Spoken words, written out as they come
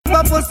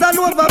fuss and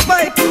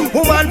overfight.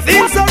 Woman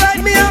feels so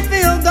right, me I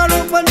feel gone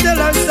up until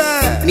I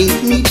say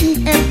meet me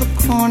at the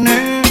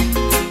corner.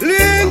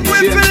 Link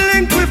with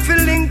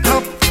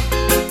up.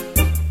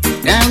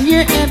 Down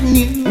your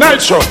avenue.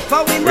 Nitro.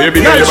 Where you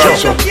began your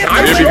bounce up?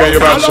 Where you began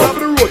your bounce up?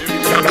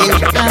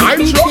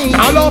 Nitro.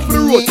 All off the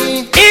road.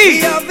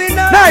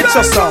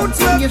 Nitro sound.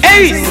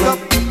 Hey.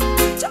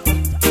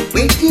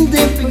 Waiting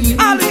there for you.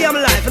 All of them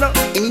alive, you know.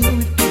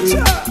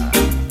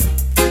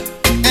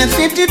 I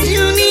said to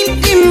tune in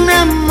till the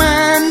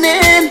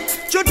morning.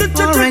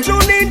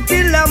 Tune in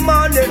till the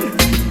morning.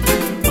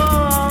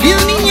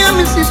 Building your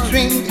Mrs.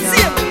 String.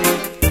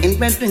 In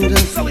Bedford.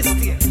 So it's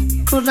still.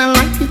 Cause I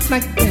like it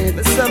like that.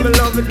 Me say me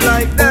love it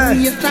like that. Oh,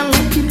 yes, I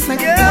like it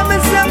like yeah, that. Me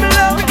say me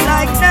love it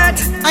like that.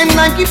 I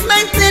like it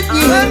like that,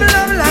 yeah. Me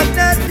love it like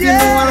that, yeah. You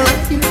know I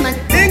like it like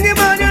that. Think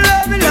about you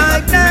love it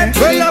like that.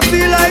 Well, I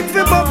feel like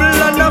for bubble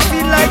and I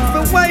feel like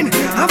for wine.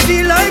 I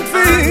feel like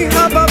for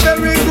have a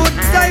very good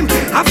time.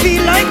 I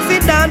feel like for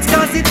dance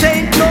cause it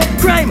ain't no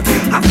crime.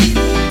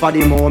 For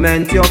the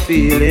moment you're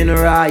feeling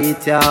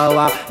right,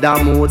 yeah.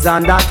 The moods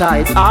and the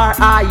tides are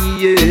high,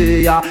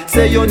 yeah.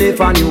 Say you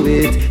never knew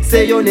it.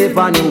 Say you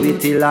never knew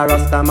it till a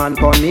Rasta man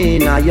come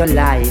in your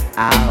life.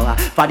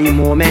 For the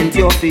moment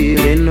you're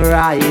feeling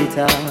right,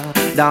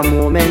 the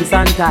moments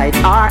and tides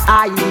are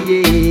high,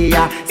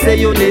 yeah. Say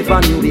you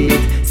never knew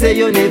it. Say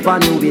you never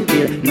knew it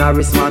till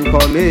Norris man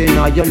come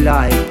in your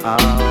life.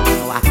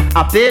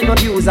 I pay no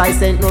dues, I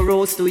send no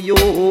rose to you.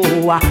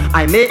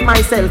 I make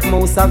myself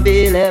most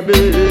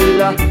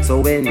available. So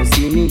when you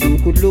see me, you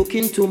could look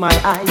into my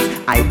eyes.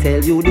 I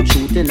tell you the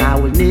truth and I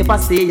will never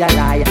say a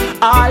lie.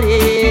 All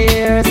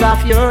years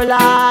of your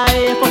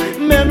life,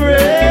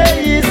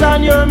 memories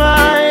on your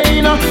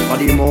mind. For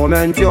the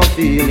moment you're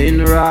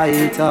feeling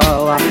right,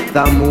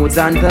 the moods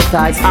and the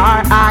tides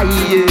are high,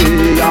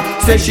 yeah.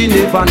 Say she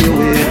never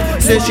knew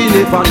it. Say she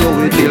never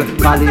knew it till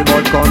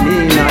Hollywood come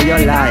in your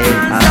life.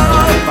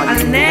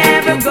 I'll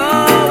never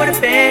go where the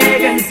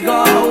pagans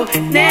go.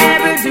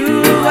 Never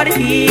do what the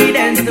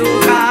heathens do.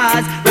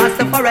 Cause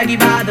Rastafari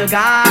give out the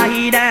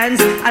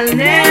guidance. I'll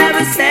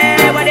never say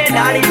what the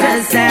daddy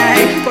just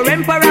say. For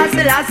Emperor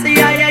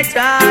Selassie I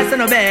trust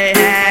and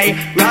obey.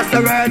 Rasta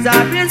words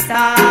are real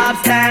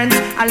substance.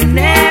 I'll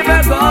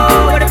never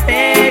go where the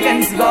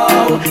pagans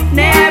go.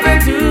 Never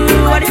do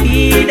what the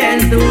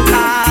heathens do.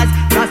 Cause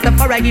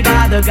Rastafari give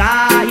out the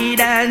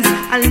guidance.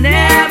 I'll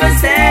never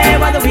say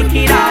what the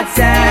wicked heart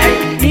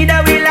say.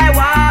 Neither will I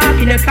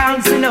walk in the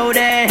council no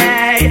day.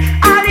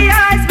 All the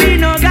eyes be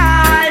no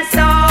God.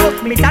 So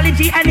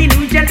mythology and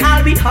illusion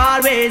I'll be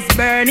always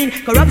burning.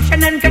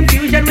 Corruption and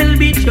confusion will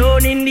be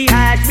shown in the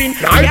ash bin.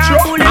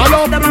 Careful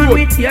of the man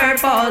with your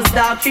false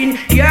doctrine,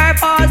 your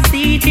false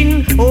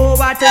teaching. Oh,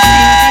 what a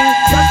thinking.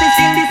 Justice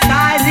in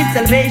disguise, it's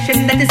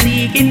salvation that is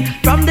seeking.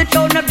 From the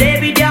throne of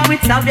David, yeah,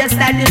 it's obvious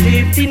that you're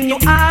drifting. You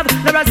have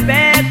no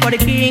respect for the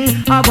king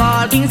of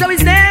all kings. So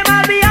his name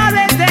I'll be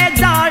always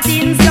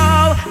exalting. So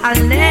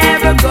I'll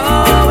never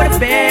go where the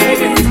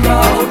pagans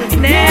go.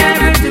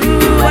 Never do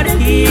what the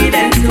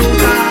heathens do.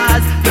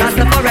 Cause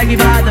Rastafari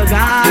give out the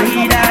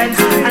guidance.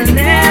 I'll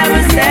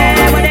never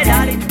say what they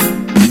done.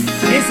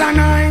 It's a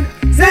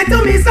 9, say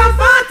to me some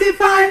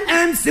 45,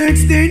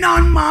 M16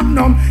 on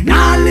Magnum,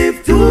 now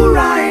live to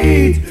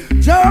right.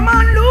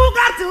 German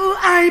Luga to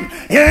hype,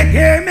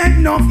 AK make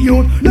enough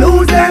youth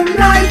lose them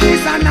life.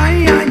 It's a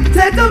 9,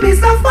 say to me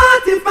some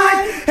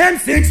 45,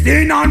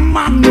 M16 on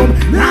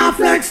Magnum, now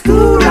flex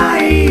to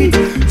right.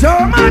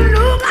 German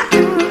Luga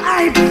to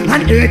hype,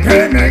 and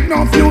AK make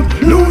enough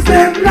youth lose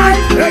them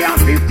life. They are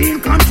 15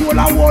 control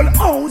a whole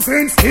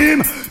housing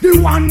scheme. The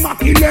one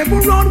Mac 11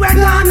 round when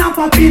Ghana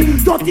pop in.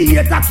 38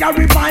 a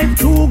carry 5,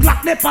 2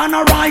 Glock they pan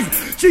a rise.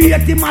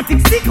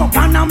 380matic stick up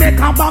and a make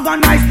a bag of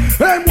nice.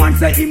 M1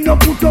 say him no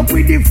put up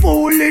with the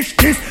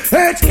foolishness.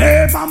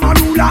 HK Bama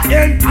ruler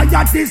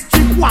entire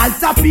district.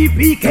 Walter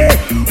PPK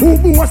who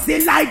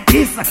bossy like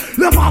this.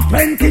 Love of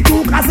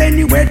 22 cause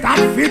anyway that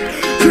fit.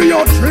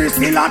 303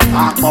 still a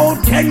talk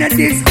about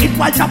Kennedy's hit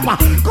while chopper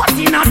cut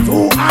in a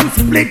 2 and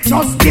split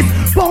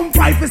justice. Pump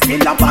rifle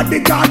still a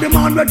bodyguard, the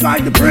man will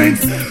drive the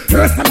prince.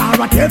 First of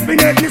all,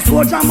 definitely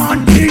soldier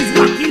man things.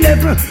 Glock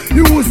 11,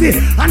 Uzi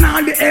and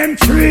all the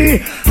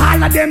M3.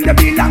 All of them they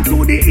belong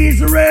to the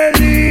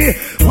Israeli.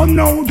 Come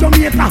now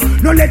Jamaica,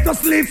 no let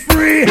us live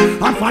free.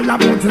 And follow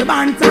about the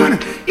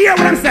Bantan. Hear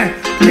what I'm saying?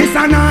 This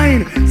a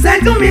 9,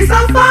 send to me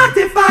some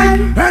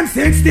 45. And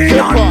 16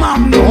 on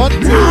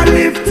Magnum, now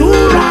live to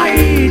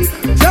right.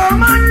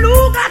 German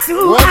Luga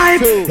to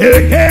hype.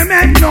 They came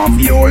enough,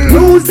 you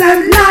lose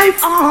them life.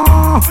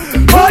 Oh,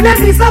 let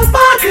me some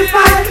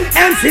 45.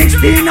 And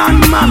 16 on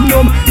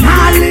Magnum,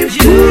 now live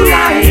to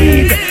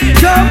right.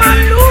 German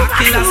Luga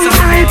to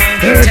hype.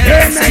 They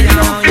came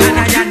enough,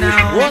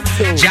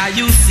 yeah,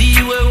 you see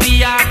where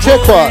we are check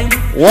going.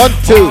 1,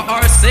 2. For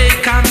our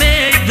sake I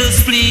make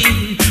this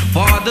plea.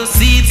 For the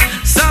seeds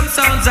some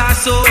sons are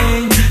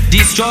sowing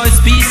destroys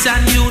peace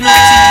and unity.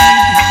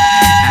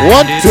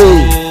 1,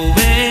 2.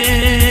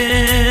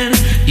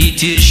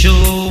 It is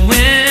showing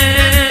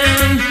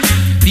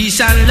peace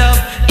and love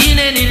in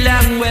any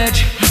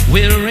language.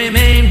 will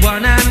remain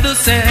one and the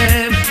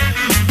same.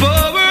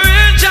 Power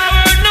and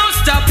shower, no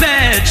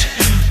stoppage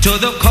to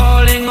the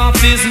calling of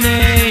his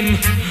name,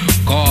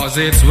 cause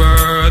it's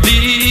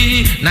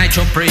worthy.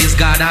 Nitro, praise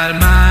God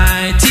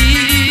Almighty.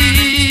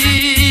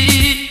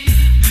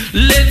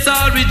 Let's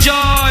all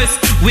rejoice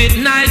with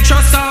Nitro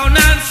sound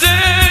and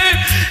say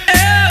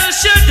El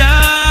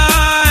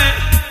Shaddai.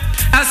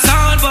 A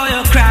sound boy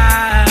a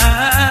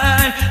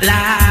cry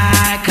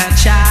like a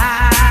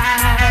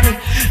child.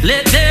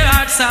 Let their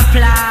hearts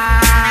supply.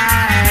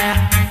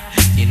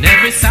 In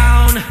every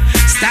sound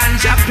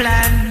stands your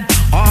plan.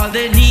 All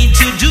they need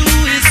to do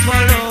is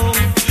follow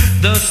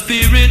the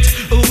spirit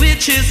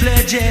which is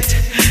legit.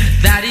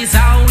 That is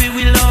how we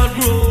will all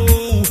grow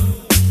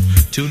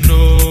to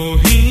know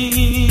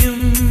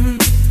him,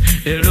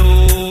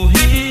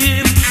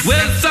 Elohim.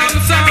 Well, some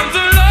sounds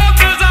are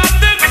lovers of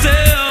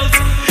themselves.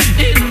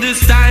 In this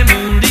time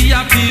only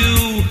a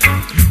few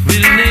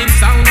will name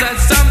sounds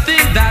as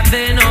something that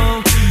they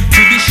know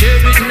to be shared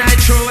with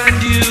Nitro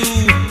and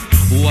you.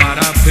 What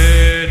a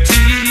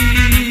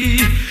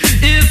pity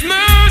is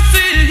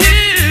mercy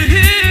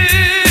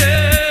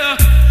here.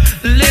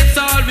 Let's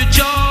all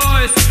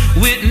rejoice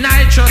with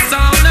Nitro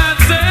sound and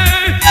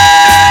say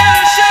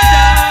El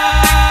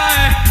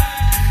Shaddai.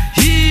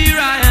 Here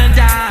I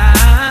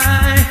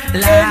die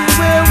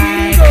Anywhere we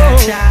like go. a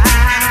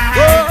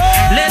child.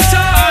 Let's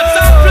all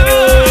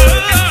flow.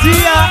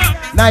 See ya.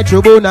 Nitro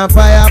bona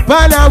fire,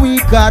 pana we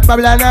cut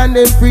Babylon and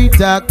them free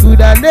talk.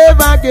 Coulda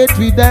never get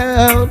me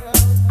down.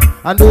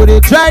 And though they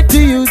tried to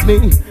use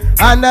me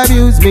and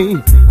abuse me,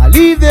 I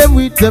leave them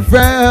with a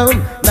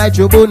frown.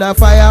 Nitro bona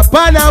fire,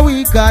 pana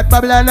we cut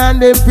Babylon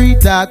and them free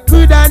talk.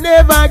 Coulda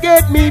never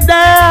get me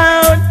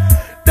down.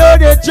 Though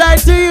they tried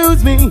to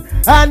use me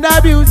and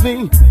abuse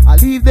me, I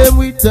leave them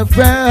with a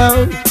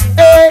frown.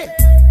 Hey,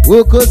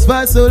 work us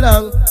for so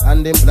long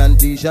and them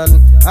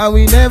plantation, and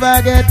we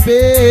never get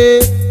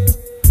paid.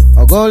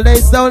 A gold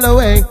they stole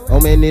away, how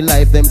many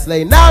life them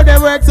slay. Now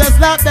them works and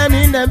slap them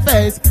in them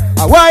face.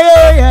 Why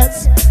oh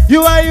yes,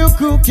 you and your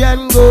crew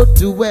can go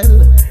to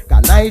well.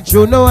 Can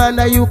Nitro know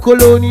under you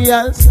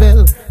colonial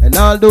spell, and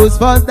all those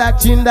false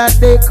doctrine that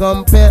they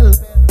compel.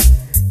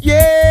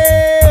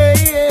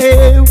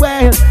 Yeah,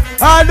 well,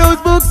 all those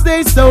books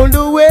they stole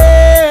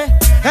away,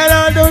 and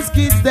all those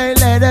kids they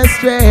led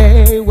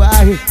astray.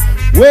 Why?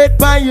 Wait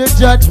by your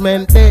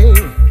judgment day.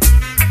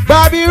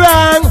 Bobby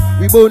wrong,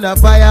 we bona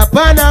fire,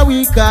 pana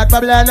we cut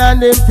Babylon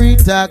and them free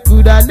talk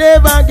coulda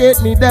never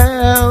get me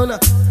down.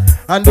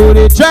 And though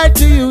they tried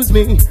to use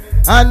me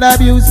and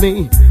abuse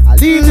me, I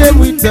leave them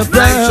with the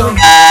frown.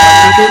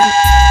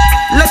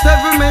 Let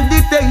every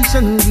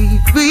meditation be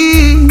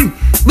free,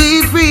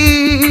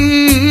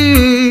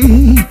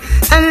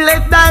 and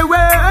let thy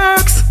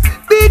works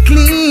be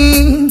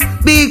clean,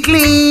 be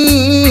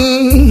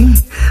clean.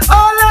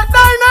 Oh, let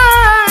thy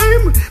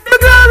name be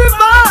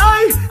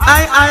glorified. I.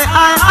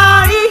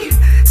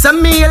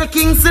 Samuel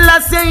King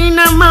Selassie in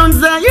a Mount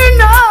Zion.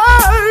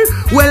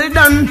 Well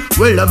done,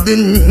 well I've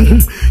been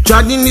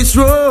trotting this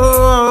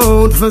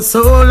road for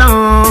so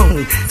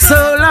long,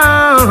 so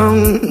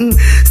long.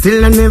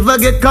 Still I never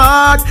get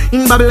caught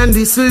in Babylon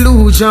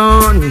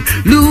disillusion,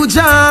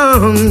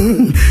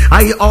 illusion.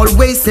 I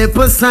always step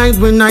aside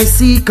when I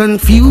see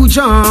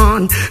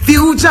confusion,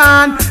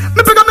 fusion.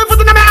 Me pick up my foot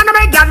in the man and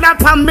me gather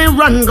up and me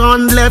run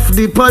gone left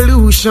the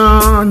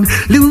pollution,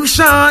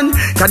 illusion.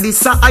 Cause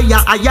this a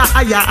higher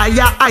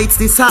heights,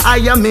 this a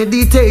higher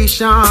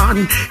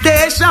meditation,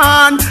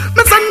 station.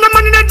 Me send the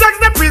money in the drugs,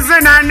 the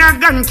prison, and a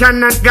gun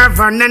cannot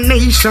govern a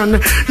nation.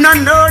 No.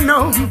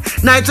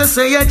 Nitro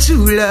say your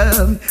true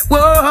love,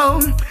 whoa.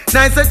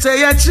 Nitro say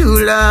your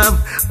true love,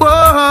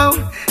 whoa.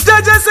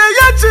 Jaja say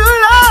your true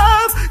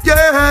love,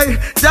 yeah.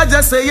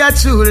 Jaja say your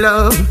true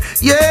love,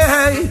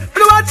 yeah.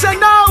 But watch it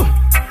now.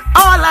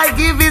 All I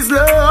give is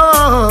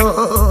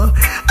love.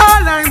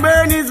 All I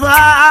burn is war.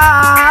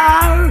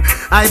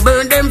 I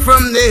burn them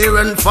from near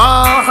and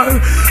far.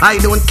 I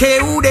don't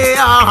care who they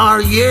are,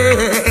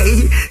 yeah.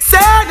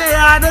 Say they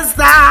are the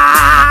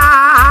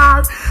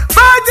star.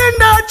 Fighting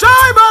the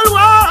tribal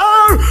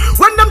war.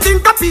 When them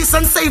think of peace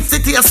and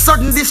safety, a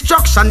sudden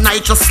destruction, I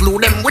just slew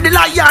them with the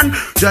lion.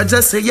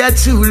 Jaja say your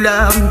true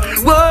love,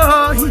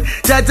 whoa.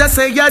 Jaja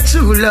say your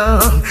true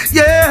love,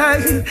 yeah.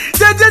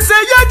 Jaja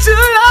say your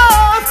true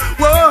love,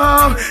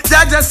 whoa.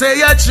 Jaja say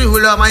your true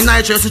love, my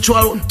Nitro is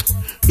true.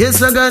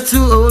 Yes, I got to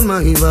hold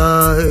my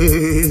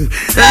vibe,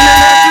 and I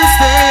got to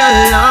stay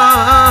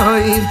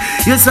alive.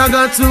 Yes, I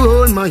got to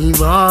hold my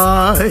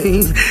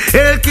vibe.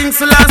 Hail King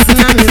Selassie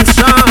and him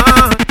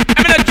strong.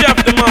 I'm in a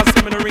Jeff the Master,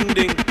 I'm in a ring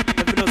ding.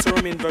 If you know, so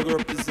Romain Virgo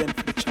represent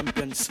for the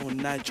champion sound,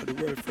 Nitro, the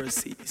world first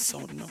CD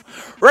sound now.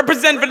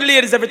 Represent for the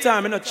ladies every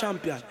time, I'm not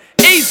champion.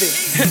 Easy.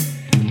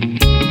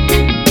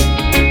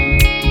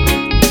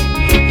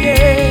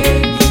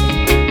 Yes.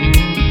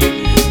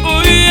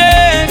 Oh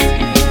yes.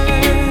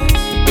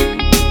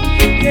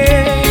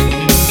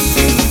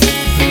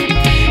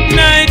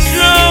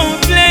 Nitro,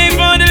 play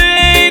for the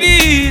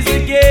ladies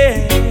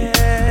again.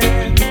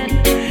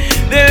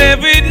 They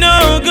live with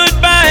no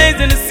goodbyes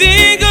and a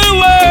single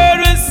word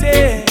was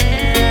said.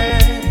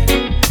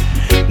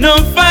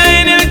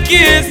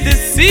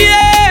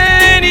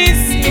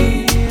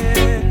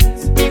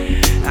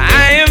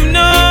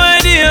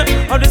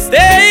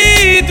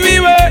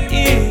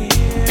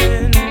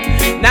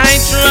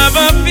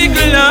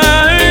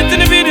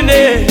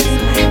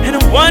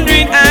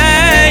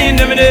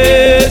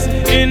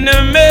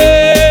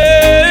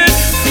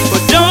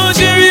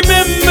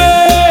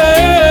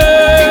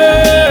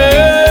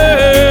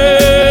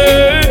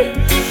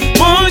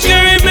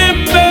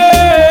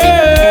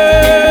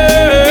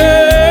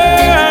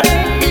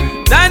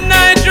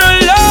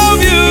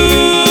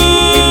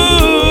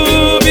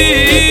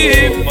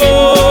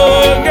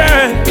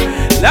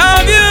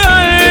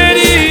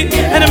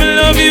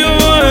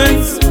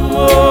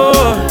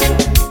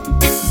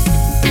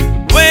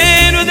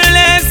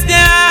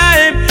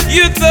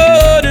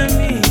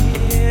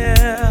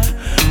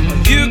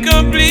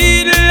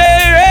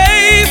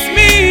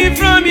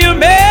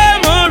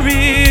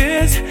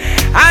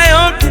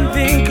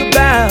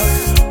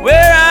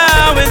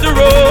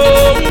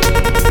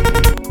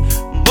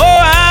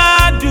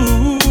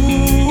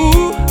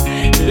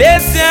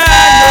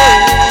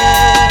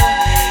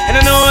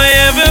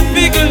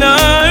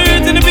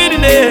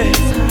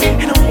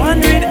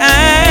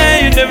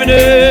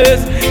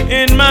 voice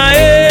in my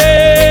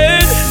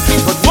head.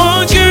 But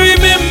won't you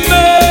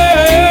remember?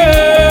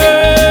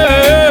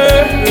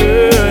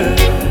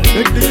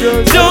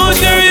 Don't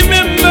you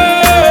remember?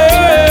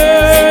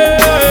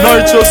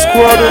 Nitro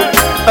Squad,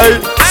 hey,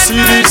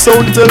 CD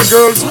sound tell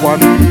girls one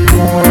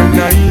more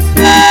night.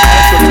 I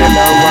should tell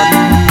her one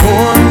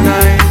more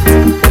night.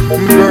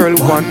 Girl,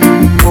 one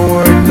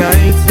more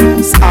night.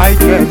 I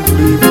can't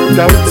live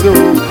without you.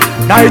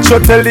 Nitro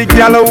tell the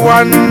gal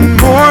one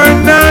more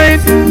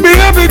night.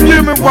 Baby,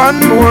 give me one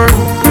more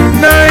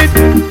night.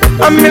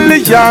 A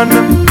million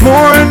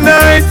more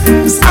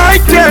nights. I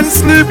can't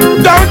sleep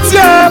without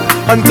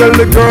you. And tell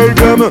the girl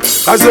them,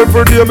 as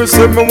every day me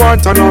say me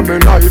want her on me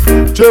life.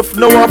 Jeff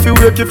now have to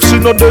wake if she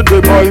not dead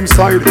by him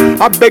side.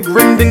 I beg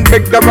ring ding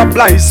beg that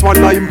reply,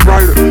 swallow him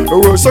pride. The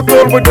world so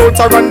cold without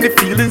her and the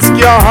feelings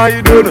can't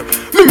hide.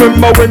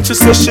 Remember when she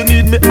said she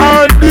need me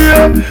all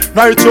day.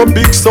 Nitro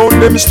big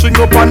sound them string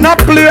up and I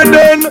play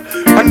then.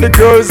 And the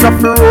girls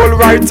have to roll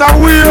right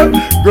away.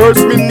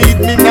 Girls me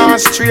need me now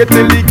straight.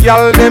 Tell the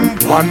girl them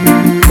one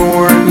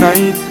more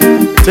night.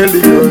 Tell the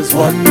girls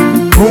one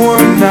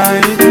more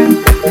night.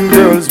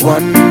 Girls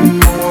one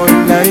more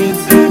night.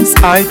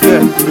 I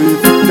can't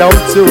live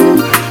without you.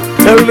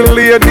 Tell the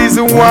ladies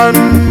one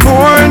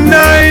more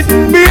night.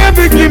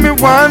 Baby give me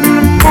one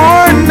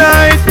more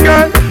night.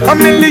 Girl, a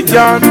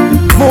million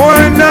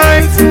more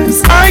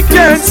nights. I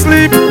can't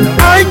sleep,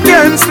 I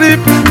can't sleep.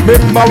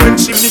 Remember when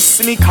she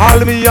miss me, call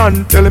me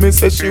and tell me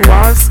say she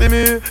want see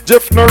me.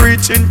 Jeff no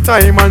reach in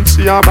time and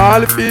she a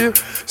ball feel.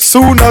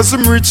 Soon as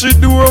him reach the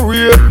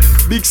doorway,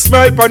 big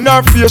smile on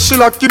her face, she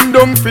lock him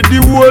down for the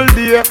whole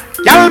day.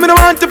 Y'all me no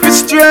want to be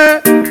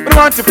stray, me no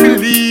want to feel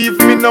leave,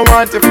 me no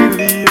want to feel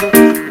leave.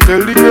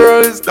 Tell the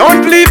girls,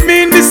 don't leave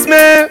me in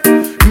dismay.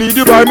 Need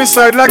you by my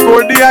side like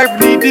all the hive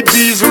need the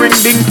bees ring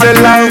ding tell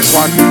her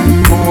one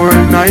more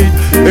night.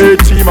 Hey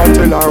team I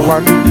tell her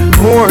one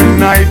more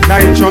night.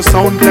 Nitro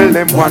sound tell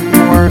them one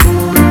more.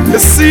 The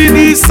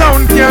CD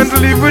sound can't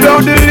live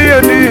without the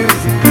ladies.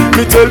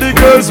 Me tell the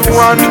girls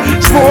one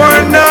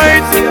more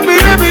night.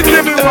 Baby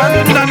give me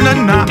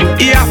one. Na.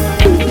 Yeah.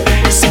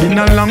 It's been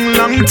a long,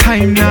 long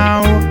time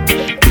now.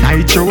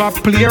 Nitro I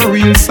play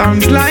real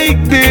songs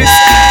like this.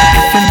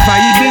 Different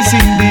vibe is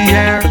in the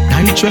air.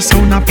 Nitro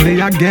sound I play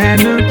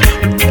again.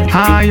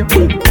 High,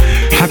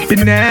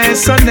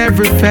 happiness on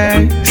every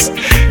face.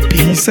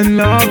 Peace and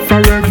love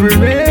for every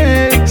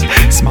race.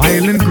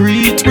 Smile and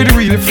greet with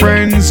real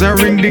friends. A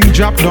ring ding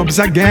drop dubs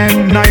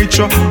again.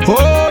 Nitro,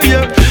 oh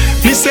yeah.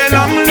 Me say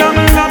long, long,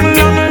 long,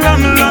 long,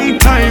 long, long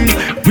time.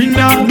 We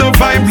not the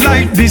vibe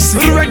like this.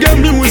 Reggae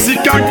music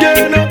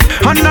again.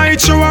 And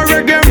Nitro a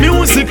reggae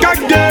music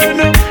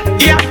again.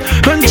 Yeah,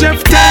 and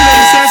Jeff tell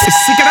them says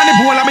sicker than the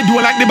bowl. I me do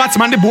like the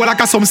batsman. The bowl like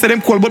a some say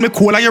them cold, but me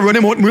cool. You run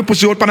him out, me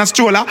push you out on a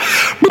stroller.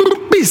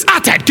 Please,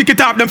 attack, kick it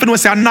up. Them finna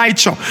say a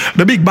Nitro.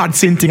 The big bad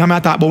sin thing. I'm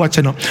talk about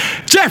watching up.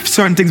 Jeff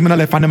certain things me no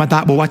left and them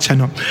talk about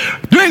watching up.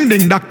 Ring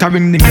ding, doctor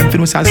ring ding. Them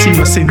finna say a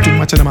serious sin thing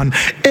watching them man.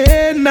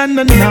 Eh na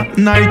na na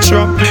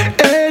Nitro.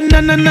 Eh na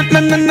na na na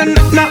na na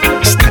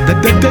na.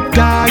 Stada da da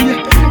da.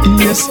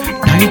 Yes,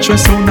 Nitro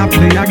sound I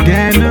play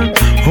again.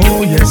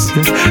 Oh yes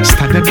yes.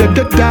 Stada da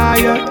da da.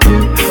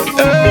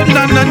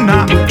 Na na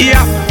na.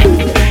 Yeah.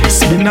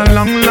 It's been a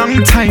long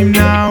long time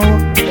now.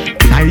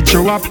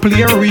 Nitro I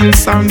play real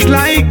songs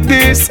like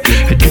this.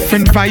 A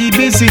different vibe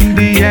is in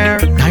the air.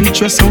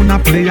 Nitro sound I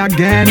play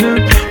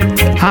again.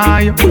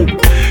 High,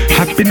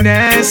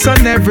 happiness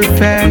on every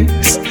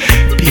face.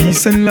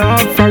 Peace and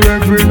love for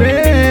every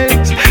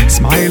race.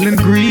 Smile and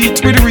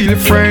greet with real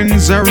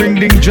friends. A ring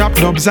ding drop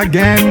dubs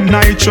again.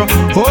 Nitro,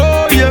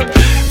 oh yeah.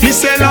 Me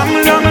say long,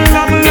 long,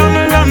 long,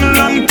 long, long,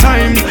 long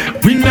time.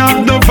 We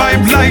not the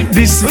vibe like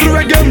this.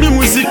 Reggae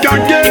music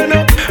again.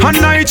 And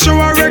Nitro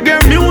a reggae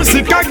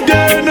music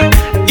again.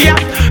 Yeah,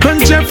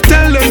 and Jeff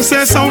tell them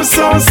say so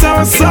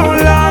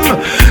long.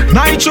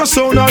 Nitro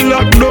sound a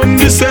lock down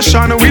the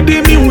session with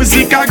the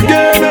music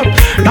again.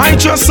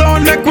 Nitro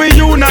sound like we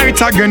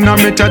unite again. I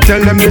me to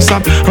tell them this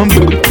up.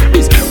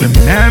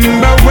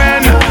 Remember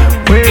when,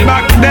 way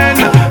back then,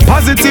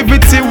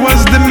 positivity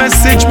was the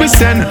message we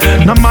send.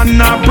 No man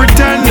not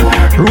pretend,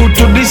 root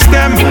to the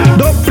stem.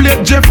 Don't play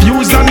Jeff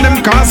use on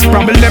them cause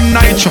problem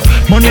Nitro.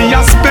 Money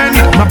I spend,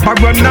 my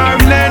borrow nor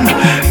lend.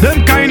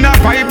 Them kind of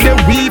vibe they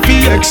we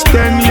be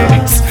extend,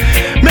 yes.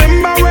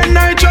 Remember when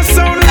Nitro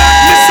sound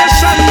like the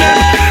session them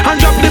and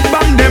drop the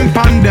bomb them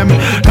pan them.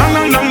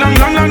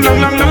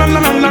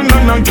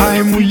 Long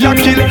time we a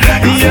kill,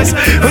 yes.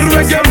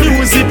 Reggae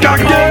music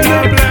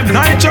again.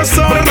 Nitro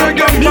sound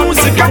reggae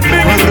music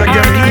again.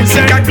 Reggae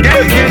music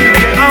again.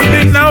 I've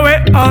been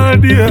away all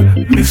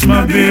day, miss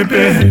my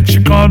baby.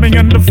 She called me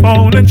on the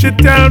phone and she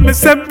tell me,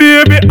 say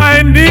baby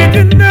I need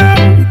you now.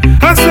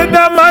 I said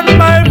I'm on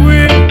my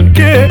way,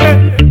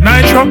 yeah.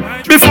 Nitro,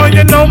 before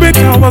you know it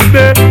I was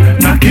there,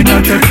 knocking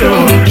at the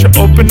door. She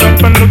opened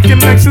up and looking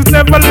like she's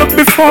never looked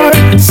before.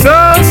 So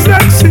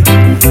sexy,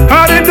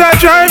 how did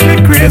that drive me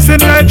crazy?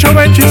 Nitro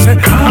when she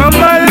said, come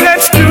on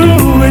let's do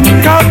it,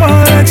 come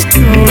on let's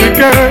do it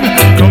girl,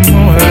 come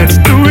on let's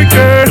do it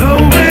girl.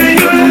 The way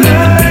you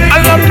lie,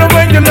 I love the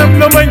way you love me.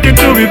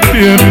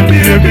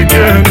 baby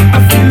girl. I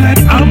feel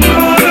like I'm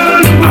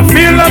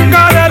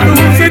gonna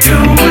lose it.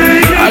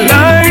 I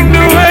like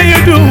the way you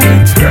do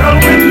it, girl.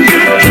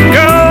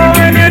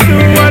 When you do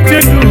what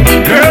you do,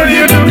 girl,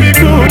 you do me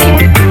good.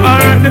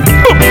 Alright,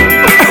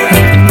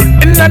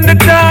 in the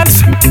dance,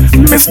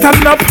 me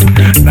stand up,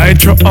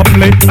 Nitro up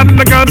late, and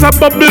the girls are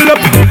bubble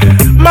up.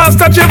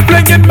 Master Chief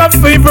playing my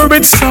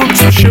favorite song,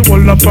 so she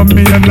hold up on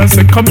me and I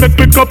say, come make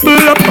me couple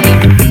up.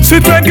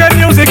 Sweet reggae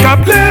music I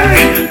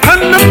play,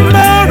 and the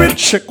more it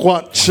check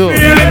what, sure.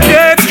 Feeling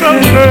gets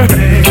stronger.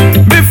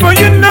 Before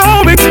you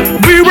know it,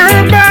 we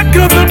were back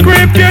of the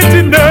grave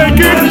getting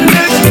naked.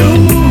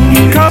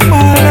 Come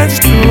on, let's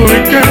do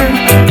it, girl.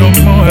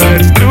 Come on,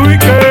 let's do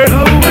it,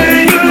 girl.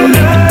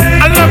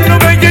 I love the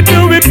way you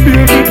do it,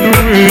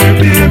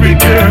 baby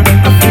girl.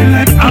 I feel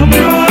like I'm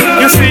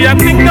gonna. You see, I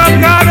think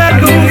I'm gonna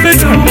lose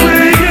it. I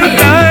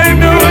like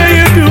the way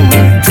you do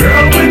it,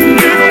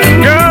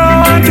 girl.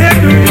 I can't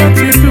do what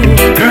you do,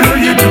 girl.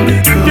 You do me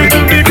good.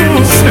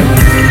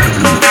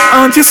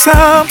 Aren't you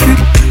something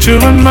to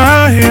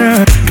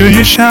admire? Girl,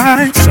 you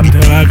shine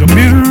something like a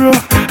mirror,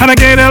 and I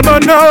can't help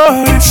but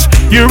notice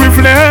you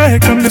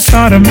reflect on the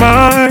side of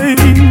mine.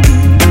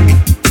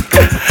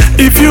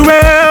 If you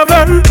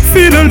ever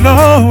feel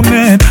alone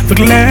and the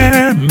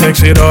glare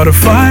makes it hard to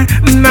find,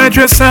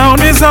 Nitro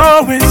sound is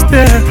always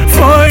there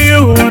for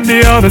you on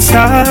the other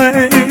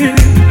side.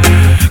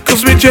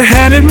 Cause with your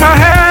hand in my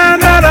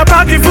hand and a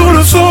pocket full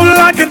of soul,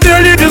 I can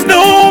tell you there's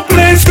no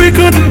place we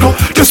couldn't go.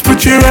 Just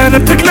put your hand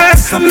up to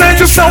glass and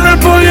Nitro sound will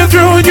pull you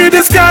through. You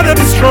just gotta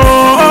be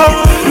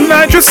strong.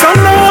 Nitro sound,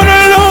 I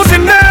wanna lose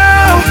you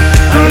now.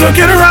 I'm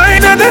looking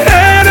right at the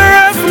header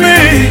of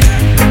me.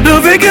 The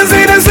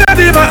vacancy that's out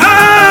in my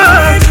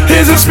eyes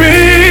is a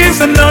space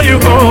I know you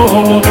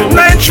hold.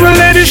 Nitro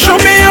lady, show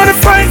me how to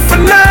fight for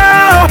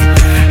now.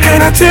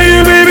 And I tell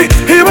you, baby,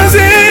 it was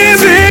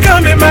easy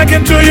coming back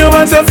into you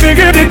once I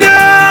figured it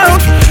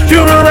out.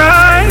 You were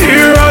right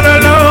here all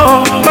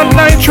alone. But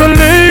Nitro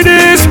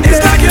ladies,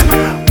 it's like a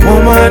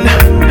woman.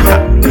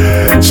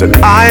 Said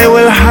I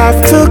will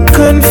have to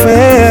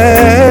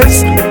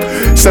confess.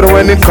 Said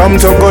when it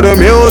comes to good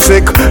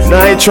music,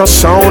 Nitro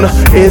sound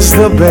is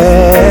the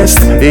best.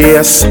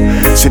 Yes.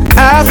 Said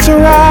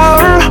after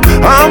all,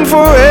 I'm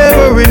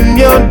forever in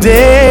your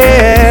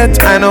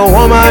debt. And a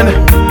woman,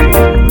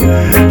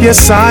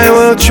 yes, I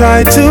will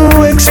try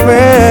to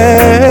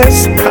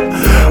express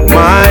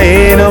my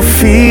inner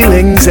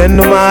feelings and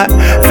my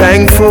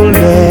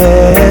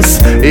thankfulness.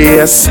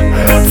 Yes,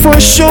 for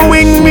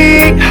showing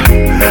me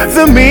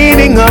the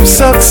meaning of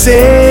success.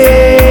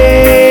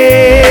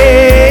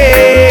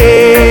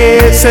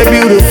 Say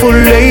beautiful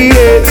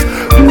ladies.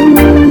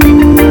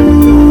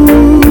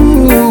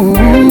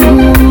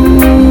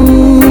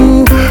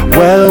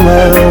 Well,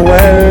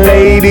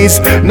 ladies,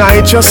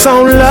 Nitro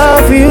sound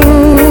love you.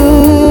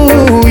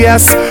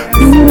 Yes.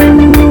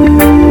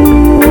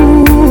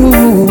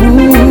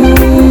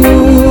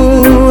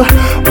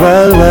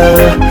 Well,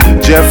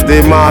 Jeff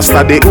the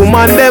master, the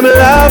woman them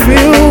love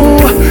you.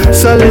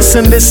 So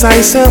listen, this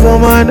I say,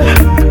 woman.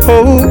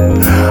 Oh,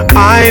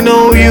 I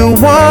know you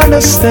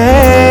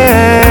understand.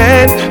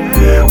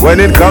 When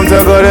it comes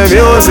to good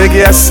music,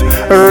 yes,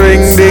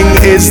 Ring Ding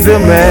is the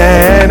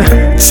man.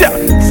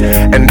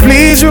 And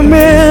please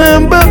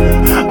remember,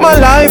 my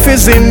life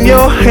is in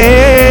your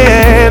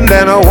hand.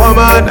 And a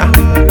woman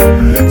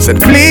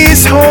said,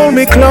 please hold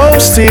me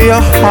close to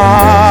your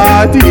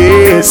heart,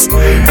 yes.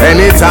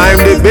 Anytime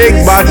the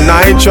big bad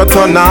Nitro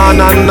turn on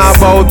and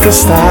about to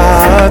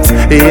start,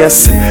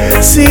 yes.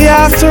 See,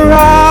 after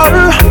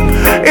all,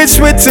 it's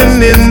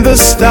written in the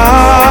stars.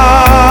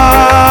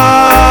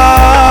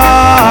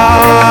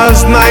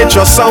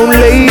 Nitro sound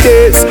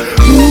ladies.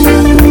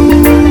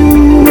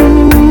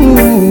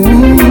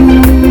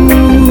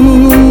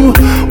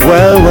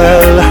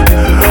 Well,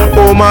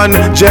 oh man,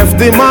 Jeff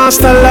the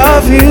master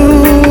love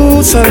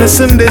you. So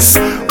listen this.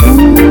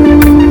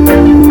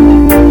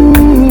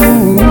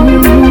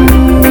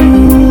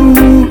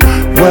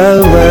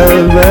 Well,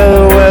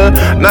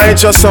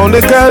 Nitro sound,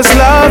 the girls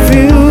love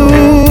you.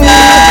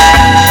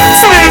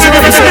 So easy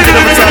representing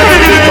every time the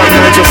big man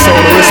Nitro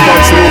sound, the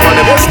response to the woman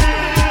the best.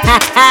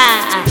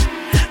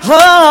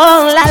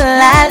 Oh la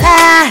la la.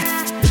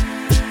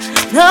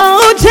 No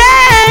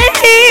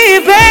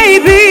day,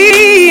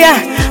 baby,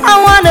 I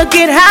wanna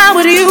get high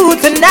with you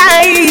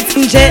tonight.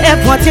 Jeff,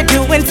 what you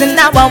doing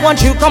tonight? I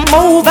want you come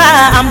over.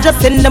 I'm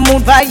just in the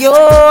mood for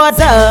your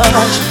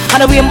touch.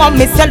 And the way mom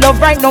miss your love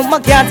right now, I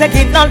can't take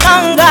it no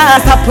longer.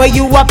 Stop where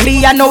you are,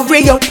 play and no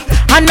real.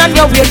 And on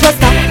your way to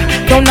stop,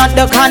 down at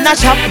the corner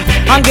shop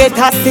and get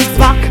a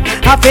 6-pack.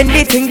 Have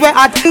anything where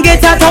I can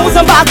get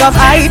 1,000 bag of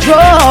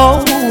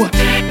hydro.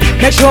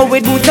 Make sure we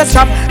do the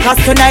strap, cause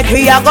tonight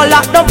we are gonna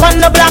lock up on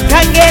the block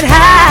and get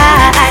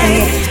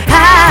high,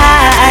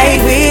 high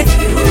with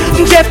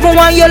you. Jeff, me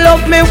want you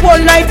love me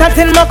one night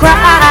until me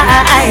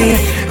cry,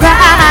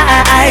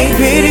 cry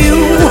with you.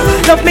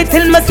 Love me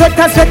till me sweat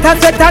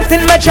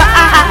until me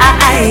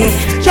dry,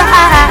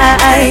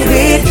 dry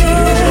with you.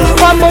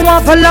 One more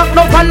want to lock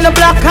up on the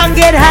block and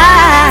get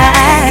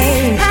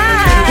high,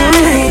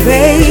 ooh, baby.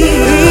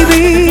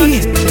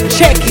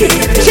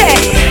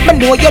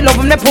 you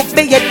love me, put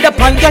me head up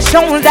on your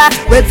shoulder.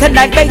 Well,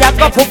 tonight me I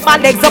go put my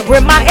legs up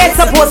where my head's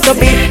supposed to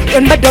be.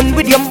 When me done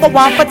with you, me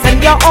want to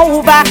turn you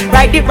over.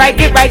 Ride it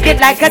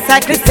like a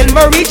cyclist till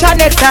me reach our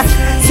next.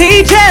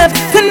 See Jeff,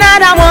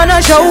 tonight I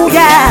wanna show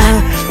ya.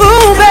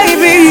 Ooh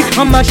baby,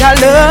 how much I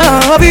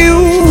love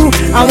you.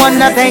 I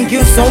wanna thank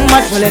you so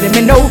much for letting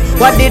me know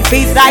what it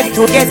feels like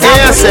to get out.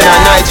 Yeah, say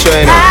that Nitro,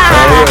 you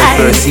know.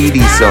 For a CD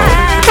song.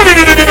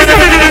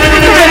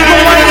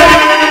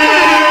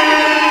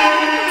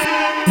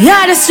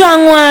 You're the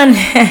strong one.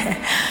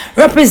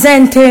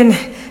 Representing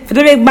for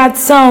the big bad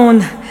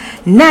sound.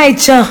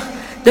 Nitro,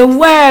 the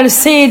world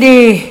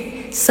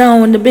CD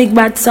sound, the big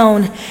bad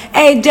sound.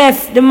 Hey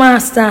Jeff, the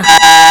master.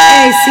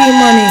 Hey C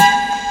Money.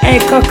 Hey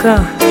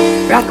Coca,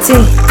 Ratty.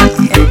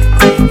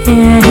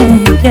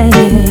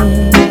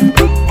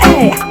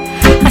 Hey,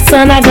 my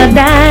son I gonna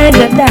die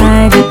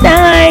tonight.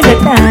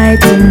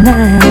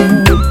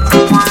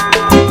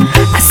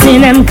 I see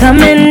them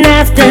coming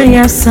after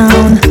your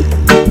sound,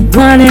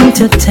 wanting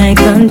to take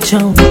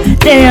control.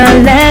 They are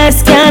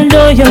less can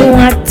do you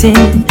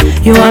acting.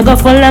 You are gonna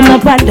follow them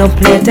up at the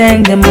plate,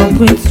 hang them up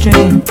with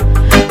string.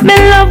 Me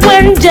love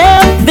when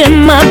Jeff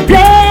in my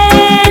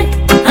play,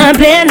 I'm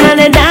playing on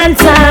the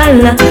dance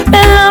hall. Me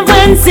love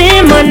when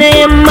see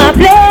money in my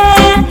play.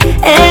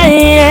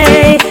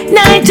 Hey,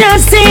 Nitro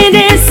see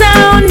the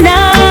sound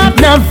of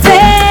no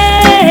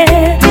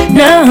fair.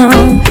 No,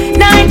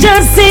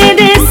 Nitro see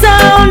the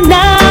sound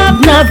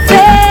of no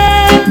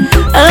fair.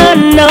 Oh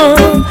no,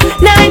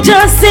 Nitro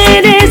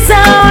see the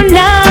sound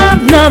of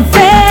no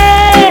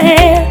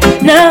fair.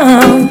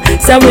 No,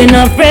 so we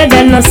no afraid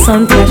of no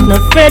sun flash, no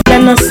afraid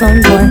of no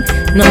sun boy,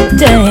 no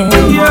day.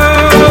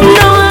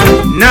 No,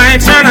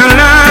 Nitro and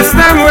last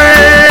them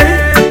way.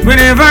 We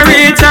never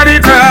reach at the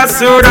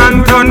crossroad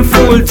and turn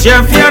fool.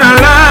 Jeff, you're the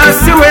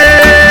last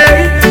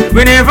way.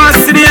 We never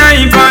see the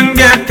hype and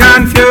get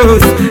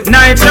confused.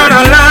 Nitro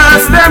the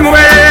last them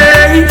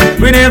way.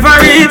 We never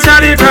reach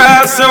at the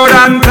crossroad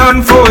and turn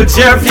fool.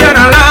 Jeff, you're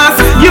the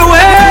last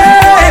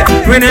way.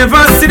 We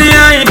never see the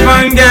hype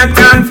and get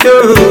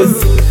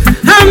confused.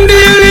 I'm the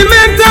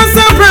elemental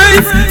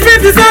surprise.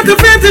 Fifty start to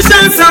 50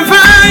 shall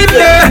survive,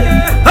 yeah.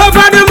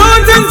 Over the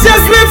mountains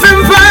just live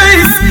in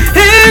vice.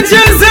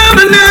 Angels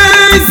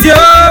harmonize, yo.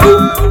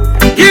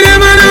 Give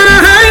them another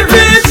high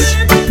pitch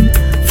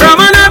from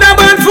another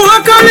band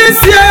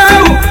vocalist, yo.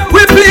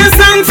 We play a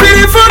song for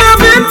the fun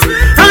of it,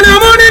 and the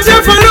money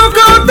just for look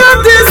out of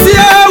this,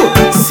 yo.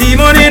 See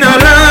money no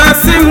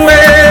last him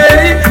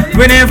way.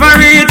 We never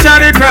reach at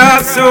the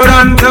crossroad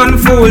and turn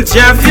fool.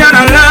 Jeff, you're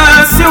the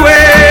last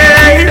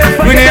way.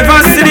 We never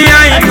see the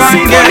hype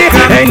and get.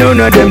 Ain't none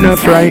of them no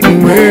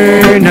frightened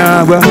me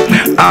now.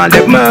 All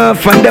them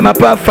muff and them a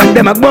puff and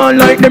them a burn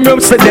like them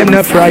ropes, so them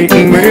no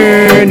frightened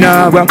me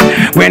now.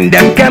 When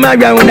them come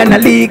around and a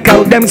leak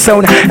out them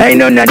sound, ain't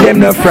none of them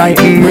no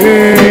frightened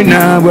me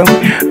now.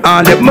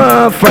 All them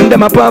muff and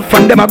them a puff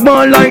and them a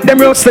burn like them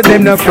ropes, so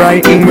them no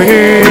frightened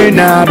me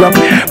now.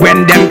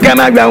 When them come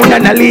around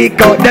and a leak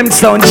out them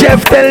sound,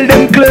 Jeff tell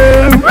them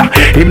clear,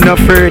 him no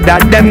afraid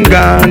that them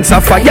guns. So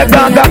fire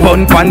Gaga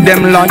bun pan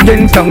them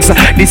London tongues.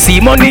 They see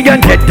money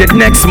and get it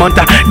next month.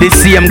 They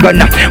see him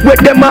gonna with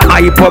them a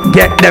hype up,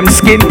 get them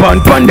skin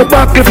pun the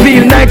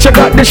battlefield. Nitro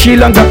got the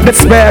shield and got the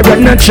spare,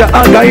 and Nitro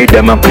I guide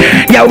them up.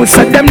 Yeah, we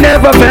said them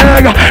never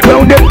fair.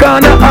 Round the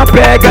corner a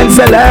peg and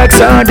select,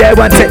 so they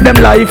want take them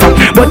life,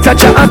 but I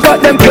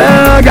got them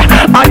clear.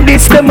 And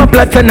this them a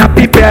plot and a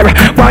prepare.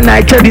 One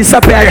night to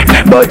disappear,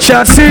 but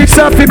just six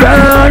of the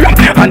burn.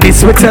 And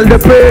this we tell the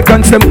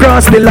pagans them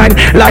cross the line.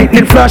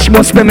 Lightning flash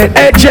must be made.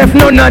 Hey Jeff,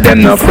 none of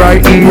them no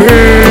frightened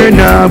me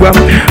now.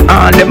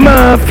 And them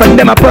muff and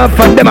them a puff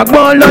and them a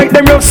go like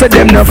them rough, so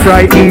them no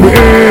frightened me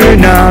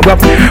now.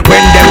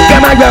 When them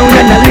come around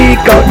and a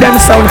leak out them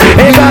sound,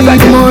 hey Gaga,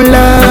 need more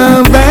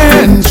love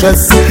and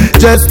trust.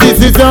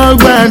 Justice is all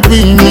what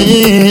we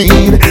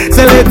need.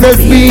 So let us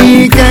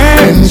speak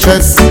and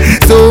trust,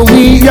 so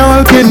we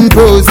all can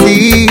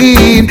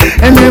proceed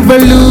and never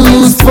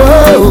lose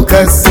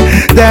focus.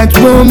 That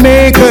will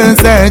make us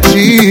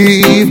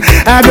achieve.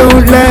 I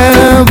don't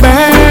love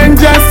and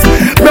just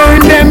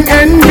burn them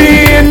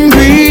envy and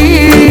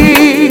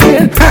greed.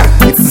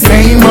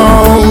 Same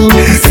old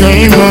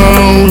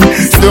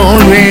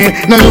story.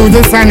 No lose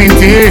the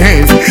sanity.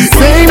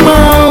 Same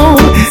old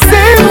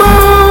story.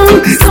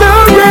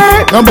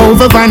 No both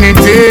the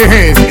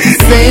vanities.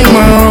 Same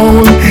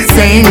old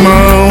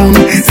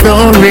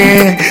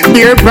story.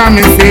 Dear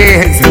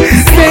promises.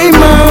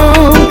 Same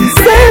old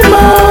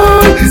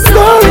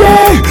story.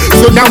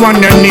 So that one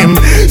on him.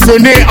 So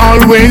they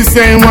always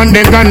say what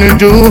they gonna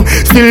do.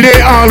 Still they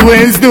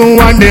always do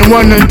what they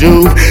wanna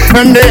do.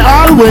 And they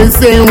always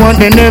say what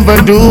they never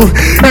do.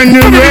 And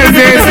the rest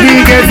they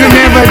speak as they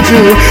never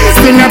do.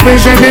 Still I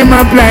pressure them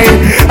apply.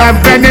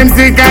 After them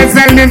sick as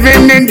I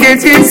living and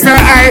getting so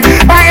high.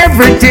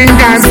 Everything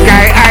gone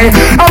sky high.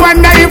 I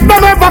wonder if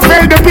them ever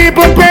felt the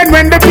people pain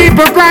when the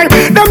people cry.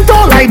 Them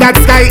told like that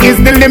sky is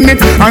the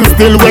limit. And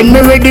still when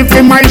me ready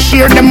for my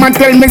share, them a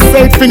tell me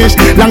say finish.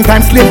 Long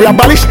time slavery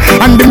abolished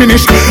and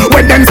diminished.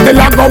 When them them still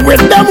a go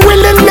with them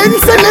willing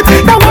links in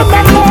it. Now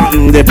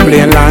I'm the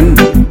plain land,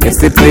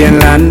 it's the plain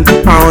land.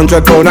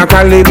 100 pound a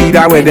calibre,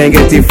 that where they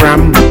get it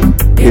from.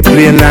 The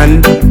plain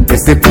land,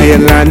 it's the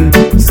plain land.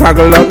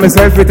 Struggle up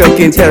myself with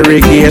taking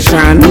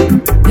interrogation.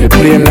 The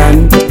plain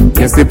land,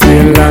 it's the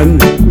plain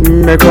land.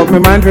 Make up my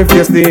mind to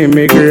face the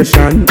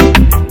immigration.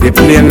 The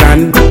plain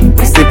land,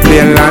 it's the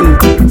plain land.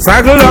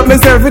 Struggle up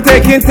myself with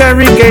taking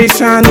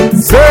interrogation.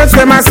 Search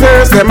them a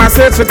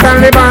search for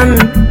Taliban.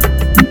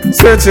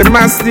 Searching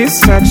mass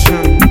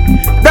distraction.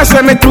 Dash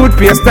me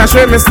toothpaste, dash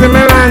me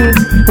stimulant.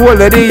 Hold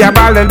the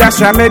diaball and dash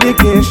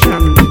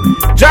medication.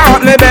 Draw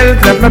out my belt,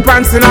 left my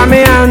pants in my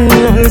hand.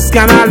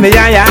 Scan all me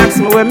eye, ask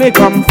me where me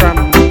come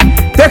from.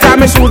 Take off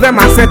my shoes, them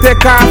and say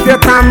take off your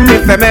tam.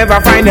 If them ever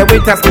find a way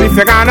to split,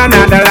 you gone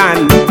another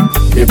land.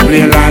 The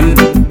plain land,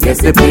 yes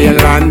the plain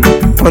land.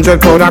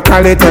 100 pound of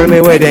cali, tell me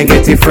where they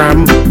get it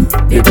from.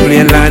 The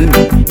plain land,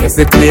 yes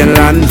the plain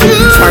land.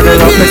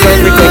 Struggle up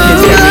myself, we take it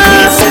here.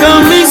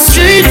 Coming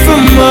straight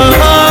from my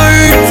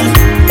heart.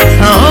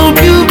 I hope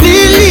you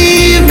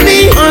believe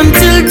me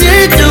until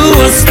they do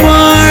us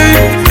part.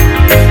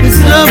 This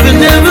love will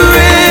never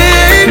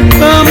end.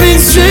 Coming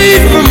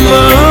straight from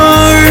my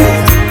heart.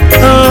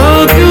 I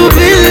hope you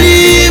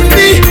believe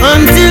me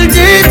until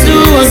they do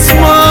us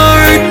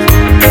part.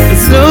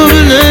 This love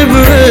will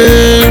never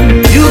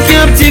end. You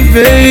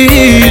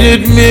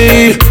captivated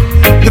me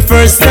the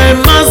first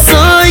time I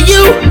saw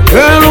you.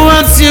 Girl,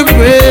 what's your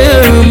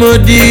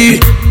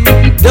remedy?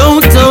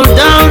 Don't hold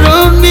down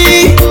on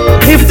me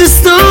if the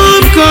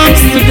storm comes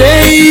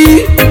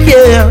today.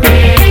 Yeah,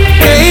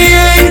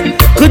 hey,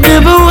 could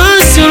never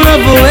wash your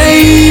love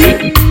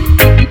away.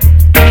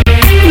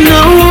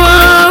 No,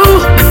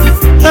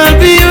 I'll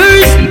be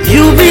yours.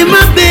 You'll be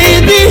my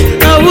baby.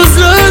 I was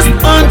lost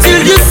until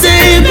you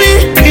saved me.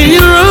 In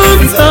your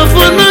arms, I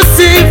found my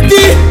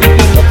safety.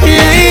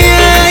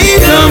 Yeah,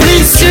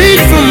 coming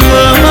straight from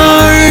my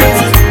heart.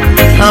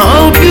 I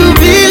hope you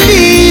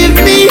believe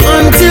me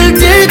until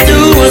they do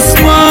us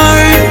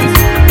part.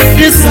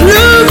 This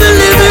love will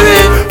never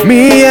end.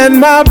 Me and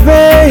my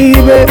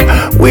baby,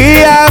 we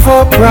have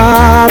our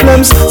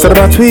problems, so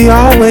but we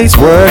always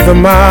work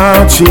them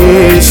out.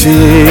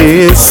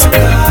 Yes.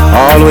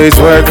 Always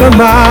work them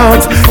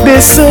out.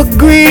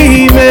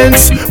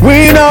 Disagreements,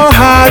 we know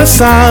how to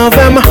solve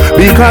them,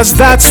 because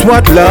that's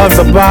what love's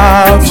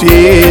about.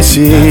 Yes.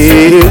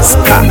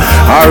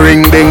 A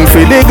ring ding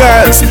for the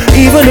girls.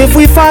 Even if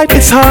we fight,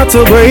 it's hard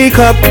to break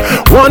up.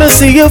 Wanna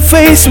see your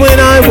face when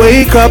I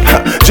wake up.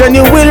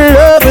 Genuine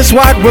love is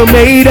what we're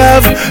made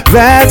of.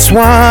 That's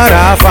what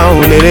I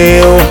found in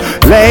you.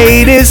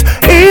 Ladies,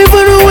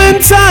 even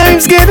when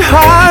times get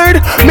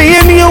hard, me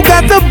and you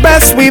got the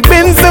best. We've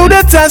been through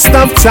the test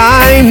of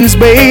times,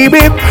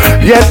 baby.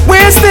 Yet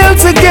we're still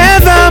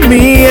together,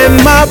 me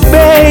and my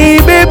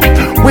baby.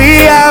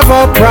 We have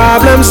our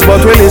problems,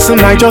 but we listen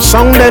like your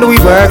song, then we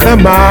work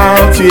them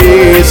out.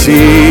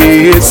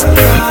 Yes.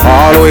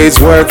 Always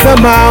work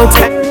them out.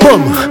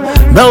 Boom.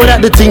 Now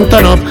that the thing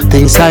turn up,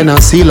 things sign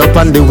and seal up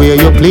on the way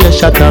you play a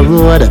shot a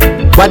road.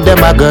 What them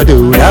a go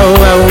do?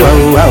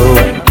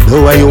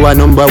 Know why you are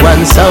number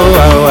one, so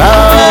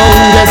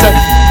there's a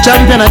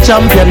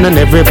champion and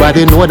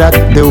everybody know that.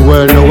 The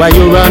world know why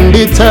you run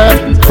the turf.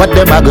 What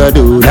them a go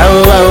do?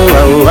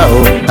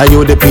 Are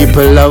you the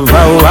people love?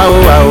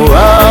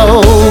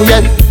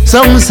 Yeah.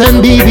 Some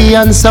send BB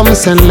and some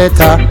send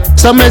letter.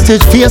 Some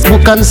message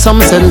Facebook and some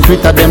send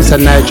Twitter. Them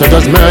send Nitro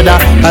just murder,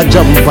 a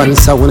jump and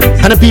sound.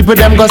 And the people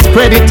them go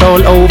spread it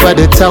all over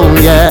the town,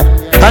 yeah.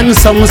 And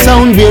some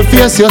sound their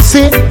face you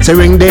see. So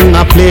ring them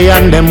a play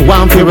and them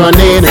want to run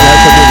in.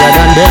 Nitro bigger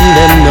than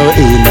them no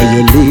in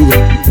your league.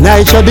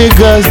 Nitro the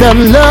girls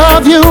them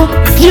love you.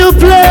 You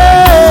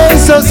play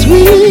so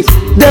sweet.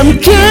 Them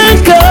can't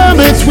come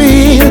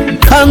between.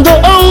 And the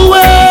whole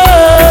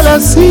world I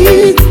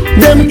see.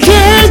 Them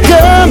can't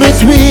come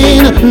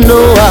between.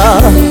 No,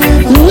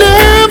 I'm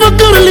never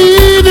gonna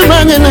leave you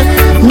hanging.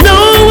 No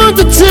one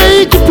to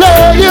take your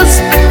place.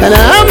 And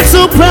I'm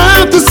so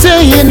proud to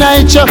say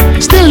Nitro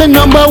still the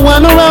number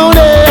one around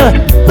there.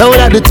 Now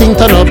that the thing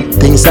turn up,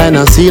 things sign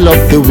and seal up.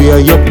 The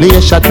way you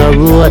play shot a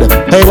road.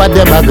 Hey, what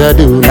them a gonna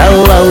do?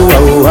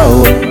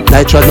 Now,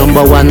 Nitro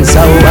number one,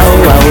 so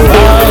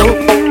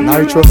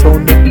Nitro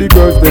sound make the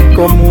girls them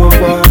come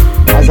over.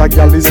 As a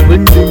gal is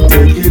ringing,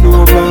 taking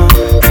over.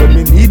 So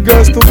me need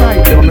girls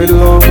tonight, I'm in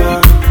love.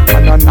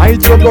 And a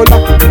Nitro go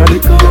like it in the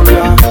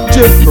area.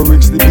 Just for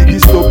reach the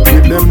biggest up,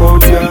 give them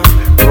out here.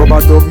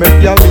 Rubber dub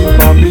make ya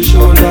lean on me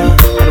shoulder.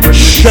 And when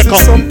you listen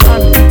some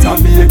Anita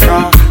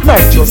Baker,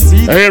 Nitro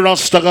see. Hey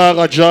Rasta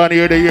Gaga, John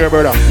here the year,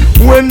 brother.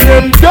 When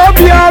them dub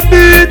ya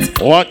beat.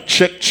 What?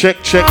 Check.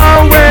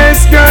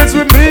 Always girls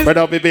with me.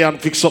 Brother, baby, and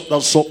fix up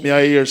that something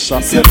I hear,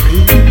 son.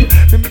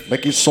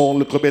 Make it sound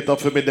a little better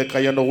for me, then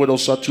you know with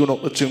us tune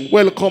up the thing.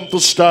 Welcome to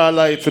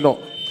Starlife, you know.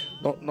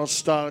 Not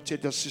start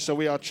yet, your sister,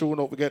 we are tune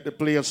up, we get the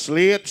place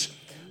late,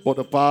 but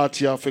the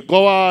party have to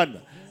go on.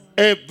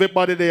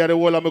 Everybody there, the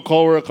whole of my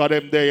co-worker,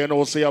 them there, you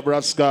know, say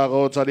Nebraska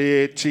out of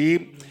the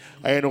team.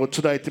 I know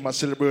tonight him are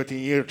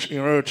celebrating in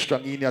Earth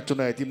Strong in here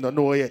tonight, him don't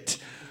know yet.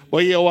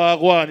 But you are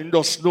going in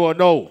just know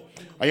now.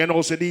 And you know,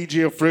 say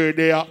DJ Frey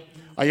there.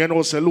 And you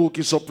know, say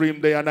Lukie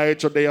Supreme there and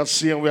Nitro there.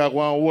 Same we are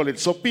going to hold it.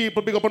 So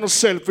people pick up on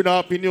yourself in a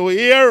happy new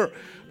year.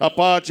 A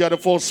party are the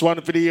first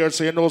one for the year.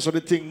 So you know, so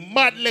the thing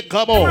madly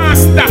come out.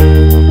 Master,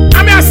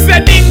 I'm just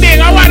saying ding.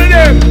 I want to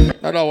do.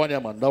 That one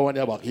here, man. That one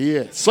here back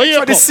here. So you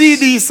for the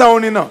CD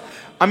sound, you know.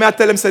 I mean, I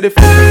tell them, say the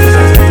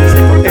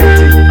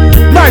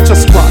Nitro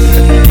Squad.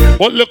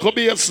 But look at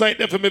me a night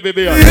there for me,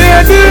 baby.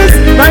 Ladies,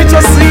 Nitro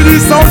CD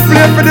sound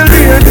play for the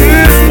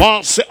ladies.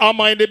 Once I'm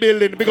in the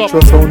building, big up.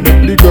 Nitro sound,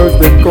 the girls,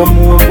 them come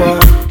over.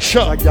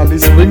 Sure. A gal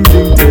is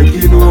ringing,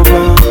 taking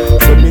over.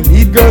 So me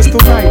need girls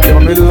tonight,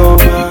 I'm in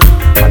love.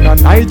 And a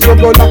Nitro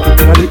go like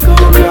it in the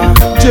area.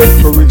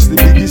 Jeff Ricks, the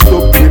biggest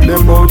up with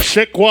them out.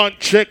 Check one,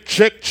 check.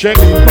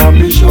 On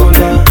me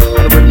shoulder.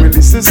 And when we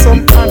listen some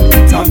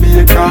Anita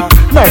Baker,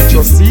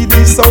 Nitro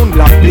CD sound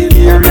like the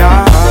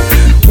area.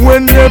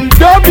 When them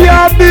dub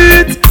ya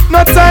beat,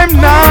 no time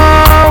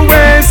now.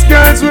 Waste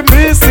girls, we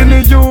missing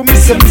you.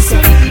 Miss ya.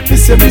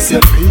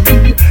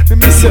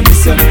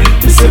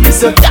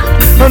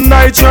 No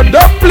Nitro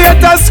dub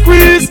plate a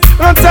squeeze.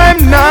 No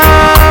time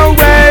now.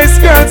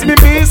 Waste girls, me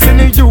missing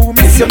you.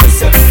 Miss ya.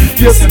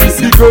 Yes,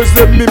 the girls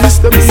let me miss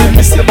them.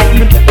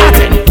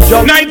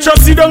 Nitro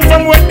sit down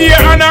from where they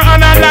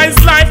analyze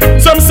life.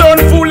 Some sound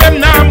fool them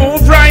now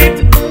move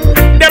right.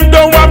 Them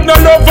don't have no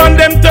love and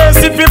them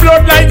thirsty for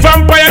blood like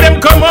vampire. Them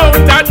come out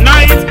at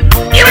night.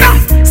 You know,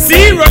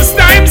 serious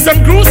time,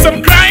 some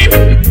gruesome crime.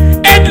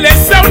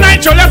 Endless sound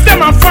Nitro left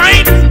them a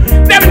fight.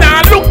 Them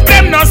now look,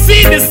 them now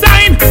see the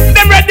sign.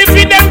 Them ready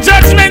for them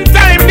judgment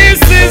time. This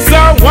is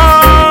a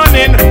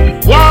warning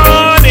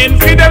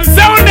for them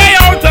sound they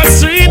out the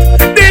street.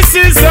 This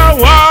is a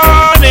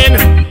warning.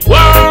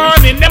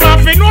 Them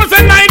have to know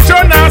the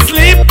Nitro not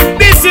sleep.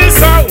 This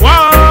is a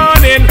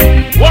warning.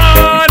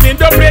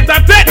 Don't play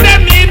to take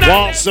them in.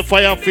 Once the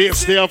fire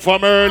face there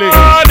from early.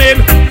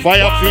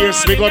 Fire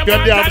face, pick up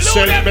your damn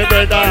self, my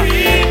brother.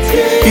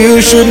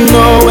 You should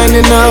know when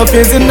enough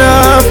is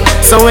enough.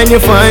 So when you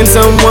find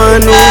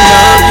someone who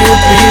loves you,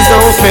 please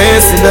don't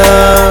face it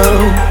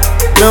up.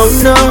 No,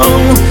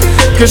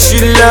 cause she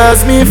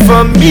loves me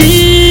for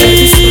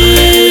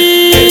me.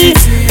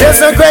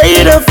 There's a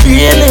greater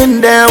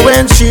feeling there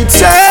when she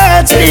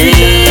touches me.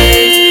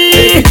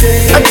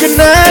 I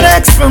cannot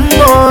ask for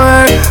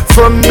more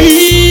from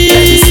me.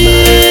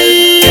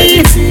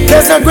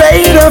 There's a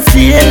greater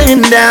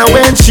feeling there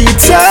when she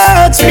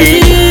touches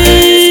me.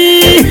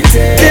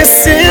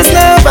 This is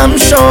love, I'm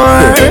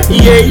sure.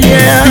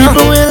 Yeah.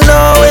 People will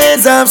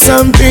always have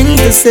something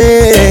to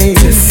say,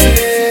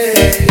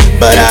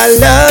 but I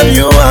love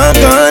you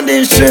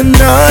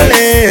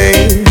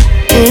unconditionally.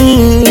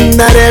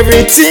 Not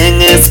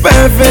everything is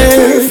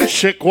perfect.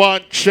 Check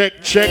one, check.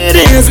 It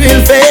is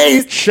real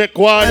faith. Check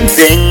one. One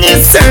thing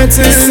is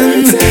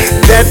certain,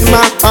 that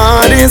my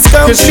heart is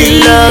complete. She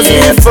loves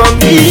me for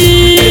me.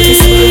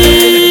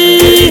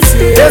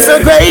 There's a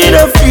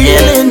greater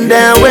feeling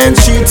there when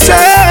she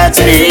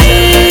touches me.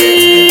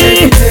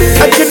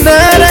 I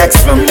cannot ask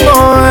for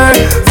more.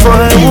 For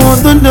I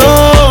want to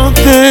know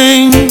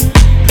things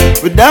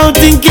without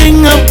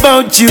thinking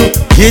about you.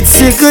 It's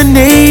second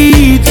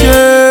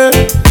nature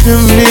to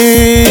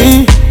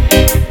me.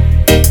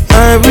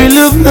 I will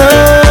love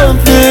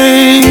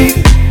nothing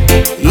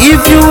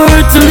if you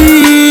were to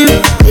leave.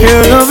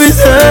 Your love is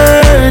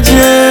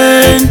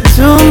urgent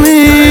to me.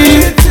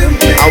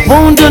 I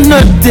won't do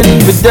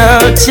nothing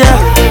without you.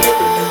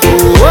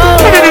 Whoa.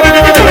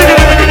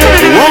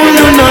 Won't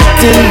do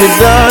nothing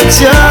without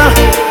you.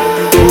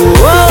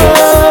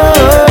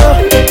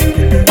 Whoa.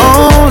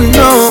 Oh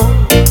no.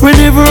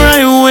 Whenever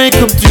I wake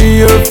up to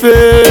your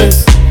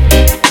face,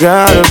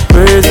 gotta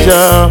praise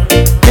ya.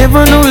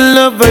 Never knew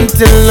love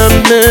until I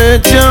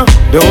met ya.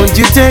 Don't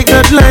you take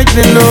that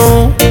lightly,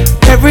 no.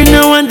 Every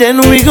now and then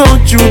we go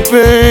through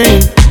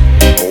pain.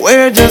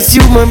 We're just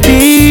human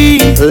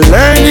beings,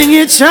 learning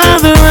each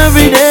other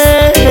every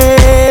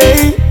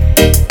day.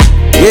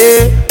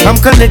 Yeah, I'm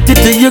connected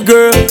to you,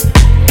 girl.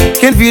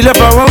 Can feel the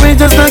power when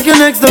just like you're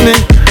next to me.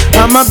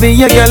 I'ma be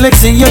your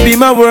galaxy, you be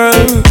my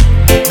world.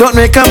 Don't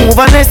make a move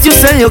unless you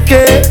say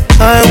okay.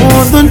 I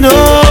want to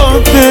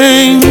know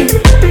things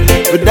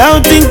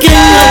without thinking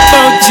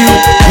about you.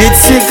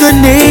 It's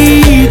second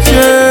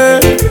nature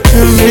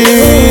to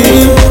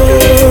me.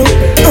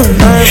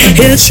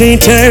 He'll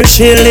treat her,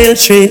 she'll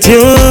treat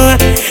you.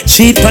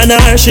 Cheat on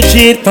her, she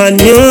cheat on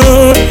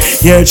you.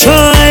 Your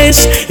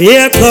choice,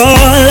 your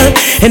call.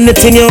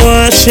 Anything you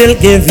want, she'll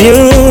give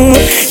you.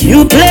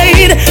 You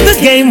played the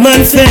game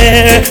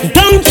unfair.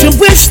 Don't you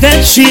wish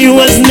that she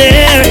was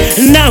near?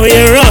 Now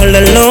you're all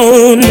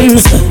alone.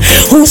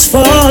 Whose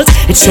fault?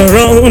 It's your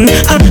own.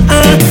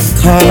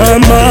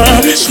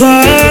 Karma.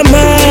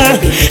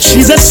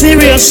 She's a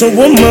serious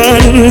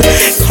woman.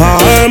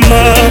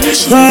 Karma.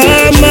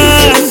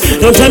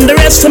 Don't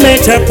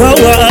underestimate her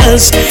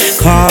powers.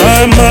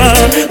 Karma.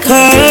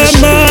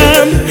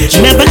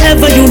 Never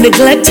ever you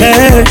neglect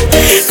her.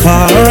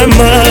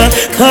 Karma.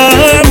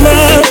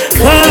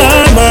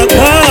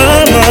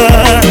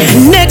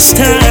 Next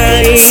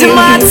time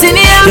Martin,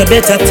 yeah. you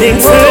better think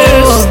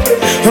first.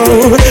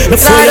 Oh,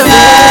 before you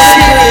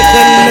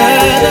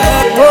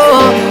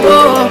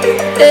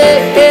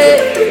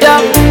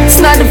it's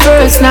not the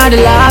first, not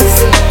the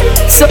last.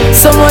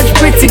 So much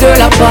pretty girl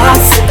I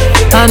pass,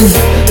 and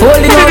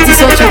holding on to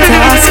such a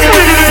task.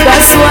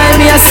 That's why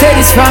me I say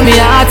this from my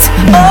heart.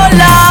 Oh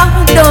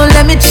Lord, don't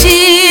let me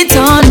cheat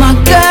on my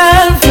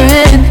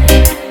girlfriend,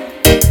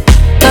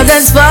 'cause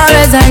as far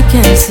as I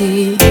can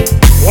see,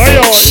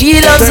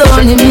 she loves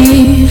only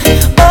me.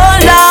 Oh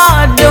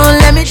Lord, don't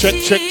let me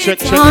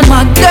cheat on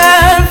my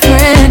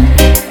girlfriend.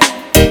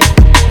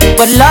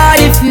 But Lord,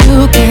 if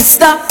you can't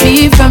stop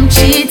me from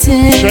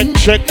cheating,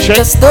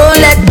 just don't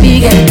let me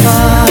get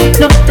caught.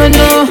 No,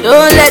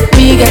 don't let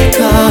me get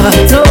caught.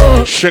 No,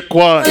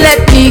 don't let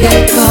me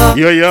get caught.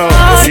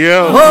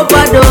 Hope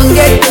I don't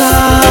get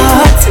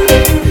caught.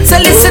 So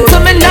listen to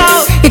me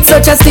now. It's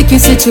such a sticky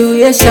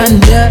situation,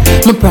 yeah.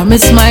 Me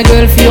promise my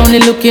girl if you only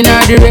look in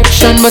her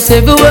direction, but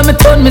everywhere me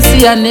turn, me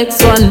see her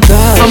next one.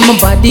 And my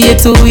body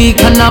is too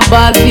weak and I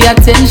ball for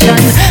attention.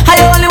 I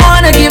only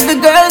wanna give the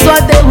girls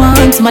what they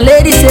want. My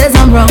lady says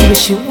I'm wrong, but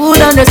she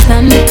would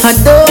understand. I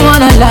don't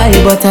wanna lie,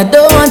 but I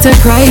don't want to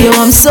cry. Yo,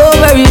 I'm so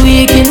very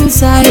weak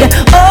inside.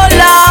 Oh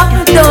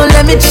Lord, don't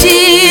let me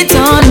cheat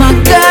on my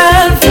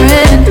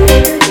girlfriend,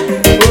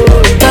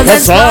 'cause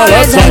as far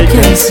as I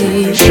can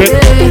see,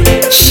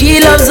 she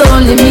loves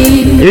only me.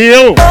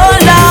 Oh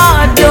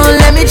Lord, don't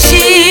let me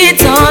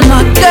cheat on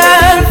my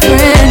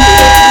girlfriend.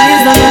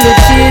 Please don't let me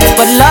cheat.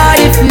 But Lord,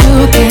 if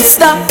you can't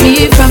stop me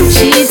from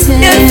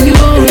cheating,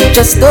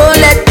 just don't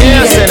let me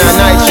get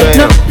caught.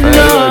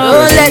 No,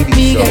 don't let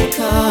me get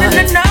caught.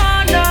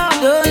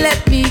 Don't let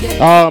me get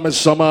caught.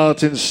 Mr.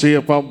 Martin,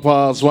 safe and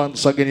pass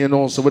once again, you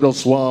know, so we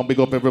just want to big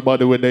up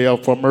everybody when they are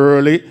from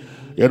early.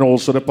 You know,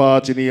 so the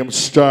party name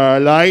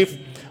Starlife.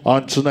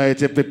 And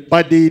tonight,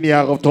 everybody in here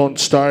of town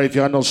star, if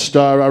you're not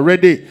star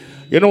already.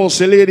 You know,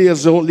 so Lady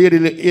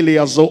Illy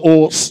as the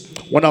host,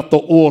 one of the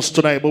hosts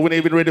tonight, but we're not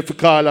even ready for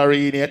call her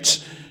in yet.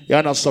 You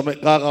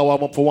understand? Gaga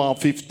warm up for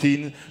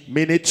 15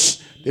 minutes,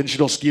 then she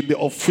just give the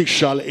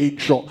official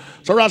intro.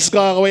 So that's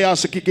Gaga, we have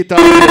to kick it out.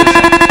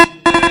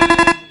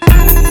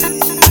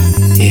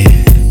 Yeah.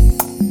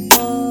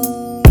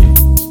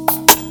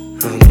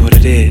 I don't know what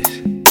it is.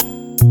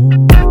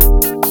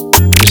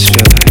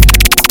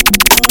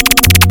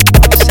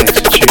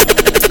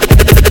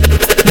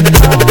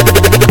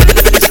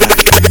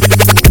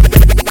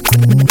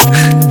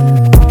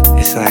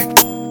 It's like,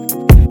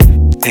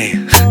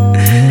 damn,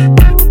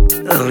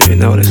 I don't even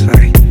know what it's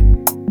like.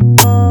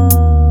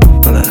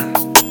 Hold up,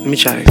 let me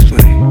try to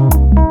explain.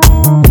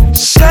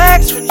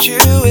 Sex with you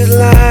is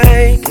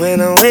like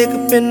when I wake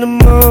up in the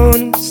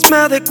morning,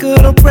 smell that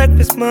good old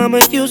breakfast mama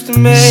used to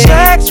make.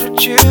 Sex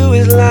with you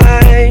is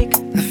like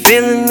the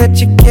feeling that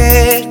you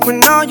get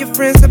when all your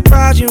friends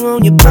surprise you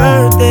on your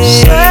birthday.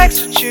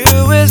 Sex with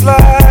you is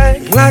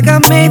like I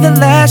made the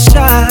last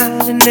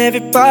shot and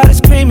everybody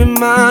screaming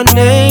my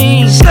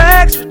name.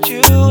 Sex with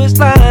you is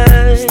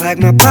like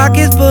my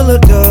pocket's full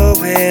of dough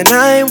and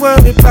I ain't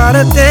worried about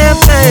a damn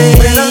thing.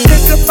 When I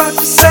think about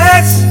your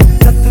sex,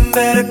 nothing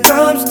better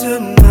comes to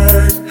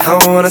mind. I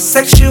wanna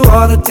sex you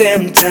all the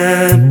damn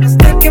time. Just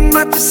thinking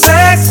about your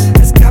sex,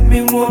 it's got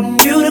me wanting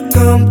you to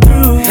come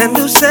through and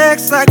do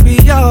sex like we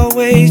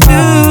always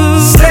do.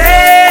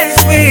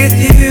 Sex with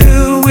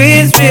you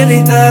is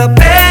really the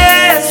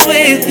best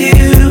with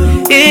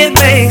you. It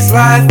makes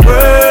life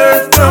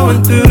worth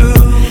going through.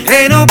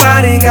 Ain't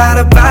nobody got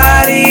a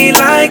body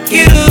like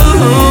you.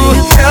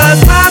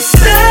 'Cause my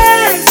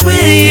sex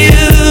with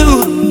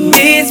you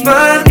meets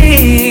my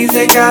needs.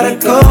 They gotta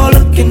go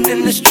looking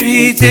in the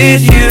streets.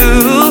 It's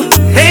you.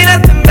 Ain't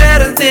nothing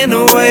better than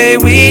the way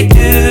we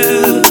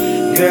do.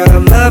 Girl,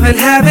 I'm loving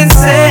having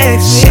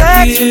sex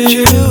with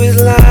you.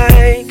 Is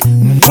like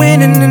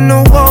winning an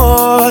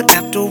award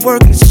after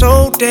working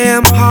so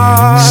damn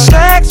hard.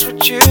 Sex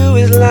with you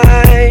is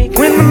like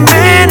when the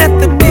man at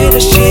the dinner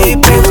she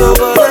brings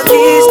over the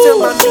keys to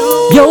my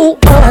new. Yo,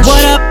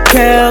 what up,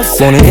 girls?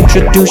 Wanna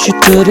introduce you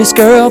to this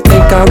girl.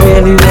 Think I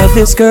really love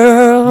this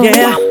girl.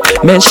 Yeah.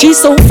 Man, she's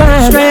so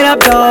fine. Straight up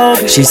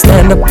dog. She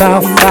stand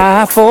about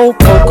 5'4",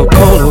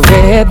 Coca-Cola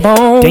red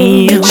bone.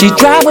 Damn. She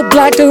drive a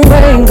black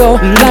Durango.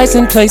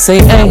 License plate say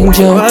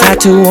Angel. What?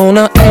 Tattoo on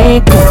her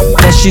ankle.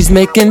 And she's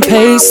making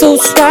pesos.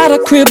 Got a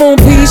crib on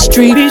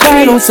Peachtree,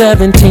 right on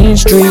 17th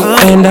Street.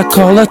 And I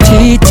call her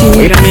TT.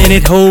 Wait a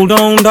minute, hold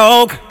on,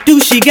 dog. Do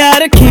she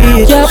got a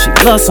kid? Yep. She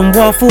loves some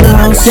Waffle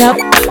House. Yep.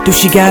 Do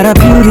she got a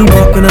beauty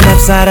mark on the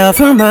left side of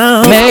her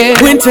mouth?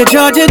 Man. Went to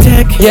Georgia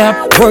Tech.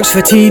 Yep. Works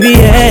for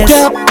TBS.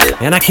 Yep.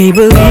 And I can't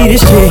believe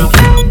this chick.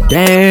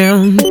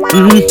 Damn.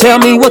 Tell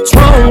me what's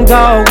wrong,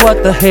 dog.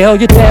 What the hell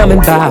you damning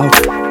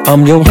about?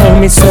 I'm your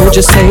homie, so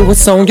just say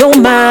what's on your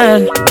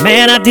mind.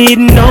 Man, I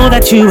didn't know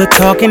that you were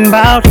talking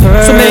about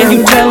her. So man,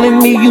 you telling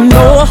me you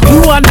know her?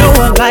 You, I know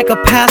her like a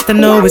path to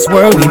know his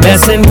word. We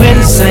messing with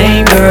the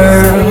same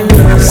girl.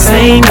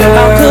 Same girl.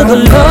 How could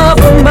the love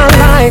of my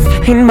life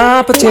and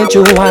my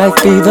potential wife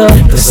be the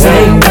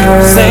same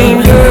girl?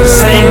 Same girl.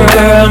 Same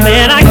girl.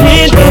 Man, I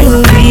can't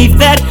believe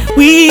that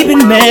We've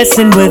been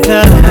messing with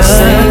us.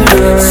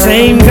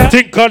 Same girl.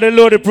 Think on the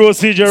loaded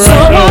procedure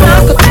right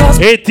now.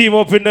 Hey, team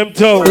up in them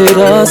toes. With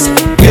us,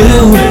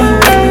 you,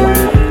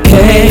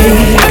 hey.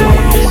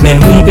 Man,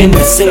 we've been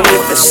messing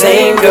with the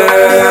same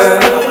girl.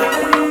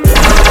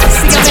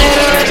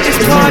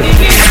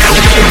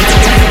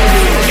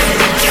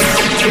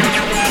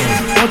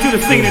 I want you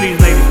to sing to these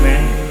ladies,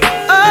 man.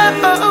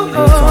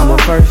 I'm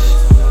up first.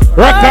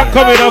 Ricca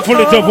coming and full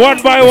it up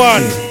one by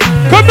one.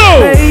 Come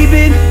on!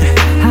 Baby,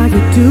 how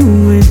you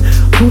doing?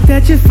 Hope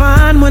that you're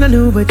fine. Wanna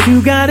know what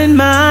you got in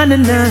mind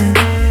tonight.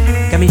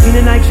 Got me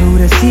feeling like Joe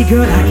to see,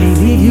 girl, I can't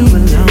leave you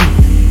alone.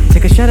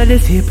 Take a shot of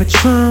this here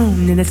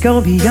Patron, and it's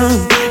gonna be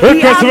on.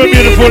 Request for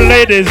beautiful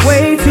ladies.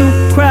 Way too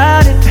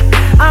crowded.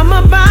 I'm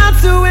about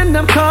to end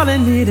up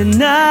calling it a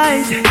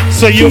night.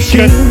 So you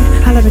can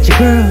holler at your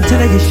girl, tell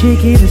her you're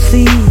shaking the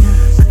scene.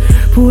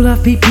 Pull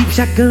off beep beep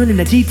shotgun in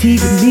the GT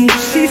with me.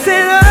 She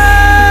said,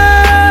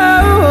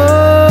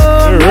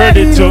 oh,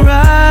 ready to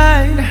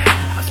ride.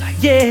 I was like,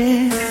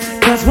 yeah.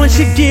 Cause once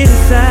you get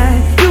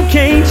inside, you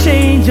can't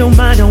change your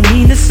mind. Don't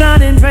mean to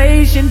sound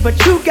impatient,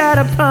 but you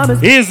gotta promise.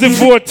 Here's the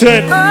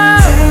 410.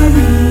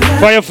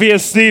 Fire for your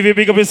Stevie,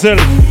 big up yourself.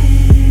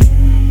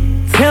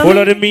 All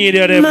of the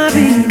media, them.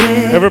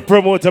 Every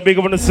promoter, big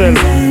up on yourself.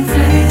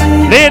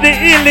 Lady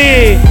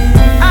Illy.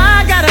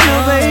 I gotta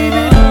know,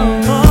 baby.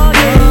 Oh,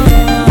 yeah.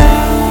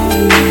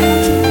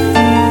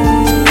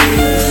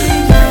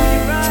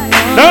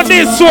 Now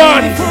this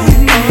one.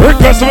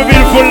 Request for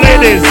beautiful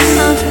ladies.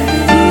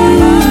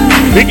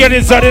 We get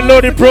inside the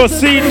loaded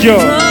procedure.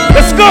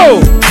 Let's go.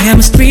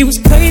 Chemistry was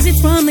crazy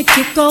from the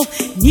get-go.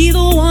 Neither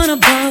one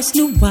of us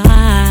knew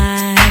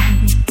why.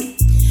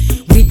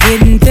 We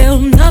didn't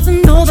build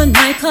nothing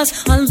overnight, cause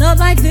a love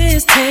like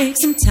this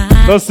takes some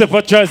time. No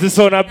STEPACHOICE, this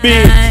on a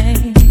beat.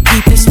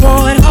 People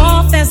swore it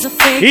off as a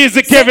fake. He's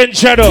the Kevin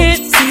Shadow.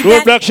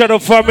 Road Black Shadow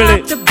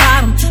family. The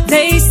bottom,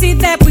 they see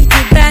that we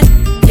did that.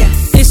 Yeah,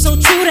 it's so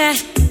true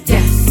that.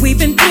 Yeah, we've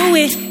been through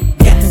it.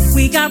 Yeah,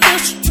 we got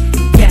real.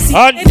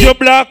 On your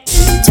blocks.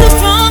 Too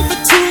strong for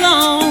too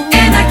long.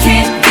 And I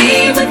can't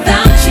be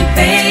without you,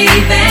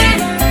 baby.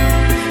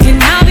 And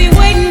I'll be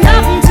waiting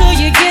up until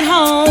you get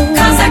home.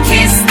 Cause I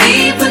can't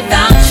sleep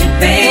without you,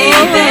 baby.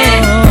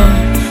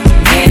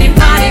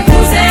 Anybody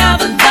who's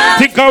ever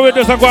loved. Think how we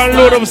just go and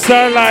load up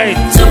Starlife.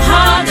 Too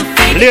hard to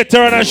fake.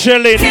 Later on a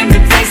shelling. Can't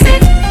replace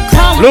it.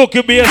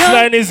 Lukie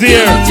bassline is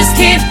here. You just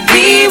can't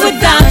be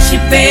without you,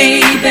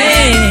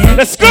 baby.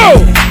 Let's go.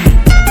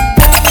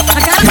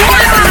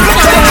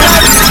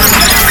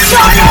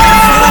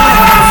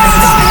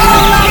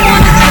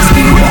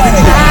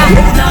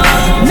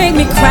 Make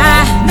me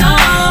cry. No.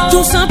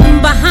 Do something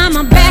behind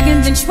my back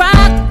and then try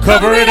to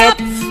cover it up.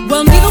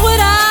 Well, neither would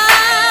I,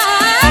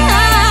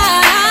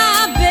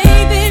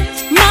 baby.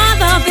 My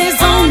love is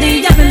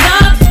only up and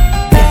up.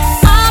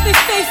 I'll be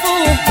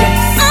faithful.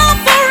 I'm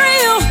for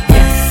real.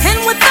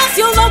 And with us,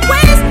 you'll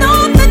always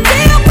know the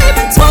deal. We've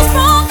been too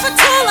strong for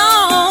too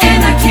long.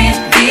 And I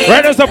can't be.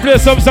 Right now, play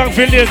some song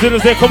for ladies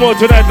as they come out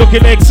tonight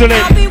looking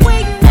excellent.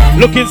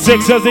 Looking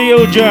sexy as the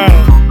usual.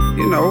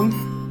 You know.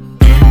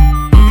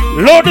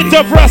 Load it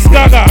up,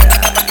 Gaga.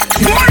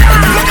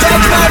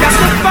 Got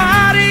the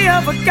body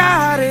of a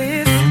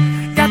goddess.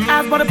 Got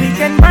eyes but a pink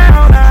and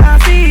brown. I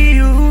see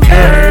you,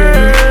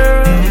 girl.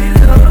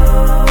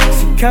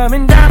 She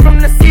coming down from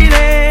the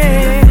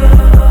ceiling.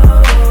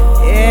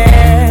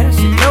 Yeah,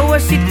 she know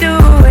what she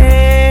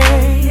doing.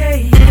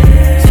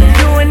 She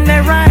doing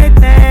that right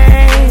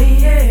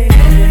thing.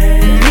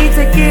 Need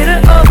to get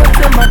her over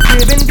to my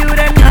crib and do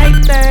that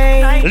night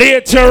thing.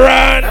 Later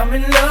on. I'm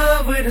in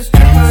love with a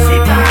stripper. She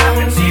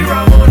climbing, she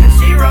rolling,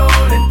 she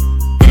rolling.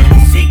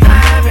 She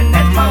climbing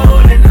that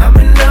molding. I'm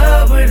in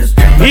love with a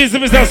stripper. He's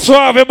Mr.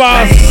 Suave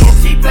Boss.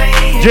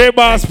 J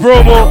Boss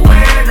promo.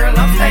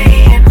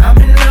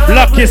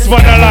 Luckiest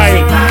one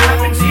alive.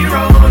 She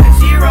rolling,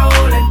 she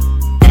rolling.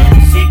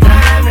 She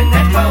climbing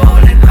that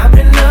molding. I'm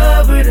in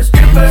love with a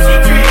stripper. She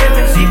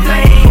tripping, she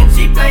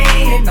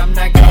playing. I'm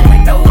not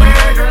going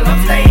nowhere, girl,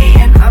 I'm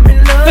staying. I'm in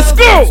love. Let's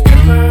go.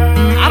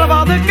 Out of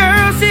all the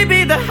girls, she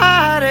be the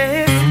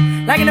hottest.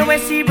 Like in the way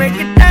she break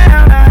it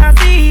down, I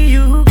see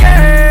you,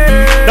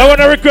 girl. Now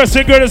when I request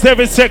a girl is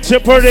every sex you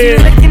put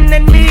in.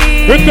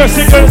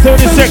 Requesting girls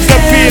every sex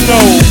appeal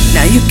now.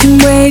 Now you can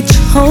wait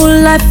your whole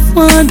life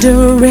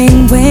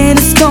wondering when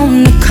it's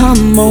gonna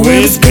come or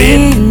when it's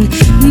been.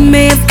 You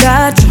may have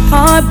got your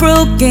heart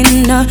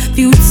broken a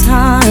few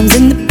times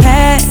in the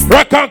past.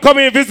 Rock on, come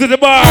in, visit the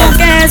bar.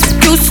 As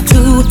it used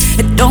to,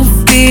 it don't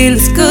feel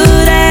as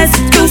good as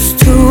it used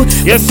to.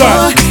 Yes,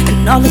 sir.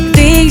 And all the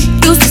things you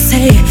used to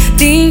say,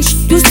 things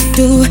you used to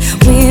do,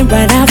 went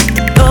right out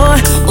the door.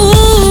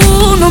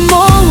 Ooh, no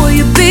more will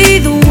you be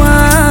the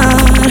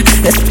one.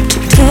 That's what you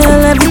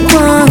tell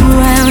everyone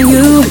around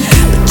you.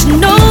 But you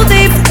know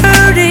they've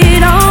heard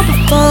it all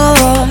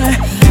before.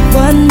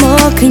 What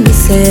more can you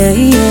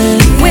say?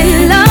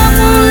 When love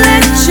won't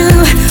let you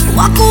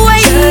walk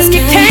away, just you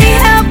can't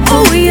help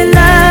who you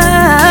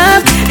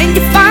love. And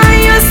you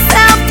find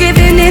yourself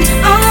giving it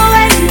all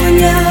away when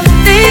you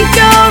think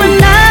you're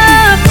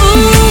enough.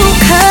 Ooh.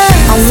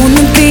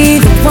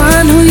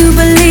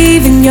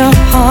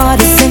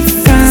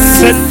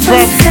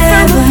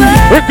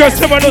 request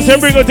someone who say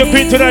bring out the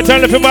queen tonight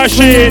and lift the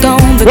machine.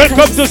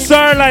 Welcome to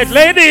Starlife,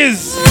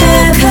 ladies.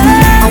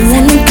 I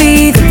wanna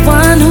be the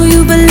one who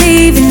you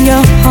believe in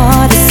your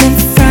heart is sent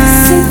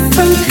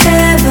from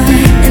heaven.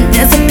 And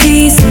there's a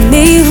piece of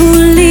me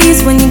who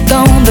leaves when you're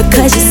gone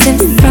because you're sent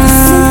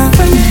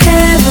from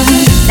heaven.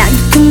 Now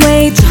you can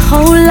wait your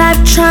whole life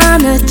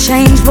trying to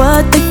change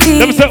what they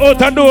feel. Them say out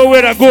and know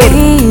where they're good.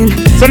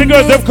 So the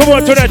girls them come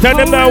out tonight and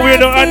them now we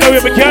know and now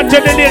we can't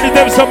tell the ladies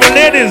them some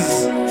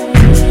ladies.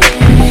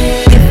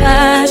 If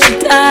I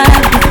should die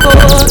before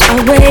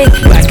I wake,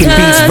 Black and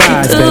Peace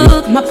vibes,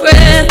 took my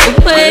breath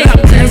away.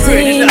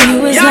 Losing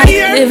you is like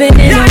living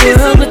in a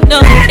world with no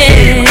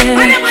end.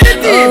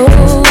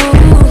 Oh,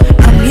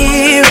 I'm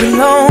here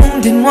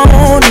alone, didn't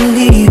wanna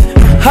leave.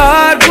 My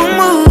heart will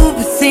move,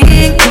 it's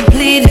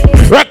incomplete.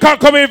 Ricca,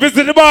 come in,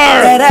 visit the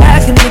bar. That I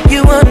can make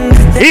you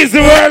understand. He's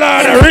the world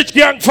on a rich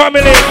gang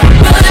family.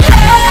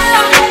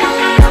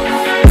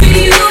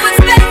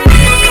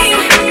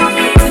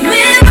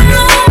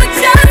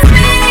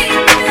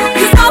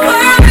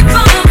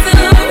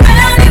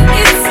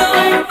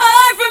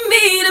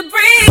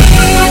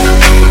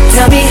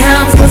 Tell me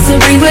how I'm supposed to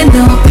breathe with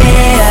no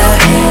air.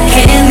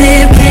 Can't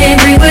live,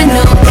 can't breathe with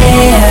no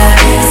air.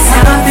 It's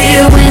how I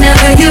feel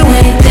whenever you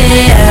ain't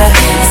there.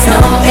 It's no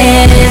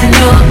air,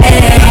 no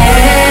air.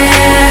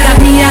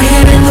 Got me out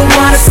here in the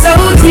water so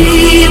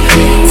deep.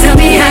 Tell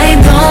me how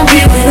you gon'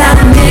 be without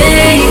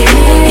me.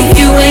 If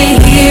you ain't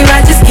here,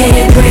 I just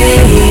can't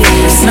breathe.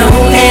 It's no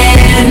air,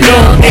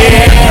 no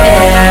air.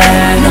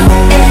 No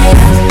air,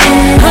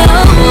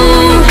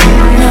 oh,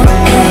 no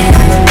air,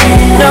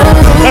 no.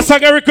 That's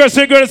like a request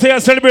we're going to say I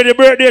celebrate your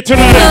birthday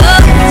tonight.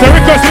 So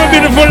request for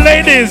beautiful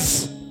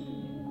ladies.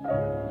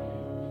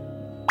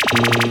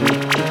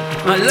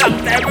 A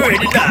long time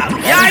already, dog.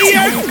 Yeah,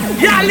 here.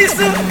 Yeah,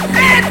 listen.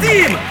 Hey,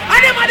 team.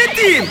 I am on the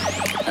team.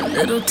 A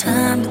little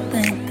time to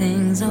think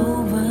things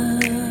over.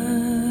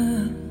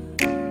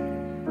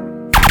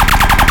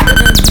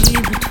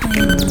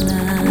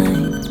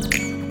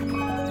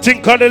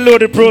 Think on the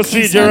loaded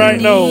procedure right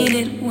now.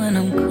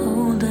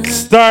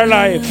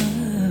 Starlife.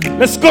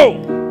 Let's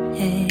go.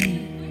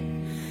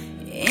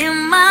 In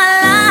my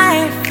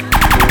life,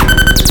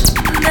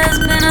 there's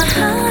been a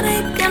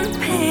heartache and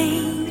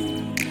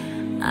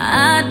pain.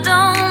 I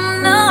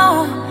don't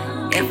know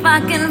if I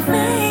can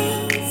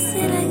face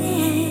it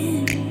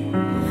again.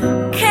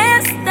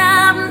 Can't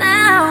stop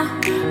now.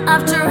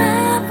 I've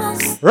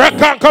traveled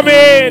Ricca, come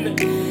in.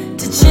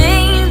 to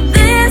change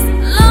this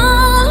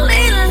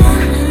lonely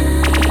life.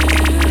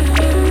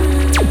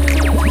 I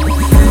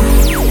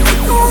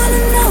wanna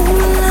know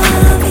what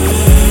love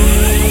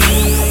is.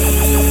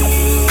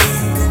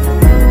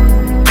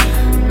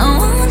 I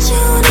want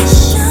you to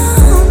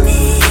show me.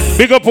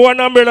 Big up one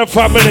umbrella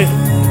family.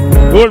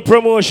 Gold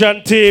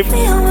promotion team.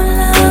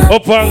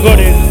 Up and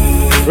going.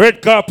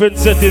 Red carpet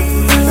setting.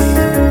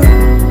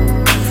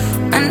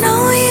 I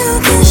know you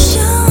can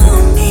show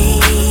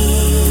me.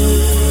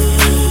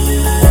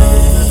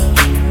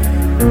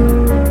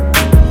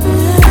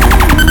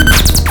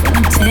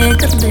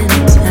 Take a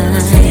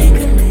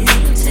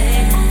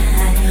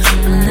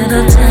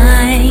little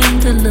time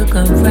to look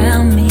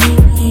around me.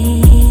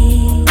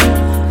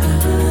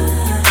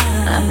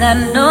 I've got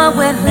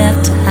nowhere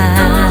left to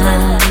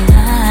hide.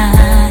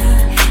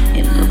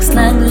 It looks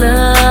like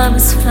love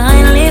has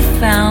finally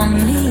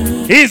found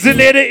me. He's the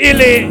lady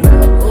Illy.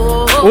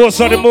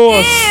 Also the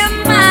most.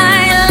 In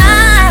my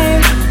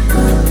life,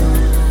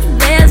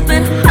 there's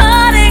been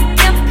heartache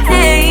and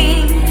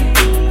pain.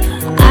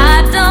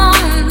 I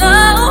don't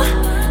know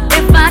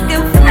if I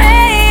can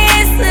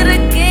face it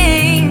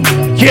again.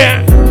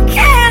 Yeah.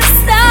 Can't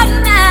stop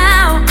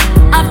now.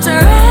 I've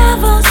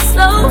traveled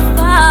so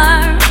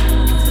far.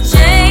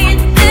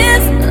 Change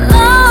this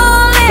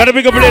lonely. Gotta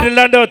big up lady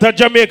land out of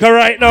Jamaica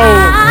right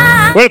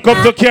now.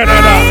 Welcome to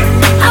Canada.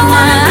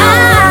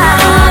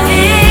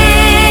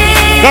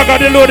 Gaga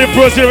the loaded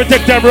procedure, we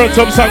take time run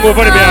some song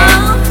over the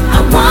behind.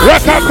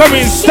 Ricca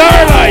coming,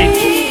 Starlight.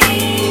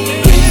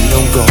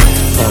 Don't go.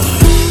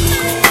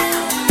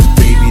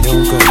 Baby,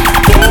 don't go.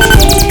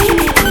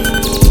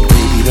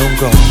 Baby, don't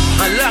go.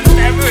 A long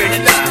time already,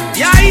 dog.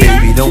 Yeah, here.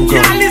 Baby, don't go.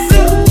 Yeah,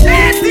 listen.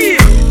 Hey, team.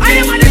 I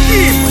am on the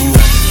team.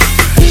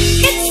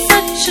 It's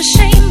such a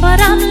shame, but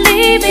I'm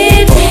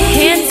leaving.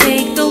 Can't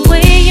take the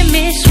way you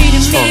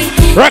mistreated me.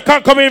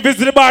 Ricca come in,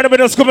 visit the bar, with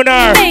us coming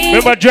here.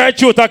 Remember, dry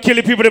truth are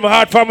killing people in my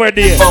heart from where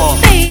they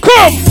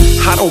come!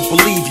 I don't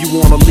believe you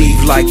wanna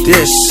leave like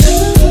this.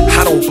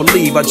 I don't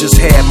believe I just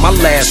had my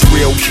last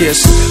real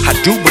kiss. I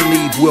do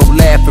believe we'll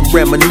laugh and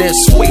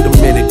reminisce. Wait a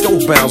minute,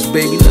 don't bounce,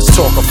 baby. Let's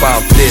talk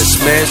about this,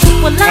 man.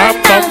 Well,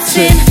 I'm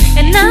bouncing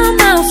and I'm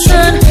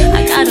bouncing.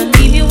 I gotta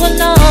leave you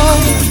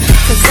alone.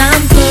 Cause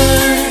I'm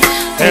good.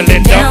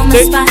 Holding down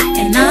the spot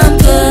and I'm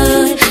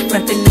good.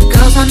 Repping the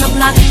girls on the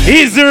block.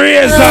 He's the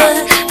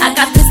razor. I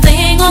got this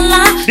thing on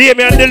lock.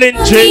 Damian the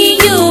Lynch.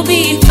 You'll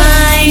be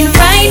fine,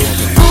 right?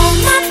 All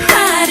my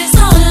pride is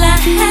all I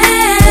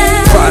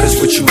have. Pride is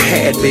what you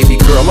had, baby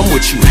girl. I'm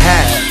what you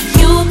have.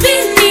 You'll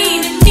be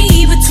needing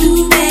me, but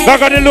too bad.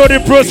 Gaga the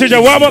loading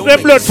procedure. Warm up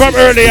the blood from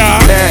earlier.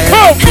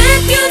 Come.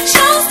 If you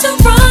chose to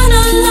run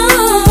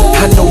alone,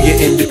 I know you're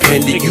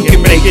independent, you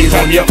can make it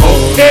on your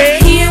own.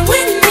 here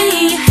with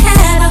me, you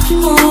had a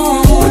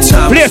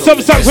home. Play some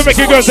songs to make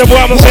you girls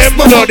warm up them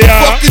blood,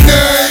 yeah.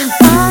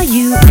 Are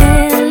you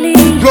Ellie?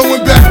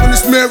 Blowing back on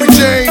this Mary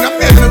Jane, I'm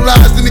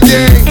analyzed in the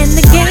game. And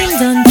the game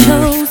done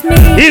chose me.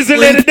 Easy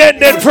lady,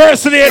 then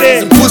first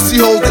lady. Pussy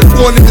holes that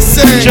one in the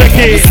same. Check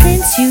it.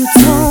 Since you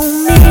told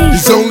me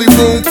there's only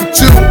room for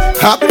two,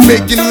 I've been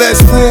making less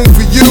room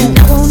for you.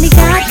 only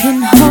God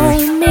can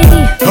hold me.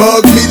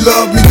 Hug me,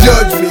 love me,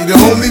 judge me. The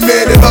only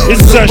man that hugs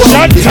It's a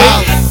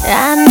shot.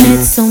 I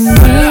met so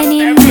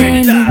many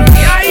men.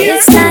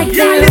 It's like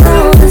they're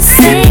all the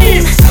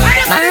same.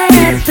 My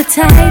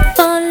appetite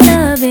for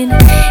loving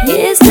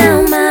is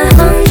now my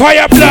hunger.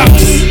 Fire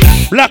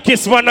blocks.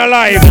 Blackest one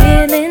alive.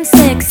 Feeling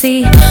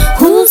sexy.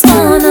 Who's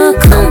gonna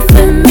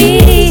comfort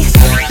me?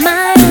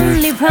 My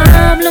only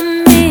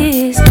problem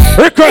is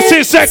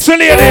Recursive sexy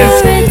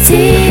ladies.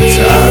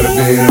 Tired of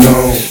being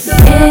alone.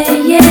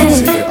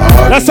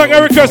 That song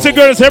of recursive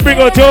girls, you bring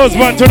out your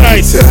husband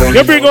tonight.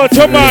 You bring out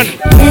your man.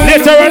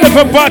 Later on, if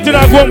a party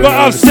not going to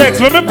have sex,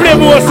 when we play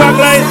more song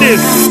like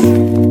this.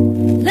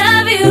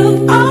 Love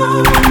you,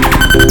 oh.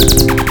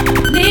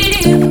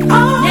 Need you,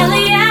 oh.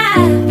 Nelly, I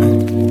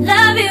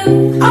love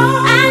you,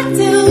 oh. I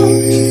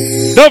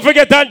do. Don't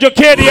forget Andrew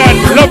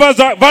Cadian, Lovers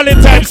at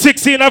Valentine's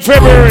 16th of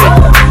February.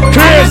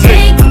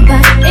 Crazy.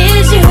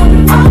 Is you,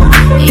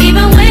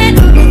 even when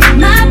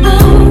my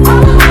boo,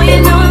 oh, you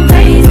know I'm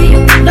crazy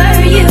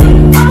over you.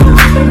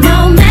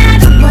 No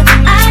matter what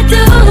I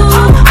do,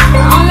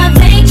 all I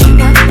think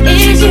about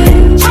is you.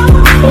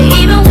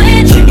 Even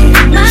when you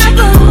my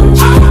boo,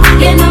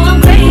 you know I'm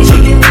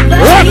crazy over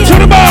you. Rock to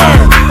the bar.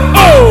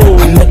 Oh,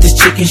 I met this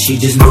chick and she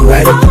just moved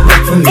right up the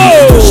back for me.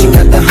 Oh, she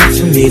got the hots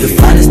for me, the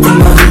finest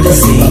thing I've ever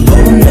seen.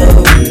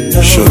 Oh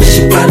no, sure.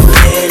 She got a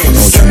man and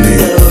know what you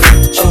need.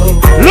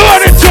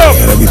 Load it up.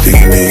 Got everything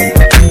you need.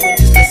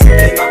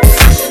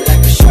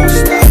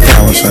 I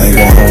promise I ain't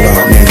gonna hold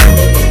out, nigga.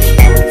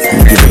 I'm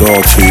gonna give it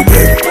all to you,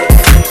 baby.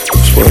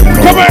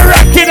 Come on,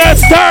 rockin' that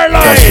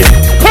Starlife.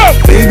 Come.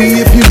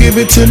 Baby, if you give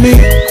it to me,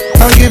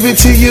 I'll give it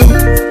to you.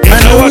 I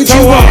know what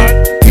you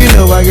want. You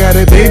know I got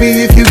it,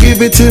 baby. If you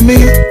give it to me,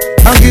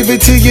 I'll give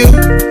it to you.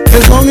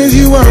 As long as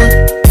you want,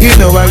 you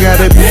know I got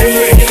it.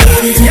 Baby,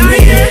 give it to me,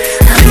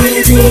 I'll give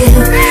it to you.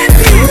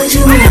 I know what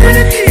you want,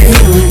 you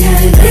know I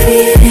got it.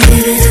 Baby,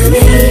 give it to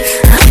me,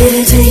 I'll give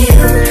it to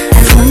you.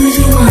 As long as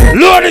you want.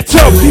 Load it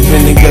up. We've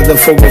been together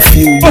for a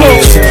few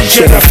years,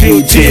 shed a few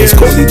tears,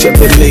 called each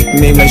other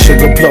nickname like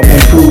Sugar Plum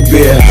and Blue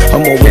Bear.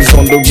 I'm always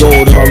on the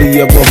road,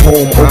 hardly ever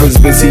home. Always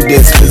busy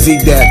this, busy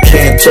that,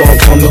 can't talk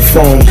on the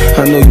phone.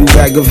 I know you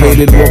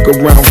aggravated, walk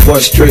around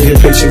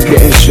frustrated, patience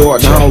getting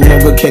short. How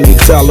longer can you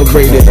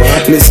tolerate it?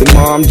 Listen,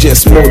 ma, I'm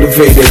just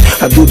motivated.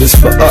 I do this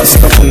for us,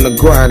 up on the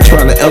grind,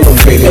 trying to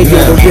elevate it. Hey,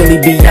 yo, to really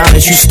be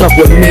honest, you stuck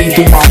with me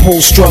through my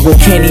whole struggle.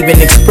 Can't even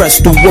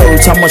express through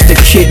words how much the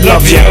kid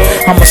loves you.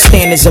 I'ma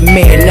stand as a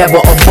man,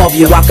 never above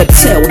you. I could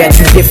tell that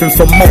you different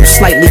from most,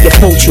 slightly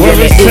approach you. And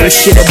the ill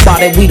shit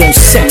about it, we don't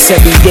sex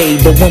every day,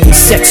 but when we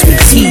sex, we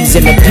tease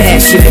in a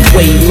passionate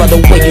way. Love the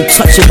way you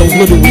touch it, those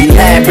little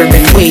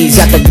elaborate ways.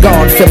 Got the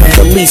guard feeling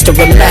released to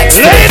relax.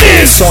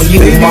 Ladies, on you,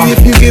 baby, ma. if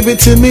you give it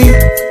to me,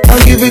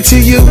 I'll give it to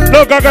you.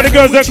 Look, I got the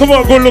girls that come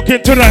on, go looking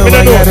tonight.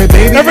 I know.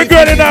 Every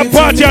girl in that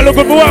party, I look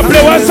at me, want to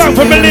play one song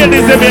for my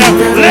ladies in here.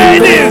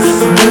 Ladies!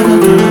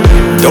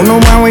 Don't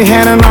know why we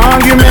had an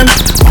argument.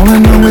 All I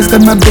know is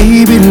that my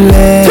baby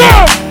left.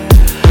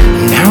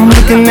 Now I'm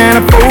looking at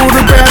a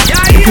photograph,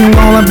 thinking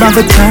all about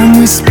the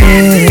time we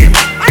spent.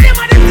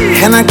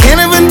 And I can't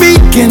even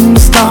begin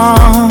to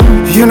start.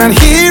 You're not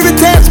here to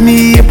tear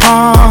me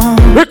apart.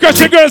 Because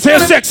the girls say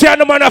sexy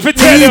and the man have to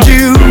tell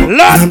you.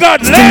 Lord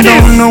God, ladies. I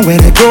don't know where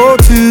to go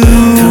to.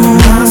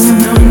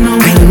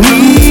 I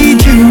need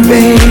you,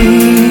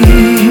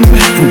 babe.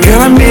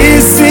 Girl, I'm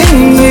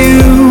missing you.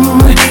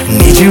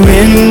 Need you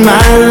in my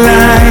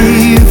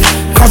life.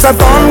 Cause I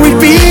thought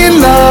we'd be in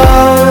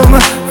love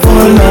for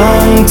a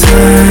long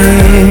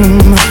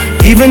time.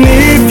 Even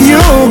if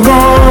you're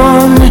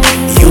gone,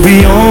 you'll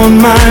be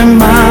on my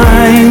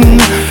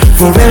mind.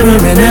 Forever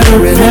and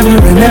ever and ever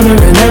and ever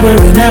and ever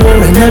and ever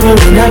and ever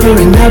and ever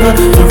and ever.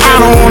 I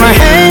don't wanna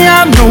hang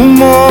out no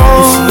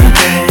more.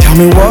 Tell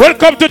me what.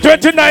 Welcome to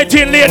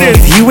 2019,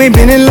 ladies. If you ain't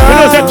been in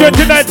love. You know,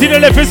 2019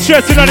 and left is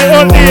stressing on the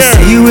whole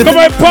year. Come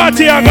on,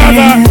 party,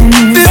 Gaga.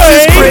 This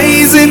is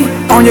crazy.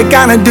 All you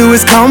gotta do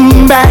is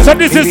come back. So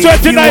this is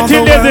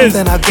 2019, ladies.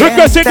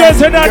 Because you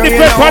guys are not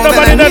different from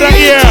nobody in another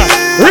year.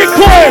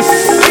 Request.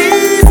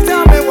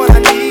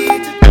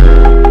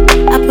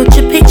 I put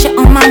your picture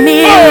on my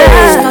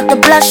mirror. Start to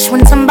blush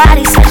when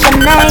somebody says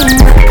your name.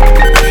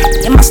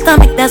 In my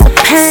stomach there's a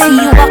pain. See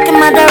you walk in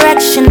my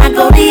direction, I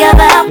go the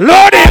other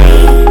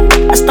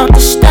way. I start to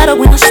stutter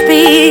when I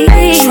speak.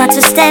 Try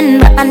to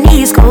stand but my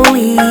knees go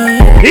weak.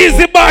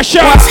 Easy,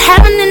 Basha. What's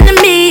happening to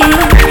me?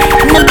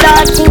 In the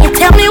dark, can you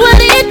tell me what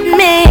it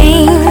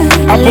means?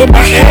 I lay my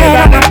head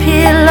on my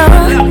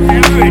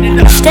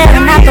pillow,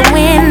 staring out the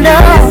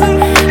window.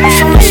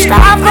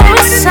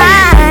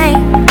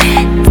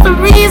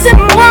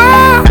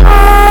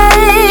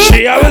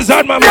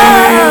 bad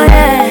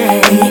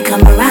man. When you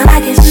come around, I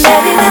get shy.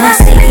 Baby, when I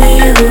see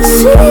you,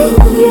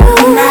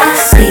 when I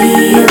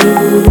see you,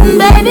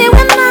 baby,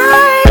 when I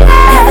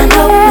never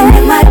know when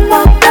you might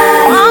walk by,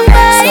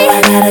 so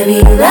I gotta be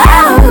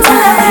right on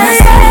time. When I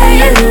see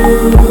you,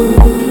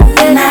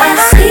 when I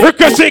see you.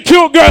 Ricca, say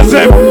cute girls,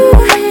 them.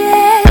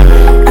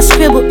 I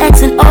scribble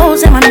X and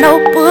O's in my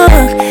notebook,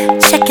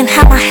 checking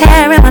how my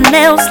hair and my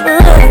nails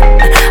look.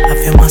 I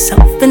feel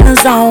myself in the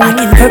zone. I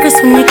get nervous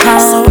when you call,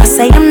 so I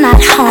say I'm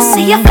not home. I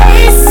see your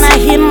face and I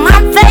hear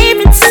my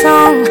favorite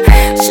song.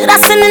 Should I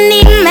send an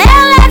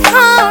email at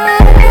home?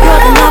 You're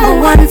the number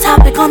one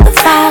topic on the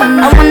phone.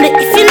 I wonder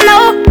if you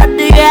know, or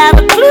do you have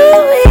a clue?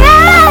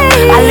 Yeah.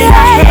 I lay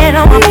my head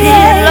on my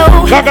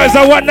pillow. Gaga is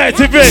a one night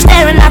event.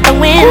 Staring out the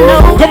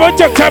window. Come on,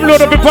 check time,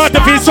 load up the part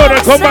of his son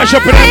and come mash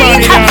up in the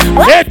morning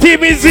now. Hey,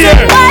 team is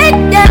here.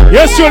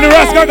 Yes, surely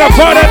Ras Gaga,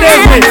 Father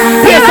Desmond.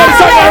 Play some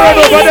song and run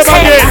over them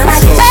again.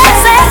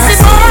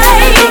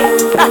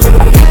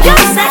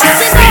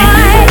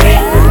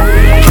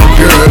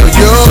 Girl,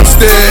 your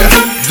stare,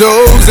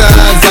 those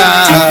eyes,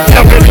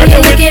 love when you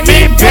look at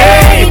me,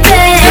 baby.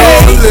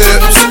 your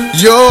lips,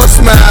 your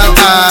smile,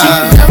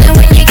 love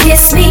when you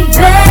kiss me,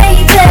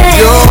 baby.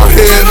 your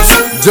hips,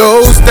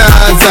 those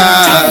thighs,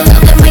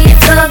 love when you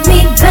tug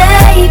me,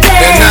 baby.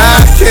 and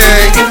I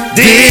can't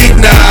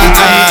deny.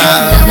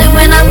 Love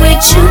when I'm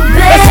with you,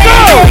 baby.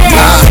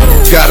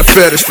 I got a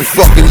fetish for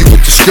fucking you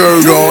with the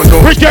skirt on.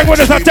 Rich gang with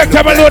us and take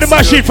time and load the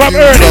machine from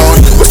early.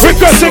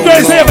 Because the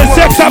girls having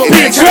sex and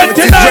peak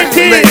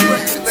 2019.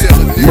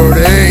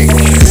 Murder ain't.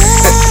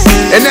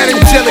 And that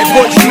angelic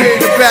voice you hear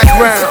in the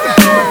background.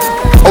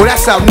 Oh,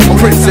 that's our new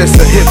princess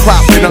of hip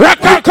hop.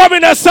 Rock on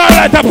coming to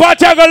Starlife, the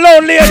party I go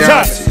load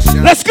later.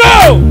 Let's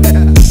go!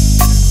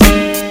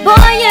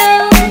 Boy,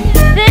 you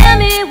fill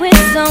me with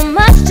so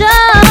much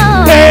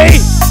joy. Hey!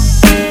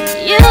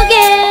 You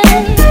get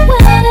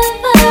whatever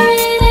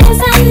it is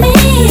I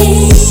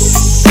need.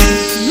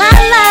 My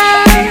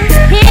love,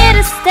 here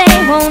to stay,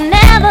 won't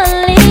never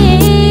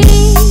leave.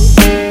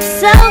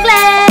 So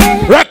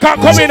glad. Rock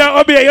on coming and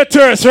obey your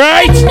thirst,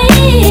 right?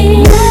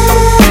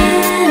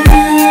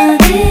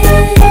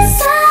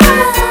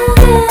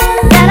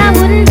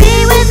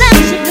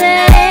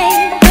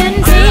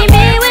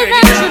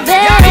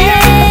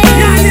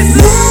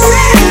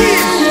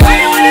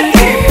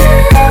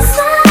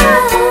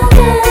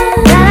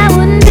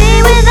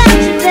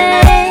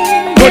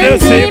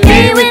 See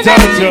me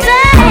without you.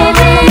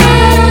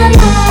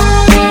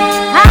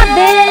 I've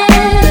been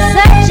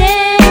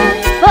searching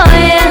for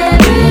you.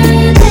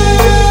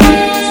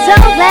 So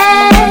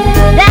glad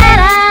that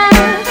I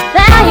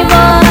found you,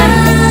 boy.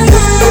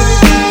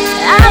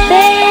 I've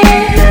been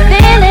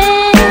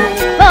feeling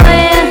for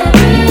you.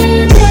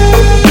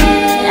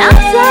 I'm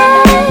so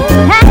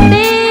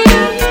happy,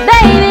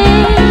 baby.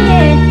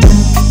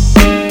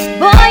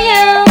 Boy,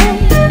 you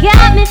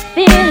got me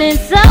feeling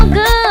so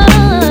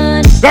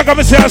good. Gaga,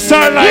 me say a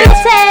Starlife.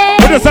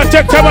 We just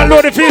check time and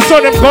load the feet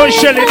so them gun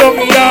shelly down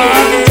here.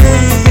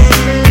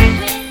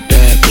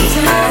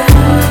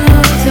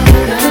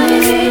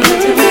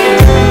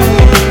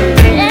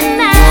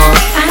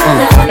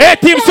 Hey,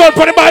 team soul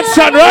for the band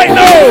stand right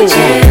now.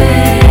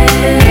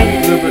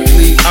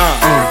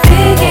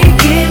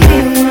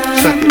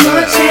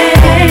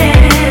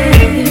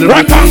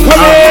 Rock on,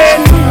 come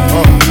in.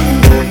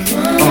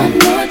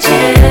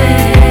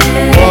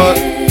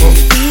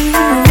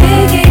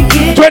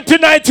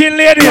 2019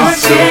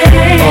 ladies,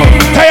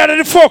 tired of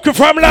the fucking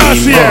from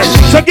last year.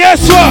 So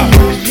guess what?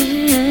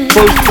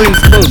 First things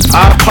first,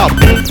 I pop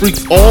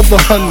freaks all the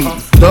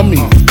honeys,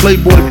 dummies,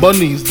 playboy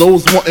bunnies,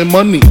 those wanting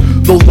money.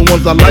 Those the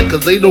ones I like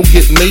cause they don't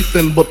get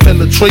Nathan but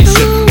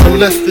penetration.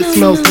 Unless it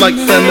smells like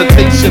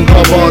sanitation.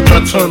 Garbage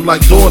I turn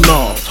like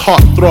doorknobs.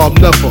 Heart throb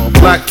never,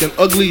 black and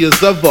ugly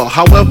as ever.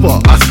 However,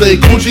 I stay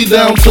Gucci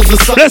down to the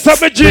sun. Let's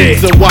have a G.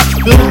 And watch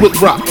filled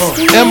with rocks.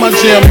 And my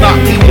jam knock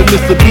me the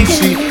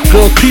Mitsubishi.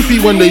 Girls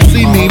pee-pee when they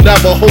see me.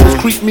 Navajos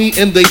creep me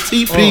in they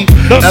teepee.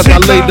 As I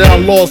lay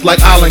down laws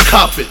like Island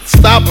Coppet.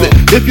 Stop it.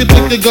 If you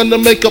think they're gonna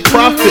make a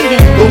profit,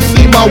 don't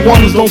see my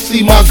ones, don't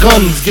see my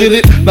guns. Get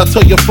it? Now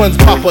tell your friends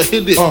Papa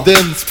hit it,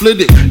 then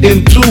split it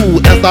in two.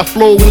 As I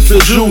flow with the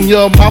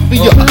Junior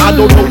Mafia, I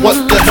don't know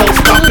what the hell's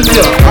stopping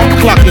ya. I'm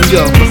clocking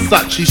ya,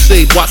 Versace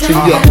shade watching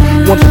ya.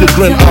 Once you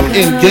grin, I'm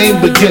in,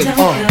 game begins.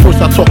 First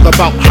I talk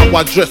about how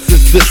I dress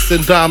is this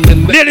and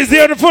diamond. Ladies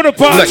here in the front of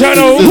the park,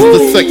 channel. This is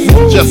the sex,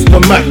 just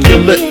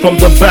immaculate. From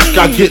the back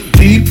I get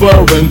deeper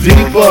and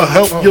deeper.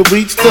 Help you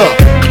reach the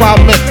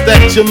climax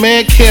that your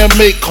man can't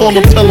make. Call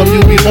him, tell him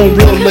you be home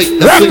real late.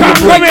 Rock on,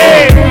 come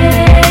in.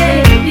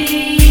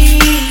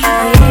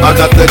 I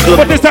got that good.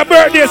 But it's a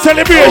birthday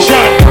celebration.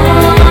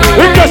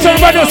 We got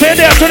somebody who say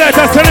there tonight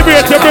to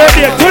celebrate your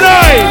birthday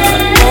tonight.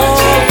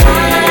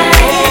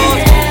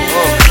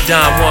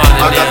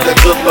 I got that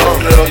good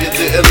love, girl, you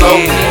didn't know.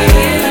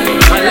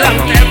 I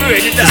love that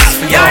birthday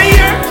dance. Y'all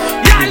hear?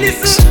 Y'all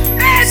listen.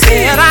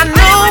 And I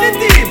know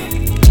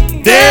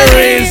there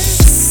is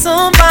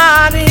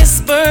somebody's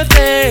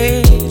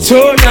birthday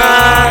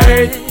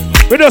tonight.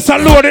 We just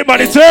unload it, man,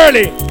 it's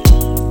early.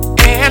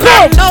 And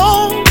I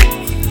know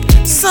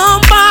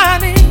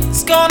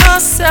somebody's gonna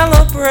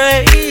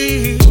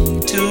celebrate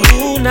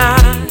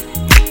tonight.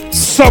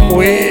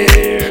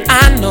 Somewhere.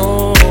 I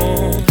know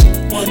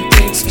one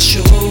thing's for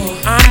sure.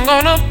 I'm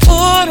gonna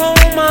put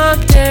on my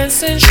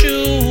dancing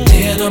shoes.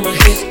 Then I'ma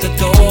hit the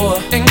door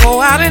and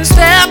go out and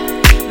step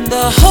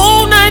the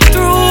whole night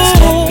through.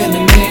 Step in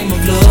the name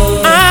of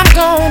love. I'm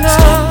gonna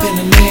step in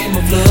the name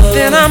of love.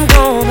 Then I'm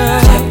gonna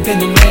clap in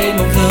the name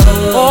of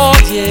love. Oh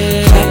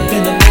yeah, clap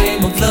in the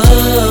name of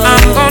love.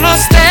 I'm gonna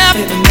step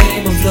in the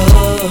name of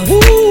love.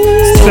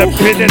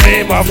 Step in the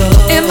name of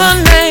love. In the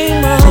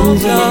name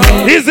of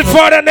love. He's the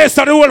father next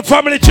to the whole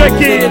family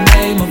check-in.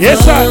 Yes,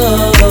 sir.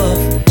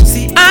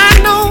 See, I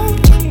know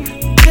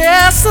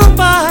there's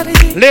somebody.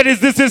 Ladies,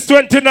 this is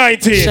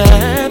 2019.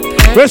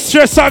 Where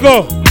stress I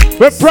go?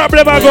 Where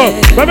problem I go?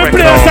 Let me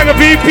play a song of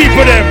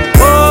people them.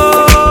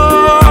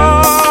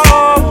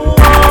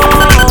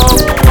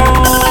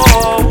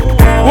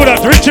 Who that?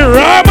 Richie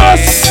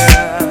Ramos?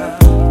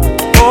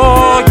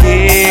 Oh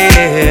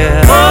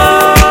yeah.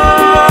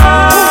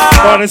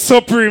 Oh, the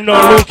Supreme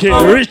now, Lukie.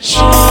 Rich.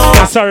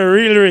 Oh, sorry,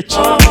 real rich.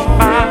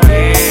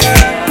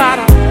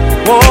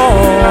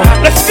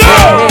 Let's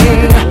go!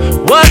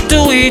 What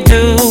do we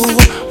do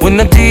when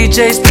the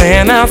DJ's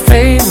playing our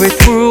favorite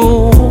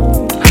crew?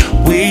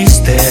 We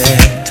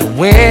stand to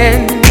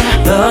win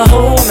the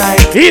whole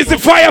night. Easy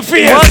fire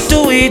fierce. What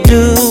do we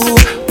do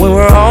when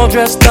we're all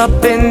dressed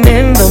up and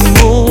in the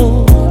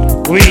mood?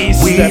 We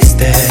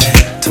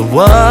stand to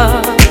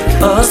what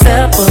a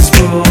step us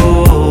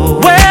through.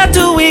 Where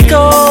do we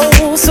go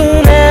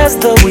soon as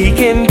the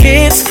weekend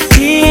gets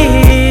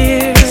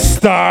here?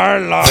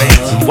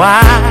 Starlife.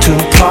 Why? To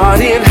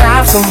party and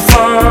have some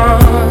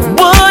fun.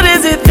 What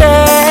is it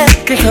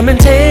that can come and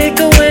take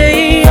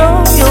away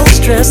all your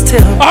stress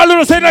till? All of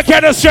us saying I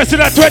can't stress in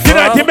that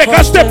 2019. Make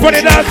a step on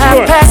the dance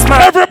floor.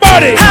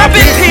 Everybody.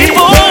 Happy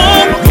people.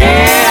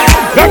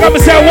 Gaga me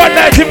say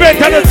 190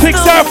 event and a 6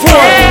 or 4.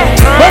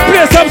 We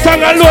play some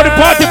song and load the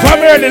party from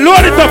early.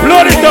 Load it up,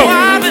 load it up.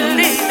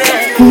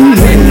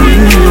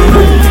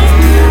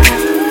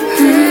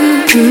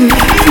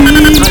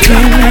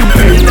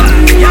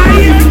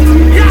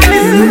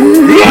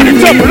 Load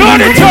it up,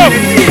 load it up.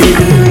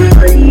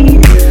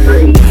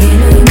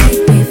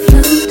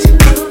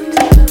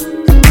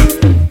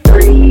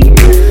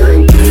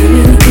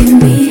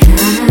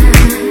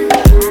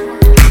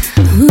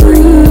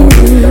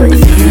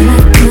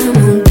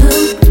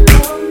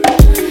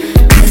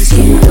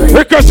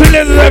 Because we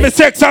let me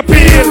sex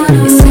appeal.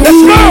 Let's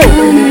go.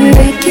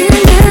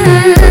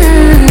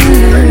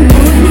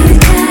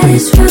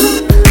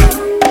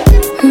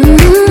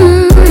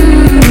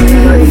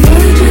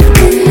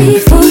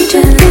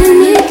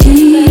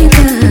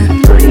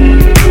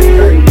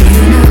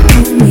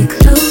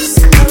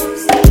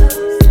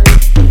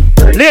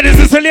 Ladies,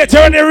 this is later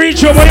when they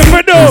reach you. What you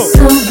for do?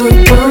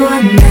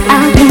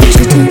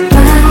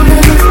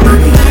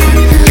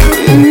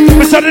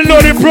 Mr. The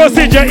loading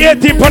procedure,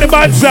 18 for the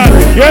Manson.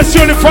 You're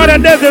surely father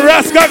and there's the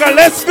Ras Gaga.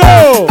 Let's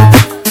go.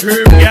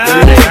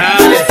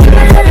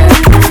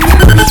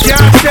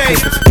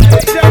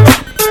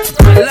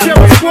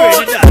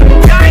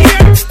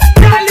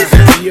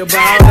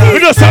 We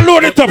just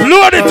load it up,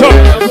 load it up.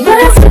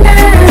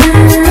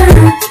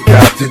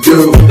 Got to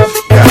do it.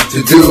 Got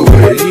to do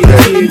it.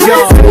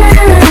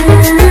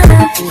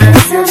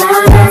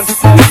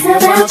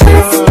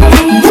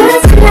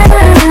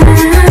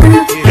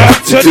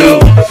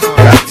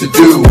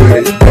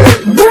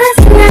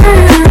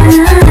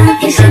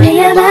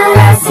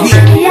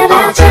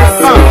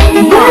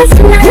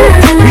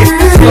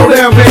 Slow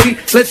down, baby.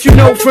 Let you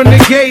know from the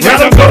gate. Let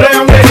them go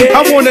down, baby.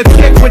 I want a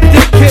chick with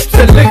thick hips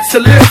and licks her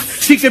lips.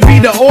 She could be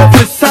the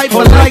office type,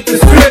 but like the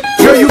strip.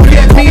 Girl, you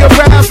get me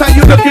aroused, how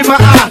you look in my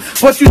eye.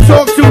 But you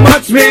talk too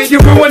much, man,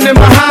 you're ruining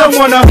my high. I don't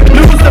wanna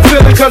lose the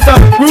feeling, cause the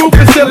roof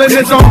and ceiling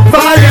is on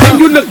fire. And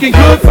you looking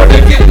good for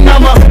the getting,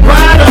 I'm a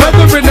rider.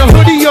 Whether in a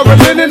hoodie or a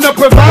linen, a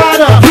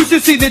provider. You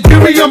should see the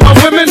jury on my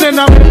women, and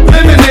I'm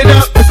living it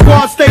up. The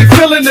squad stay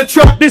filling the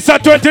truck. This is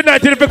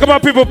 2019, if you come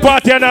on people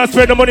party and I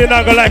spend the money and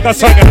I go like a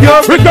sucker.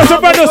 Because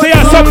somebody say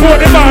I support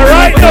them all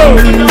right now.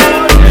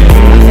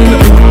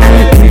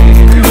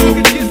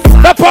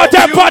 The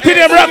party,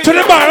 them rock to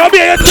the bar. I'll be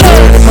here.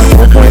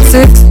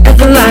 4.6 at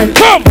the line.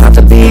 Come. About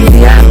to be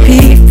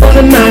VIP for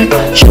the night.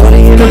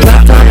 Shorty in a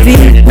drop top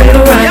beat, made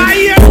a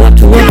right. Pull up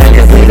to a bank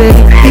with it,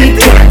 beat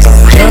twice.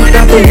 Jumped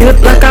out the whip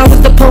like I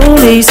was the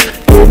police.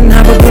 Didn't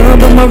have a gun,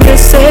 but my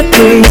wrist said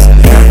please.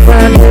 Got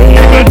Friday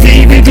on a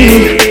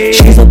DVD.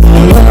 She's a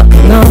baller,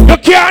 no. You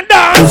can't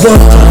dance. To all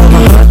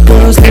my hot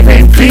boys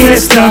living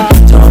fiesta.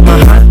 To all my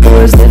hot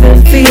boys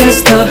living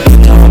fiesta.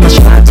 To all my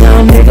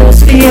Chi-Town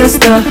niggas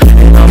fiesta.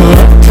 And all my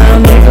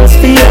uptown niggas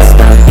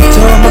fiesta. To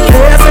all my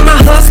players and my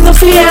hustler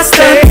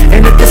fiesta.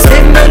 And if you're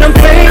sitting on them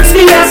planes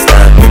fiesta.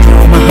 To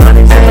all my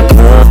honeys in the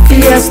club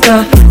fiesta.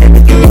 And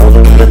if you're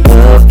rolling with the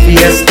club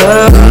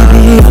fiesta. We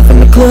be up in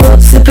the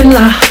club sipping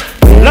la.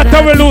 That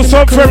time we lose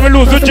some friend, we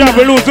lose the job,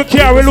 we lose the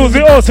car, we lose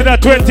the house in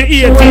that 2018.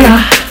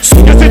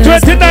 You see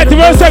 2019,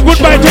 we'll say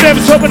goodbye to them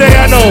somebody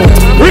I know.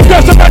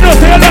 Request somebody else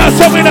say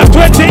last song in that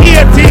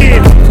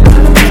 2018.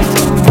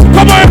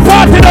 Come on,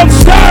 party on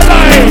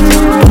Starlife.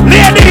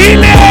 Lady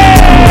Healy.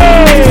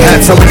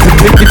 That's always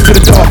addicted to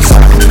the dark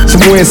side.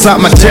 Somewhere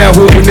inside my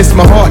childhood when it's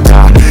my heart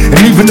died.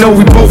 And even though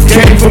we both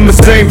came from the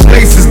same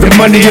places, the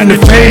money and the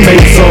fame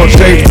made us all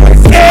change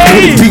places.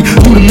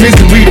 Through the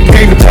misery that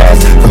came to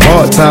pass. The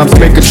hard times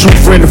make a true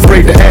friend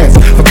afraid to ask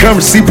for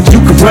currency, but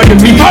you can run to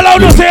me. How long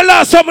do you say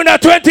last summer in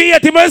that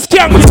 2018? Man,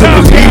 scam me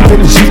down.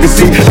 As you can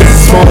see, it's a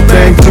small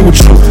thing to a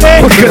truth.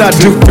 What could I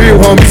do? Real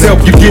homies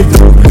help you get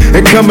through.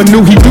 And coming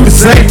knew he do the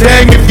same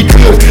thing if he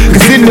could.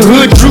 Cause in the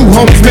hood, true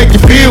homies make you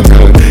feel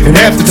good. And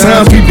half the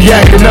times we be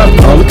acting up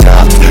all the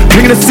cops.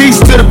 Bringing a cease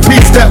to the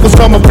peace that was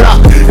on my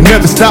block. It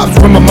never stops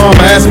when my mama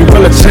asks me,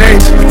 will I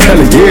change? Tell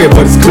her yeah,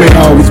 but it's clear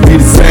I'll always be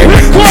the same.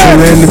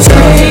 Till in the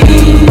time.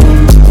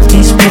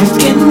 These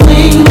broken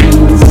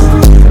wings,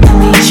 I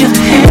need your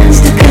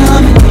hands to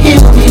come and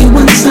heal me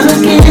once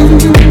again.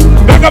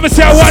 Back up and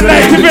say one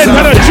night event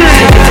on a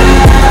tree.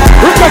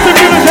 Ricca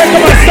Banquet take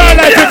up a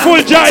Starlife in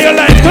full joy your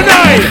life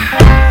tonight.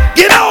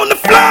 Get on the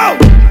floor,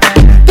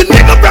 the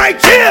nigga right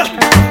here.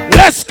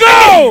 Let's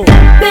go.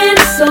 Been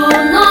so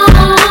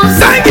long.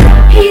 Sing it.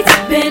 He's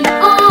been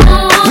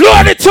on.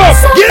 Load it up.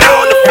 Get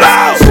on the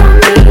floor,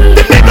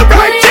 the nigga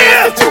right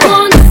here.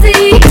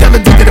 Tell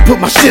the dude to put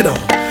my shit on.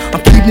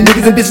 I'm keeping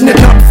niggas in business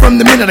up from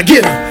the minute I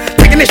get them.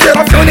 Taking their shirt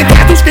off, showing their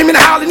tattoos, screaming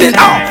and howling and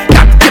all.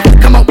 Got the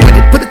gift, come up with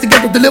it, put it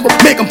together, deliver,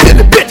 make them feel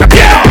it, bitch. I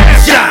get on that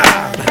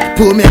shine.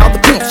 Pull me out the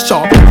pencil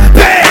sharp.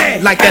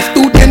 Bang! Like that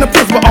student in the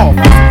principal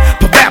office.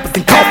 Put rappers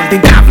and coffins, they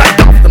dive like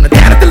dolphins. On the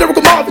down at the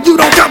lyrical marvel, you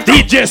don't jump.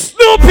 DJ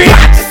Snoopy.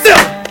 Watch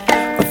yourself.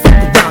 Fuck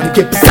around and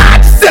get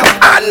beside yourself.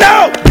 I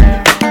know.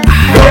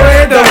 Go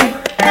ahead, though.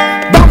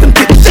 Bump and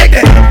get shake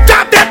that.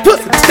 Drop that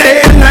pussy.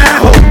 Stay in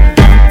line, ho.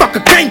 Fuck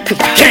a king, cause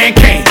you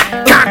can't.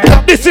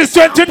 This is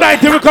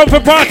 2019, we come for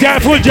party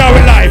and full joy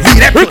with life.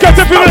 We come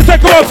to people say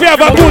come off, we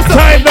have a good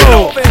time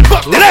now.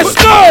 Let's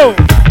go!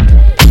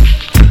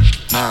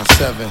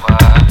 9-7.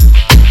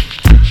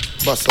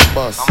 Bust a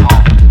bus.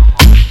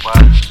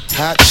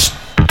 Hot.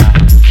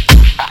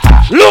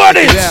 Load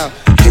it! Yeah.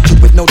 Hit you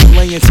with no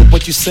delay into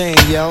what you saying,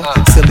 yo.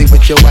 Silly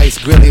with your ice,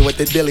 grilly with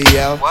the dilly,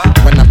 yo.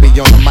 When I be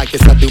on the mic,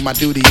 yes, I do my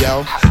duty,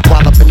 yo.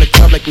 While up in the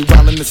club like we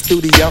while in the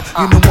studio.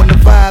 You know when the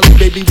violin,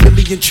 baby,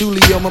 really and truly,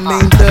 yo. My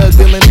main thug,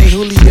 Dylan ain't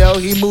Julio,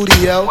 he moody,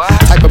 yo.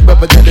 Type of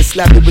brother that'll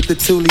slap you with the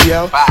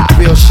tulio.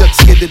 Real shook,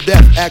 scared to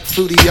death, act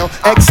fruity, yo.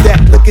 X that,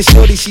 look at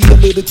shorty, she a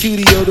little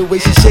cutie, yo. The way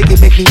she shake it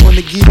make me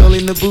wanna get all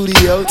in the booty,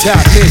 yo. Top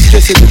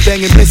mistress in the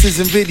banging misses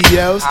and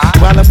videos.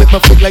 While I'm with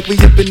my foot like we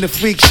up in the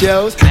freak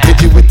shows.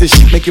 Hit you with the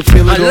shit, make you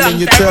feel it all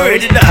in your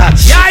toes.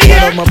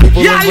 Yeah, my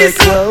people in red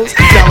clothes.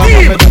 Y'all I'm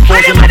up in the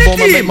force and the form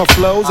I make my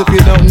flows. If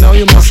you don't know,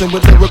 you're messing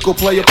with lyrical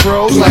player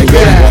pros. Like you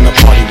really wanna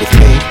party with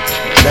me?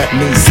 Let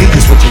me see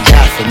just what you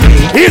got for me.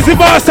 Easy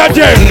boss,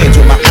 Ajay. Hands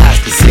with my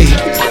eyes to see.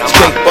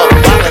 Straight buck,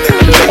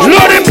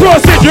 loading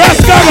procedure,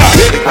 Gaga.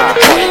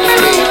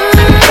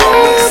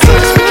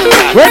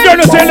 We're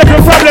gonna say the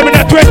problem in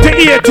the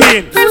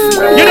 2018.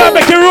 You know,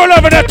 make you roll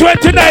over the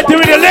 2019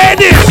 with the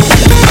ladies.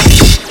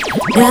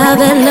 Now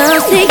that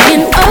love's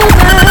taking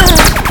over,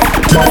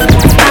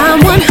 I'm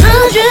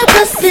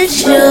 100%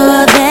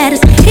 sure that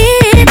it's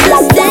here to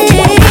stay.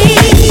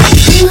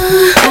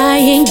 I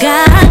ain't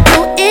got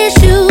no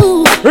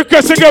issue.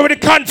 Request to go with the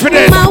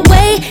confidence. My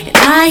way, and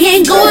I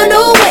ain't going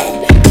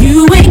nowhere.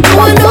 You ain't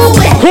going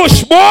nowhere.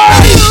 Push, boy.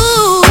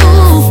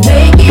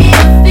 Make it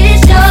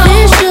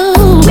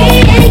official. We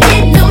ain't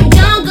getting no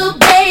younger,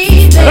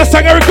 baby. Last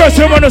time I request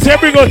someone to say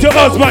bring out your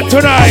husband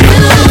tonight.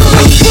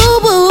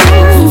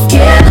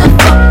 Together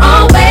for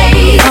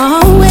always.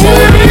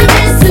 Doing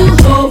this to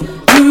hope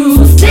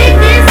through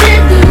sickness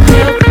and through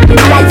health.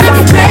 I take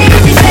it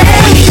crazy,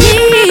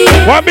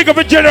 baby. One big up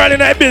a general in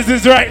that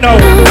business right now.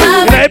 In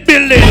that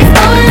building.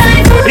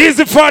 He's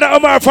the father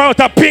of my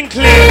father,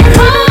 Pinkley.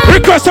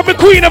 Request of the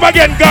queen of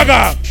again,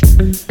 Gaga.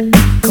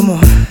 Come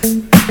on,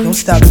 don't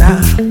stop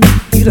now.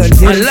 You done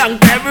did a long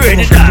time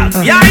ready, dog.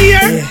 Y'all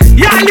hear?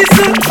 Y'all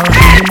listen?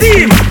 Hey,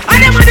 team! I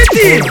am on the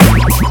team!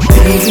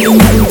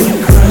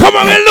 Come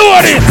on and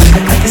load it!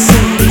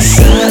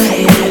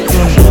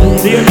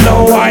 Do you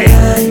know why? I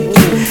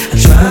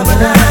try but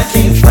I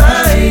can't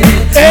find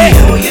it. Hey!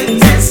 You're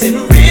dancing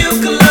real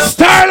close.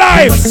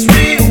 Starlife!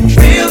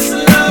 Real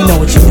slow. You know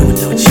what you're doing,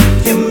 don't you?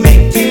 You're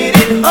making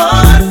it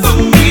hard for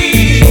me.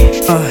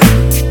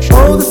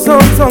 All the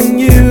songs on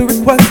you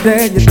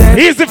requested you dance.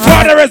 He's the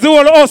father as the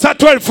whole house at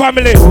 12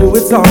 family. Oh,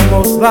 it's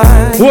almost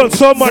like whole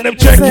someone them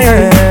checking.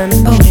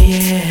 Oh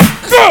yeah.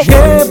 Go!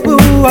 Yeah, boo,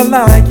 I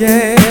like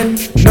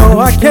it. No,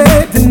 I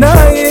can't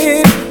deny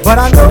it. But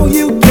I know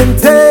you can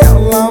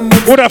tell I'm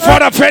with a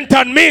father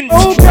Fenton Mint.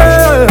 Oh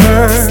girl.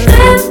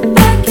 Step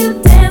back,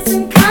 you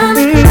dancing,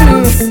 coming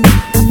close.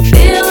 I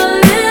feel a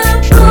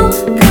little pull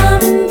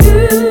coming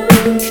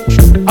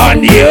through.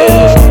 On you.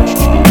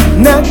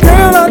 Now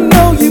girl, I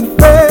know you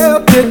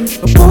felt it.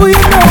 But boy, you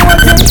know I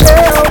can't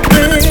help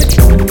it.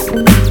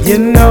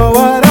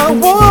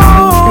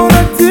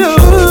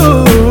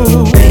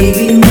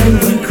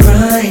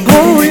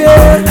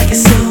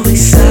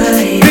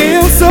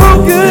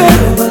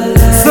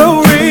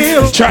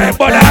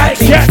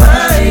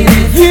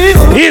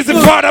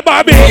 Father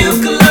Bobby.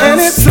 And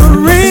it's a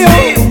real.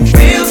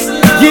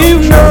 You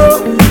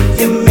know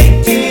you're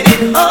making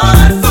it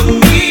hard for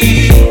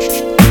me.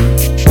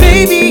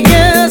 Baby,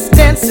 yes,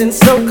 dancing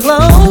so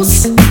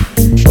close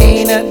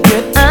ain't a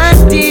good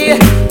idea.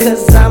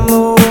 Cause I'm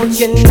on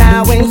you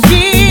now and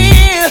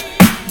here.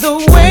 The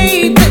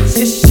way that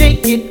you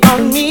shake it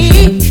on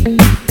me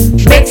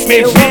makes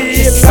me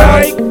feel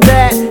like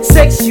that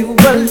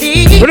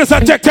sexually. We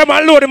just take them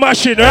and load the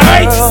machine,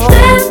 right?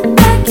 Stand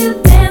back, you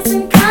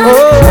dancing kind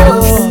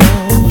of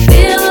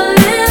feel a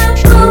little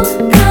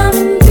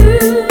coming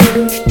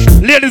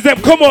through. Ladies, them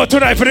come out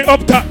tonight for the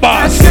up top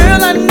boss.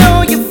 Girl, I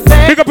know you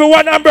fat. Pick up your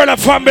one umbrella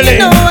family. You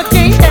know I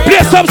can't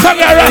play some song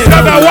that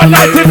Rastaga one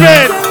night in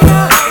bed.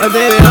 Oh,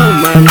 baby,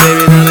 oh, my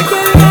baby,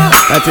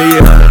 I tell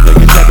you how the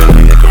fuck you tapping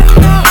when you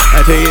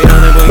I tell you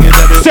how the fuck you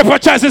tapping. Step a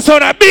chance is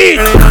on a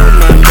beat. I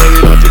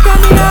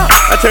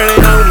turn it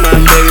on, my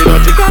baby,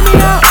 don't you come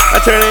me out. I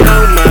turn it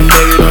on, my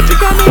baby, don't you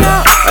come me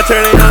out. I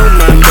turn it on,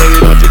 my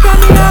baby, don't you come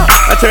me out.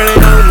 I turn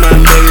it on, my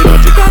baby, don't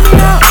you come me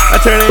out. I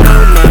turn it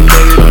on, my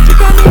baby, don't you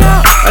come me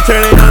out. I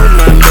turn it on,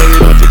 my baby,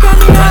 don't you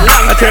come me out.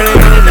 I turn it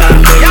on, my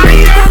baby,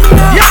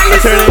 I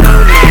turn it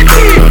on, my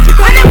baby, don't you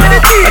come me out.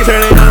 I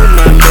turn it on,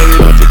 my baby,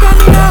 don't you come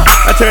me out. I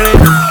turn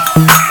it on.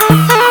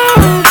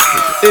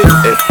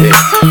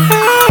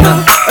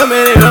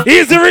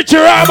 Easy Richie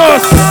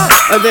Ramos.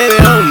 Oh, baby,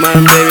 oh, my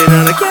baby,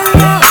 now I carry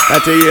out. I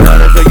tell you how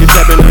the fuck you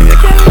tapping when you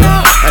carry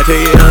out. I tell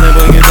you how the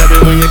fuck you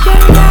tapping when you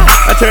carry out.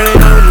 I turn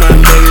it on, my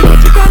baby,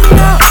 don't you come me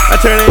out. I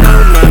turn it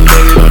on, my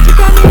baby, don't you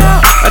come me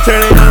out. I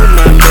turn it on,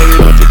 my baby,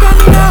 don't you come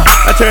me out.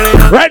 I turn it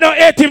on. Right now,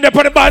 A-Team, they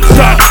put the band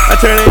shot. I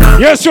turn it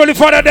on. Yes, surely,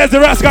 Father, there's the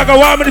Rastaga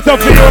 1 minute up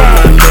for you.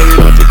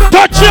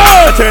 Touch you.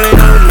 I turn it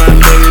on, my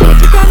baby, don't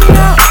you come me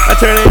out. I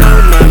turn it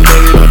on, my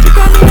baby, don't you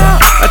come me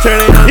out. I turn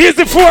it on. He's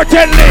the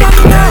 410 link.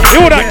 You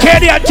would have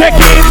Kenny and check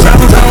in.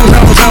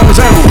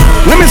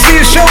 Let me see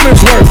your shoulders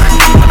work.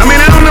 I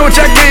mean, I don't know what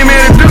y'all came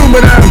here to do,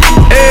 but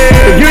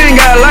if you ain't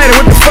got a lighter,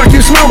 what the fuck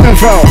you smoking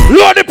for?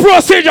 Lord, the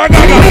procedure,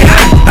 Gaga.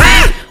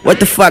 What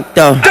the fuck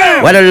though?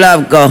 Where the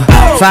love go?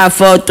 5,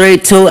 4, 3,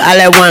 2, I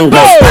let one go.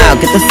 Wow,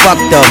 get the fuck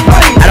though.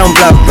 I don't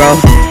bluff, bro.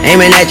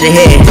 Aiming at your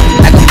head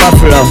like a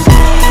buffalo.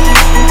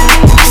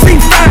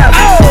 C5,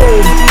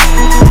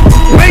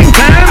 wait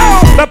time.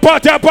 The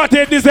party,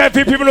 this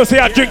heavy people who say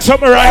I drink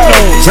something right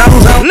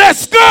now.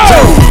 Let's go!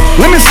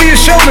 Let me see your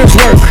shoulders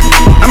work.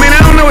 I mean,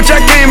 I don't know what y'all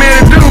came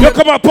here to do. You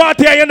come a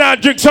party and you not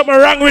drink something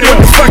wrong with you.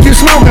 What the fuck you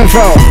smoking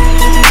for?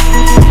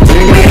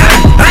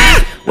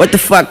 What the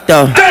fuck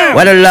though?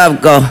 Where the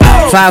love go?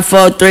 5,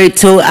 4, 3,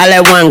 2, I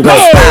let one go.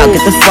 Wow,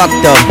 get the fuck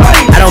though.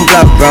 I don't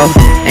bluff, bro.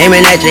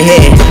 Aiming at your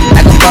head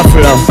like a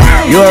buffalo.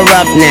 You a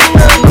roughneck,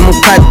 I'm a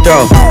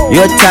cutthroat.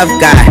 You a tough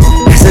guy.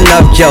 That's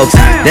enough jokes.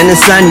 Then the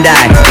sun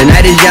died. The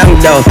night is young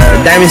though. The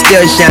diamond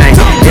still shine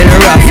in a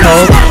rough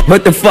hole.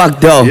 What the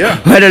fuck though?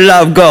 Where the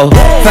love go?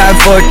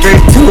 5, 4, 3,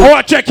 2. Oh,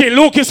 check it.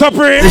 Lukie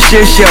suffering. The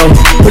shit show.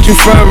 Put you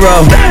front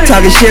row.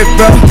 Talking shit,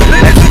 bro.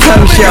 Let your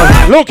tongue show.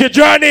 Lukie,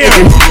 join in.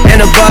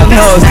 And above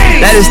hoes.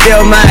 That is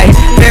still my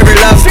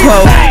favorite love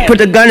quote. Put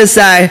the gun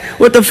aside.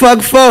 What the fuck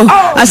for?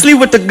 I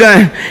sleep with the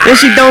gun. And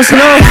she don't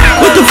snow.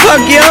 What the fuck,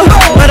 yo?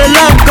 Where the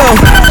love go?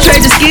 Trade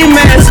the ski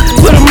mask.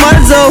 Put a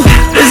muzzle.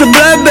 It's a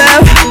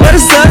bloodbath. Where the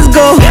suns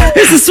go?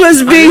 It's a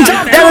Swiss beat.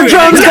 That the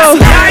drums go.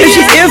 If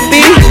she's iffy,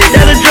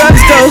 that the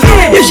drugs go.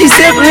 If she's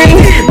sipping,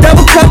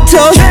 double cup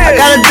toast. I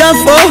got a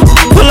duffel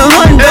full of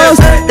hundos.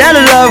 That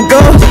the love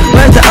go.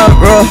 Where's the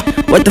uproar?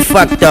 What the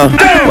fuck though?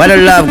 Where the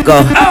love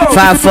go?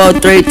 5, 4,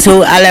 3,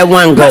 2, I let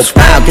one go.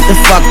 Wow, get the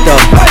fuck though.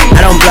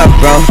 I don't bluff,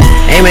 bro.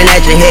 Aiming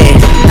at your head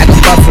like a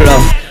buffalo.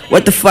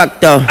 What the fuck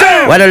though?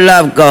 Where the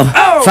love go?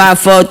 5,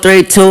 4,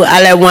 3, 2,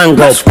 I let one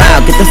go. Wow,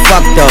 get the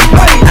fuck though.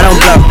 I don't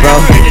bluff, bro.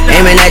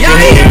 Aiming at your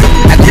head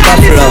like a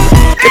buffalo.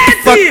 Get the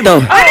fuck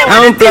though.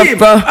 I don't bluff,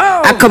 bro.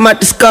 I come out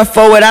the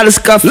scuffle without a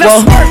scuffle.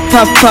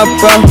 Puff, puff,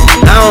 bro.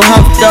 I don't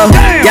huff though.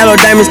 Yellow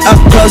diamonds up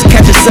close,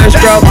 catch a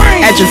sunstroke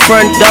at your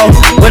front door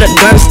with a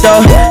gun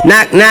store.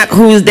 Knock, knock,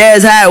 who's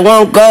there's how it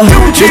won't go.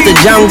 Just the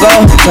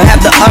jungle, so have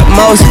the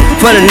utmost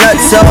for the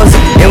nutsos,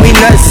 and we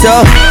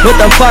nutso. What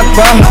the fuck,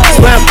 bro?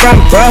 Where I'm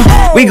from, bro.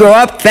 We grow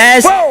up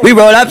fast, we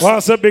roll up.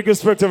 What's a big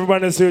respect to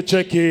everybody that's here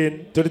check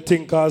in to the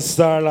thing called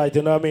Starlight,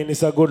 you know what I mean?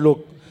 It's a good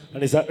look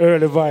and it's an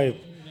early vibe.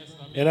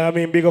 You know what I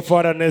mean? Big up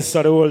for the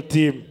Nessa, the whole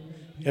team.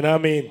 You know what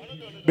I mean?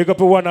 Big up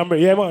for one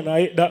umbrella. Yeah, man, I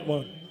hate that,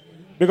 man.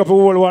 Big up for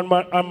whole one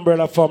man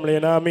umbrella family,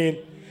 you know what I mean?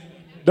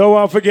 Don't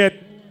want to forget,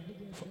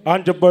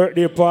 on your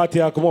birthday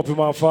party, I come up with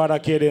my father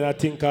kid and I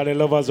think called the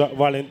Lovers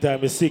Valentine,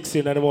 the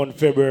 16th and the month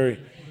February.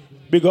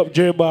 Big up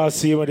J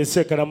Bossy on the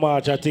 2nd of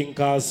March, I think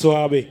called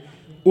Swabi.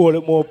 All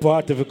the more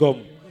party to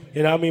come.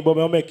 You know what I mean? But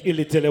I'll make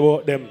illy tell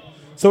about them.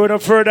 So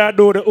without further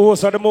ado, the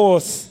host are the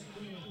most.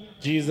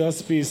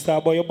 Jesus, please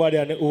start about your body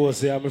and the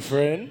host, yeah, my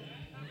friend.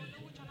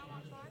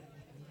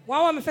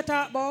 What want me to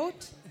talk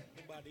about?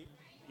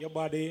 Your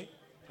body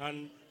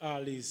and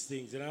all these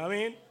things, you know what I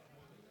mean?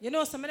 You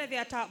know, some of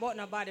you talk about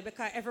no body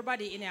because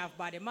everybody in have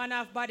body. Man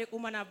have body,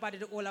 woman have body,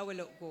 the whole will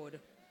look good.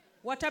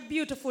 What a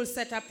beautiful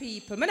set of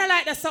people. I don't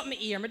like that something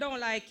here. I don't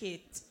like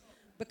it.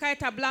 Because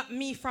it block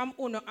me from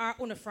Uno or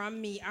Uno from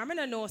me. I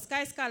don't know.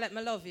 Sky Scarlet,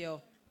 I love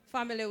you.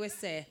 Family will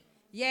say.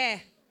 Yeah.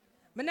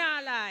 I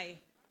not lie.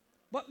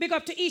 But big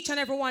up to each and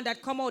every one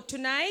that come out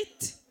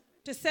tonight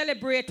to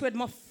celebrate with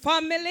my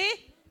family.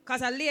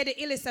 Because a lady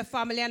Illicet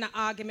family and an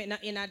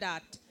argument in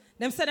that.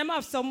 Them say them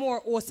have some more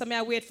hosts, so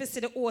I wait for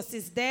see the hosts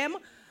is them.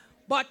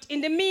 But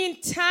in the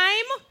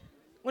meantime,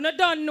 we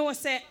don't know,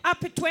 say,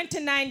 happy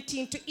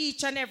 2019 to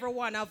each and every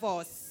one of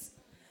us.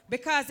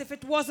 Because if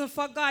it wasn't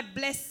for God's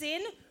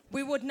blessing,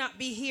 we would not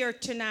be here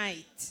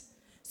tonight.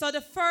 So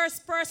the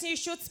first person you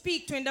should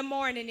speak to in the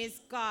morning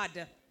is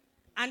God.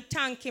 And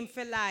thank him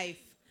for life.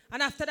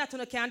 And after that,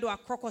 you can do a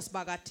crocus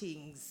bag of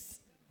things.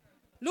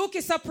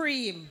 Lukie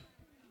Supreme.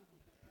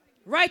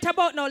 Right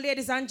about now,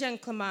 ladies and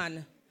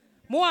gentlemen,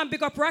 more and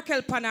big up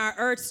Raquel Panar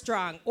Earth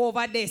Strong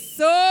over this.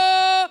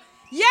 So,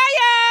 yeah!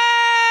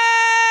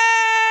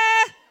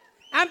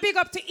 And big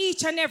up to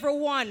each and every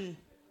one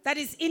that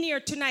is in here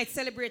tonight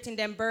celebrating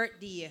their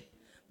birthday.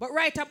 But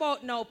right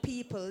about now,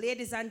 people,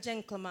 ladies and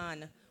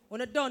gentlemen,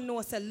 when you don't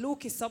know, say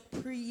Lukie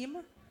Supreme.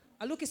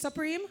 A Lukie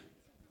Supreme?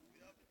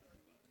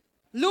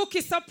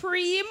 Lukie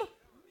Supreme.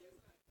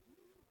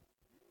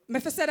 Me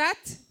for say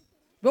that?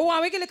 But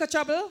want we get like a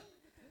trouble?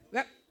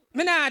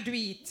 Me not do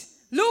it.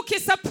 Lukie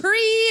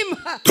Supreme.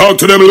 Talk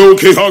to them,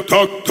 Lukie. Talk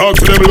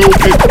to them,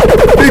 Lukie.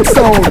 Big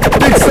sound.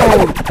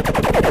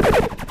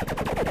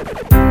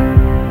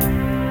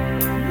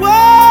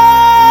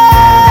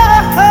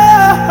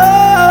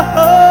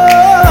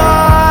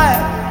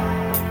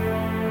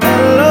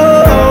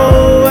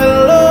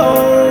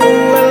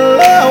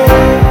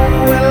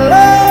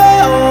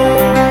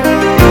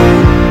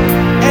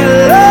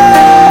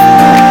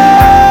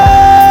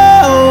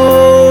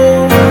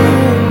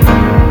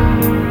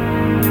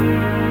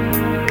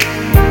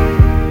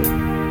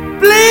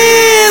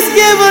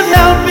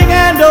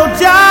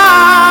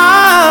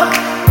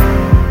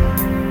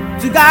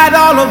 Guide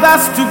all of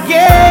us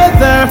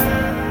together.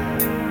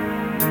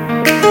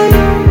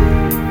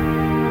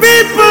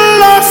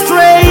 People are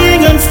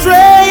straying and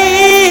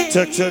straying.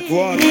 Check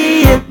one.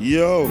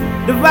 Yo.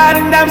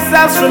 Dividing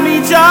themselves from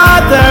each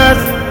other.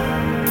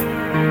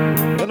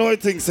 I know I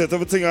think set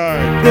everything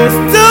alright. There's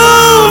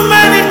too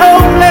many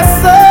hopeless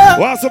souls.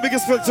 What's the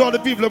biggest respect to all the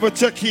people that were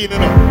checking,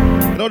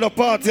 you know the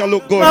party I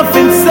look good.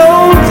 Nothing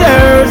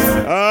soldiers.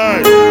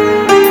 Alright.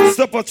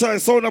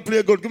 STEPACHOICE sound and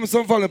play good. Give me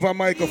some volume on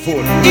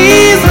microphone.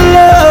 Is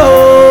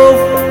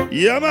love.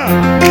 Yeah, man.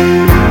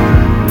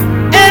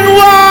 And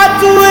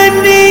what we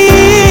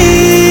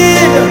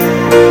need.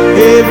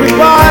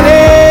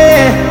 Everybody.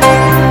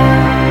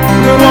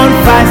 We want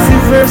vice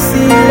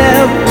versa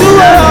love to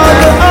all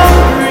the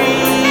hungry.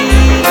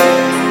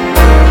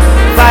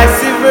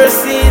 Vice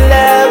versa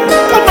love.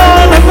 Come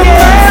on,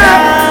 again.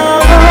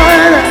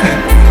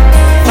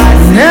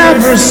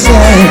 Never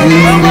say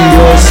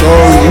you're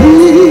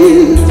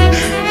sorry.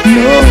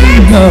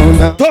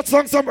 No. Touch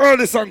song, some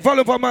early song.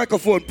 Volume on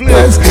microphone,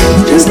 please.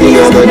 Just the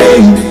other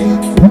day,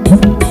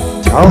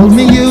 told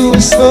me you were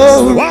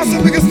so. What's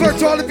the biggest respect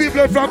to all the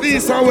people from the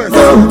east and west?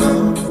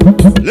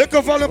 Look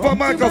up volume on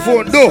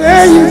microphone, do.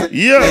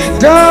 Yeah.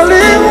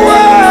 Darling,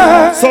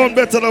 why? Sound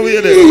better than we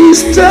did.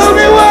 Please tell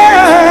me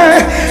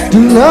why. The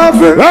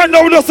lover. Right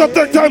now, we just have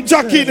to take time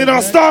jacking in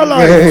our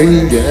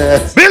Starlife.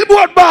 Yes.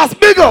 Billboard boss,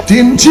 big up.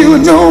 Didn't you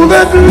know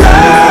that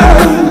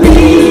love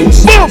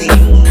means boom?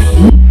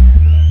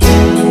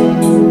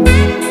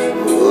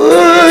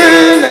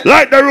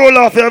 Like the roll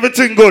off,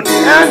 everything good. You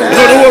know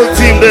the whole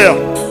team there.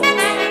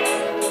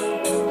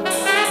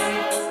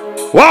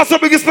 What's the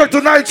big respect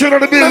to Nitro in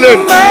the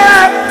building?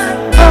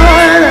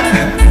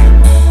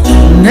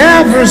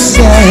 Never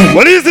say.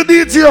 What is the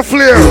DJ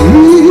Flair?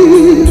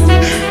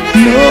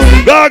 No.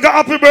 Gaga,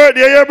 happy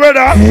birthday, yeah,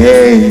 brother.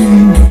 Hey.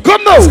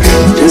 Come now.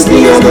 Just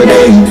the other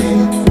day,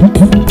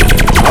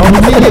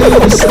 told me you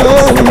were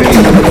sorry.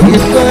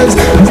 It was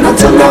not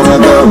too long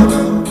ago.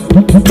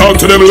 Talk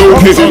to them,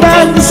 Lukie.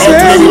 Talk to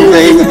them,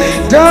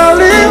 Lukie.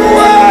 Darling,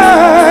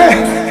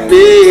 why?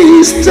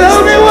 Please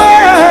tell me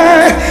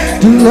why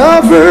the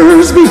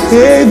lovers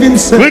behaving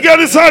so. We got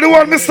inside the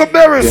one, Mr.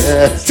 Barris.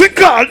 Yes.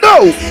 Tickle,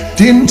 no.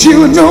 Didn't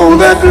you know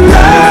that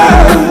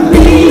love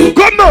me?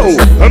 Come now.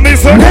 And me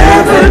say,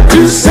 never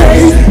to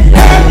say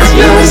that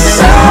you're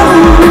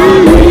sorry.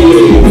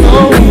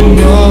 No.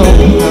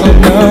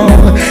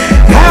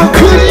 How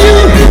could you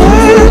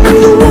hurt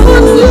the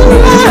one you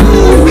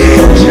love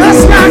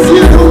just like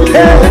you don't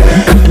care?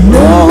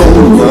 No,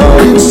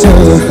 it's a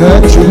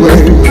hurt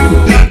way.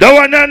 That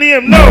one I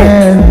name, no. I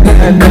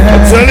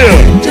tell you.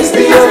 Just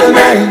the other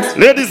night.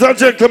 Ladies and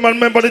gentlemen,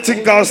 remember the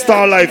thing called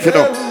Starlife, you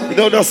know. You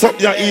know, that's something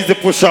you easy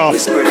push off.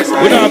 We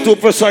don't have to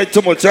push it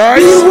too much,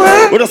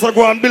 alright? We just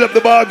go and build up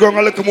the background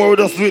and look more, we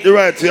just do it the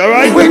right way,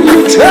 alright? When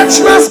you touch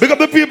my... Because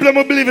the people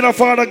that believe in a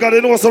Father God,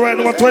 you know, so right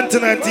now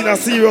 2019 a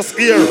serious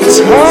year.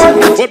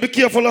 But be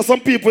careful of some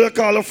people you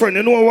call a friend,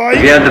 you know why?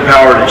 If you had the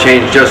power to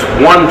change just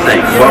one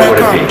thing, what would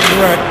it be?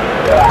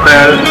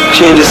 Well,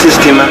 change the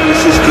system.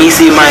 Me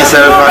see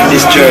myself on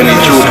this journey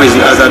through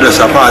prison as just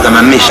a part of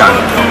my mission.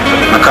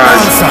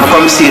 Because I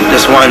come see it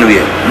just one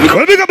way.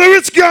 Well, big up the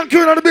rich gang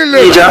queen on the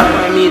building.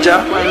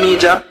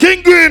 Major.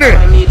 King Greenie.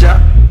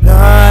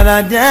 Lord,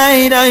 I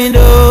died, I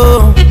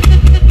know.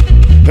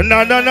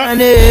 No.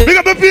 Big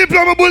up the people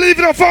who believe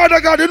in the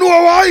Father God. You know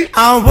why?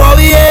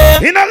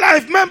 In a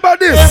life, remember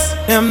this.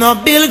 Them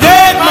not build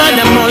great man,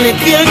 them only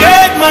kill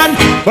great man.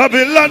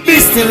 Babylon be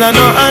still a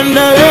no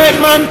underrated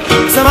man.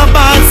 Some a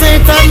bad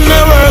Satan,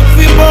 they work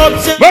for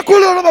both. But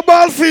cool on the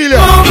ball field.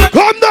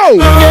 Come now.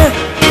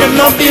 Them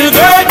not build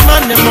great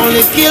man, them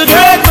only kill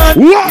great man.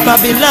 What?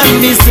 Babylon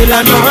be still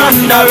a no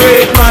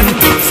underrated man.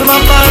 Some a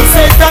bad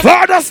Satan.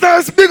 Father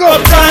Stars, big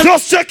up.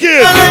 Just check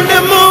it.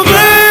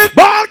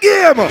 Ball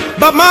game.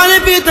 But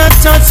Molly beat that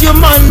chance, you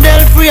man,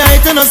 they'll free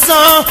it in a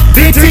song.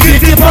 Gritty,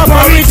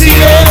 Papa Richie,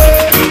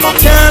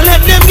 can't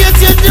let them get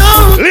you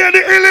down.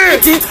 Lady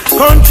Illy.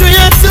 Country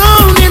and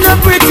town in a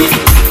pretty.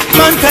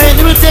 Mankind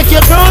will take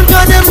your crown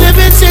for them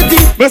living city.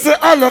 Mr.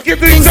 Unlock it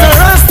things are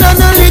rust and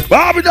a lick.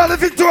 Bobby Dolly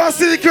Victoria's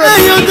Secret.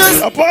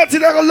 A party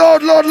that go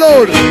load.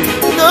 No.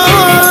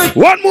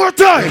 One more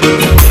time.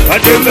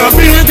 And them not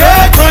build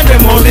great man,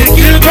 them only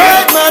kill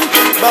great man.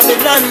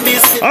 Babylon be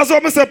still. As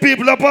what Mr.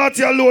 People, a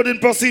party a loading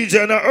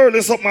procedure and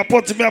early something I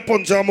punch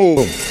and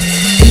move.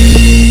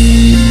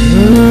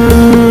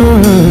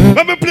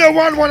 Let me play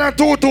 1, 1 and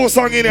 2, 2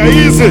 song in here,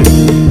 easy.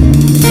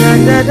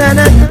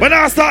 When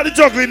I start the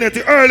juggling it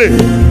early.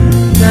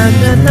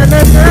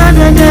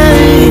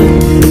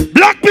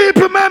 Black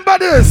people, remember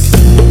this.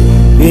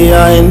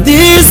 Behind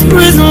these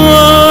prison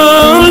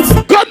walls,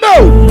 God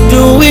no.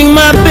 Doing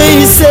my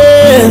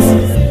bases.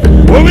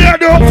 What we are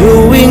doing?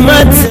 Doing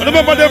my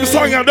remember them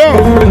song you do?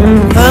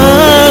 I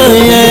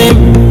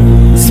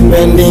am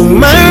spending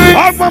my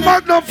half my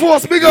magnum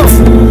force, big up.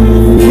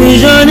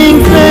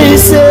 Visioning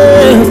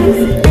places.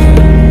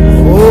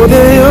 Oh,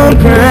 they all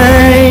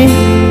cry.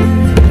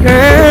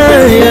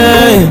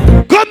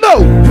 Come now.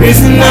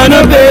 Prison on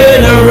a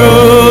better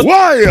road.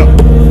 Why?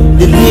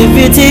 The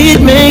liberty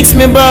it makes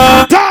me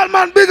bad. Tall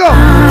man, big up.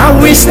 I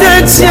wish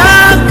that you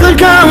could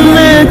come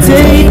and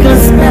take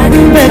us back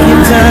in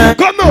time.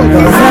 Come now.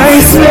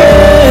 I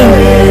swear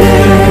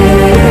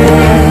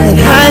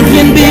I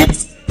can be.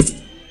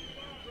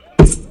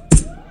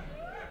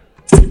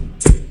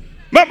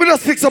 Let me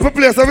just fix up a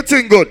place,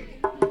 everything good.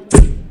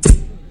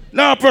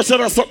 Now pressure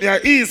that's something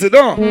easy,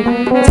 no?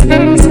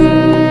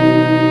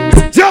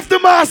 Jeff the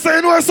Master,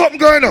 you know there's something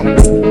going on.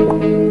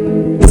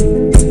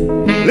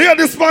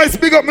 Lady Spice,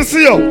 big up, me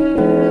see you.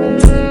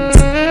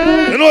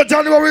 You know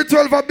January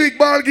 12th, a big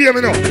ball game,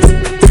 you know.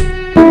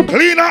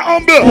 Clean and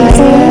humble.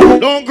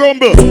 Don't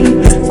grumble.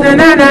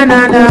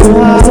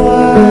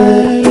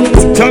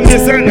 Tell me,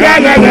 say,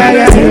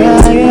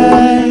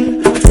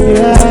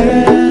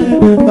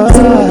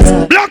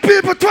 Black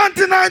people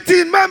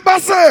 2019,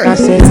 members say. I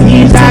said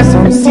these are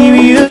some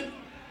serious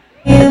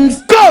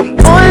games. Come.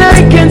 All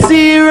I can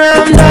see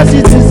around us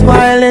is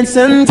violence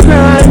and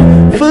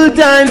crime. Full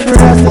time for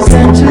us to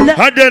centralize.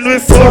 And then we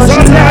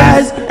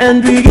socialize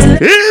and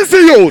realize. Easy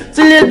youth.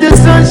 To let the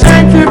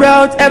sunshine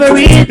throughout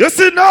every. You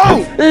see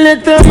now.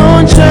 Let the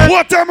moon shine.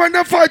 What time when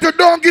they fight you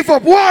don't give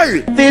up?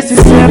 Why? This is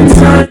 7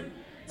 sun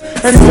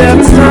and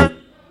 7 sun.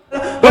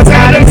 But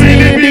I don't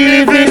really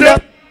believe in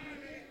the.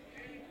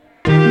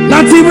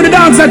 Not even the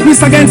dogs that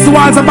piss against the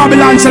walls of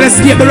Babylon shall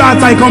escape the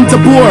wrath I come to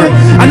pour.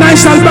 And I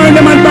shall burn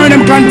them and burn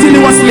them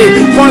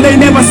continuously, for they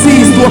never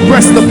cease to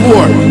oppress the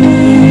poor.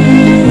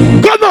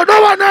 Come on, no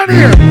one on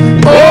here.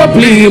 Oh,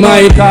 please,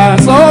 my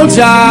cause,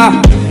 soldier,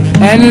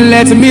 and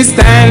let me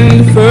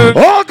stand firm.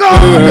 Oh,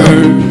 God.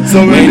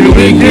 So when the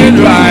wicked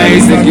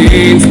rise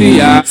against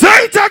the earth.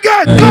 Say it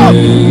again,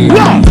 come.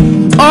 What?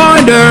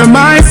 Order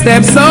my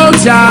steps,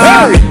 soldier.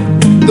 Hey.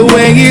 The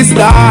way is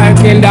dark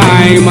and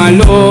I'm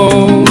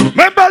alone.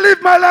 Remember,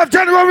 live my life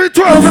January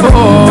 12th.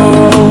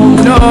 Oh,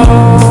 no.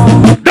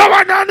 No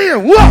one on here.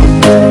 What?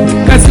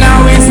 Cause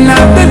now is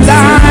not the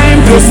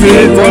time to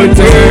sit or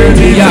turn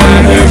the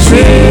other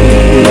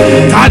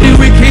cheek. All the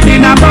wicked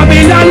in a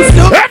Babylon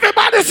still.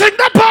 Everybody sing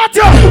the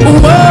party.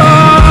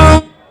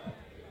 Whoa.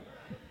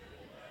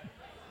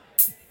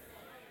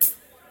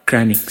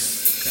 Chronics.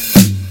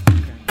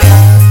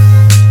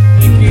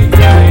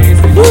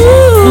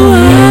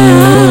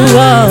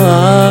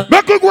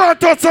 Make we go and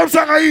touch some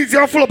song easy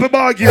and full up a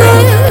bag here.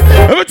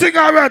 Everything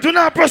alright, do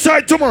not pressure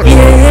it too much.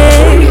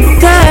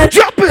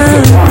 Drop it.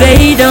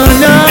 They don't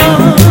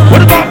know.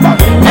 What about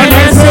that? And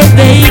I said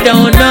they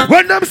don't know.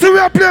 When them see we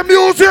are playing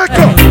music,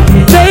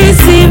 they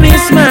see me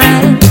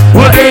smile,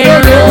 but they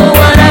don't know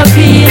what I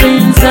feel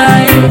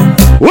inside.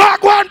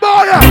 Walk one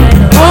boy.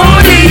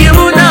 Only you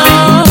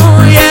know,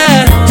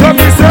 yeah.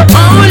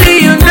 Only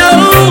you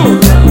know.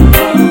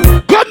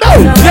 Come now.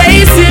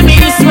 They see me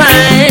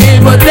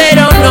smile, but they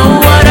don't know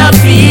what I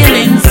feel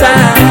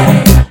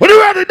inside. What are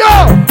you ready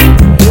now?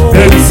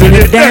 Them see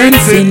the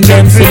dancing,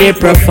 them see the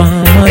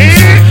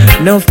performance.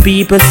 Enough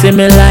people see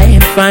me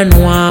life and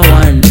want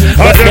one,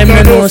 but them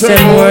no know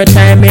say more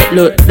time it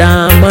look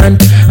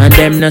dormant, and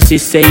them no see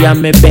say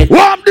I'm me bet.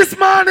 Warm this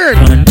morning.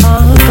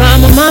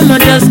 Cause my mama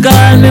just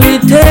called me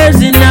with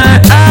tears in her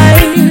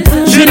eyes.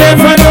 She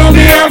never know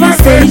me have a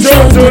stage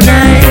show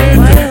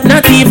tonight.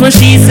 Not even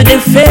she see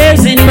the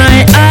fears in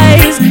my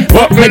eyes.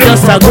 But me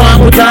just a go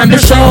and put on the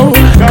show.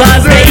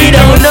 Cause they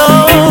don't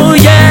know,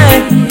 yeah.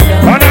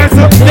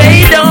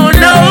 They don't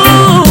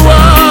know,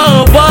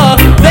 oh, oh.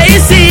 They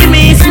see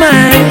me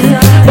smile,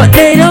 but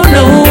they don't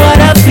know what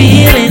I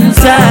feel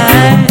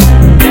inside.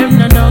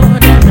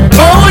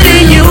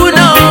 Only you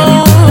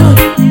know.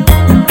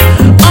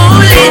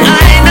 Only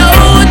I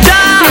know,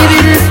 John. Maybe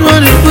this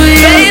one is for you.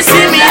 They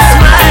see me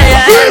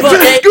smile, but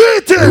they...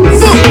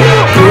 Greetings.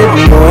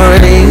 Good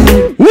morning.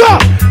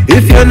 What?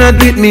 If you're not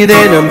with me,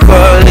 then I'm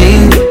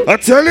calling. I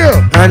tell you,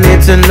 I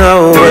need to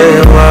know where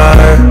you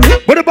are.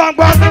 What the bang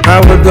bang? I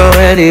would go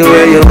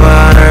anywhere you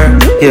are.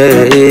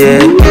 Yeah, yeah.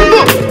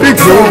 Good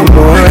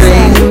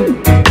morning.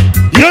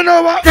 You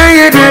know what?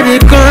 Tired of the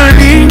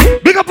calling.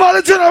 Big up all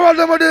the general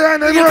them there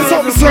and they know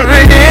something sir.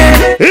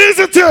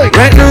 Easy thing.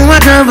 Right now I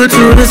travel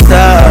to the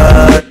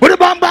start. What the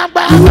bang bang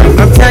bang?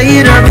 I'm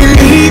tired of the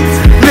late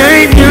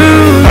night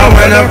news. I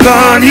wanna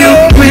call you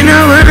when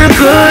I wanna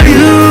call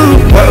you.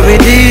 What we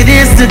did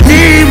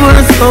yesterday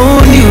was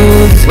old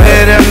news.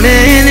 Wait a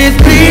minute,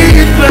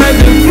 please, by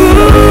the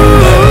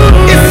rule.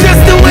 It's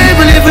just the way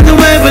we live and the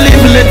way we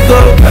live, let's go.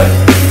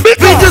 We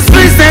just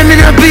spend time in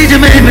a beach,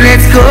 baby,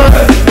 let's go.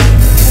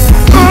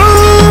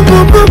 Oh,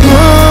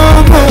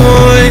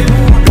 boy,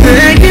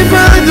 take it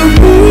by the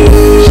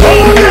rules.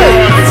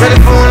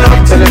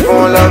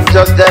 Telephone love,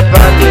 just that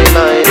bad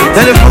line.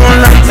 Telephone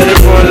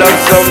love,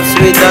 some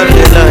sweet on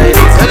the line.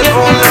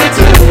 Telephone love,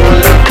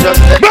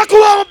 just that. Back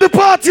up the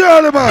party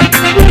early, man.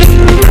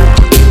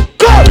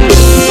 Go!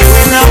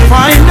 When I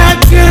find that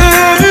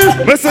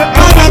girl, listen,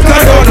 I'm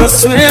gonna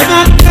swear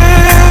that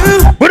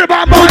girl. What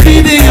about will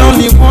be the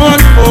only one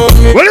for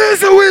me. What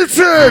is it we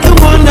say? The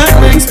one that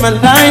makes my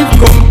life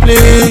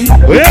complete.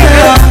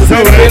 Yeah.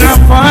 So when I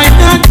find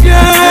that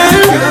girl,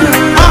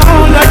 I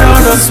hold her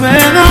down, I swear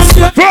that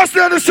girl. First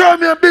day to show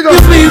me a big up. You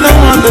be the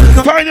one that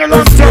comes. Find your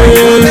long time.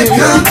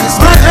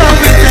 My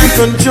love will take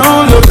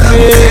control of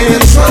me.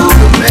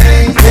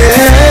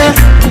 Yeah.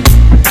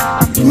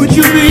 Would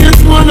you be at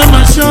one of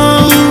my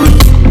shows?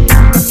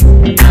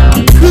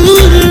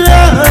 Good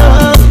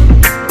love.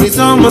 It's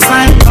almost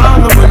like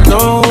all of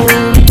alone.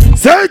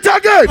 Say it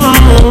again.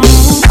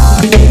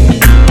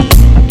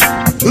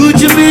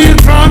 Would you be in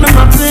front of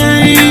my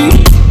face?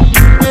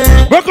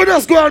 We're gonna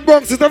just go and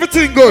bounce it,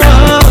 everything good.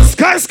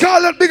 Sky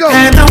Scarlet, big up.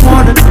 And I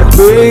wanted to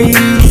praise.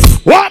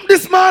 Warm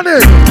this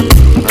morning.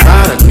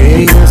 Not a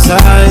king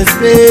size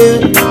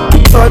bed,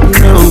 but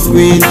no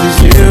queen to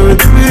share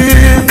it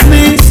with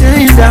me.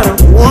 Saying that I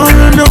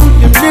wanna know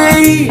your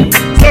name.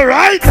 All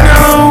right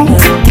now.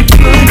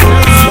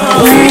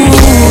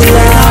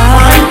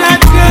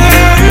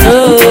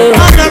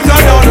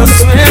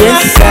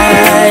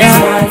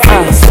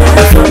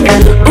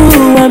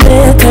 I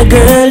met a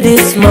girl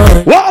this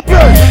month. What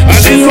happened?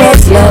 She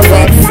was love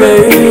at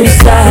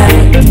first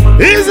sight.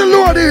 Easy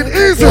loading,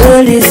 easy.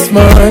 Girl this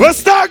month. Let's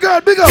start,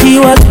 girl, big up. She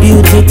was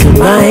beauty to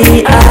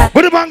my eye.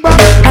 What the bang bang?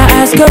 I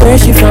asked her where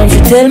she from. She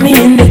tell me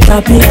in the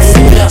tropics.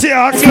 She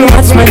asked me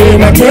what's my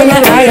name. I tell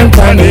her I am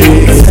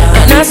Connie.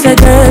 And I said,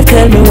 girl,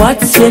 tell me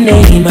what's your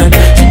name. And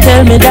she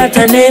tell me that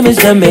her name is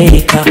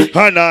Jamaica.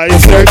 And I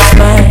said,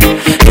 smile,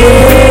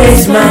 yeah,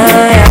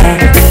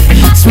 smile.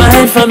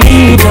 Smile for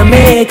me,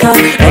 Jamaica.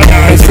 And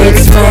I said,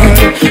 smile,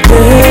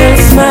 girl,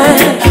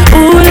 smile.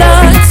 Ooh,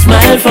 Lord,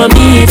 smile for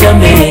me,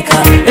 Jamaica.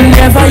 And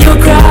never you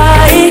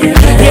cry,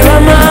 here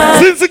am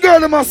I. Since the girl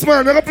them a smile,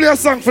 I'm gonna play a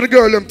song for the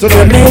girl them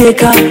tonight.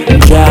 Jamaica,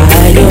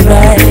 dry your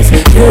eyes,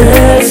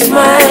 girl,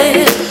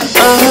 smile.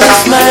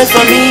 Smile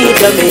for me,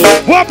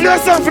 Jamaica. What play a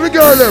song for the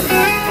girl them?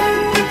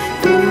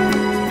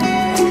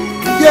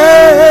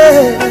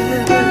 Yeah.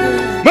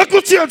 Make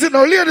us change it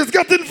now, ladies,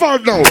 get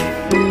involved now.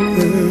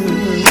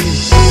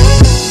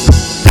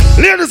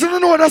 Ladies, you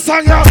know that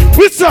song, yeah?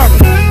 Which song?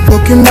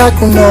 Looking back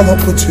on all I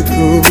put you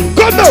through.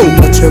 Go now. Too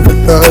much of a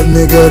thug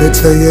nigga to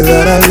tell you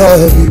that I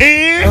love you.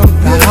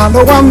 I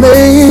know I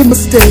made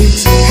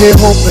mistakes. Here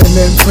hoping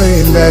and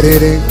praying that it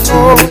ain't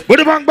true.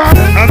 With the bang bang,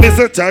 I miss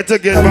a tight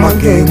again, my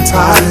game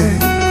tight.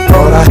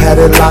 Thought I had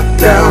it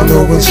locked down,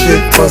 knowing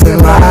shit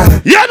wasn't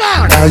right. Yeah,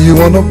 man. Now you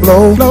wanna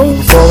blow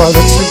before I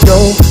let you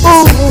go.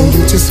 And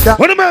you just got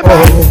what am I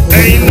about?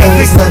 Ain't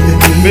nothing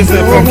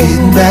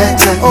getting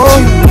back to you.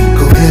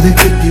 Go ahead and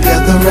get you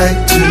got the right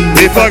to.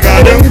 If I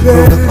got him,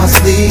 roll up my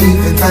sleeve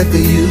and fight for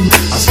you.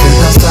 I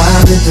spend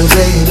outside in the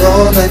rain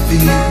all night for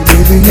you.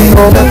 Ain't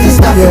nothing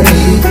stopping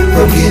me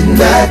from getting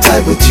back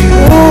tight with you.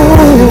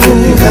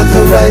 You got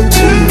the right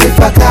to. If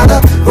I gotta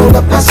roll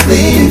up my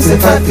sleeves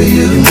and fight for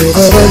you.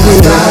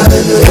 Outside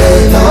in the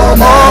rain all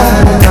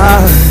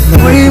night.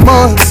 3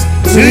 months,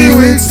 3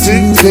 weeks,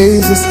 2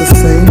 days, it's the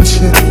same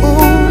shit.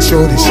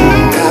 Shorty, she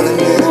got a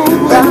minute.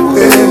 Back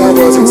then I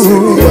wasn't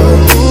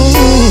serious.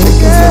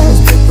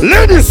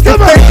 Ladies,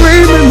 come on. They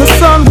gleam in the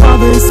sun while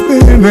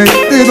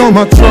on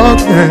my truck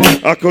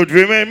then. I could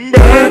remember.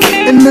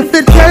 And if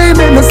it came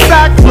in a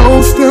sack,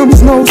 no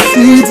stems, no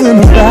seeds in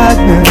the bag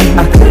then.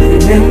 I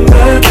could remember.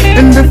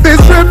 And if it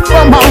dripped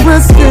from my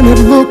wrist and it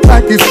looked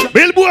like it's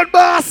Billboard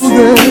boss,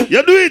 then.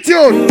 you do it,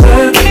 you.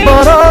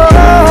 But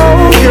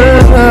oh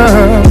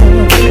yeah,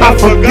 I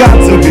forgot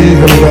to be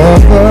a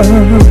lover.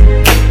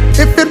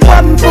 If it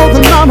wasn't for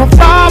the 9 to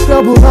 5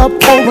 double up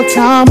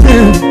overtime,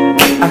 then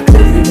I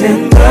could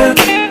remember.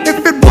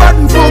 If it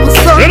wasn't for the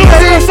Sunday, you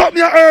know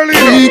something here early,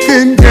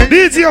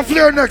 DJ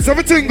Flair next,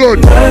 everything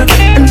good.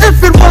 And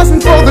if it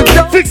wasn't for the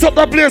fix up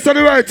that place on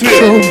the right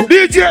way.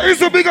 DJ is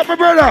so big up, my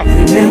brother.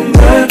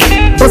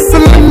 But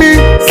silly me,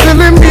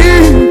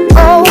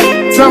 oh,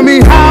 tell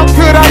me how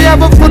could I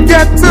ever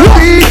forget to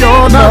be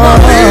your lover?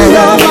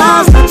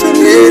 Realize that you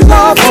need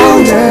love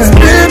too.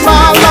 Spend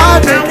my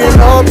life thinking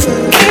of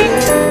you.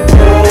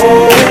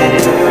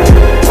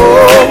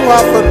 Oh, I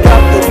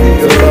forgot to be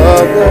your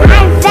lover.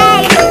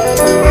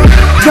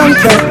 Young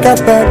cat got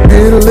that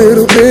bit a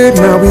little bit,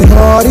 now we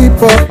hardy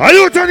fuck. Are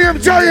you telling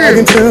him, Jay?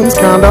 In terms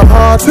kinda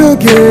hard to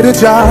get a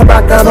job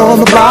back out on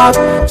the block.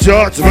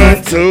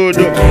 Judgment to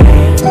the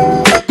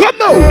come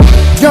now.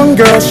 Young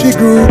girl, she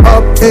grew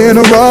up in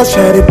a rush,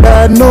 had it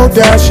bad, no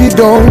doubt she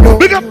don't know.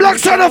 Big up Black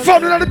Side of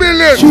family in the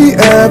building. She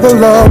ever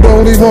loved,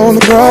 only wanna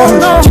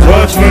crush.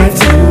 Judgment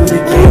to the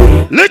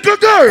king. Little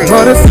girl.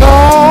 But it's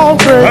all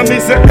great. I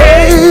miss it.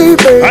 Hey,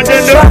 baby. And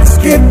then shots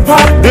get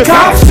popped, the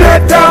cops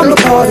shut down the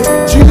party.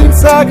 Jeans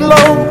sag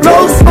low,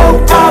 blow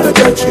smoke out of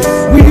the trees.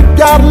 We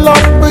got love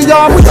for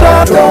y'all, but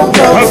y'all don't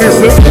know. I miss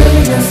it.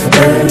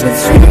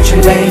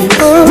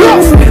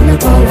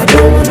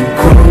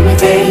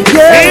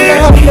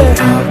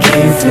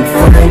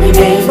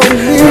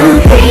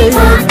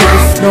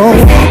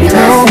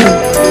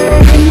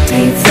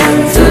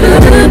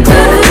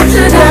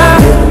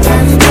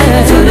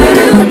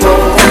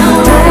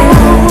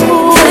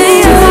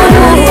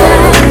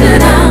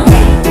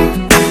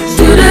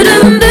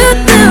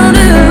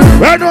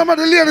 Right now, man,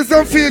 the ladies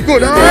don't feel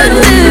good, alright?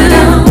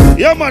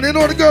 Yeah, man, you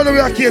know the girl that we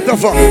are cater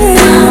for.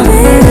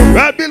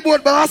 Right,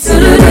 Billboard boss?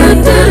 Come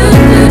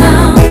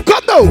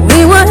now!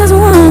 We was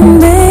one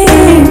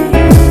day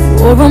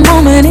for a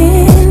moment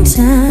in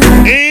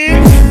time,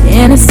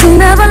 and it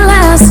seemed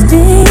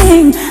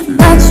everlasting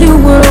that you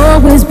would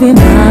always be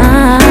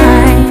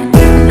mine.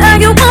 Now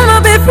you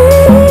wanna be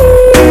free,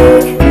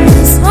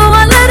 so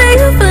I let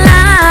you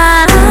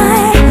fly.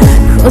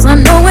 'Cause I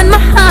know in my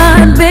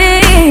heart,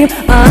 babe,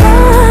 our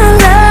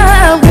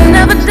love will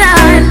never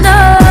die. No,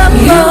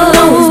 you'll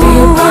always be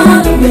a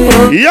part of me.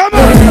 Yeah,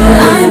 man.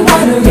 I'm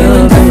part of you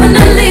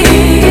indefinitely.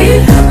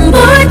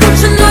 Boy, don't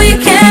you know you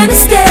can't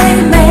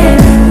escape me?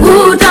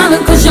 Ooh,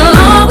 darling, 'cause you'll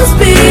always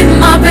be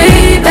my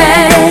baby.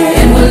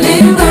 And we'll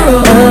linger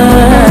on.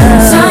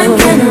 Time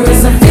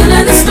generous, I'm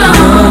feeling it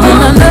strong.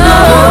 And I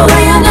know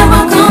you're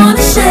never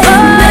gonna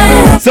shake me.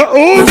 So,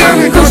 oh,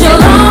 darling, 'cause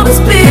you'll always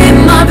be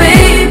my baby.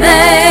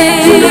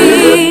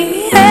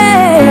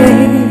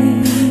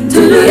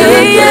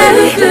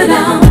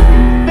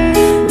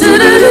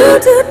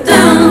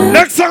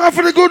 Next song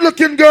for the good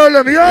looking girl,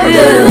 and yeah? I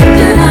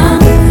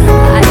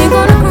ain't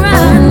gonna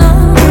cry, no,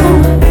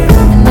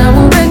 and I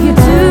won't beg you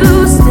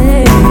to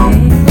stay.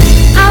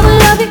 I will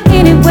love you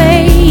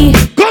anyway.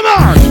 Come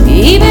on!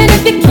 Even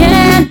if you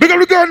can't. Because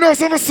the girl knows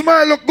some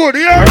smile look good,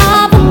 yeah?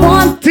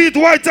 Teeth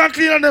white and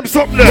clean and them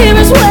something there. Here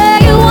is where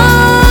you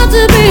want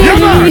to be. Yeah,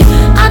 man.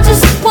 I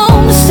just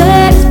want to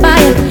satisfy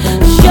you.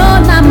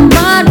 You're not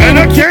mine. And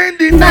I can't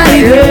deny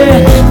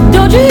it.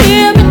 Don't you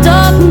hear me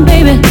talking,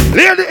 baby?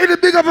 Lady in the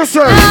big up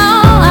yourself.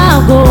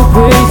 I'll go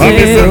crazy. I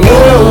miss it.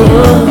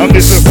 I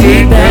miss it.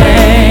 Sweet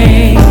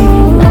thing.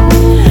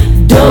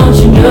 Don't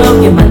you know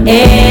you're my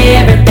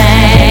everything?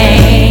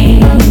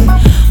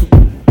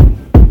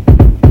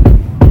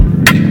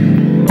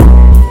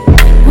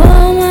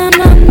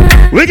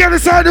 We get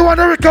inside the one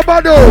that Ricca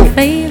Banquet.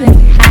 Feeling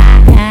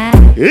high.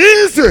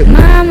 Easy.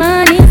 My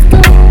money's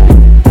gone.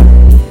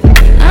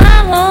 I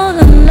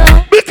wasn't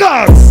low.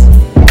 Because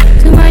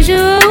To my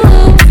shoes.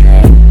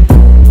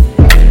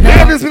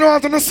 ladies, we don't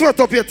have to sweat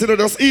up yet today.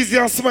 Just easy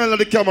and smile at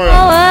the camera.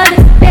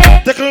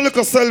 Take a look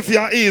at selfie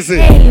and easy.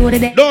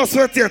 Don't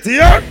sweat yet,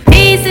 yeah?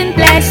 Peace and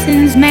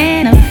blessings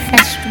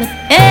manifest with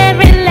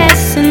every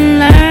lesson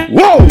learned.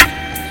 Whoa!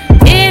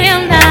 If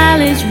your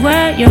knowledge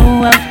were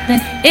your wealth,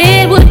 then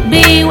it would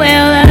be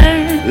well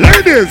earned.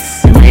 Ladies!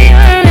 We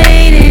were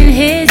made in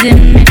his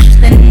image,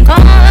 then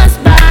call us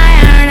by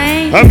our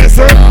name. I miss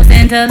it. Most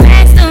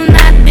intellects do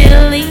not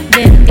believe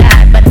in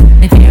God, but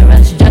if you're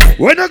us just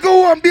when you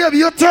go on, baby,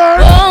 your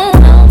turn. oh,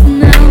 no,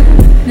 no,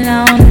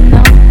 no,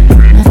 no.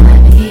 My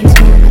life keeps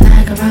moving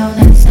like a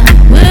rolling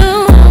stone.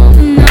 Well,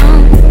 no,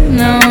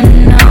 no,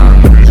 no.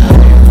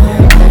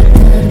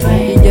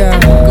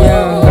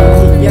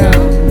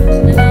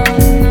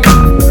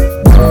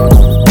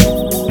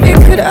 It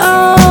could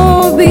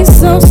all be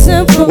so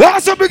simple.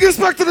 What's up, big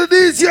respect to the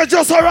DJ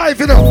just arrived,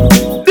 you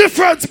know.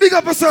 Difference, big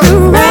up yourself.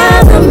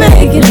 Rather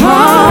make it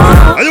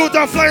hard. Are you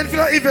out flying for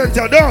the event,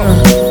 you know?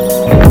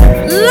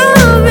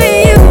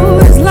 Loving you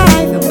is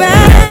like a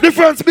bad.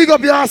 Difference, big big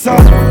up your son.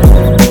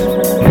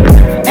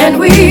 And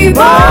we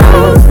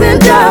both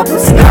end up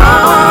with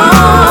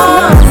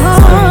scars.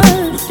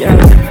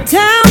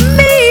 Tell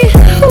me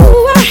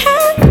who I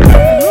have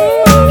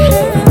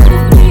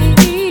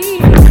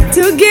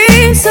to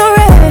get so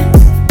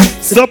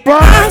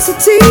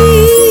reciprocity.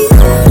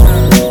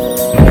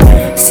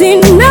 See,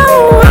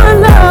 no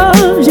one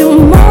loves you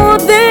more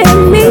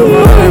than me,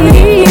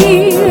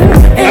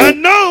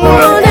 and no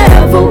one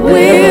ever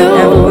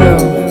will.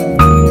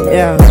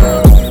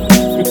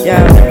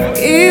 Yeah.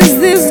 Is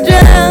this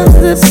just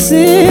a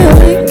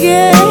silly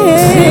game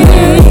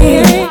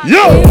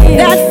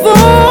that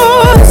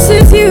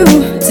forces you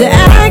to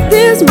act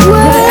this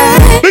way?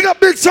 Big up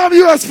Big Sam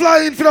US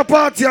flying for the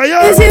party,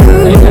 yeah? Is you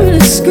to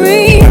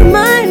scream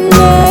my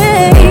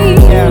name,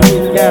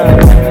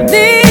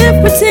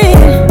 then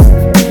pretend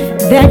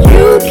that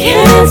you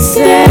can't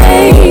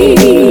say.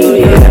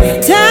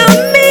 Tell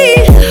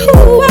me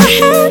who I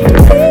have to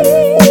be.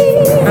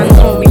 I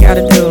know what we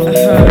gotta do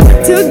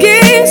to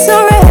get so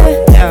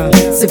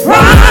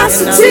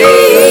reciprocity.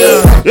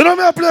 You know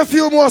me, I play a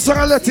few more songs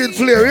and let it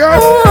flare, yeah?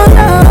 No one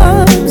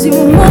loves you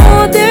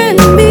more than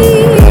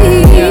me,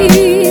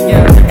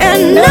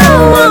 and no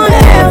one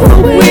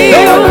ever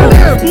will.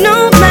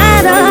 No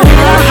matter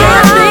how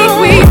hard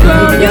we go,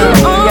 you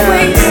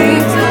always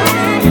seem to.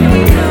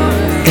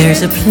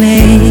 There's a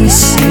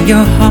place in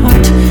your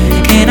heart,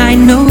 and I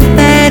know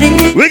that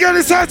it. We got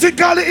this something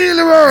called the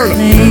healing world.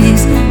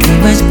 Place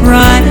was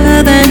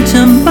brighter than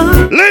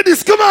tomorrow.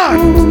 Ladies, come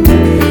on.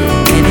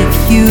 And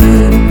if you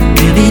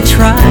really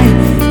try,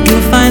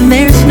 you'll find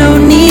there's no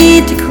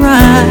need to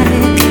cry.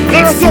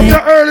 Let us stop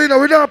there early now.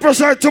 We don't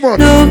pressure too much.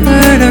 No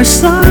hurt or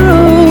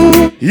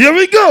sorrow. Here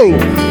we go.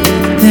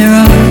 There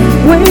are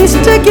ways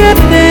to get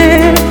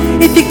there.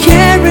 If you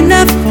care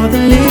enough for the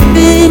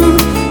living,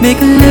 make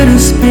a little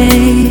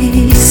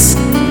space.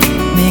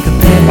 Make a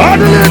better. All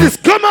the ladies,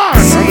 come on.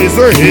 And they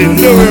say, in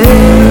the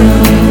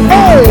world.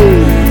 Oh.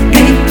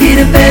 Make it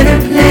a better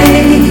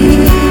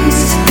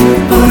place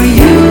for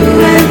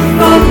you and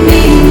for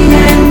me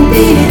and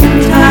the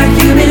entire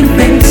human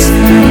race.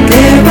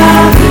 There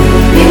are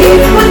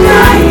people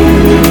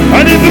dying.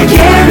 And if you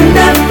care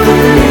enough for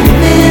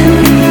living,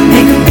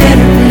 make a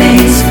better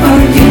place for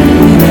you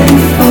and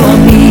for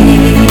me.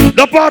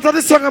 The part of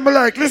the song I'm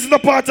like, listen, the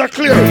part are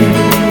clear.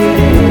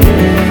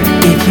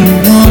 If you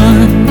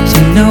want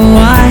to know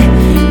why,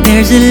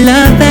 there's a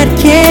love that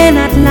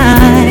cannot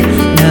lie.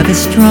 Love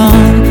is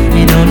strong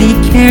and only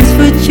cares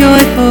for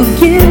joyful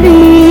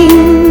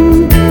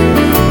giving.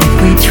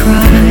 If we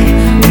try,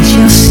 we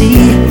shall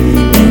see.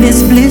 In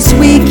this bliss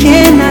we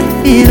cannot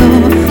feel.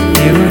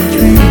 There are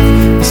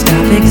dreams, we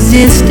stop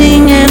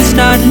existing and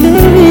start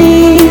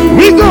living.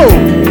 We go.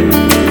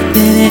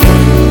 Then it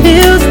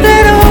feels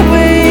that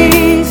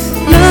always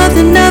love's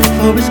enough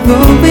for us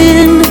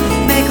growing.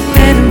 Make a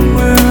better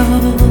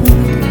world.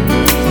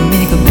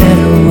 Make a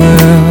better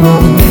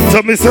world.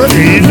 Tell me something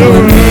in the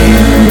world.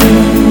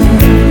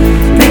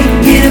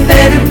 Make it a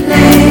better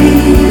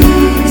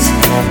place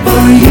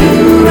for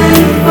you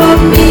and for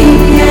me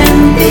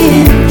and the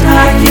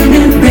entire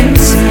human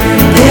race.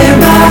 There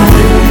are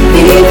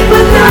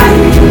people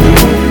dying.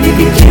 If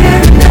you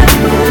care enough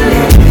for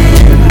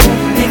living,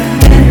 make a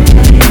better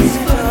place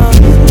for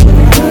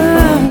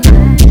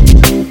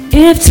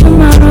you. If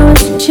tomorrow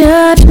is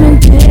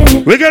judgment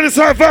day, we got this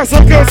our first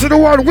song goes to the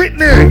one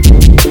Whitney.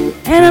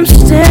 and I'm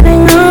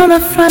standing on the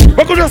front.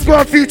 We could just go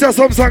and feature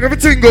some song,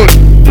 everything good.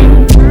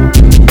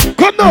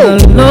 Come now.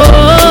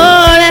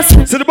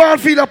 See the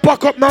band feeder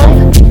pack up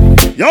now.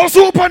 You're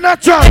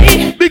supernatural.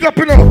 Big up,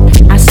 you know.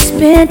 I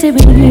spent it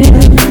with you.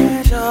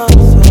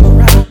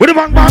 With the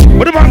bang bang,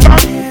 with the bang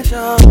bang.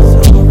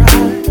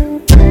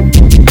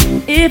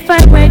 If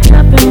I wake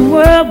up in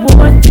World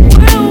War III,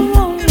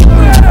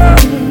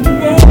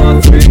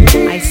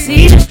 I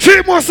see the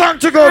 3 more songs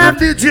to go from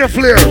DJ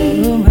Flair.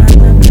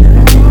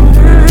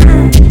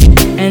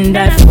 and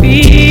I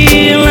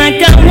feel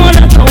like I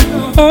wanna go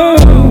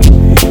home.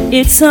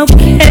 It's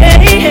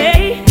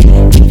okay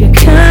if you're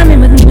coming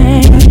with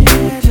me.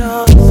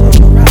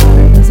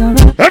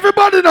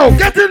 Everybody know,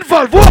 get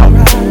involved. What?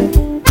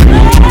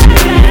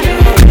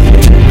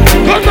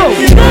 Come on.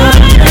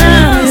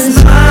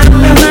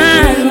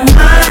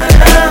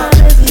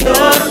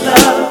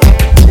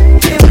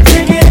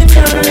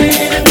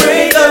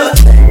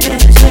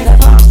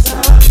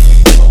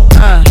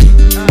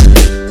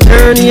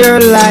 Turn your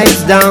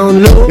lights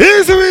down low.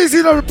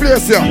 Easy to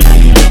replace you.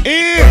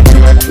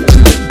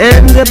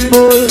 And the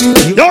pull.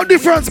 No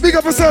difference, big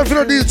up yourself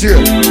for the DJ.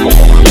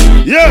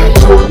 Yeah.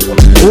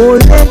 Oh,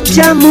 let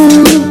your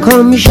moon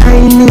come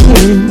shining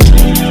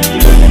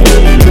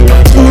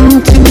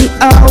into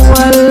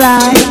our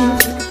life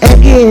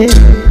again.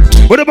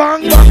 With a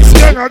bang bang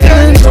skin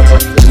again.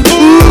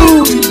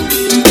 Ooh,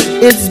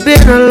 it's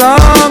been a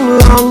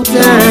long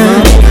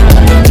time.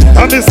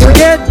 And this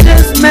get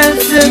this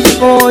message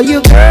for you,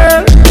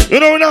 girl. You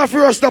know, we're not for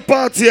rush the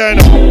party, you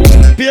know.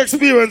 Be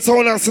experience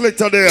sound and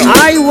selector there.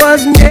 I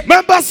was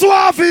Remember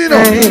Suave, you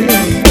know.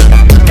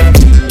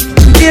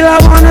 Still I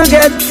wanna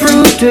get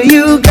through to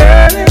you,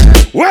 girl.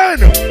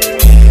 When?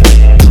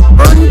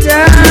 On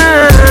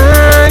time.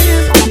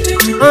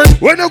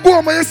 When you go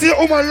home and you see a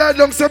woman lie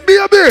down, say,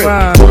 baby.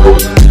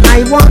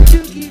 I want to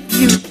give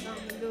you.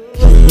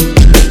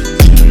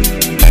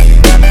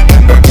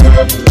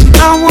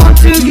 I want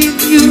to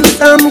give you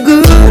some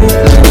good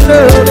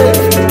loving.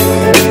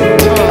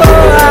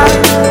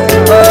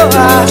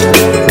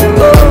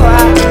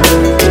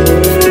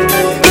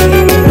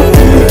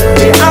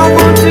 I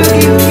want to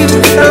give you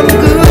some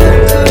good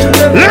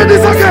loving.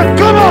 Ladies again,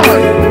 come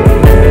on.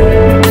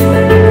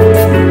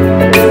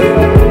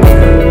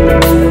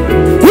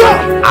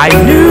 I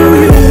knew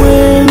you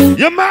when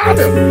you're mad.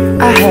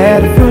 I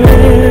had a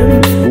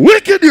friend.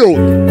 Wicked you.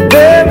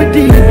 Very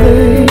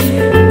deeply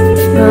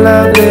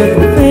loved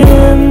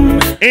within.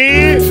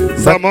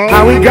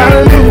 How we got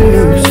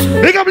loose.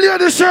 Big up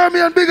Lady Shermy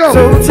and big up.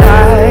 So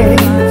tight.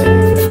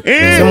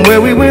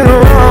 Somewhere we went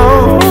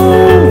wrong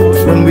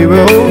when we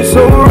were oh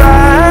so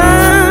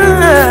right.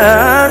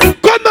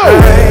 Come on.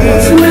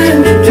 What's a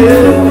man to do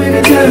when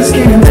he just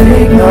can't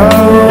take no?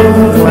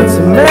 What's a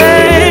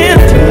man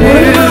to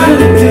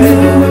do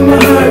when my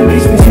heart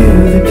beats me to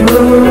the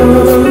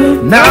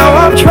door? Now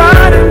I've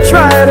tried and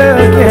tried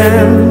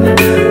again,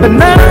 but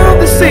now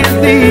this is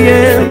the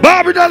end.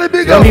 Bobby Dolly,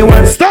 big Tell up. me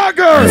what's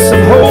Stargirls.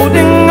 I'm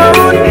holding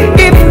on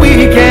if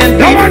we can't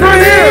be friends.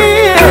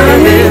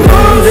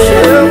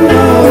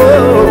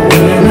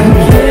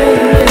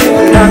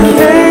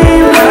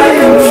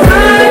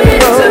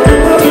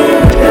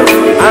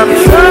 I'm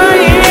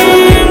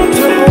trying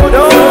to hold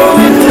on.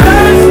 It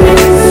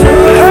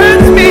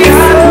hurts me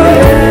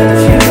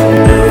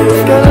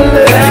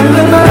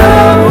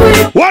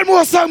so. One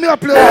more song me a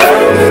play.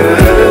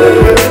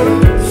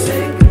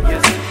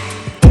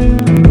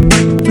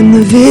 When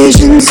the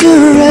visions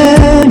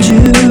around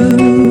you,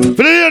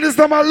 for the ladies,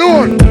 I'm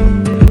alone.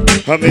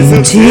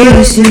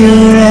 tears in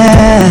your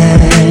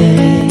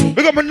eyes.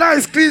 Big up a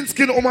nice clean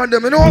skin woman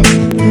them, you know.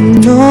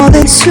 All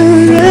that's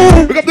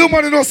around. Big up the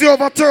woman who knows you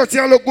over 30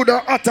 and look good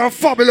and hot and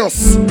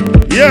fabulous.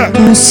 Yeah.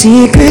 No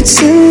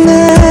secrets in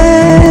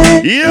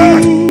life.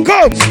 Yeah.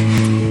 Come.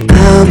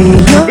 I'll be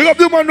yours. Big up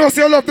the woman who knows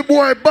you love the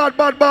boy bad.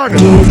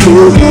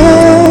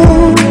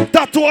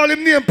 Tattoo all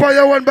him name for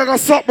your one bag of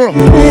something.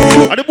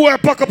 And the boy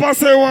pack up and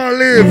say he want to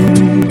leave.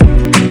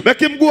 Make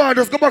him go and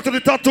just go back to the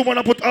tattoo man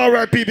and put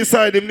R.I.P.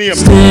 beside him name.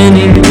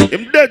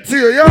 Him dead to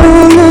you, yeah?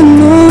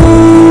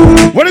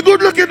 What a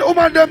good looking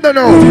woman them there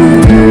now.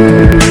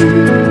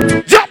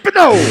 Jump it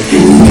now.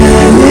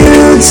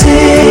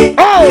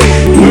 Oh!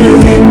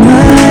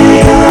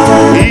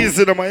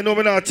 Easy them, I know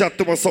me not chat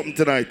to me something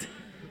tonight.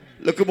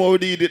 Look at how we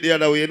did it the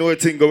other way, you know what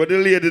thing go with the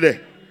lady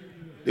there.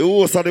 The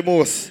host are the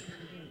most.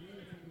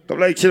 Come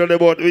like children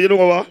about, you know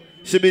what?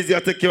 She busy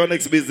to take care of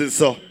next business,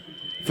 so.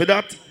 For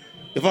that,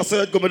 if I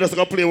say it, come just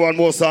gonna play one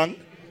more song,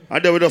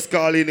 and then we just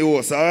call in the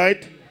host,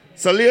 alright?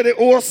 So lady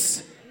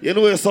host, you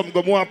know where something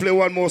go, want to play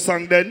one more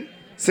song then?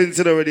 Since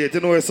you're already you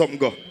know where something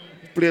go.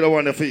 Play the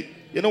one for you.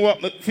 You know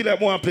what, I feel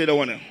like I want to play the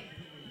one.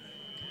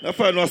 I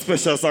find no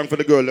special song for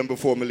the girl then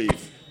before me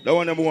leave. The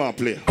one I want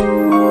to play.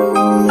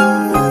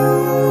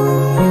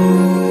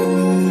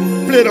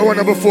 Play the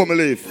one before me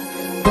leave.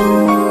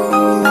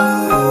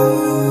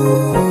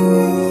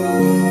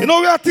 You know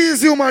we are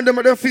tease you man,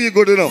 they feel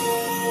good enough.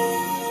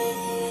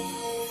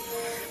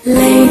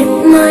 Late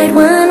at night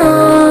when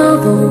all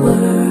the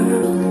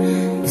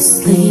world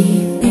is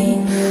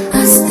sleeping,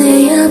 I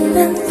stay up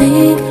and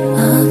think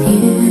of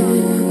you.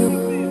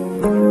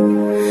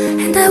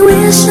 And I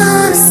wish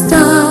on a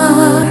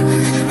star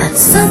that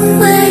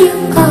somewhere you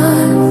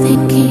are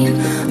thinking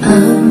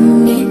of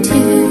me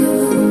too.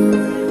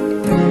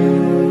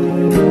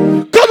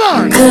 Come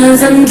on!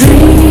 'Cause I'm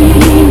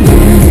dreaming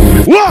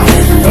what?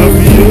 Of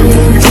you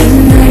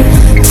tonight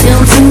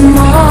till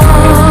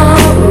tomorrow.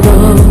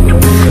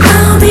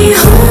 I'll be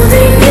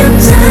holding you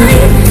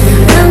tight,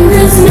 and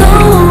there's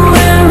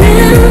nowhere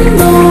in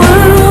the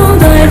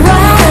world I'd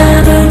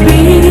rather be.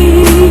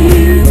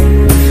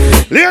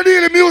 Lady,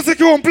 the music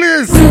room,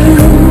 please.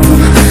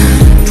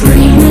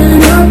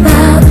 Dreaming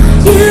about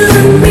you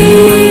and me.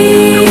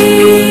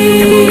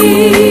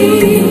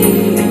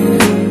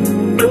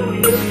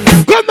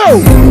 Come now.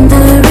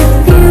 Wonder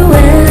if you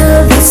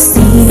ever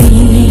see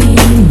me,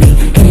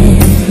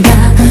 and I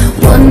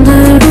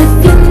wondered if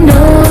you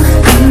know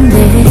I'm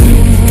there.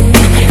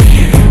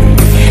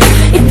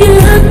 If you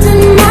looked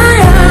in my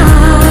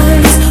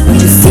eyes, would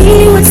you see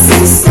what's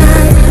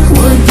inside?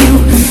 Would you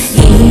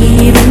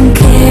even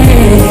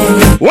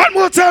care? One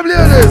more time,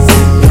 ladies.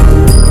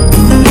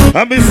 I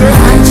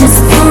just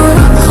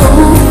wanna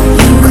hold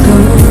you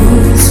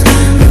close.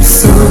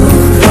 So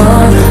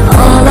far,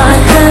 all I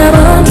have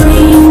are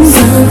dreams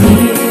of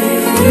you.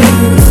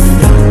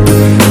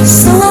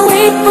 So I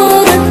wait for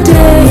the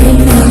day.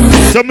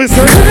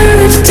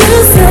 Courage to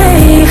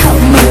say how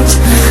much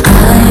I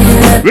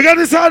love. We got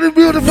this other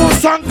beautiful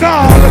song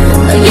called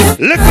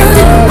Look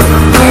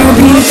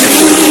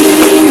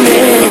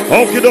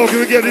Okay, dokie,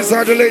 we get this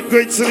out the late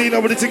great Selena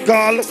with the thing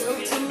called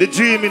The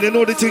Dreaming, you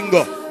know the thing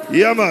go.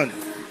 Yeah, man.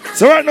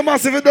 So right now,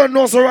 massive, you don't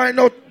know, so right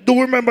now, do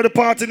remember the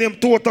party name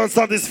Total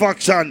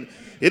Satisfaction.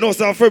 You know,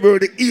 so on February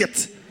the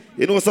 8th,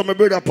 you know, so my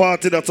brother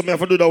party that, so I have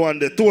to do that one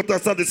day. Total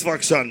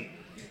satisfaction.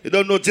 You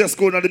don't know, just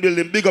go in the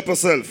building, big up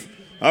yourself.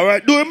 All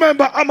right, do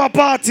remember, I'm a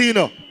party, you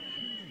know.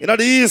 You know,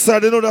 the east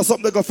side, you know, there's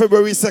something that go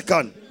February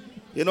 2nd.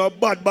 You know, a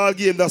bad ball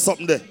game, there's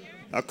something there.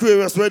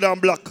 Aquarius, red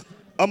and black.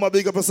 I'm a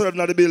big up yourself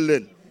in the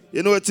building.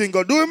 You know what thing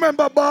go. Do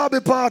remember Barbie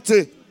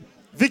party?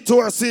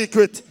 Victoria's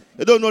Secret.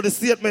 You don't know the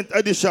statement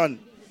edition.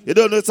 You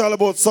don't know it's all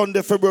about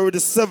Sunday, February the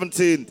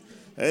 17th.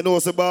 And you know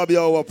it's a Barbie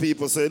hour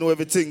people, so you know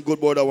everything good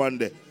about that one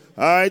day.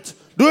 Alright?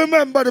 Do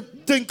remember the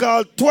thing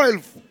called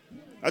 12th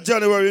of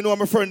January, you know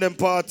my friend them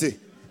party.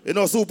 You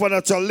know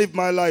Supernatural Live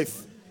My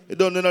Life. You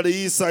don't know the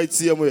east side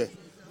same way.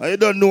 And you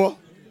don't know.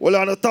 Well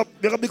on the top,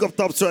 you can big up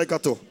Top Striker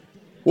too.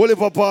 Only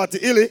for party,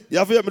 Illy, you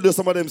have to help me do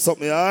some of them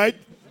something, alright?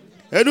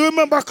 And do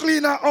remember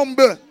Clean and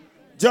Humble,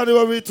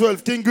 January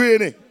 12th, King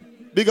Greeny.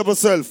 Big up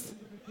yourself.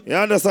 You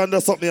understand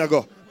that's something I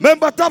go.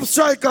 Remember Top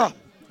Striker,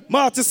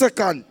 March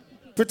 2nd.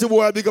 Pretty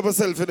boy, big up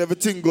yourself and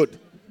everything good.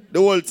 The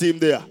whole team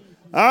there.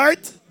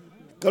 Alright?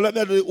 Come let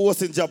me do the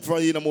hosting job for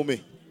you in a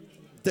moment.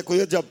 Take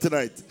your job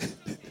tonight.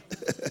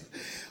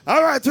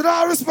 Alright, with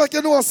all respect,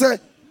 you know what I say?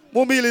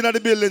 Mumili in the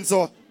building,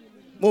 so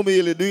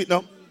Mumili, do it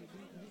now.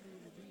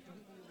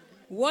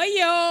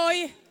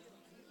 Woyoy.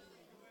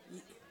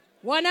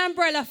 One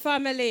umbrella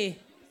family.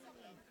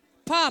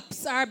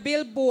 Pops are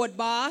billboard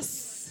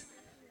boss.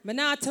 Me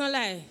not tell a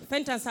lie.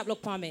 Fenton stop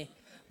look for me.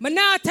 Me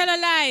not tell a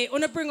lie.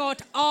 Wanna bring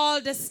out all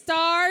the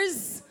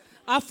stars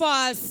of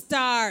all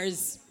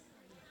stars.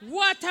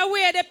 What a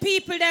way the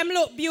people them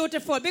look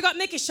beautiful. Big up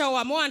Mickey Shower.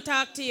 I want to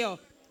talk to you.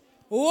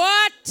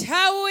 What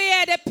a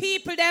way the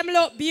people them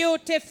look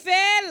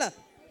beautiful.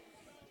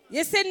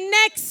 You see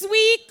next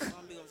week.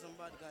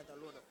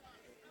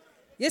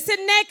 You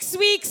see next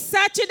week,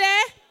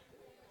 Saturday,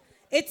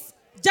 it's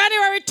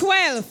January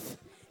 12th.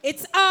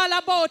 It's all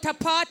about a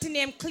party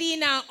named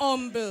Clean and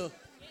Humble.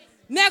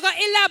 Me go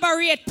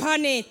elaborate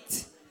on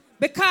it.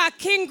 Because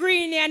King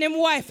Greeny and his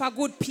wife are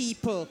good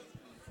people.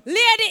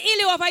 Lady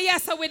Illy over here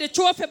with the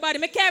trophy body.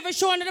 Me can't even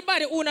show the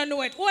body. Who don't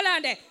know it. Hold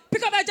on there.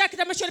 Pick up a jacket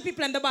and show the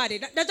people in the body.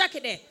 The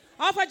jacket there.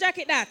 Off a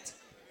jacket that.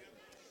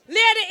 Lady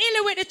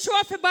Illy with the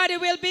trophy body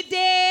will be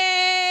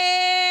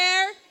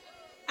there.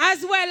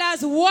 As well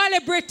as Wally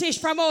British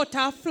from out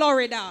of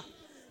Florida.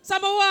 So I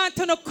want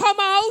to come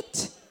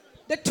out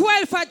the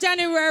 12th of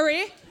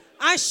January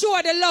and show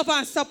the love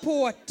and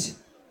support.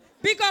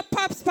 Big up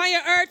Pops by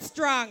your Earth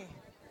Strong.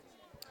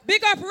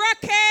 Big up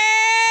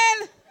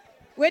Raquel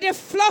with the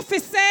fluffy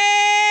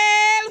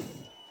self.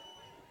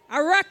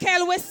 And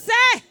Raquel will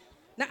say,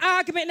 no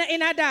argument in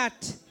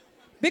that.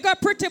 Big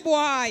up Pretty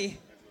Boy.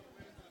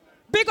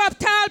 Big up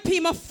Tall P,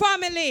 my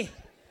family.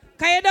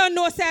 Because you don't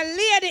know, say,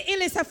 Lady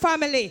Ill is a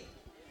family.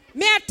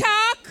 Me a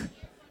talk,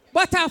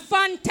 but a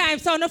fun time,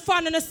 so no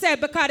fun on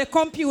yourself because the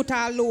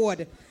computer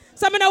load.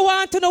 So I don't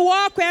want to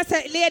walk where I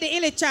say, Lady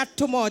Illy chat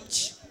too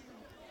much.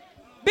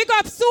 Big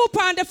up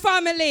Super and the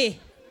family.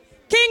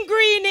 King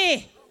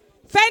Greeny,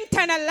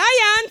 Fenton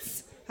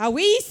Alliance, and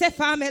we say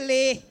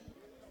family.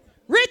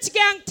 Rich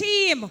Gang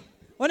team,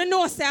 wanna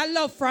know say I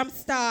love from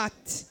start.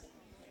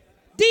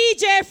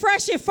 DJ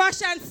Freshy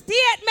Fashion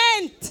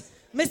Statement,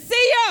 me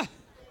see ya.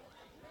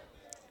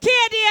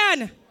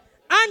 Cadian,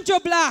 Andrew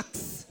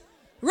Blacks.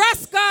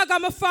 Gaga,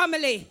 my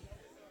family.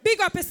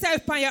 Big up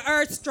yourself on your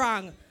Earth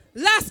Strong.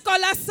 Lasco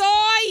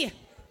Lasoy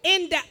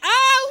in the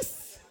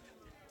house.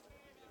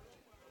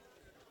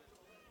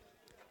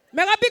 I'm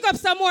going to big up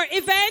some more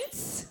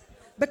events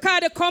because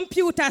the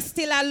computer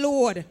still a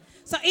load.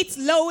 So it's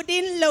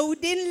loading.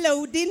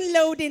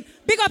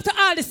 Big up to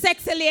all the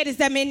sexy ladies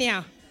them in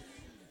here.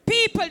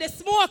 People, the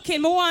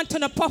smoking, we want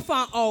to puff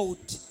on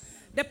out.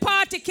 The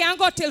party can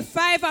go till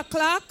 5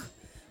 o'clock,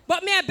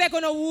 but me I beg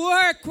you to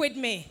work with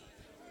me.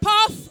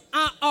 Puff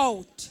and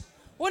out.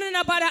 When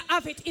nobody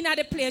have it in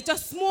the place,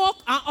 just smoke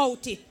and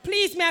out it.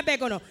 Please, me I beg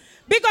you.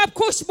 Big up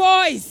Kush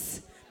boys.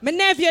 Me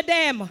nephew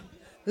them.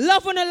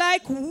 Love on the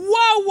like,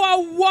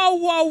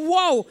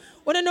 wow.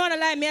 When you know the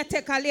like, me I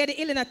take a lady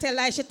ill and tell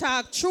her she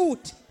talk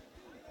truth.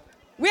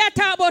 We are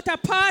talking about a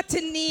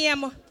party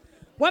name.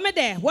 What me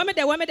there?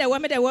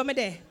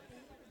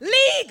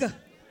 League.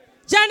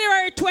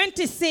 January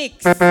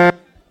 26th.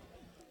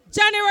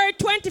 January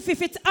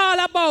 25th, it's all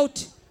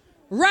about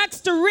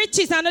Rags to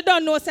Riches, and I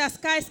don't know, say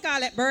Sky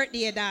Scarlet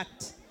birthday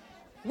that.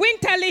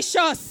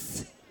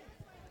 Winterlicious,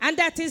 and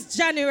that is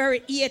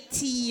January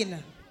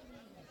 18.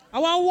 I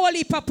want whole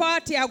heap of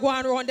party I go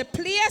on around the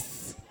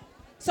place,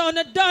 so I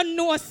don't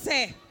know,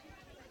 say.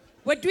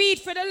 We do it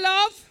for the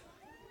love.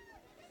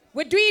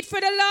 We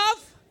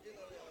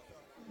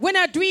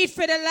not do it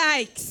for the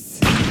likes.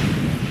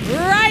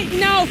 Right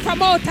now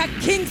from out of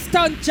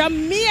Kingston,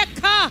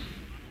 Jamaica,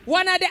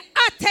 one of the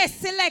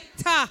hottest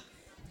selector,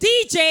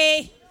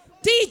 DJ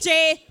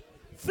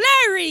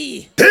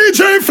Flary.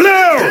 DJ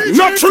Flair,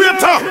 not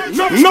traitor,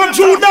 not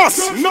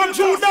Judas.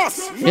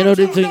 You know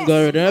the thing,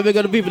 girl. We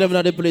got the people that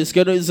in the place.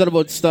 You know it's all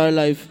about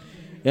Starlife.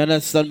 You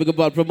understand? Make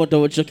about promoter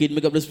with check in.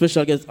 Make up the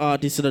special guest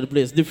artists in the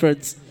place.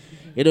 Difference.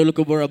 You know,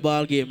 look for a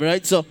ball game,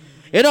 right? So,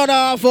 you know the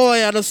half hour,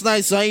 and it's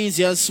nice and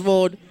easy and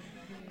smooth.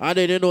 And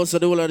then you know, so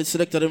the whole of the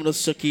selector them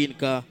just check in,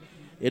 cause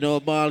you know,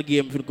 ball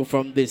game will go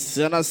from this.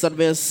 You understand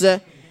what I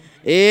say?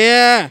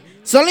 Yeah.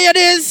 So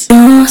ladies.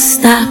 Don't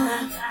stop.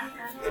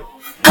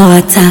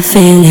 What a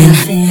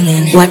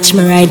feeling. Watch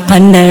me ride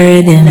pon the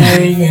rhythm.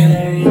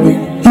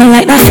 Me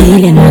like that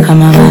feeling when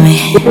come over me.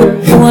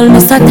 Hold me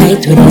so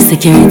tight with the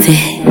security.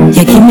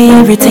 You give me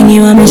everything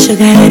you want, me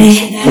sugar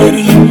daddy.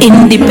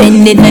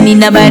 Independent and in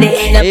nobody.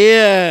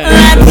 Yeah.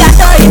 God,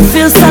 oh, it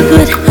feels so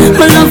good.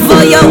 My love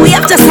for you, we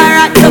have just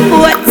rock the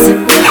boat.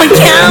 Me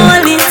can't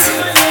hold it,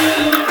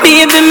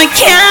 baby. Me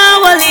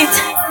can't hold it.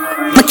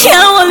 Me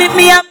can't hold it.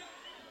 Me up.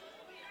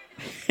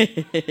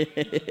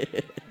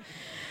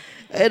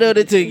 I know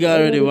the thing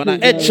already. When I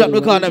headshot,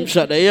 we call them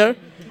shot there.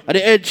 At the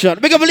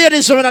headshot. Big up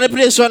ladies from the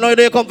place right now.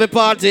 They come for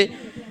party.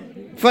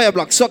 Fire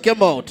block, suck your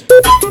mouth.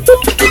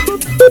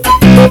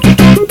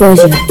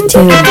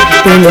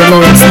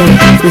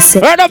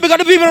 Right now, because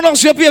the people don't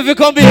see up here if you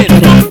come in.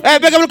 Hey,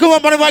 big up, come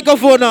up on the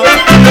microphone now. I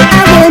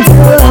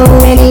will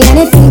do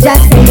anything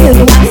just for you.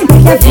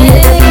 Make you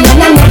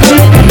feel I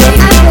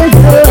will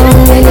do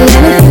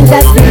anything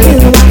just for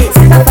you.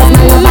 Sacrifice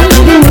my love and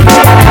give me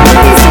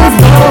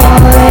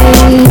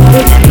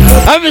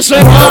I'm just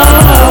saying,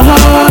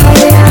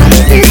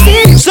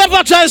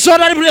 STEPACHOICE on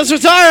the place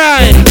with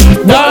alright.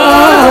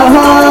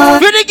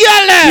 For the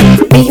girl there.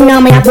 Beating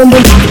on my boom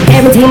boom.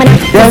 Everything man.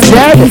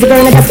 Music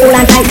girl in the school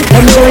and tight.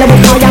 Let me roll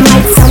with all your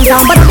might. Some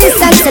sound but this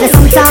and say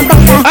some sound but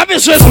that. I'm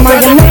just saying. Some of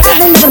them are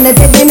having some that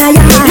they deny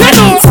your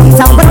heart. Some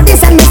sound but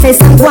this and say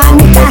some one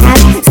with that.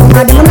 Some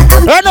of them are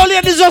having. I know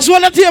ladies just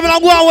want to table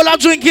and go and hold a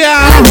drink here.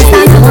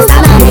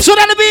 So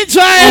that the beat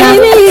right.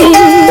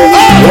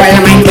 Well,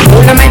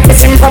 I might be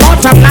simple,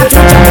 but I'm not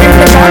too tough in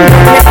the sun.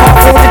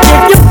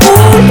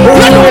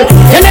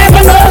 You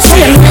never know, so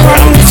you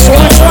run this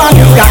one.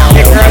 You got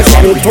the girls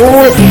and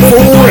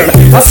fool.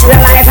 Hustle your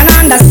life and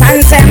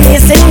understand, say me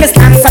sing me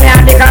stand for me,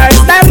 the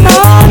girls, them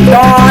on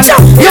gone.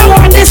 You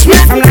want this me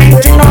from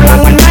 19 no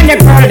long when man, you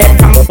girl, they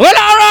come. Well,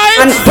 alright.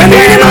 And when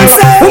the man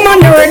say, woman,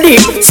 you're ready.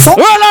 So,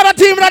 well, all the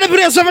team that the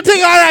place,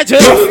 everything alright.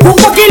 Who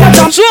fucking a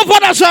jump? Super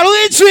natural,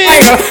 we sweet.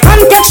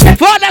 And catch the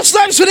father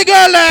songs to the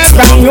girl there.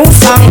 Brand new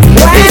song.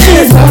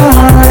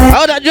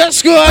 How that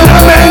just go?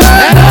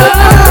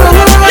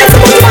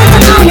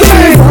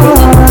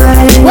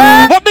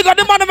 But because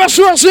the man of a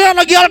sure say I'm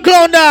a girl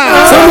clown down.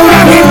 So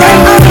I give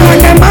them on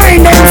the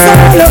mind and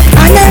soul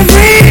and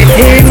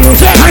everything.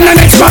 And the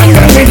next one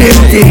girl with this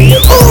thing.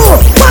 Oh,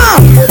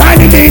 mom,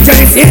 and the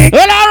DJ sing.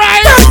 Well,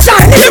 alright.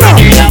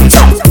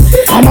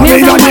 I'm a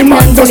million the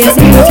man just a and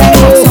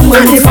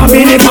the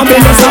family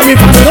sorry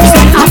for the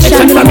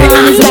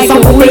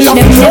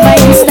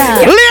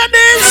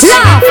ladies,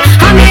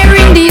 I'm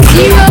hearing these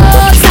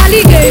serious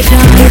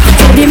allegations.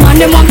 So the man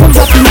them want to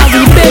drop in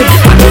our bed.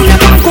 I do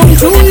never come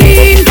to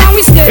lean. Can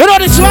we stay? You know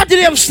this one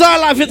today of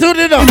Starlife, you do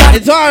it up.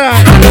 It's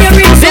alright. I'm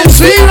hearing these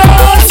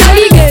serious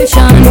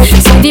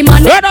allegations. So the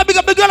man right now, big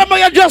up the girl,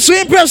 I'm just so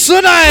impressed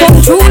tonight.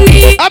 come to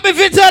lean. I'm if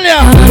you tell you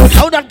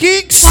how that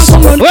kicks.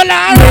 Well,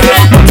 alright.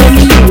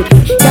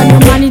 Can no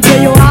money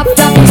tell you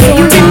after?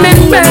 You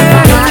remember?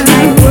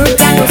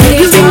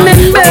 You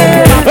remember?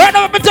 Right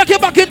now, I'm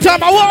taking back in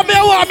time. I want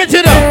me to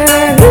know.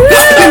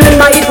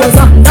 Remember it was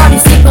under the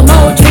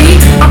sycamore tree.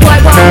 A boy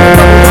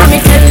want me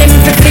tell him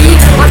to flee.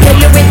 I tell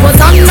you it was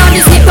under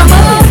the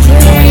sycamore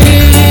tree.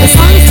 The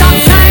sun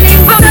stopped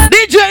shining from the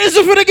DJ is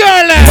for the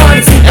girl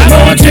there.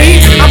 sycamore tree.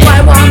 A boy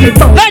want me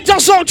to. Let your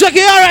song check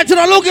it alright to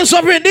the Lukie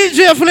Supreme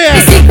DJ Flair.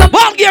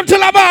 Ball game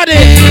till the body.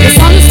 The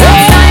sun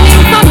stopped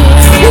shining from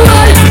the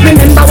world.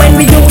 Remember when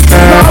we used to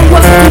grow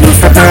up? We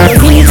used to talk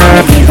to me and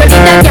the people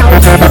in the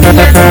yard. But we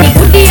never be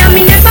goodie and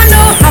we never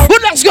know how.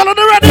 Good luck's got on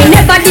the ready. We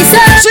never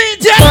deserve. See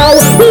it, yeah.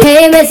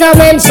 Hey, Miss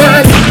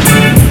Mention.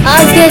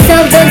 Ask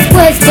yourself this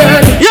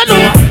question. You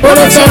know. What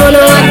if you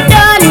know what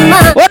done,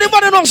 man? What the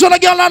money knocks on the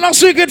girl and a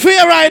secret for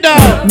you right now?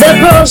 The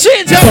pro. See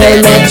it, yeah.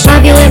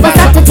 Have you ever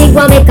stopped to think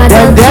what make a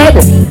done?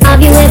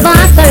 Have you ever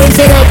asked her if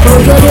she like how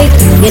you do it?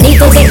 You need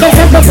to check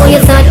yourself before you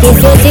start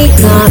kiss your teeth.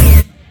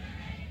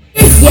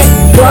 Yes,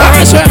 boy.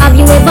 Have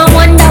you ever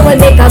wondered what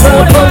make a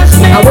girl come?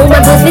 A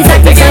woman must be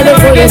satisfied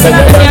before you say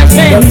you love.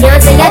 You can't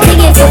say that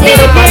thing is so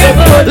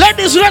good.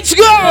 Ladies, let's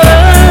go.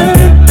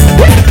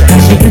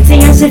 She could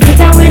sing and she fit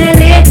out with the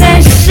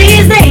latest.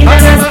 She's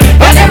dangerous.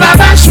 Whatever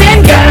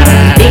bashment girl.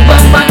 Big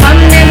bumper on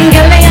them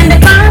girl and the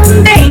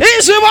pounding.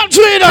 Easy one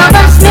trainer.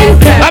 Bashment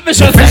girl. I'm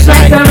just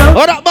like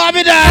hold up,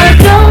 Bobby there.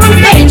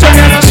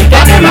 Dangerous.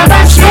 Whatever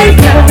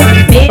bashment girl.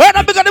 Right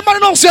now, because the money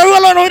knocks you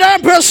roll on with the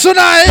Empress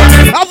tonight.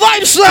 A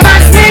vibe, sir.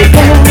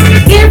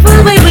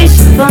 Careful we wish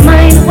for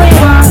mine we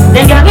want.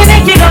 Then God will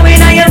make you go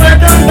in and you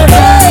work on the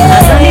door.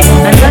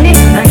 I done it,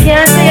 I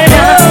can't say it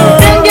all.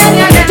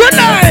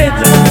 Tonight.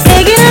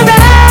 Taking a ride.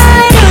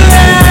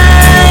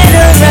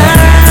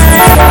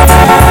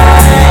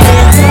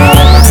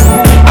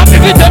 I'm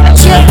if you tell me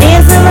so.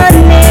 Here's the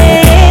money.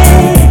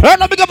 Right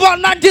now, big up about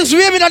 90s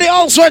waving at the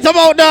house right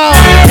about now.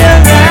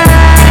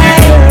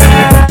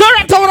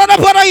 Director, one of the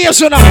part of years,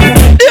 you know.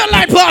 Dear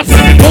light party.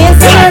 Here's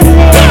the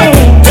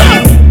money.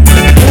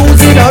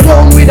 with a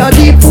rum with a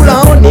deep full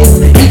of honey.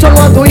 Each one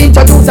want to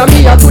introduce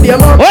me to their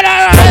mom.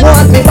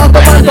 Want me back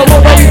up and come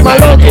over with my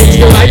luggage.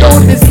 Still I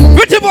don't listen.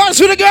 Pretty boys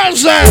with the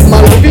girls there.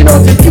 My love you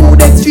know it's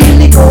cute,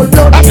 extremely cold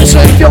blooded.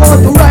 If you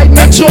want to ride,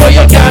 make sure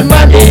you can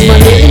manage.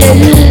 My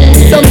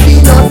name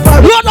something not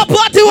far. What the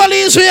party will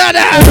is we are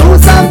there? Do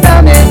some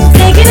damage.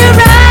 Taking a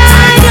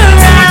ride, a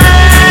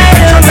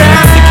ride, a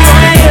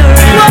ride,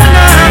 a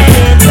ride.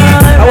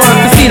 I want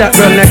to see that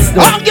girl next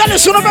door. I'm getting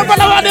soon remember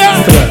the one there.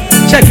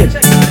 Check it.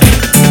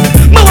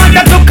 Me want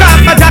to call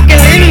my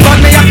Jacqueline, but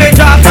me have to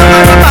drop my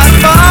rubber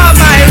for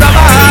my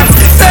rubber.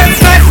 Sex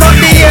like for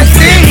the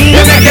thing, you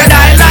make you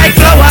die like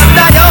flowers,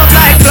 die out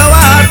like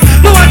flowers.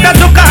 Me want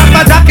to call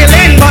my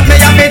Jacqueline, but me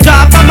have to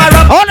drop my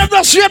rubber. All of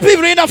the sweet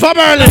people in the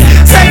family.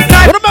 Sex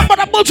like remember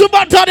the butcher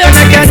banter there.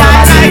 Make you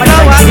die like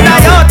flowers,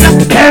 die out.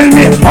 Tell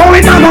me how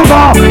it a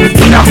go.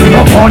 Enough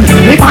no fun.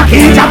 If I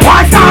can't just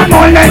watch that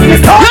one, let me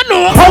stop. You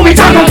know how it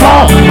a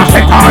go. I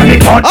said all the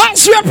fun. All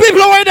sweet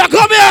people why they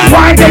come here.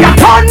 Why they a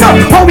fun?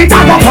 How it a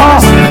go.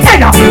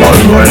 Head up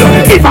roll.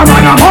 If I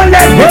run a gun,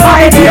 let me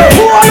fight you.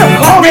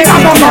 How it a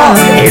go.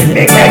 If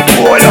me get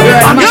cool,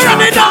 I'm a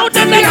run it out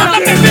and then I'm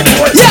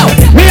yo.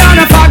 Me on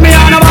a fuck, me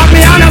on a walk,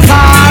 me on a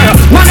fire.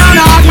 Man on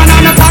a hot, man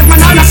on a talk,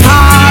 man on a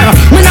star.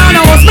 Me on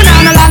a house, me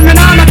on a land, me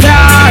on a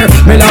car.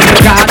 Me love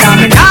the God and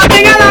me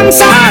nothing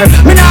alongside.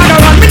 Me not go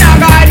run, me not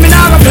go hide, me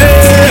not go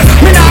play.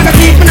 Me not go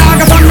keep, me not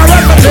go fun, me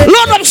work for free.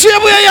 Lord, I'm sure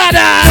we are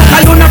there.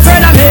 I do not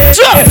afraid of me.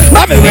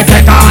 Mommy, we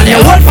take all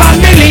your whole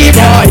family,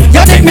 boy.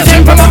 You take me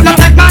simple, but not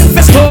like man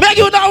for school. Make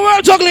you that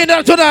world juggling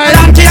there tonight.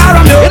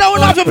 You know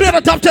we have to play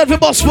the top 10 for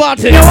bus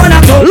party. You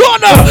wanna go?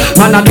 Lord,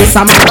 man, I miss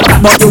a man,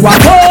 but you are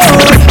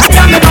cold. I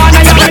am the man,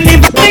 I am the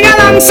living thing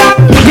alongside.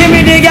 Give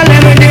me the girl,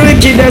 let me the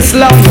wickedest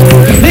love.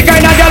 The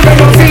kind of girl we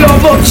don't feel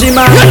love, but she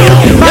man.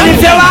 Man,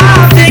 if you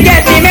want to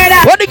get me made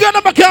up. When the girl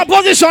number can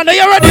position, are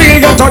you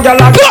ready?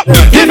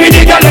 Give me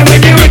the girl, let me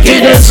the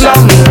wickedest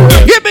love.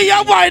 Give me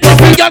your wine,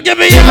 girl, give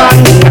me your man.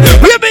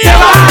 Give me your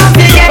man.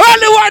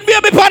 Only one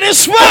baby for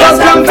this one.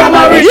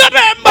 You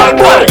remember,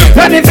 boy.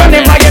 And if you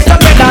never get to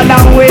better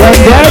than we.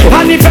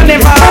 And if you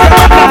never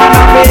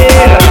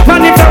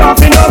man, if you want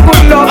to no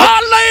good love.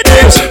 All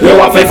ladies, you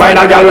want to find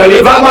a girl who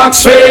live a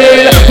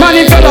Maxwell. Man,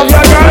 if you love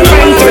your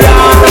girlfriend to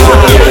love.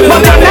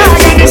 But you're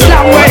not in this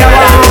long way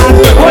around.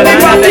 Only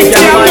one thing to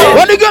you.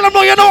 When the girl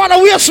know you don't want to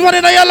waste one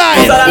in your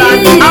life.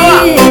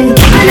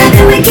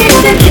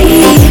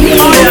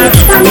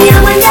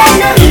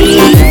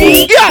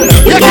 Yeah,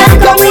 you can't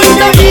go with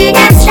the big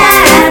and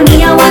shine.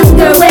 Me, I want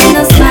girl with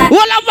no smile.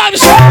 What a vibe,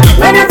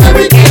 when I told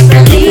you can't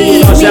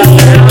believe me.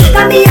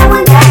 Come me, I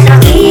want that no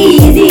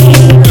easy.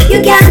 You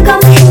can't go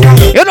with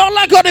the you don't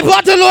like how the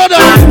party loader.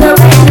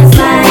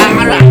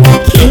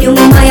 Can you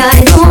move my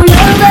eyes all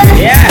over?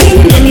 Can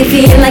you make me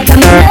feel like I'm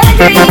in a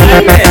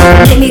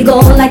dream? Make me go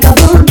like a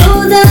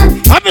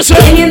bulldozer.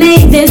 Can you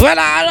make this? Well,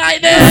 I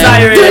like this. Do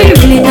you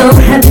really don't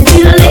have to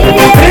feel it?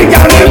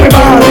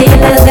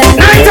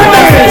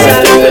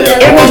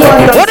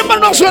 What the man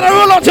knows when I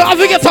roll out to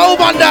Africa to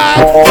open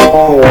that?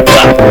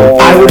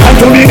 I would have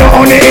to be the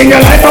only in your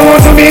life. I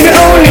want to be the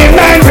only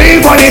man. Real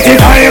quality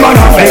time and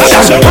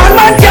affection. One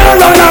man can't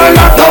run all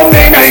that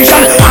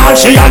domination. All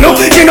she a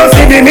look, she no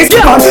see the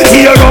misgiven.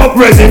 Tear up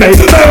resume,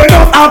 burn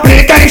up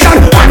application.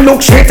 One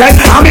look straight and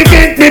me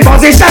fit me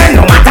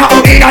position. No matter how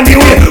in and the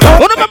way.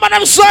 What the man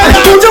I'm saying?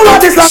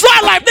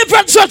 Starlife,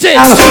 different settings.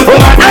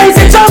 I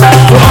see trouble,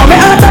 me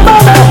at the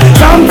bottom.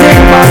 Something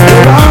must be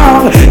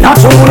wrong. Not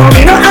true, no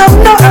me no have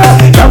no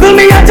double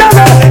me a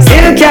juggle.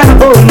 Still can't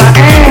hold my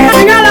hand.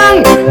 Sing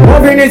along.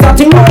 Moving is a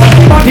thing,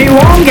 but he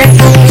won't get.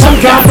 Some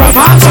can't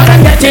perform, so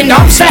them getting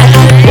upset.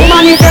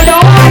 Woman, if you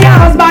don't want your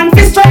husband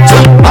to stretch,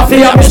 I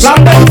feel up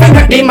Islam, don't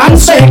make the man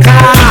shake.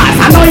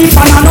 I know if I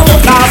know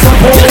class of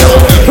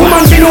hope.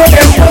 Woman, you know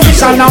them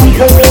position and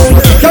pose.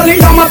 You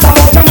think I'm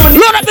about the money.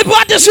 Load up the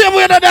party, same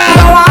way to that.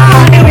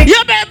 You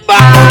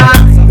remember?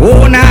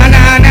 Oh, na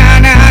na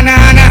na na na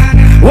na.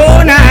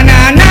 Oh, na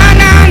na na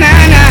na na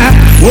na.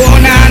 Oh,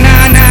 na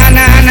na na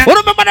na na. What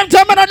remember them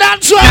time on the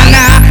dance?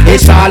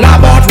 It's all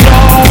about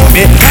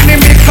me. And the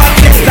mix of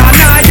this that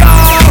I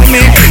know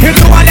me. You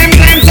do all them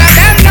claims that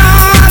them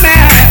know me.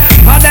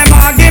 All them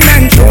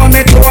arguments show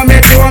me.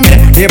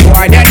 The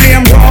boy that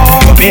name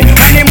broke me.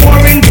 And the more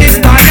in this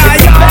that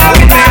I know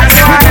me.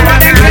 You do all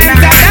them claims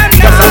that them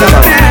know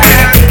me.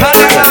 All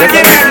them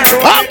arguments.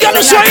 I'm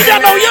gonna show you that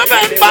now, you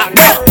remember?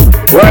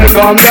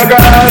 Welcome the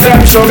girl,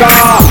 them sugar.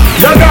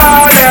 The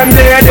girl, them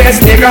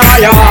ladies, nigga,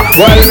 yeah.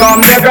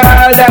 Welcome the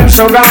girl, them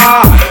sugar.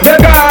 The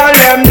girl,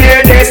 them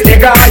ladies,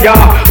 nigga,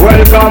 yeah.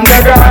 Welcome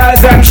the girl,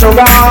 them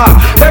sugar.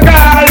 The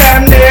girl,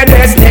 them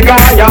ladies, nigga,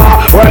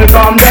 yeah.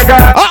 Welcome the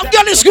girl. I'm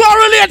gonna score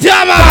relate,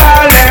 yeah,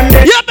 man.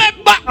 You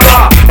remember?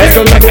 It's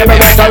to make me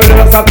better, we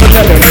don't have to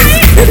tell you this.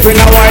 It's been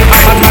a while,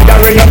 I'm not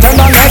in your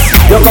tenderness.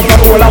 You come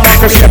from all of my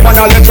shape and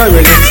all the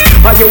release.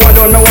 And you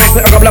don't know what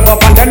to go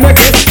up and then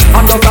make it.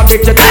 I'm not a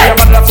big chicken,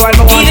 but that's why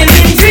I want it.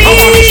 I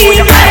want to show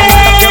you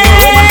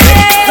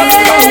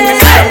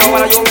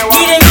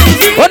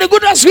what the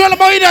goodness girl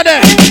about in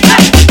there?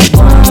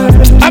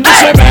 I'm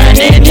just a man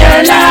in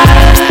your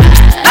life.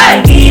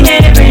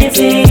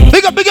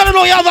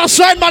 that's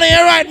right, man.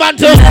 You're right, man,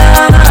 too.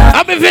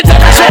 I'm in fit.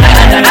 That's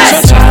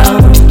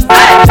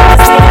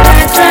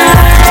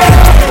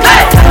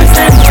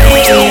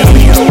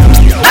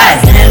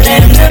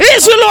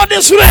easy, Lord,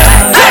 this way.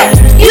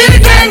 You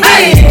can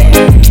give.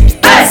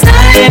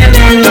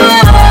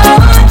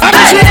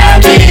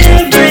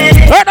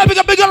 Right now,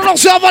 big girl don't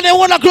serve and they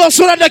want to close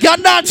so that they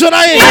can dance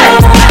tonight.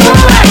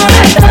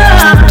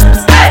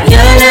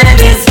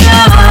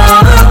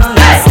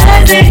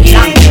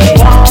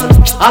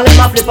 All of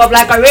my flip up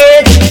like a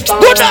red.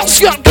 Good dance,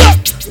 girl.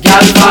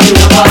 Girl from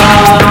the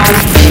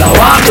bars, now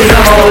walk in the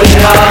whole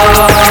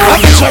yard.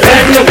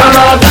 When you come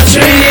out the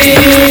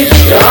street,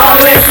 you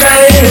always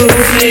crying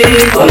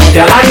music. Pull up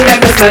your hand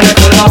like a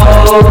central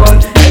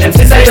alone. And them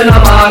sisters you know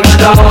mark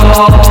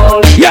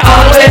down. You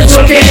always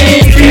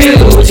looking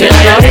cute. You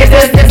know your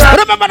latest design.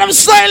 Remember them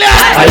style,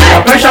 yeah. And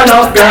your pressure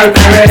of girl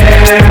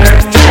career.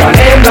 Your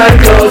name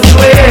and clothes to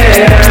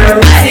wear.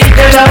 See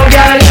the love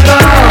girl you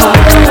know.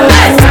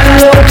 And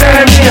you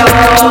turn me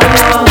on.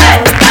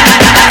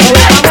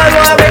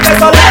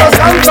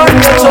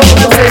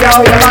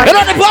 You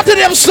know the party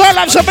them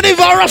Starlife, somebody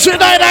for Russian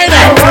 99.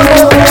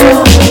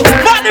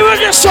 Man, they were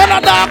just son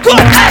of that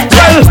good.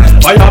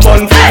 Well, I am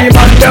on free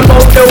man, them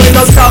out there with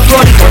a stop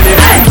run for the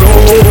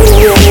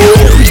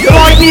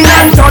lightning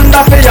and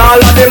thunder for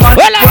all of them.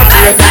 Well,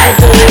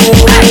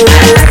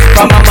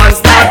 from a man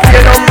start to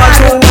number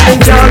 2 and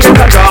can't get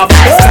a job.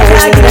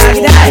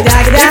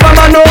 If I'm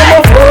an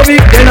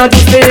homophobic, then I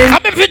just say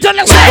I'm a fit on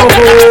the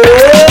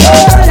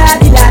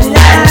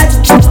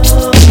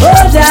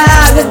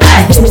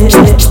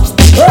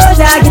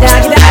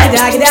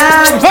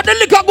but the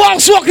liquor go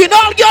out smoking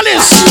all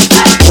girls.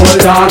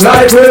 Hold on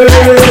like we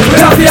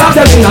have the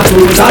after in a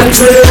two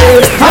country.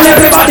 And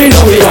everybody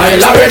know we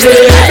wild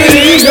already.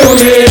 Believe you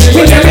me,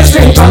 we never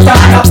string for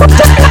that.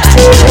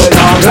 Hold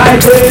on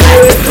like we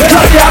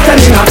have the after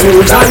in a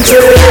two country.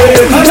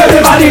 And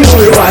everybody know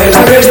we wild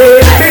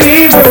already.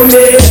 Believe you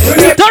me.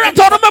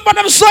 Director, remember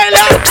them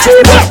silent.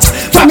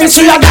 From me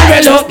see a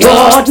girl look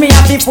good. Me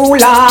have the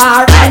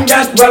fooler and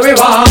just where we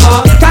walk.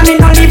 Can me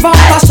not live off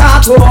a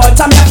short road.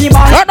 Some happy boy.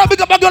 I don't pick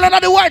up a girl in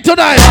the white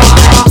tonight.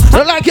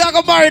 Don't like you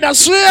go married, I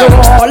swear.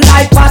 Oh,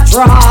 like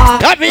Patra.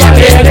 Happy,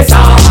 happy.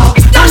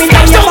 Tell me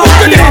that you're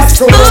about to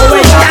screw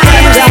with your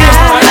hands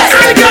down.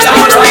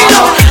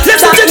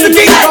 Listen to the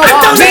king.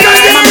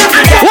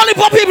 Only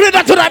for people in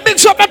that tonight. Big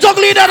shop and talk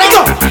leader. There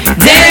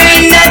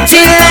ain't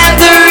nothing like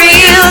the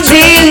real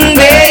thing,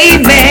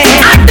 baby.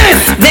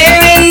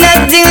 There ain't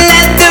nothing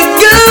like the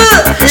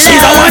good. She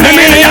don't want to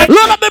be.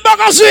 Look at me back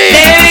and see.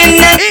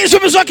 Easy to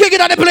be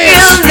kicking at the place.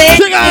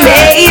 Baby.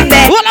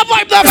 What a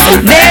vibe that.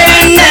 There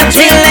ain't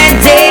nothing like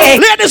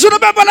that. Ladies,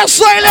 remember the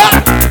style.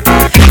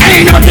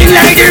 Ain't nothing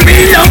like the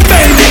real love,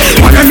 baby.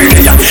 1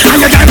 million,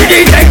 and you got me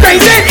like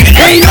crazy.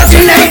 Ain't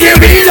nothing like the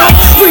real love.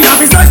 We have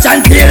it such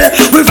and feel.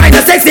 We find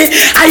it sexy.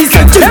 I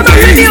said to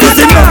you,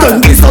 listen,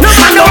 don't be so. No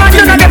man, no one,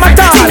 you know them at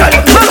all.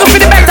 Welcome to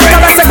the best of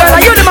the girl,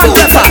 you the man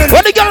presser.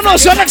 When the girl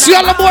knows you're next to you,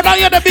 all more than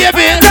you, the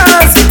baby.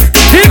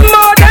 The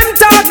more them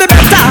talk, the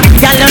better.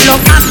 Girl, you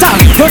look hotter.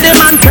 You the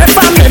man prep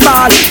on the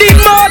ball. The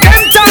more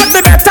them talk,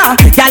 the better.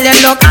 Girl, you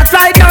look hot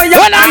right now. You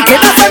can't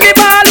get us on the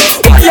ball.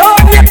 You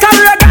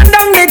camera gun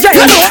down the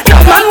jail. No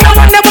man,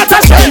 woman, what a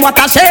shame, what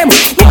a shame.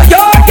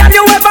 Yo, girl,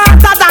 you ever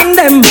hotter than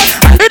them?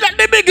 Is that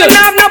the big girl? Is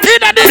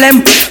that the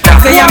them?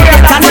 Coffee and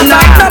bread and the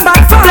number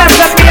 4. Let's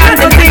just be on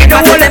the thing.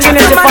 Don't hold it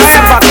in it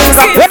forever.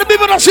 When the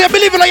people don't say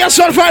believe in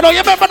yourself right now,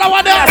 you remember that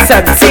one there? I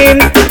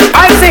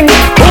sing.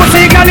 Who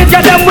see can it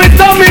get them with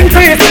some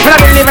increase?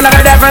 But I believe in the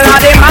devil or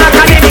the mark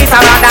and the beast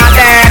are rather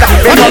dead.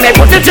 When they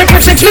put the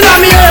triple 6 in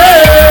me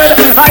head.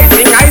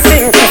 I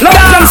sing. Love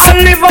them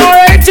only for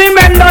 80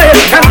 men know it.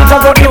 And to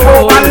go the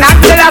poor and not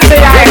till I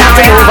say I have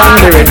to move on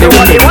the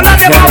only one of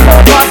them are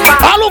focused.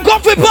 I look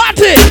up for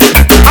party.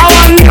 I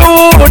want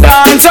to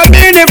dance and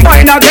be the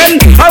fine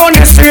again. I want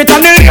the street and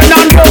the lane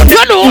and road.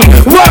 You know,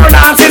 world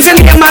dance is in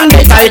the man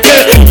the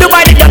title. The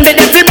way they come the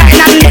devil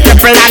mine and the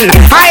plan.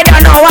 I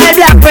don't know why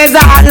black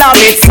without love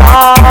it's so.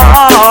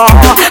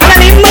 And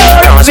the more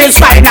roses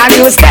fine and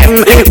use them.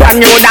 When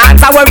you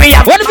dance I will be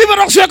up. When the people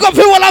don't say come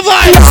for all of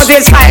us.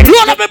 Roses fine.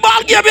 Load up the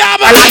ball game you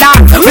have.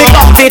 We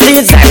got it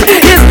is them.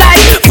 It's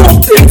like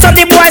so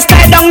the boys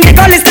stay down the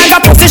girl is like a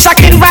pussy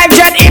shocking vibe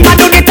jet. Him a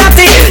do the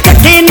tatty.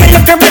 Taking me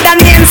look better than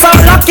him so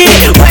lucky.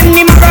 When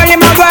him roll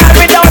him a world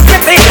without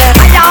skipping.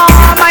 I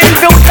am my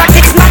future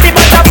kicks not the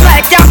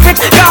butterfly can't fit.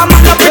 Come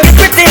on up pretty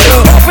pretty.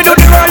 Hope we do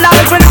the roll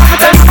out with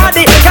the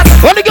body.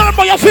 When the girl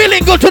you're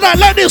feeling good tonight,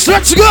 ladies,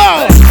 let's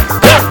go.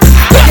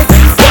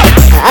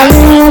 I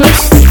know the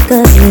sick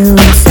of you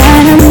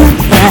inside of my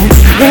body.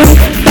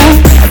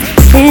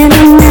 Can't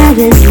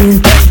imagine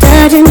you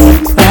touching me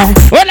cry.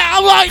 Well, I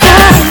like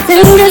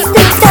fingers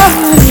to tell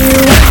you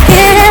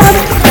can't help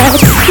but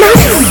touch my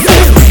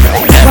skin.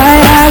 Why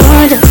I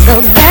want you so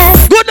bad.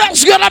 Good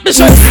dance, girl, I'm the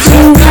same.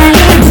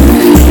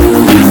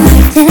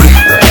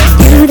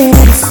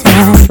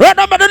 Right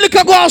now, the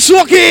liquor go out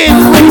smoking.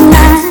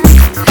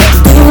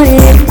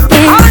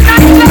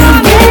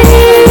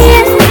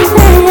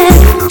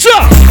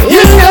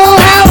 You know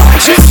how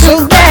she's so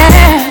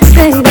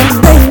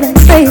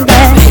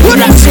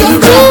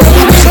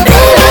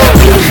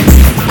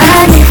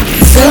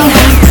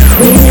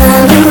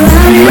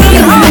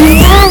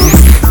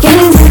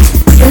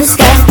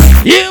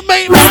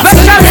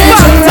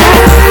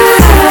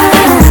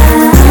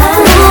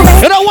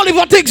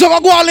things are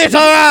gonna go on later,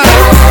 right?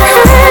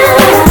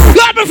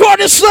 God before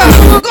this song.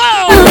 Go!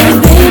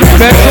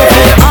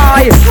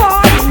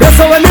 That's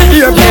how when the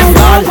airplane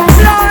fall.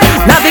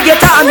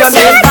 Navigate on your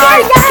name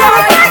by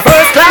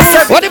first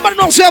class. What if I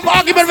don't say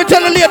argument we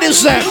tell the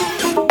ladies then?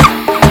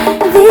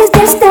 These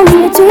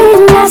destiny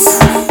between us.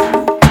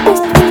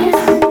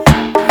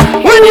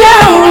 When you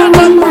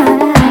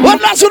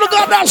what last one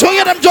got down, so you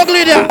hear them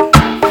juggling there.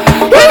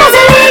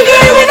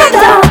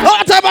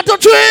 Oh, time to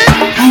three.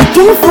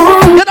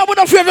 You know we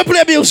don't fear to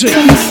play music.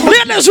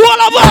 Ladies, who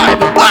are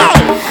vibe? Oh!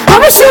 I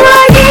wish you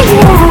were here.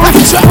 I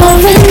wish you were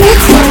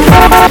here.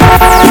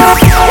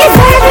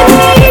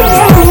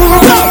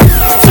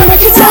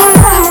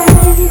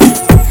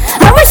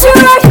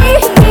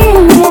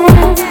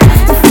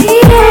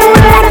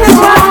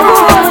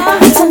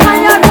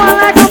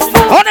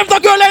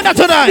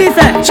 Tonight.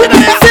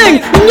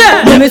 Sing,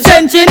 yeah. Me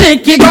sense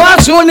Nicky go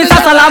a soon, Mr.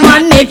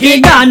 Salaman,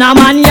 Nicky Ghana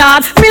man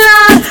yard.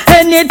 Milan,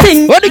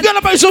 anything. When you gonna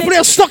buy some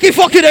place stucky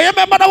fucky there, you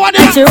remember the one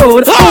there?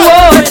 Road.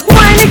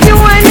 Why Nicky,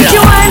 why Nicky,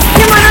 why?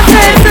 You wanna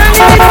say, turn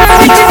it,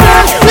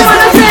 you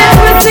wanna say,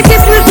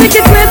 twist it.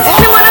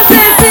 You wanna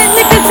say, sit,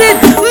 Nicky, sit.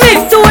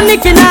 Mix to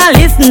Nicky, now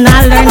listen,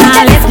 I learn,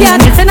 I listen.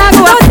 Listen, I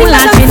go up, pull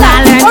out, I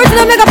learn. Or to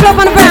the make a flop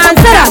on the brand,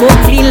 set up.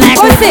 Clean like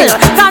a silk,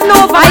 got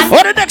no vice.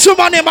 What the next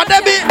one name,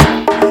 Debbie?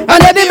 On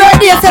Debbie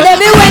birthday, so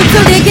Debbie went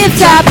to the gift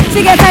shop.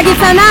 She get a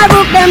gift and I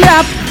book them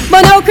wrap.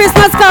 But now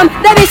Christmas come,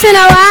 Debbie she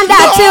no want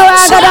that. She want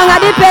go down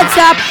at the pet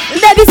shop.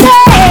 Debbie say,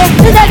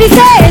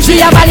 she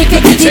have a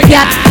little kitty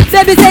cat.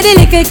 Debbie say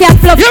the little cat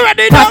flop. You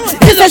ready now?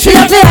 She say she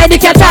have to hide the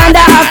cat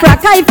under her frock.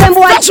 I them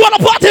boy. That's what a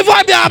party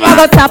vibe, yeah, man. I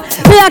go top.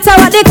 Me ask her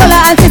what the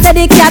color and she say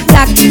the cat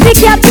black. The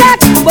cat black,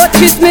 but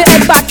kiss me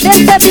head back.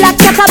 They say black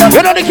cat a dog.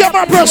 You know the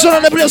camera person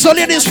on the place, so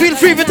ladies feel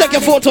free to take a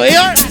photo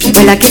here.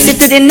 Well, I kiss it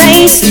to the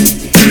nice.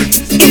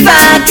 If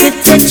I could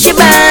touch your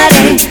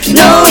body,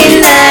 knowing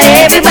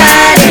that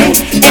everybody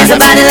has a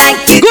body like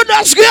you. Good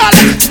ass girl.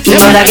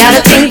 But I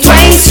gotta think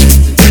twice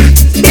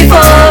before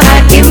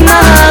I give my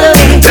heart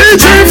away.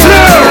 DJ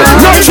Flair,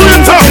 not too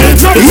tough,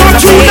 not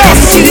too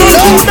tough.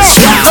 Oh, but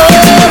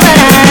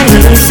I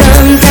need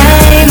some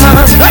time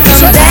off from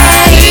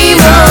that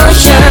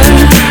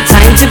emotion.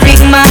 Time to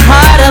bring my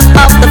heart up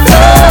off the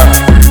floor.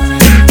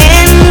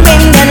 And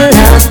when that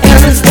love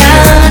comes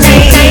down,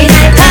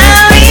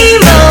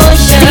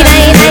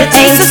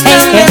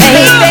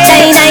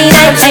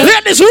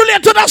 ladies,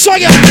 relate to that song.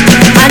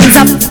 Hands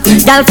up,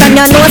 girl from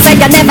your nose say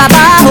you never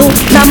bow.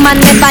 No man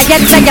never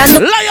yet say you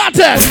know. Liar.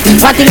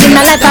 What thing in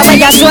the letter where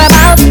you swear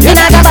about? You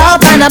not go bow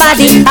for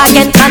nobody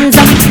again. Hands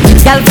up,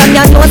 girl from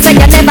your nose say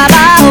you never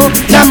bow.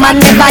 No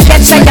man never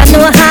yet say you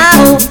know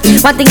how.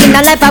 What thing in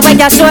the letter where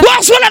you swear?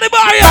 What's one of the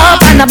bar?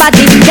 Bow for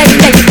nobody.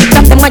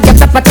 Drop them when you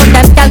drop it to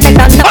them, girl take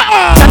down.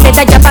 Drop it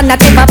to your pan,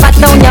 tip a pat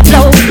down your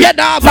flow. Yeah,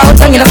 nah, bow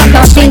down your back,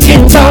 no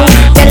stinking toe.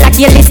 Tell like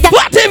you list.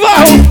 Whatever.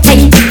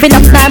 Hey, fin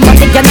up time, but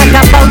you're not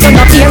about to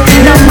no fear.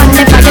 No man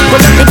never get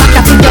put the back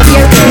up in your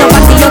ear. No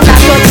one see you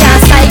got your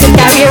chance side your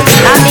career.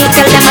 I may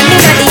tell them I'm in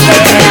the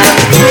air.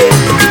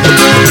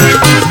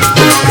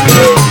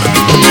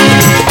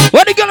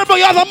 What you gonna do?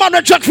 You have a man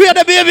that track for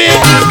the baby.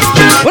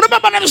 What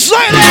remember them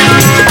silent?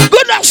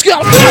 Good ass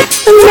girl. And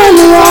then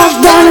we walk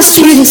down the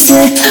street and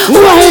say,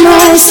 why am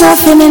I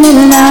suffering in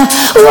it now?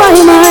 Why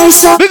am I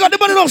suffering? Because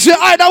the money don't say,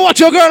 I don't watch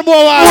your girl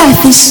more.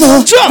 Life is so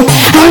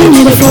I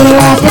need a full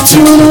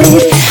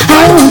opportunity.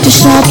 I want to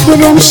shout with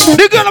them shit.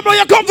 The girl about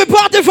your comfy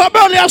party for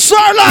Burnley and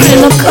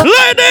Starlife.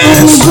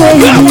 Ladies!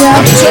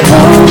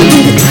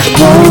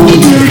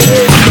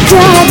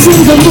 Dance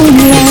in the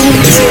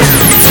moonlight.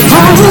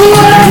 I will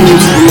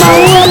wait, my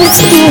world is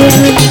here.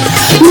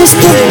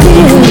 Mr.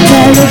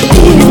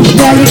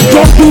 Barely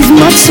get these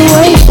much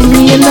away from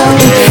me, you know.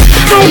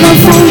 I don't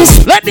find this.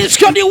 Ladies,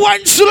 can you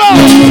wine slow?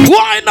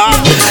 Why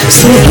not?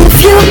 So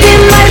if you be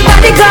my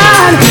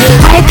bodyguard,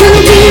 I can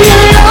be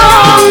your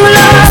long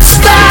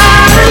lost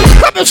star.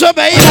 Come on, sir,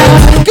 baby.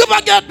 Come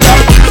on, get I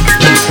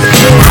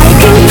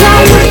can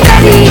call you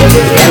daddy, and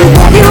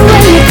daddy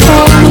when you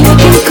call me, you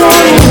can call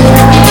me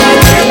love.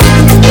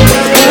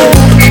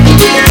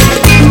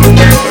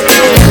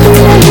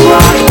 When you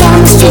walk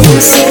down the street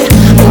and say,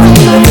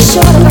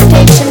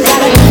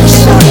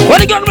 what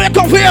are you gonna make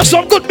up here?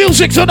 Some good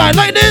music tonight,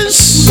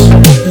 ladies.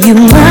 You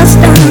must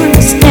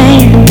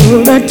understand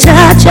the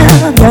touch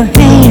of your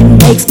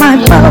hand makes my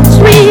pulse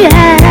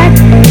react.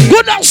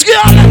 Good ass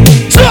girl.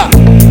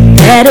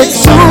 That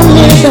it's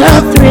only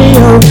the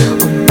thrill of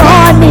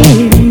boy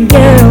meeting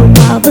girl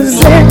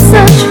opposites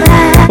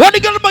attract. What are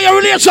you gonna make your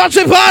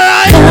relationship,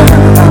 alright?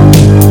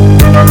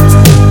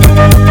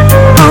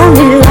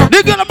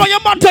 You're gonna buy your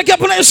man take your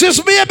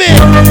places, baby.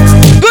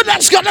 Good,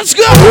 let's go, let's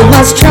go. You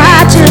must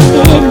try to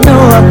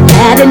ignore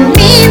that it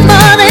means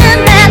more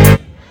than that.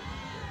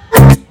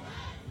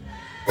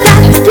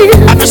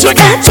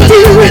 Got to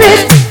do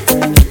it.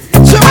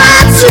 So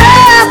what's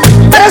love?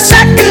 A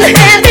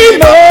second-hand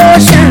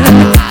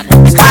emotion.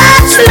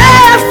 What's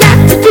love?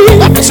 Got to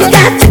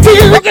do.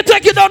 We can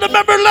take you down the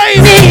memory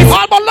lane.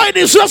 All my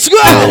ladies, let's go.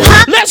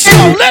 Let's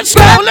go, let's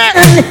go,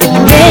 let's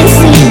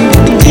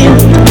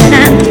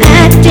go.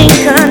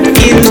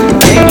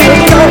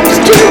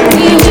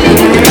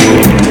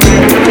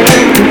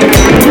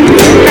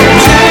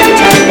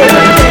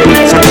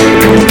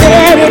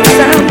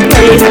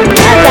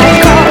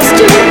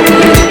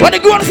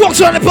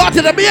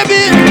 together,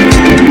 baby.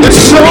 It's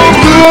so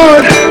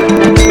good.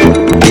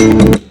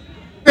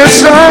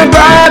 It's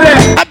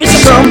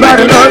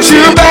somebody loves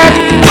you back.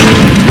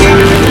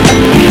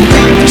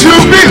 To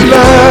be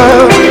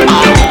loved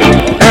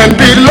and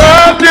be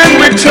loved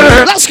in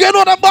return. Let's get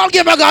on the ball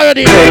game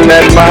already. Thing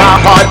that my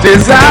heart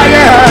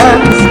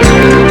desires.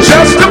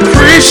 Just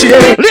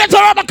appreciate. Later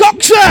on the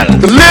cocktail.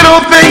 The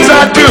little things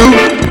I do.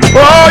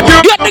 Oh, you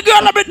get the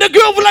girl up in the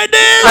groove like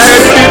this. And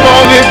keep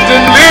on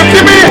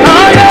lifting me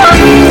higher.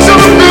 So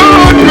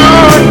good.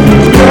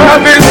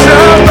 Loving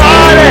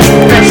somebody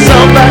and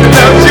somebody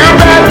loves you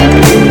back.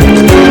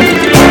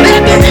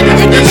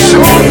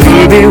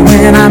 Baby,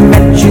 when I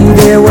met you,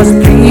 there was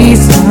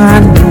peace I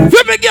knew.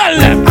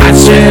 I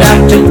set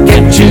out to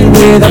get you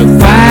with a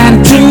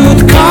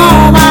fine-tooth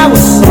comb. I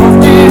was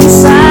soft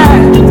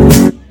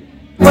inside.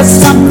 Was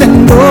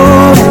something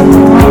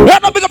going. Yeah,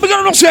 no, big up,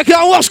 so you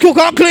can wash, cook,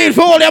 and clean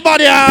for all your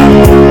body.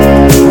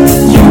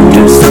 You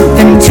do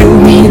something to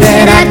me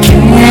that I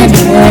can't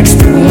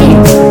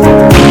explain.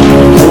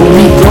 Hold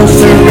me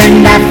closer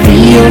and I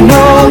feel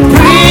no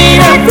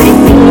pain.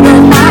 Everything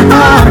in my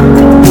heart.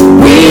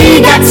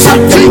 We got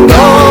something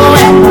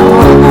going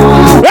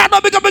on. Yeah,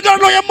 no, big up,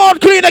 know your mouth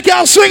clean, I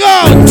can't swing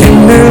out.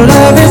 Tender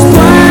love is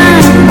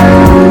blind.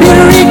 It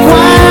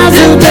requires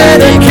a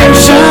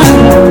dedication.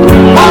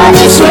 All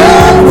this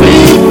love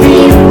we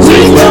feel,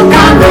 sweet no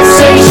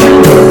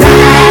conversation.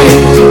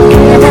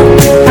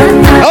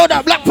 Oh,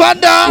 that Black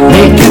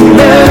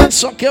Panda.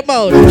 Suck your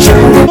mouth.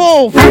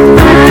 Move.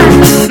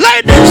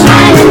 Like this.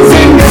 Silence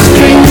in the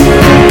street.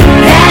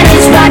 That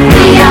is what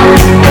we are.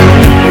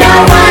 No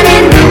one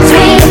in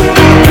between.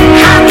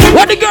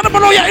 What the girl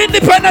about know you're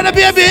independent,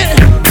 baby? I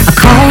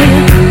call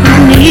you, I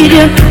need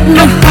you.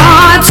 My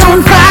heart's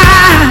on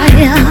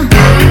fire.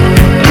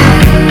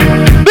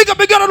 Big up,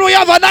 know you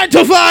have a 9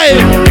 to 5.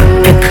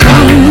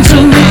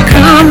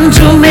 Come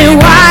to me,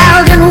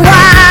 wild and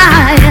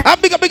wild. I'm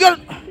big up.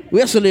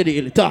 Where's the lady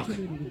in the talk? I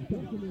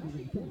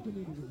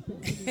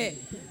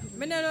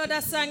don't know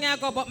that song I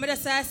go, but I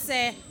just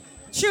say,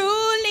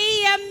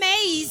 truly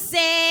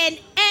amazing.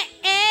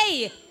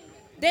 Hey.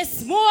 The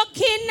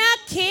smoking a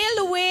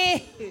kill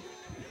way.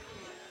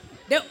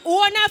 The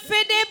owner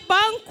for the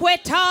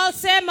banquet hall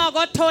say I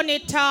go turn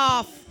it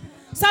off.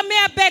 So me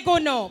a beg you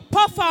no,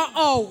 puff her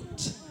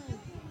out.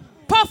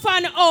 Puff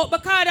her out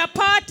because the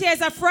party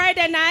is a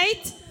Friday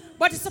night,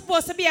 but it's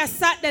supposed to be a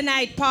Saturday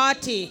night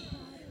party.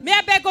 Me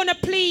a beg you no,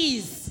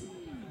 please.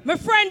 My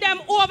friend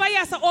them over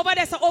here, so over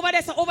there, all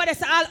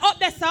up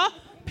there, so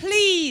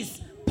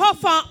please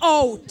puff her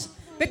out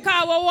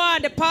because we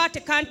want the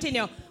party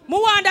continue. Me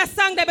want that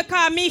song there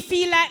because me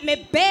feel like me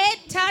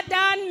better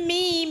than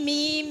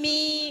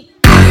me.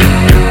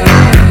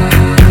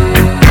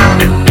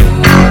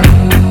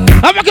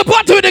 I'm making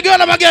party with the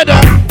girl again.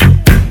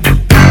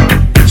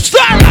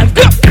 Starlife,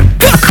 go.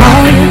 I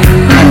call you,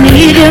 I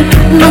need you,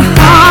 my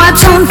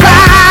heart's on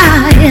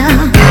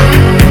fire.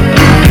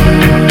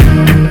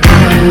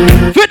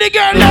 For the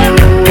girl,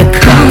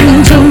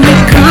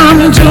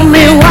 come to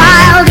me,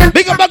 wild.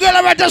 Big up my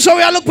girl right there, so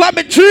we look for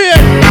me tree.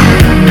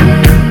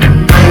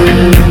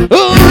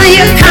 Will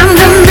you come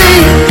to me?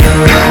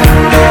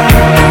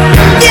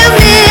 Give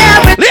me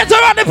everything.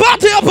 Later on the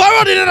party up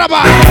already in the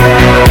bar.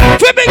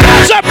 For big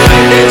girls up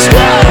in this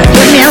club.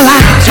 Give me a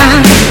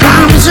lifetime of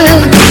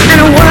promises and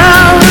a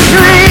world of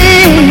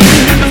dreams.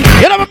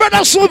 You know my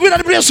brother swooping at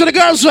the place for the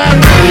girls,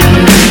 man.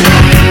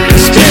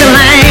 Still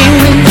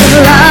language of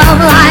love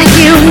like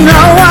you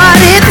know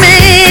what it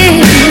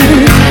means.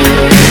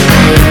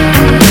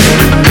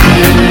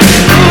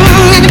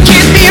 It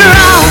can't be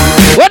wrong.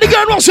 When the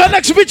girl wants her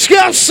next bitch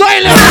girl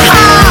silent.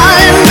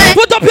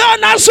 Put up your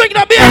hand and swing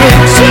the baby.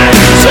 Swing.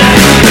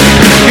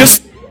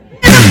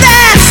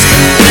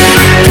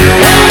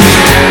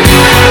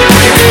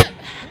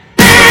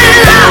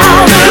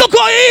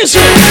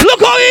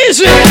 Look how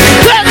easy.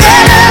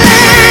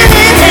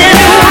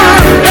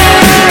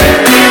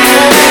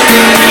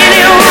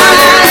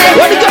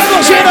 When the girl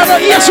goes in on the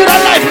ears with her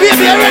life,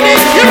 baby, you ready?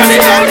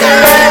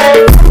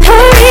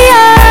 Hurry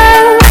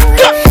up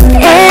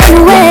and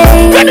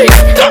wait. Ready?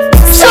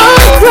 So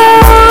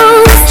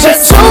close, but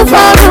so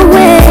far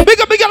away. Big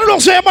up, don't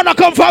say I'm gonna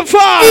come from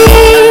far.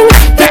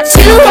 That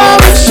you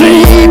always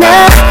dream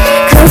of,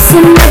 close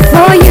enough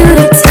for you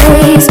to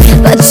taste,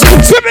 but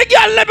you big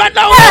girl, let me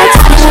know.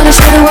 I wanna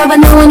show the world, but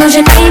no one knows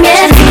your name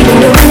yet. You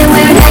know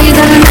anywhere, now you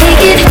gonna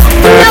make it.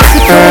 No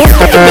secret,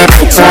 get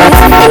the chance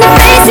in the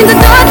face, in the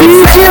dark,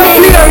 it's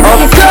straight. If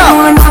you're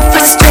going off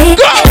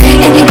frustrated,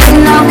 and you're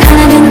getting all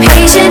kind of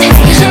impatient.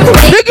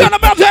 Big girl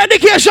about the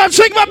education,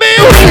 sing for me.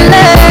 We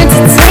learn to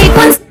take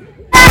one step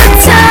at a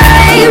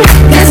time.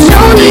 There's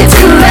no need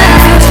to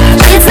rush.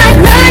 It's like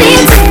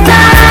learning to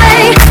fly.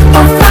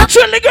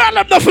 Chill the girl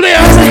up the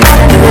flare.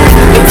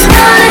 It's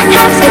gonna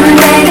happen,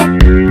 baby.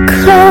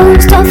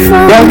 Closed off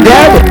from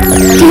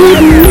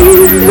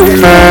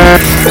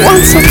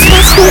once I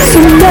touch with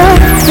some love,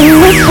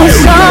 and it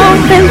was all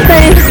in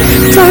vain.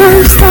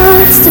 Time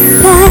starts to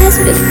pass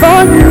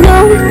before you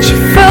know it,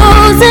 you're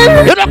frozen.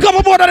 You don't come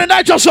aboard on the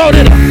Nitro sound,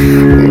 you know.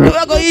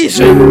 You go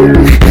easy.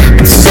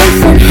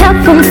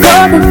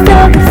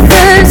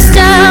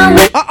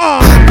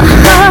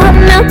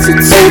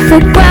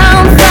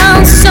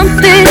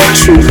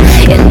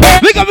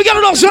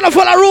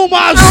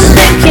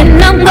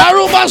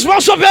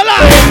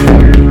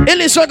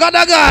 this one,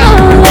 Gaga.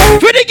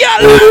 For the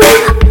girl.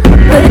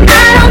 But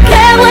I don't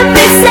care what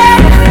they say.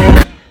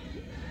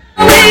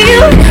 With you,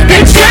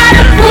 they try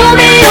to pull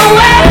me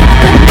away,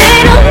 but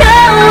they don't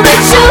know the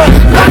truth.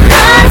 My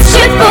heart's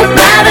shifted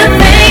by the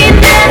pain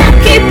that I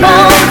keep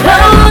on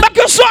close. Like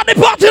you saw the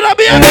party,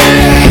 baby.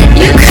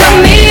 You cut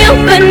me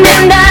open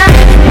and I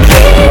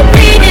keep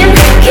bleeding,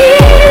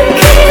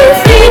 keep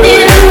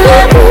bleeding.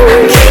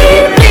 I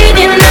keep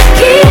bleeding, I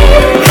keep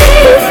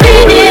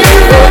bleeding.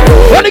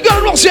 When the girl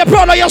looks you're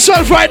proud of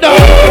yourself right now.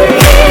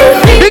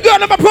 The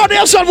girl I'm proud of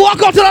yourself.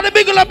 Walk out to the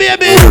big girl,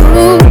 baby.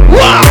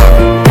 Wow.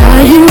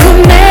 Are you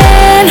a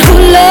man who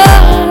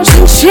loves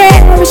and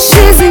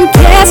cherishes and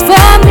cares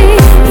for me?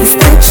 Is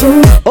that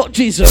true? Oh,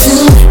 Jesus.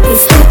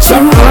 Is that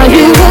true? Are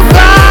you a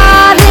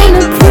guard in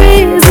a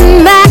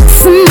prison,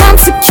 maximum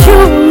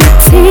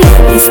security?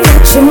 Is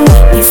that true?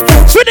 Is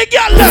that true? With the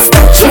girl, is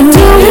that true? Do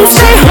you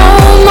stay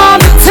home all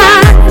the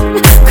time?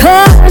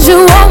 Cause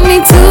you want me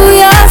to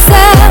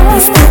yourself.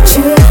 Is that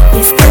true?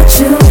 Is that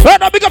true? Right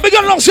now, big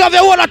girl looks you have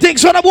your own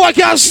things so the boy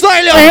can't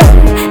style you.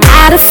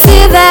 Out of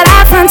fear that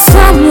I find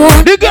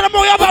someone. You gotta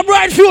know you have a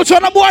bright future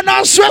and the boy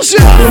not stress you.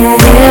 Girl,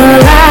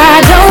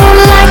 I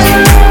don't like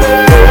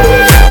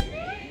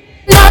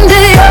under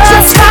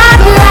your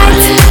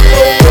spotlight.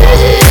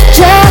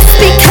 Just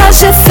because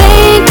you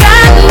think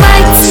I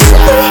might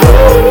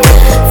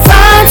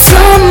find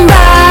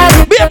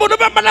somebody. Be able to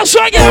remember that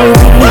song, yeah.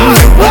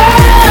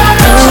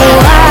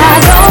 No, I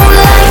don't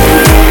like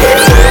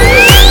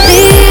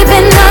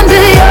living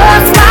under your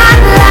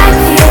spotlight.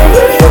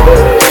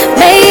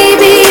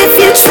 Maybe if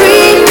you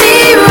treat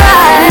me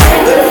right.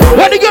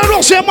 When the girl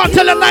looks you, man,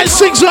 tell her nice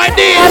things like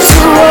this.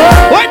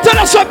 Wait till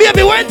us,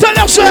 baby, wait till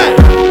us. Go!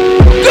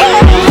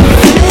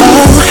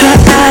 Oh,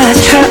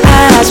 her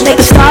eyes make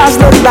the stars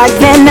look like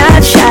they're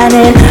not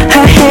shining.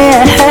 Her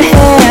hair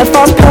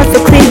falls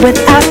perfectly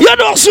without you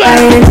don't sweat.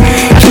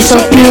 She's so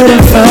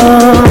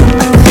beautiful,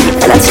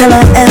 and I tell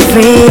her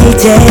every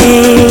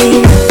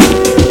day.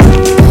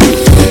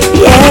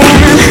 Yeah,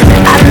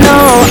 I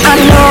know,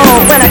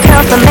 when I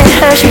compliment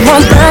her, she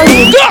won't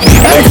believe.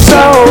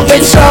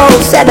 It's so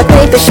sad to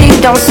think that she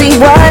don't see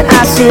what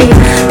I see.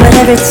 But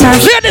every time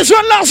she this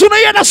one last one,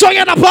 you hear that song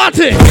at the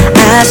party.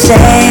 I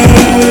say,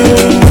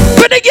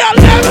 with the girl,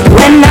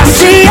 when I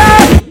see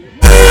her,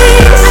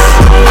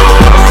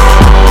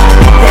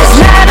 there's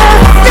not a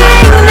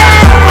thing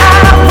that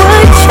I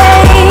would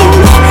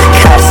change.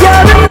 Cause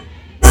you're amazing.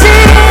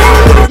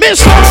 Miss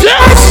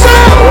Just the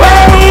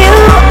way you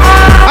are.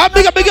 I'm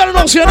big girl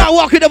knows you're not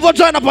walking the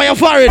vagina up on your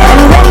forehead.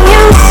 And when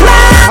you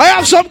smile, I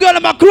have some girl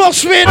in my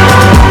close fit.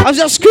 I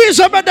just squeeze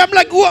some of them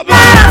like what?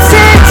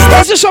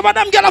 I see some of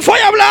them get a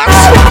fire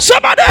blast.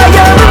 Some of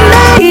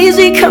them.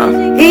 Easy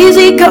come,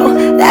 easy go.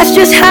 That's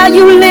just how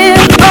you live.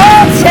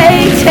 Oh,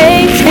 take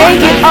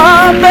it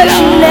all, but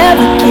you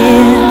never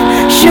give.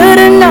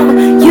 Should've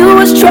known you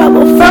was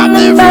trouble from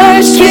the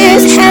first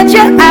kiss. Had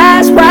your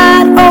eyes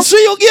wide open.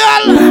 See you,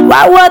 girl.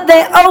 Why were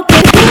they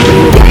open?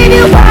 Gave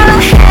you all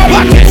I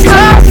had. You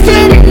tossed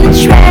it in the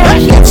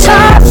trash. You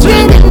tossed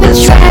it in the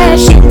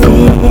trash. You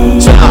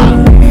did.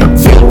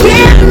 To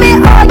give me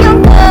all your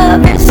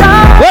love and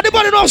all.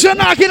 Anybody knows you're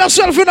knocking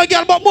yourself in a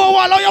girl, but more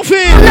while on your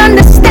feet. Don't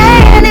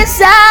understand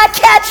inside,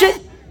 catch it.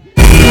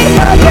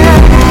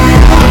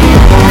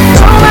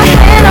 Throw my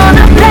hand on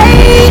a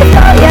blade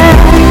for ya.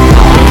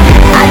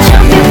 I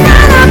jump in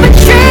front of a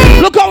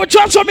tree. Look how we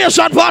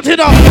transformation party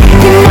now. You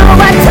know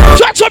I don't.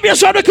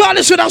 Transformation, we call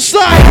this with a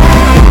style.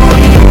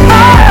 I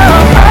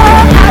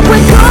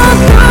would go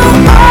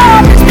through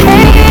all this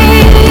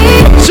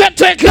pain. Set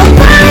take. The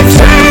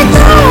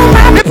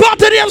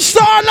party named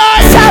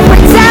Starlife.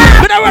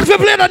 Summertime. When I went to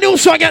play the new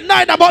song at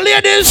 9 about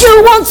ladies.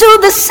 You won't do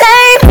the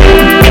same.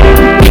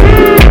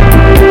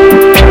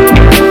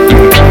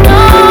 No.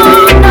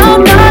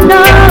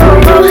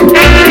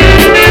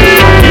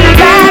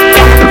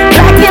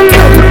 Black and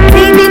blue,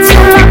 baby,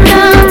 till I'm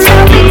done.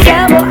 Tell me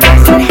devil, I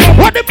said hey.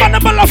 What the man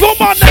of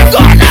woman?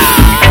 Go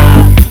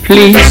now.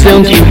 Please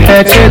don't you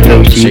hurt her,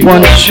 though she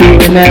wants you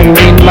never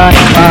in my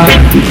heart.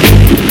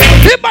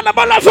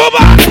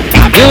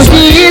 Though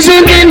she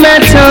isn't in my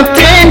top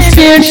 10,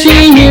 still she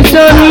is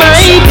on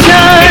my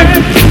chart.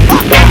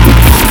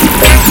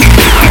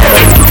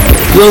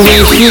 Well, we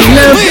should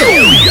love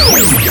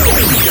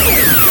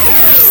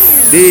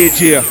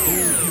DJ,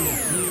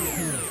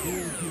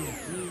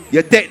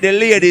 you take the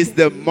ladies,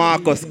 the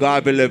Marcus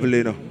Garvey level,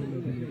 you know.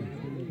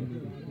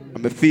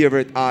 I'm my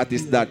favorite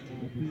artist that,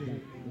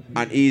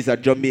 and he's a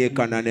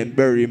Jamaican, and then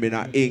bury him in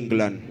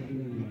England.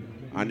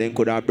 And then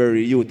could have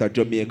bury youth at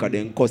Jamaica,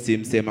 then cuss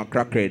him, say I'm a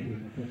crackhead.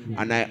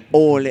 And I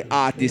only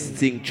artist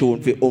sing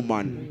tune for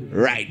woman,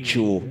 right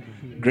through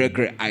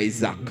Gregory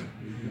Isaac.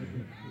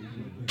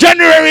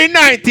 January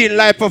 19,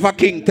 Life of a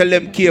King, tell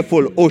them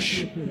careful,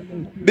 hush.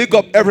 Big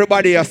up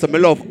everybody else, me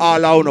love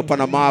all out up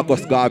on a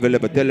Marcus Garvey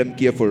level, tell them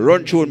careful.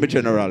 Run tune me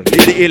general,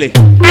 illy.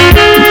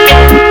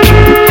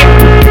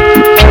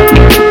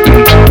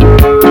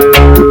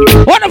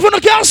 Wonderful, no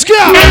can't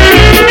scare.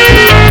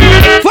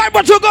 5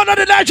 but 2 gun on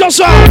the Nitro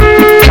song.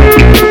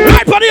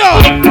 Right for you.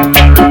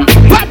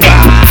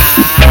 Papa.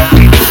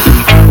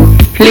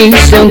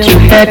 Please don't you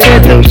hurt her,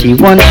 though she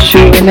wants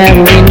to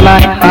never in my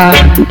heart.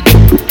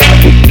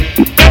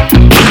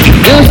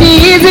 Though she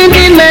isn't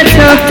in my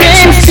top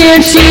 10,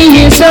 still she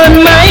is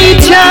on my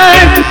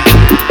chart.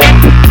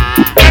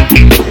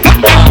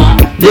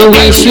 The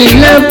way she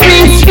loves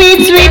me,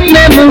 sweet, sweet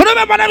memory.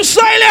 Remember them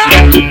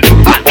silent.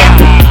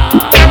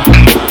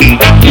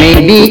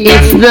 Maybe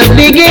it's the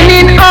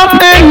beginning of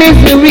her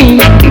misery.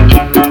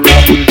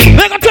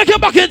 We're gonna take you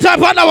back in time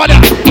for now.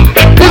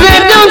 Cause I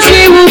don't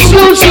see who's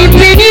slow, she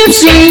pretty,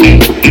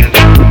 see.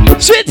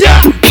 Sit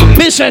down.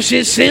 Me say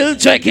she's still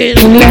checking.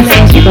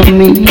 Lessons from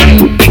me.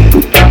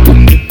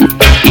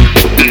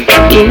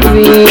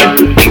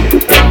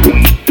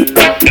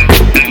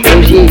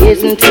 Though she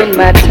isn't in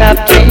my top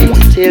 10,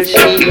 still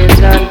she is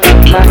on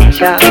my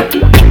chart.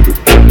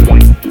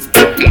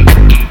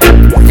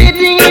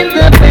 Sitting in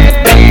the bed,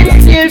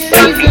 still she's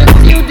a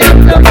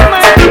student of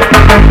mine.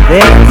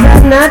 There's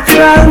a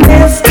natural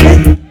mystic.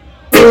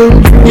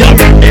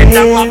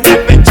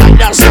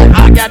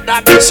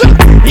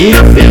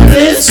 If you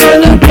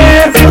listen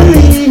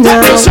carefully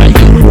now,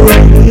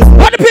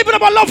 what the people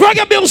about love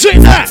reggae music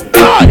now?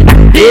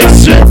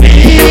 This should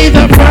be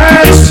the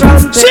first.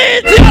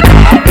 Sit down.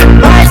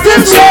 Might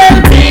as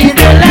well be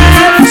the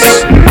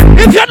last.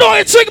 If you know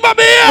it, sing by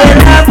me.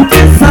 We'll have to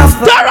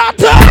suffer.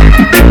 Darata.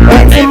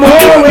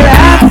 Anymore we'll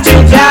have to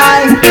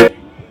die.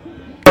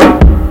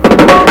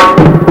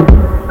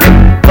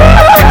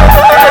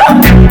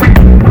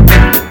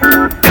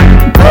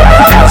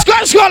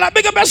 Scholar,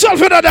 big up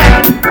yourself in there.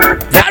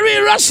 That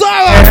real Rasta.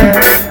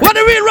 What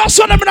the real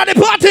Rasta them in the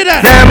party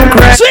there?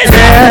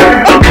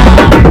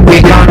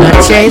 We're gonna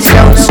chase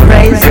those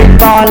crazy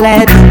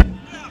bullets.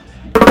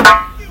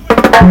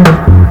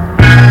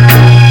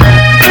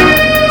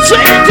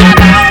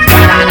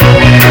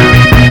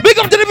 Big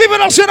up to the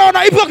people that sit on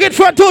the pocket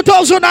for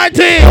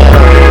 2019.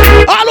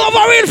 All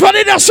over real for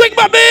the sing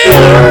by me.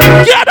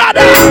 Get out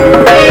there.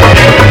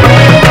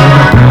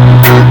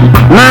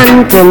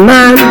 Man to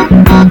man.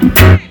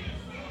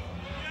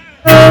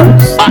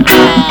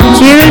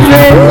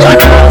 Children,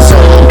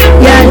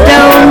 you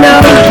don't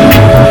know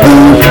who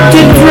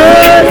to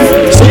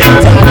trust.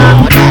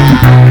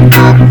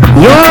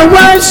 Your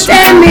worst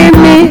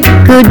enemy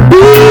could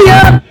be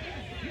your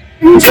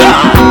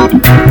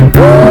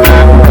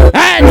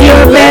and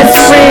your best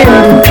friend,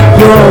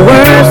 your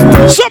worst.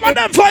 Some of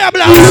them fire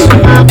blast.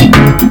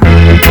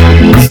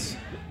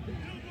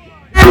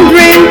 And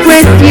drink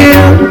with you.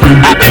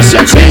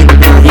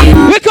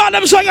 We call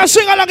them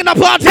sing along in the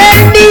party.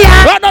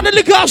 Right now the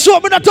liquor store,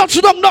 we don't touch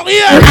them not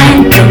here.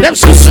 Them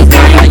sisters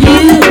by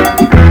you.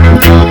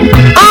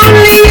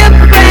 Only a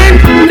friend.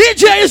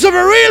 DJ is a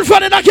real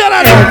fan in the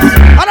Canada.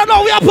 I don't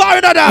know we are part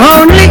of that.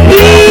 Only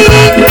he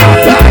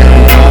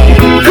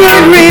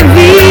could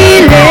reveal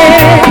it.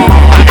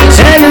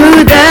 And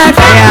who that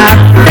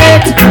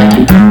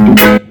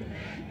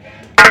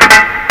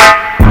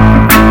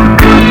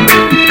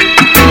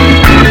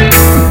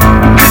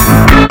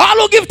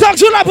give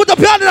thanks to life with the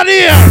piano in the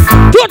year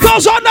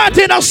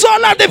 2019, I saw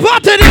life the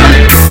party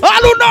here. I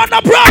do not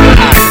the problem.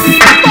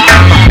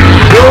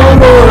 Don't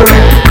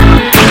worry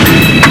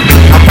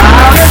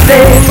about a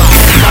thing.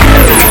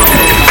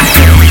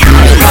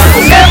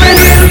 Every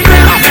little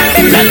thing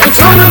is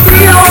gonna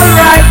be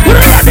alright.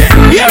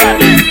 You're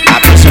ready.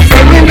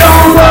 Baby,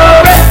 don't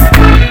worry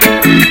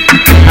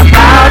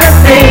about a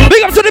thing.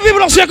 Big up to the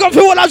people that say come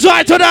for all I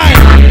joy tonight.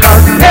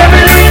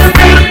 Every little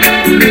thing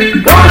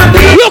gonna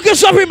be. Look at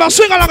something, but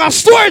sing along a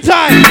story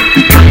time.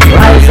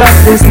 Rise up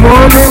this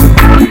morning.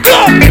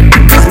 Go.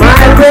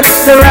 Smile with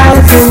the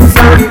rising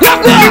sun.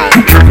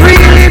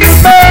 Really the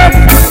bird.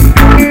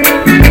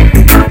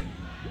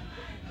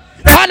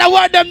 And I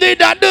want them need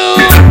that do.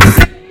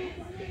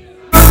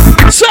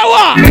 So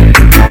what?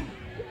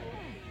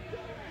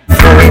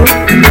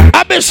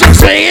 I've been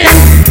saying.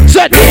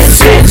 So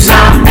this is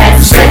not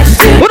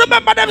expensive.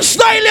 Remember them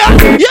style,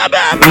 yeah? Yeah,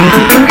 man.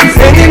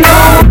 Singing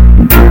on.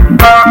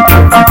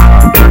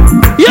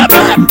 Yeah,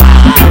 man.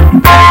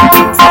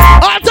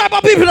 All type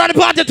of people at the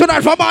party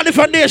tonight from all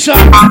different nations.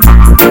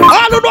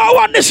 All who know I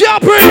want this year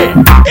pretty.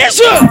 Is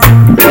it?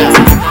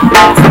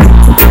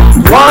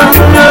 One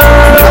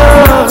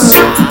love,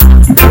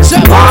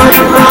 one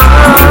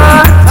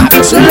heart.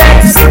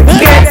 Let's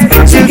get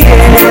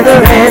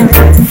together and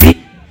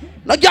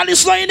now, y'all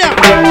is lying there.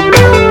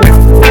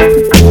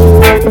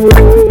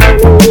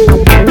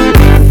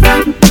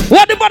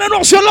 What the man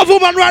knows your love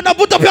woman right now?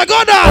 Put up your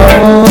gun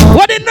now.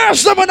 What the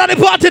nurse them at the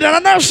party then? A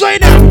nurse lying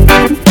there.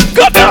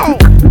 Go down.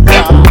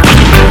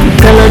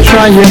 Tell her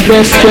try your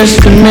best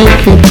just to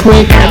make it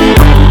quick.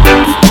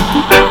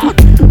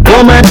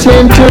 Woman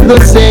tend to the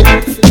sick.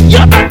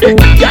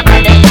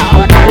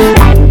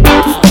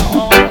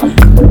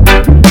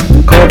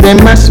 Cause there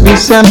must be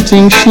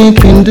something she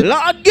can do.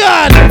 Lord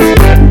God.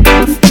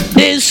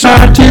 This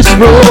heart is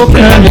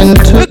broken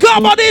into.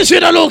 Come on easy,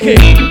 the Lukie.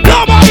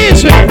 Come on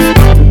easy.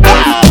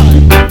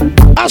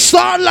 A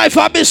Starlife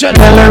ambition.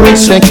 Tell her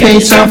it's a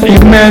case of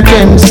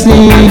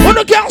emergency. When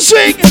you can't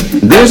sing.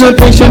 There's a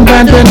patient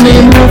by the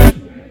name of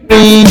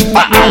me.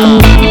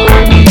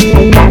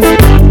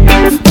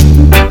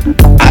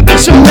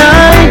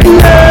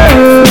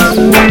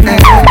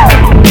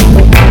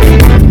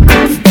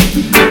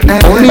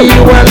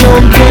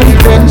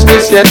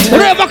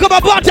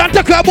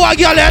 all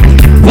girl it.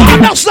 But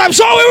next time,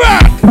 so we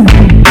work.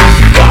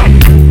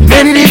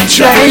 Many did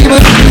try,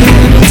 but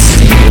couldn't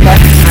see that.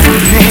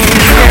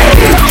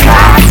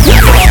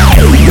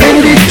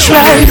 Many did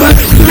try, but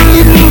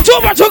couldn't. Too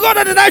much to go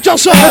to the Nitro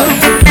show.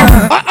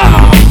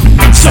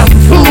 Some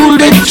fool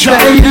did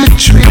try to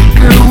trick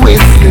her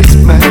with his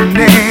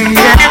money.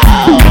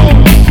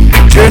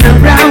 Turn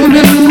around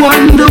and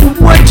wonder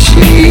what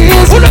she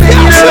is.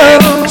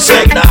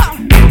 Sing now.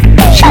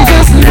 She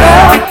just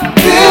loved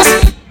this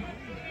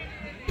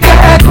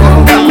guy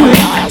going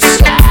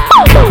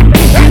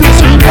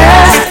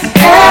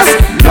as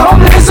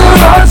long as her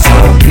heart's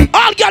okay.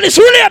 All girl is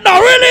really now,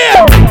 really.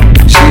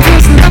 She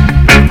just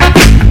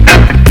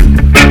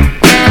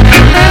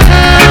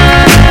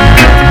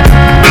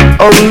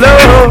oh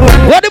Lord.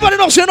 What anybody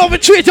knows you know we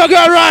treat a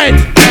girl right?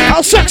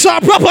 I'll sex her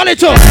properly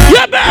too.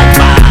 Yeah, man.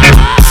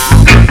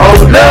 Oh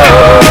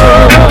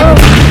Lord,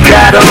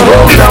 gotta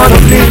hold on to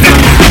me.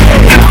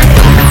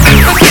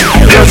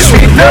 Your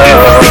sweet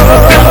love,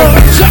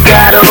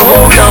 gotta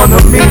hold on to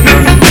me.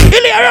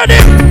 Ilya, ready?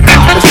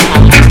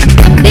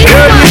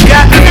 Girl, you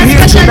got me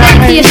here tonight.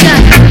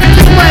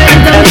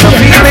 And the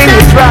feeling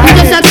is right.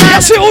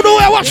 You see who do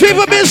I watch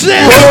people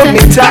business? Hold me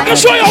tight. I can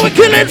show you how we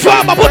killing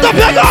from. I put up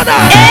your gun.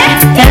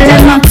 Tell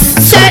them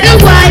certain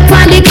wipe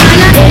on the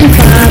corner in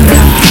farm.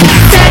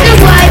 Certain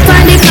wipe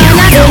on the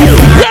corner in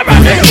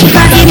farm.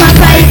 Cause in my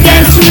fight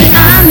against me,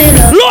 I'm in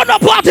love. Load the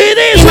party it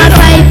is. In my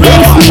fight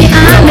against me,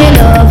 I'm in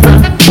love.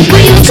 We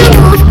used to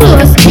move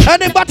close.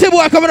 Any batty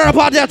boy coming on a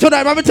party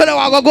tonight, let me tell you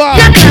what I go on.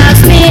 You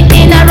pass me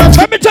in a road.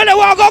 Let me tell you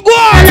what I go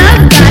on.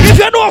 If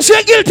you know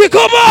say guilty,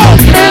 come on.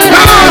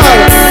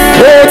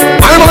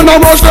 I'm on a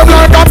rush them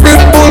like a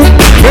pit bull.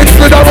 Mix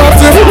with a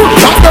ratty,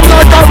 shot them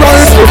like a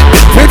rifle.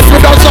 Mix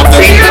with a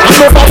shotty,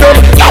 and over them.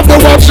 Love the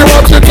watch you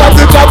like a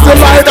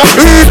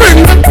evening.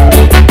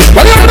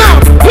 What do you now?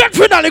 Grand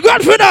finale,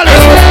 grand finale.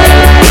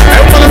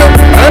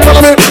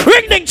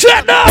 Ring ding,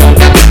 check now.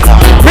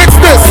 Mix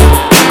this.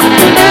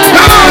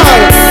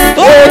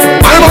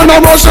 I'm on a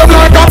rush them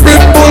like a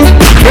pit bull.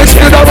 Mix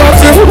with a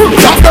ratty,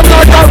 shot them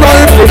like a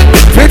rifle.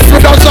 Mix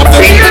with a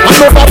shotty,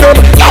 and over them.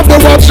 Love the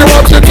watch you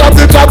like a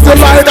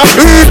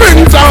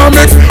evening time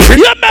mix.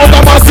 Yeah, man. The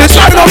massive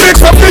shine of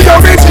mix up to your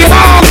mix in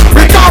all.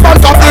 We carbon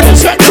topic.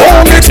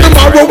 Don't mix the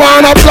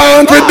marijuana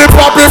plant with the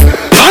poppy.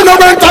 I know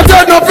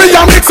entertain no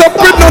fear mix up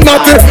with no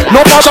nothing.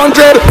 No passion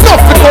dread,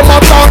 nothing come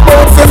and talk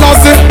about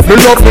Selassie. Me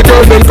love the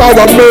girl in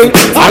power milk,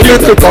 I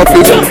live the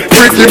coffee.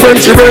 Freaky when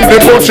she rent the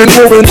bush and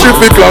moving she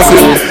be classy.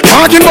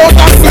 Talking about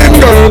that slim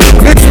girl,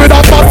 mix with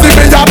that party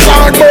me a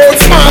talk about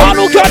smile. I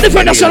don't care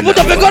defend yourself, put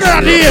up your gun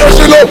around here.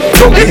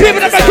 If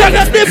people that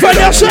can't defend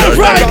yourself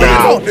right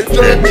now.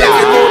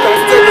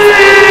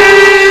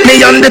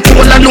 Me on the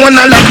toll alone,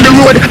 I love the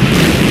road.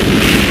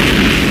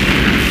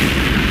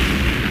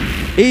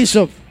 Ease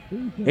up.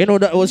 You know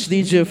that was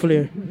DJ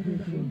Flair.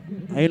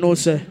 I know,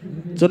 sir.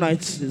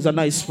 Tonight is a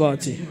nice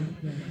party.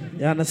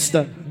 You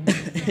understand?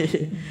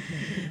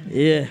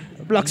 Yeah.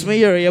 Blacks, me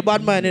hear you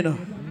bad mind, you know.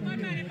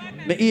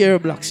 Me hear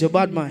blacks, you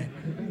bad mind.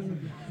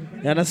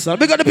 You understand?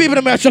 We got the people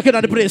that are checking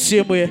on the place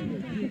same way.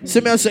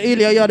 See me and say,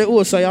 Ilya, you're the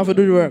host, so you have to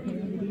do the work.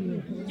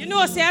 You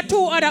know, say I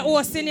two other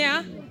hosts in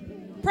here.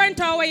 Print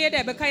out where you're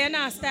there because you're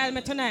not style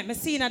me tonight. Me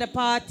seen at the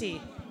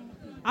party.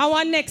 I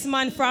want next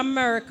man from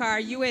America or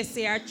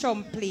USA or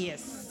Trump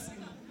place.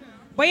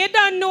 But you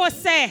don't know,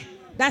 say,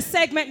 that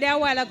segment there a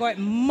while ago,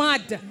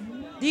 mad.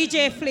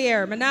 DJ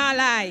Flair, me not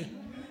lie.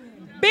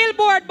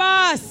 Billboard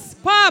boss,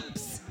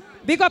 Pops,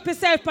 big up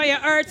yourself for your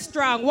earth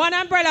strong. One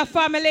umbrella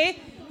family,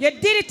 you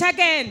did it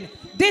again.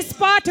 This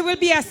party will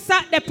be a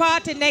Saturday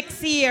party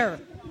next year.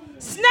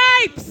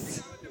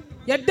 Snipes,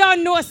 you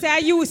don't know, say I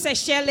use a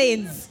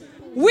shellings.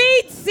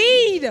 Wheat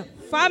seed,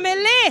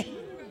 family.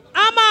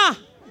 Amma,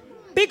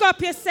 big up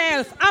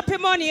yourself. Happy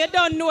money, you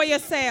don't know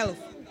yourself.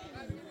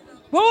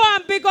 We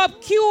want big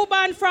up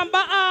Cuban from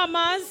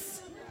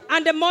Bahamas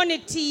and the money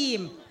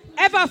team.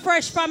 Ever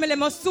Fresh family,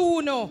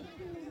 Masuno.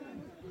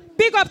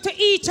 Big up to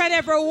each and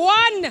every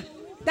one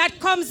that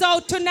comes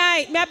out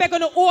tonight. Me I beg you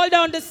to hold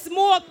down the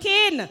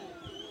smoking.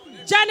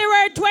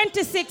 January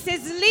 26th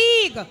is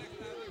league.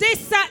 This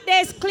Saturday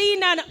is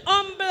clean and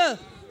humble.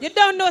 You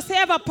don't know, say,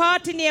 have a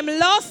party named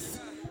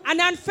Lost.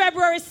 And on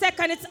February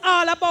 2nd, it's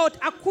all about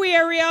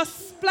Aquarius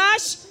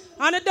Splash.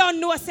 And you don't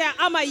know, say,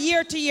 I'm a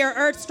year-to-year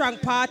Earth Strong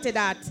party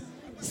that.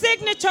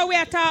 Signature, we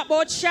are talking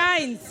about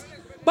shines.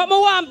 But I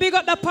want to big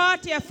up the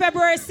party of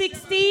February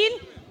 16.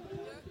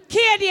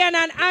 Cadian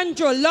and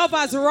Andrew,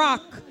 Lovers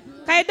Rock.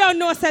 Because you don't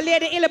know, say,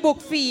 Lady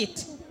Illebook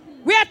feet.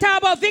 We are talking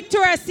about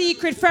Victoria's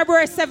Secret,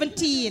 February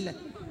 17.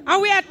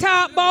 And we are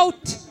talking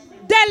about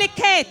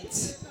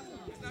Delicate,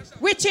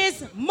 which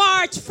is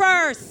March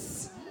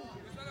 1st.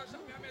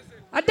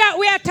 And that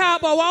we are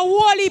talking about one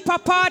whole heap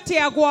of party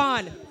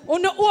going.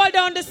 On the hold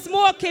down the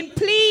smoking,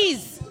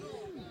 please.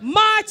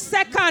 March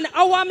 2nd,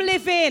 how I'm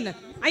living.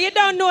 And you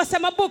don't know,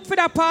 some book for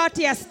the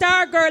party, a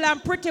Star Girl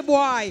and Pretty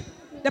Boy.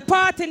 The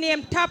party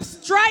named Top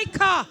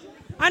Striker.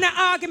 And an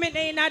argument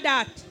ain't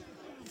that.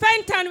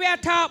 Fenton, we are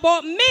talking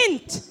about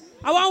Mint.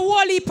 I want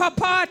whole heap of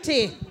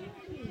party.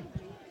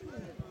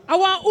 I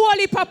want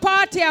only for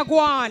party I go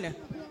on.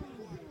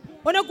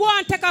 When I go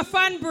on, take a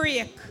fan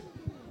break.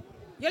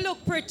 You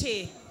look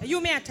pretty.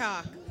 You may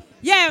talk.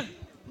 Yeah.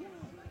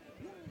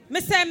 Me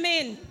say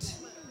mint.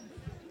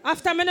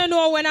 After me no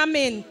know when I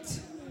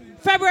mint.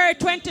 February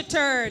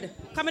 23rd.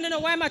 Come in, know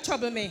why am I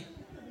trouble me?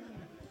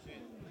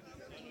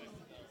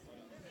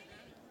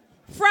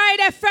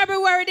 Friday,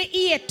 February the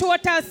 8th,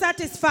 Total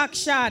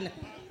Satisfaction.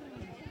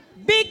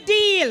 Big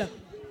deal.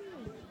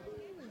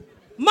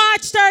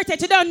 March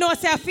 30th, you don't know,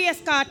 say a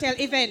Face Cartel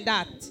event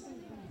that.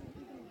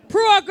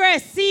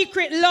 Progress,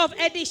 Secret Love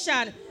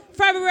Edition,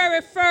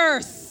 February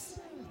 1st.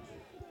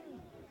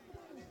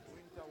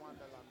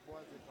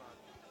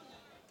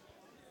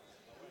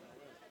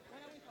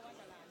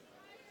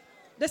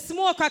 The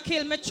smoker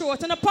kill my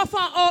throat. And I puff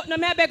on out, no,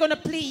 I beg on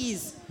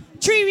please.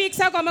 3 weeks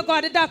ago, I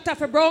got the doctor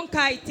for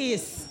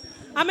bronchitis.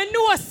 I mean,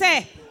 no,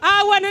 say,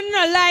 I want to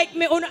not like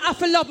me, I have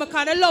to love me,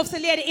 because I love the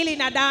lady ill in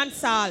a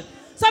dance hall.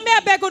 So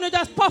I beg on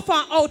just puff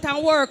on out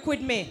and work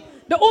with me.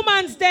 The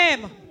woman's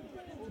them.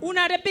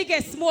 Una the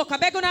biggest smoker.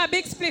 Beg on a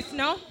big spliff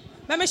now.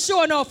 Let me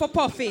show now for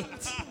puff it.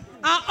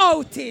 I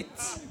out it.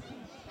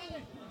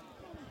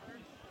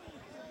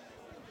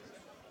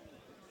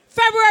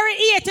 February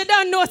 8th, you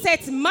don't know, say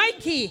it's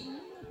Mikey.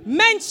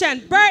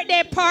 Mention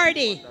birthday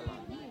party.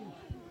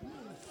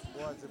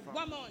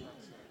 1 month.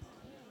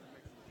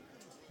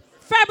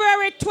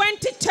 February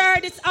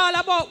 23rd, it's all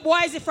about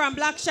Boise from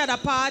Black Shadow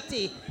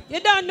Party. You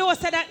don't know,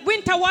 say that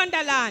Winter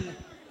Wonderland.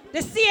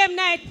 The same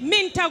night,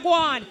 Minta go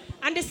on.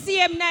 And the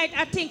same night,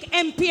 I think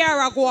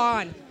MPR go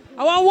on.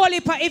 I want whole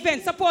heap of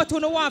events. Support who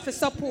no want for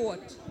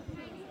support.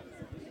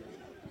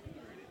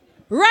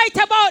 Right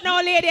about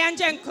now, ladies and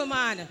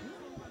gentlemen.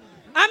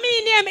 I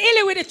mean, name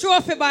illy with the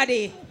trophy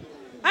body.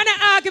 And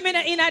an argument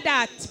in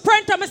that.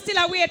 Print, I'm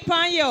still wait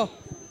for you.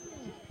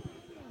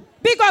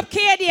 Big up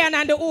Cadian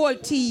and the whole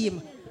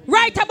team.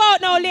 Right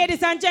about now,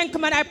 ladies and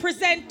gentlemen, I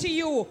present to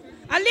you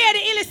a Lady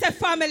Illicet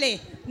family,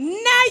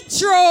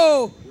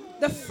 Nitro,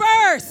 the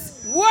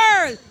first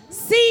world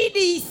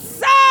CD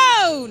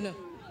sound.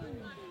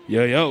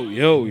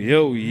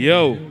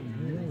 Yo.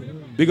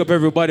 Big up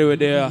everybody with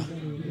there.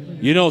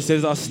 You know,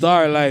 says a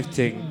Starlife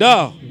thing.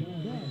 Duh.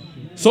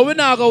 So we're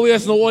not going to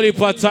waste no only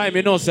part time,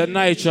 you know, said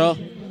Nitro.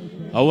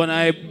 I want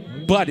I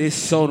body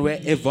sound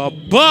wherever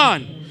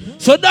born.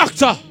 So,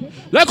 doctor,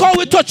 like how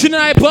we touching in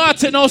our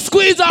party now,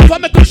 squeeze off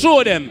and make us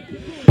show them.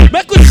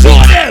 Make us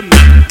show them.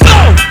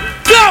 Go.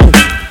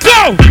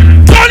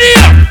 Turn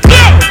here.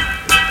 Go.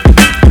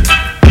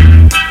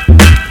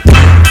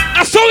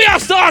 And so we are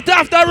start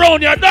after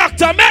round your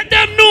doctor. Make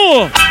them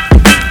know.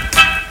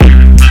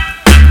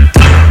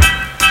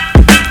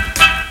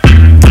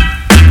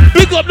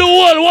 Pick up the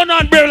whole one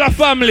umbrella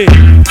family.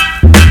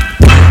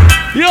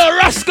 Yo,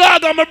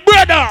 Rascaga, my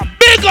brother.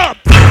 Big up.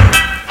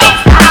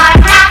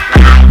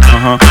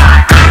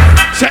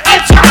 So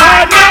it's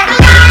hard now.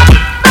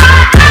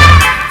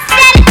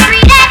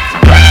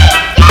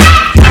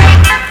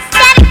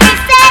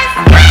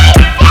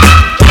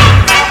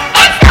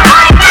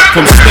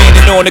 From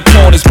standing on the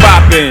corners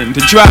popping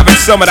to driving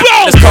some of the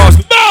hottest cars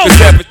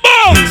ever.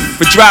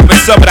 For dropping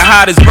some of the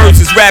hottest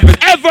verses rapping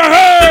ever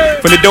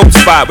heard. From the dope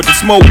spot with the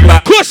smoke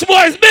block. Kush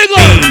boys big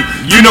up.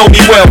 You know me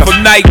well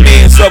from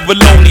nightmares of a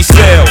lonely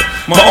cell.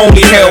 My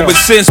only hell, but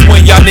since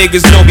when y'all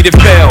niggas know me to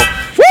fail.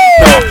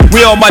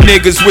 We all my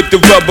niggas with the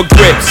rubber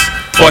grips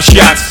or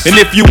shots. And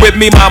if you with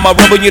me, mama,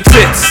 rub on your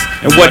tits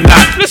and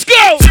whatnot. Let's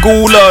go.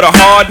 School of the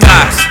hard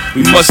knocks.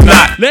 We must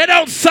not let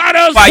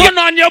outsiders run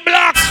on your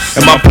blocks.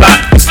 And my plot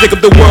is stick up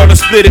the world and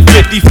split it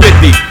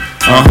 50-50.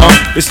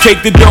 Let's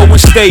take the dough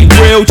and stay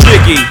real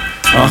tricky.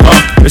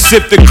 Let's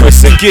sip the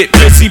Chris and get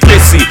pissy.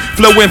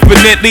 Flow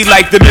infinitely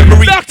like the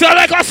memory. Doctor,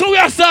 like us, so we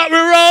are starting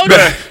road.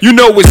 You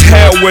know it's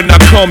hell when I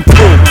come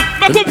through.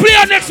 I could play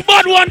our next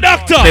bad one,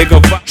 doctor.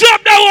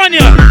 Drop that one,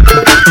 yeah.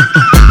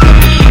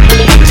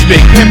 It's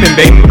big pimpin',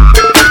 baby.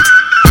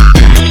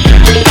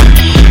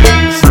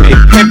 It's big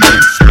pimpin'.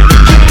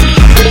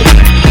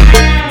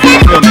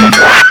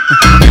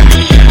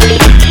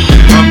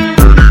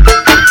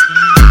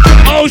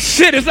 Oh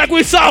shit, it's like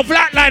we saw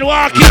Flatline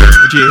walking.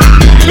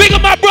 Big up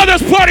my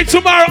brother's party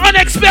tomorrow,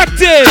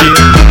 unexpected.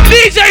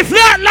 DJ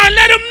Flatline,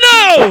 let him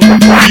know.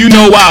 You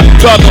know I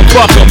thug them,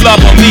 fuck them,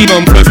 love them, leave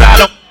them, cause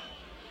I don't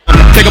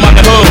take them out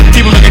the hood,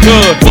 keep them looking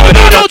good. But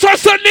I don't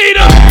trust a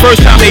leader.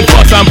 First time they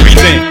fuss, I'm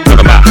breathing.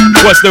 Talking about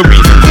what's the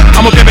reason?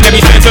 I'm a pimpin' every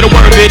sense of the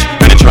word, bitch.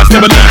 Better trust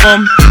and believe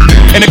them.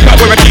 In the cup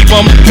where I keep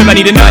them, till I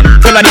need a nut,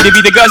 till I need to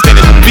be the guts,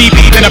 then it's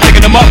BB, then I'm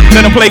picking them up,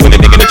 then I'm playing with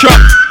the dick in the truck.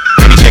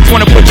 Any chicks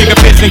wanna put jigger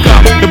fist and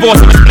come,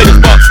 divorce and split his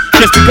bucks.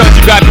 Just because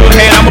you got good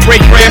head, I'ma break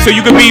bread so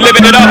you can be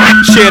living it up.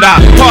 Shit, I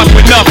pass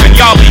with nothing,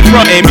 y'all be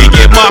frontin', me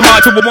give my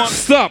heart to a one.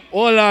 Stop,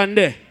 hold on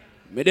there.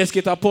 Me just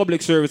get a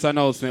public service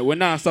announcement. We're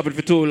not stopping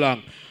for too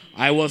long.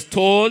 I was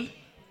told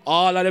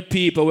all of the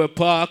people will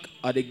park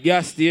at the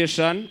gas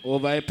station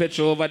over a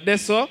petrol over there,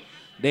 so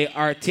they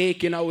are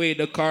taking away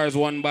the cars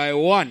one by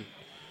one.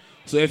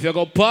 So if you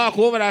go park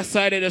over that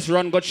side, just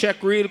run, go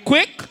check real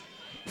quick.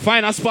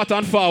 Find a spot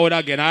and forward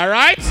again,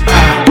 alright?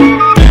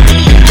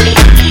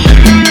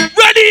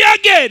 Ready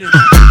again.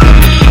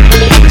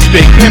 It's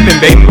big pimpin',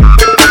 baby.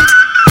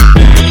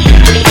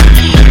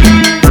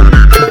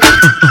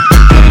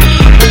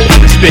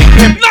 It's big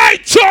pimpin'.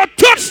 Nitro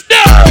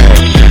touchdown.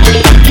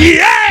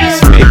 Yeah.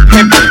 It's big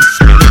pimpin'.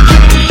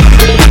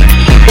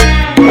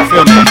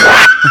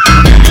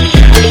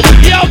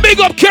 Yo, big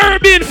up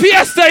Caribbean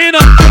Fiesta, you know.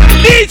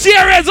 DJ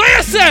Rez, what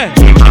you say?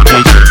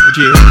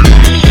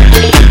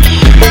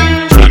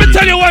 Let me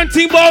tell you one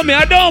thing about me.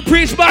 I don't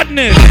preach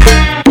badness.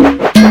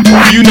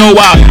 You know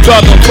I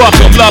thug them, fuck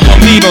them, love them,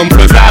 leave them,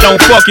 cause I don't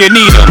fucking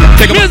need them.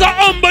 There's a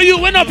humble you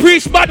when I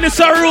preach badness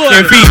a road.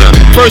 And feed them.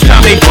 First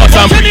time they fuss,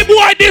 I'm any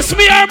boy diss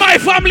me or my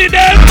family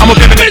them.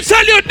 Let me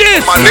tell you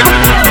this. My nigga.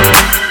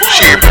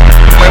 Shit,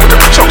 man, what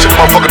the fuck to the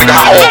motherfucker nigga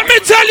home? Let me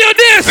tell you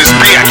this. This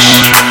bitch.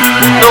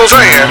 You know what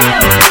I'm saying?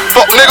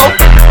 Fuck nigga.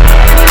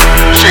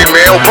 Shit,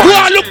 man. Go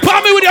on, look for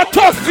me with your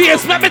tough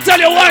face. Let me tell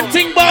you one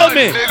thing about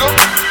me.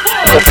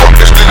 Oh, fuck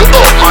this nigga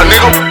up, my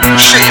nigga.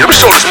 Shit, let me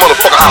show this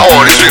motherfucker how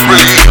hard this shit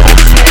really is.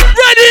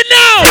 Ready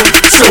now.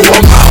 So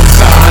I'm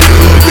outside of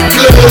the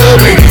club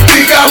and you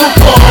think I'm a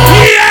punk.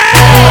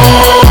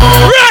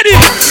 Yeah. Ready.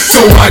 So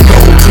I go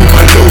to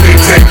my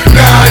loading tank.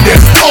 Nah,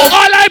 that's all.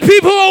 All right,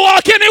 people will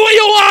walk anywhere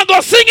you want.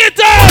 Go sing it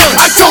down.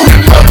 I told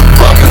you,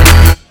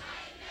 motherfucker.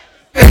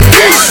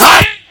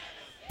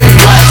 I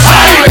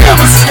ain't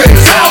ever scared.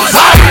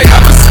 I ain't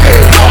ever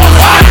scared.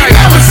 I ain't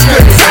ever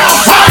scared.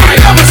 I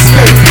ain't ever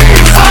scared.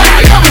 I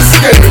ain't ever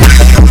scared.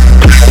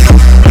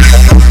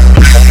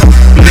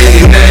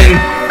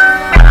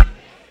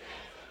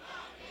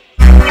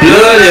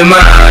 Blood in my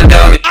eye,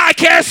 dog. I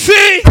can't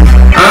see.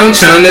 I'm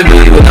trying to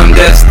be what I'm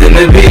destined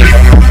to be.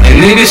 And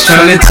niggas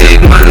trying to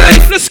take my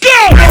life. Let's go.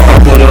 I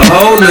put a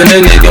hole in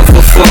a nigga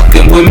for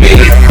fucking with me.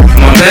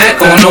 My back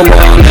on the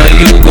wall, now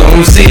you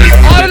gon' see.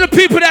 All of the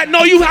people that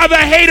know you have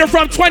a hater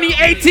from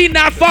 2018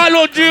 that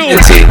followed you.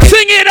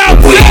 Sing it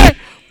out, say.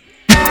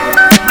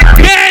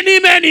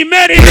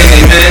 Many.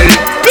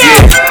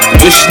 Yeah.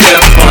 Push that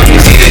on me,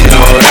 see it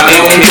all. I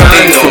don't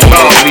mind no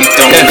more. We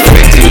don't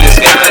expect you, this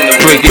guy no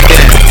break it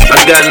down.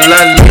 I got a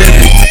lot of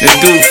living to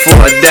do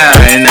before I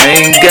die, and I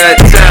ain't got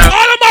time.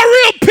 All of my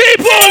real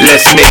people.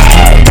 Let's make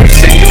it.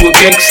 Say you a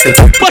gangster,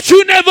 but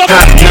you never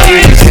got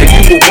nothing. Say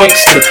you a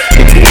wankster,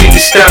 and you need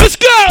to stop. Let's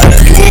go.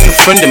 You ain't a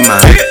friend of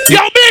mine. Yo,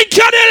 being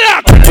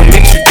Cadillac. What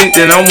makes you think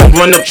that I won't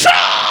run up?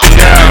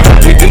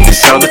 We do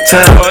this all the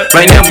time.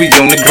 Right now we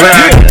on the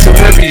grind. So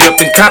hurry up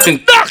and cop and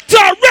Doctor,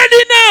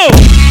 ready now.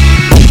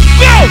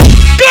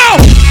 Go.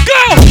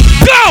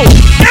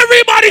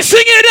 Everybody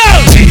sing it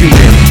out.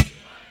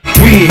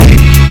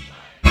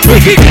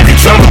 We got the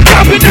drum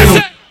popping.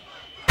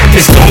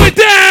 It's going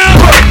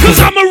down. Cause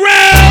I'm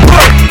around.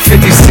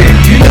 50 Cent,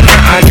 you know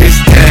how I get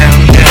down.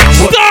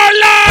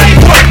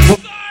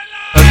 Starlife.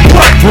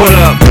 What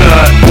up,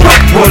 blood?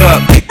 What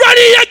up?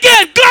 Ready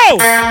again, go.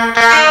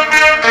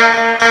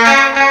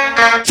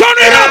 Turn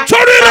it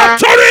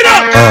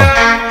up.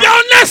 Yo,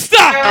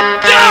 Nesta.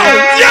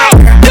 Yo,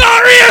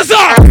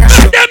 Reza.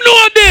 Let them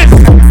know this.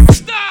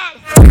 Stop.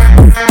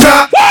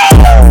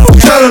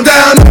 Shut them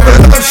down,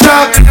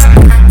 shop.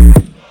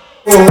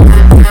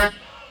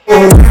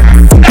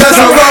 That's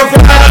how rough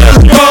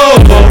go.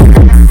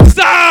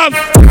 Stop.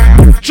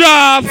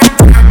 Drop.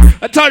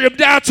 I turn him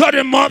down, turn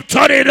him up,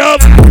 turn it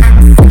up.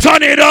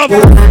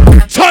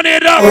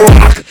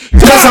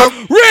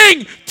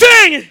 Ring,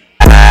 ding.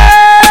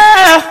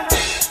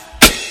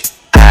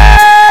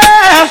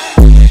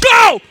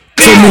 Go.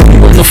 Tell me who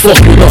wanna fuck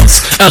with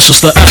us.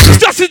 Ashes to ashes.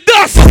 Dust is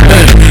dust.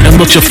 And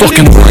let your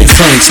fucking brain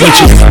tanks.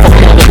 Snitches. Fuck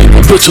all the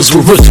people, bitches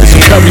with riches.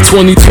 And carry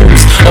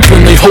 22s up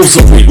in they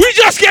hosiery. We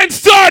just getting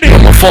started.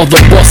 And my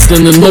father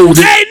bustin' and loaded.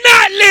 Hey,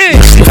 not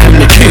lit. Slipping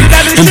the key.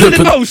 And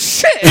dipping. Oh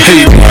shit.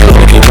 Hey,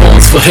 my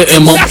bonds for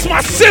hitting my. That's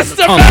my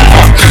sister, man.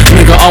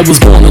 Nigga, I was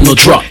born in the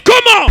drop.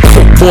 Come on.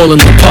 Ball in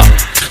the pot.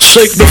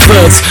 Shake the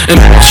feds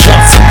and put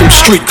shots at them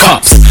street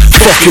cops.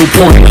 Fuck your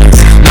pointless.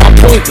 My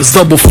point is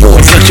double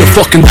force at your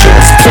fucking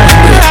jaws.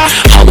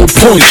 Hollow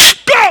points.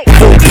 Go.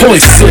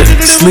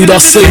 4.6. Need I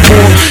say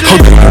more? How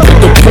do you get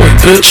the point,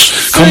 bitch?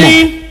 Come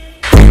on.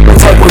 What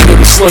type of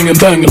nigga slinging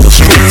bang in the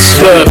streets?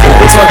 Yeah.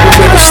 What type of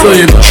nigga stay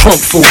in the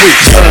trunk for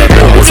weeks?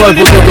 Yeah. What type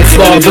of nigga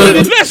fly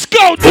there? Let's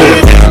go,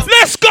 dude.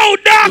 Let's go,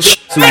 Doc.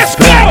 Let's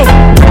go.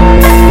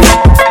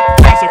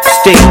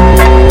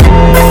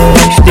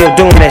 Still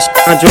doing that shit,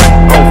 Andre?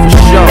 Oh, for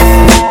sure.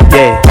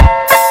 Yeah.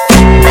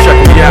 Check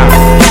me out.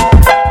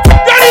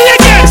 Ready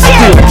again,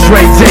 still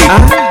Dre Day,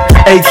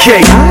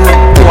 AK.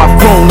 Oh, I've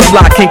grown a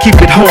lot, can't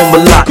keep it home a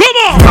lot. Come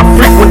on. I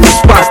frequent the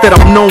spots that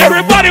I'm known.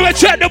 Everybody will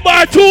check the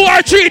bar 2 or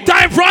 3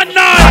 times front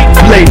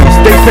 9. Ladies,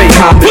 they pay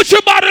homage. Put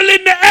your bottle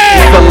in the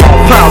air.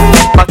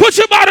 Put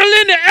your bottle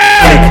in the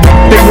air.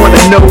 They wanna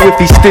know if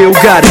he still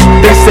got it.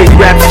 They say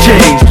raps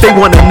change. They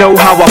wanna know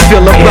how I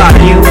feel about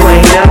it. You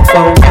ain't up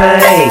on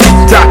pain.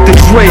 Dr.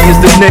 Dre is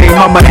the name.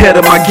 I'm ahead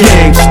of my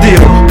game.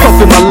 Still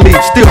puffin' my leaf.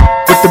 Still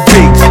with the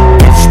beats.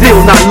 Still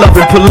not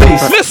loving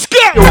police. Let's go.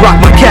 Still rock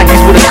my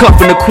khakis with a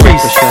cuff in the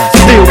crease.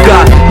 Still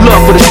got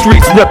love for the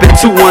streets. Reppin'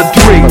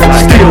 213.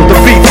 Still the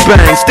beats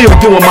bang. Still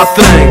doing my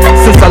thing.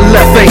 Since I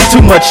left, ain't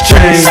too much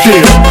change.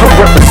 Still, I'm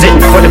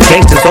representing for them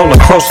gangsters all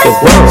across the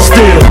world.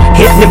 Still,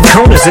 hitting them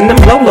corners and them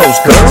lolos,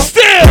 girl.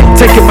 Still,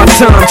 taking my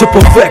time to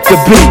perfect the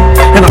beat.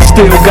 And I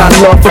still got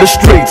love for the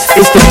streets.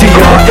 It's the DRE.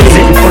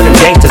 Representing for them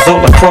gangsters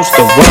all across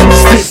the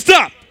world.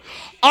 Stop.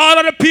 All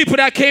of the people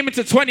that came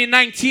into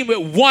 2019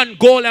 with one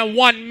goal and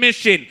one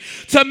mission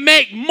to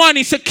make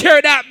money, secure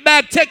that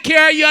bag, take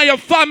care of you and your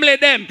family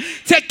them,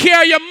 take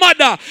care of your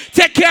mother,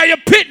 take care of your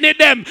pitney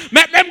them,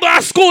 make them go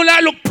to school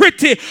and look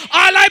pretty.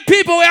 All like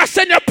people where I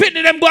send your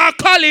pitney them go to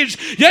college,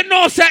 you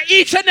know, say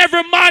each and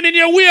every morning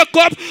you wake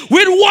up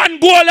with one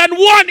goal and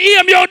one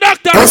aim, your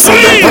doctor.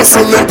 Ready?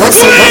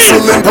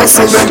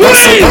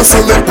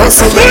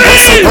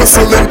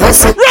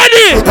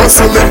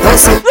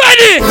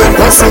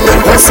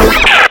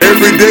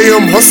 Every day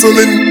I'm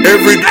hustling,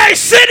 every day. Hey,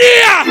 sit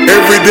here!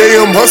 Every day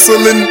I'm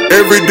hustling,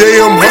 every day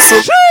I'm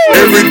hustling.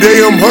 Every day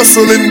I'm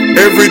hustling,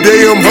 every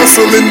day I'm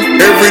hustling.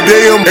 Every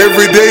day I'm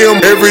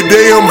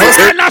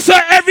hustling. And I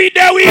said every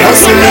day we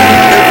hustling.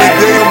 Every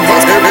day I'm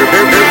hustling.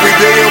 Every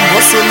day I'm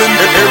hustling.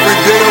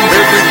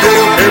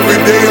 Every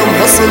day I'm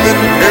hustling.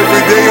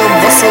 Every day I'm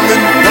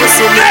hustling.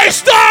 Hey,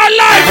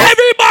 Starlife,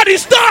 everybody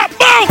stop,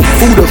 bounce!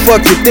 Who the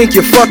fuck you think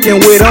you're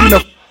fucking with? I'm the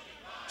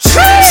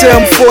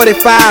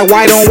 745,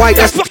 white on white,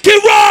 that's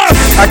fucking rough.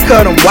 I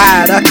cut them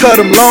wide, I cut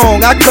them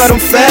long, I cut them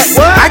fat.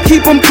 What? I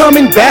keep them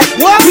coming back.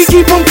 What? We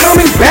keep them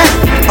coming back.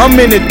 I'm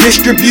in the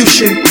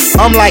distribution,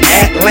 I'm like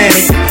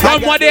Atlantic.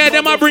 From one day,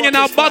 them are bringing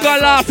out bugger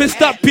laugh and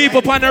stop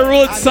people on the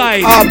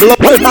roadside.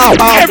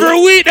 Every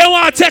week, they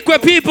want to take where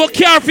people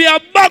care for your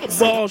bug.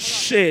 Oh,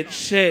 shit.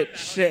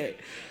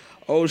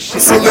 Oh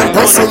shit.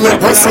 Hustling.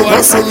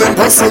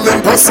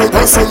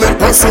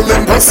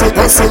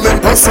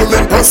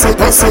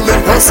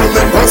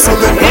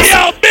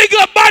 Yo, big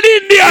up bad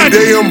Indian. Every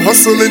day I'm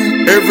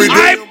hustling. Every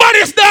day. I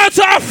body starts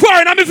off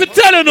foreign. I'm if you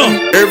telling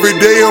them. Every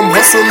day I'm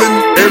hustling.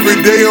 Every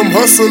day I'm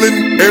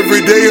hustling.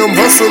 Every day I'm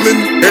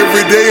hustling.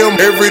 Every day I'm.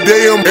 Ready. Every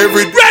day I'm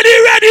hustling.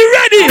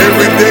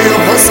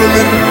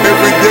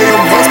 Every day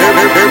I'm hustling.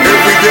 Every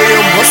day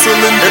I'm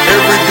hustling.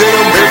 Every day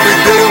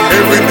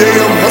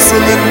I'm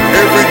hustling.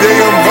 Every day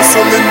I'm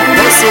hustling.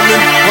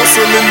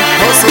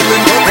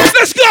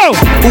 Let's go.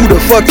 Who the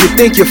fuck you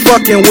think you're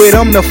fucking with?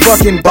 I'm the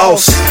fucking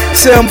boss.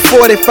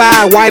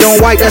 745, white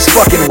on white, that's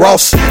fucking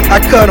Ross. I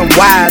cut them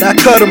wide, I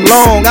cut them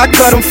long, I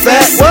cut them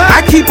fat. What?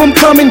 I keep them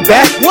coming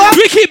back. What?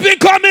 We keep it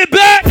coming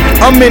back.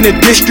 I'm in the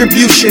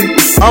distribution,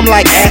 I'm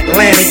like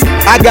Atlantic.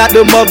 I got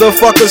the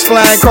motherfuckers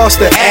flying across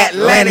the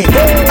Atlantic.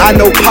 I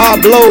know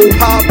Pablo,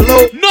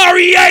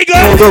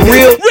 Noriega, the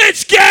real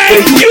Rich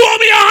Gang. You owe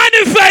me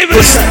 100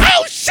 favors.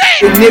 Oh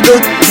shit, nigga,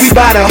 we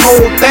buy the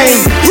whole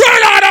thing.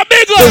 Run out of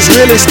bigger. Cause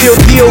really still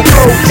deal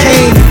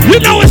cocaine. You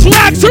know it's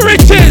rags to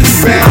riches.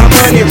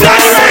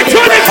 January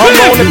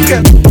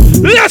 25th.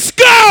 Let's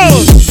go.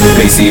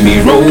 They see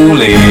me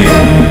rolling,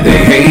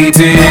 they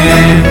hating,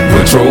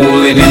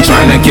 patrolling and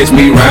trying to catch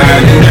me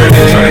riding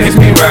dirty. Trying to catch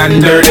me riding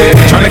dirty.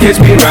 Trying to catch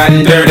me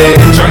riding dirty.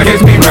 Trying to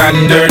catch me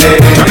riding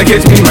dirty. Trying to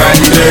catch me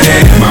riding dirty.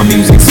 My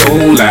music's so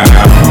loud,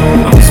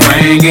 I'm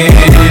swinging.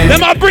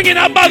 Them are bringing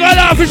a bag of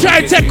laugh and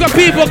trying to take the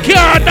people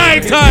car at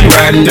night time.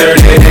 Riding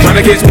dirty. Trying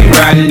to catch me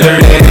riding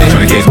dirty.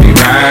 Trying to catch me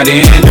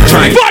riding.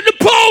 Trying. Fuck the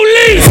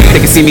police. They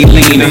can see me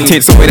lean,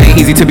 tense so it ain't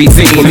easy to be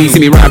seen. When they see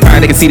me ride by,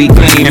 they can see the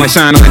gleam. And I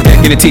shine on the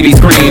deck in the TV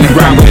screen.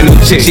 Ride with a new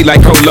chick, she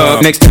like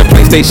cola. Next to the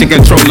PlayStation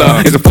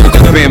controller is a full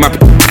cup of my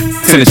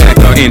send a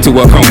jacker into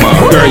a coma.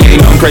 Girl, you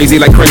ain't going crazy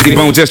like Crazy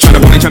Bone, just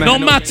trying to. No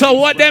matter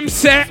what them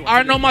say,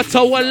 or no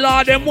matter what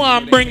law them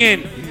want bring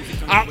in.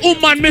 A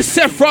woman me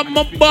say from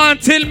my born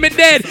till me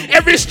dead.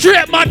 Every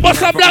straight man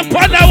bust a black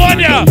panda on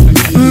ya.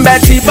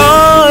 Batty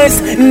boys,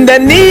 the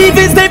need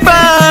is they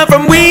far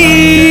from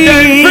we.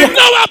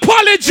 No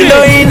apology.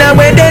 No inna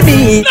where they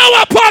be.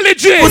 No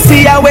apology.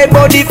 Pussy away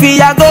body fi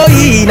a go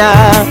inna.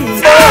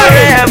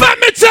 Hey, let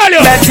me tell you.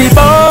 Batty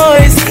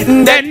boys,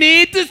 they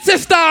need to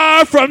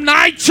start from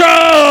Nitro.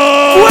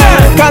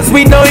 Well, cause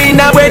we know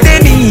inna where they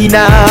be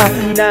inna.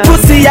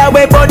 Pussy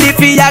away body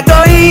fi a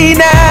go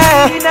inna.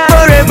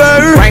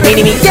 Forever. Right,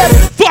 me. Yep.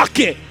 Fuck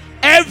it.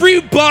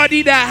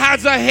 Everybody that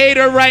has a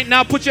hater right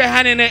now, put your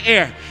hand in the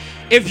air.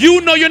 If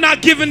you know you're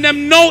not giving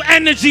them no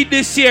energy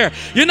this year,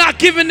 you're not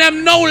giving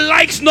them no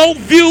likes, no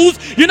views,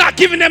 you're not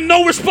giving them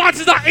no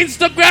responses on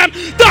Instagram,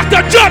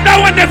 Dr. Jump that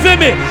one there for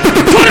me.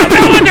 Put up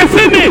that one there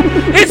for me.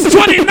 It's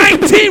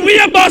 2019. We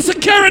about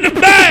securing the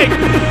bag.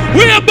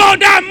 We about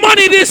that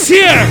money this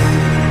year.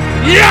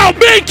 Yo,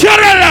 big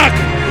Cadillac.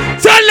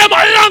 Tell them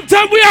a long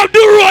time we have the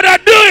road to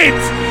do it.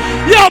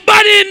 Yo,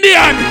 bad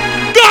Indian.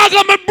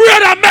 Gaga, my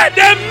brother, make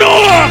them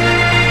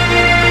know.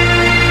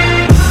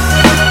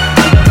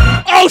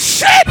 Oh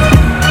shit!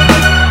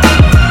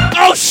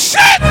 Oh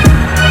shit!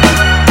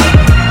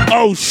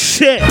 Oh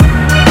shit!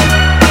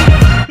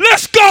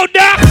 Let's go,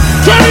 Doc!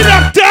 Turn it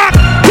up, Doc!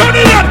 Turn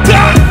it up,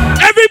 Doc!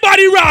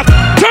 Everybody rock!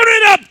 Turn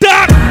it up,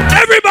 Doc!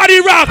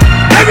 Everybody rock!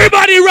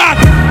 Everybody rock!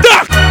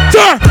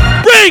 Doctor!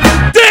 Ring!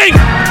 Ding!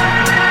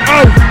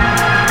 Oh!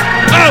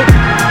 Oh!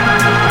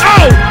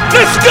 Oh!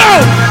 Let's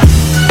go!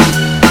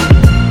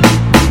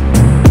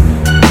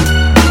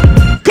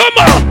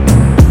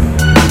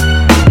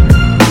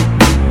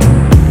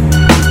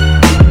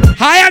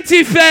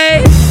 Pretty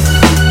face.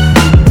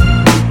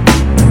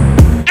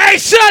 Hey,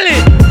 Shelly.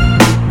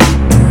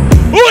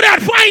 Who that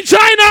fine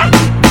China?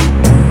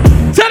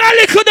 Tell a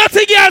little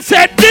dirty girl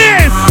said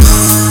this.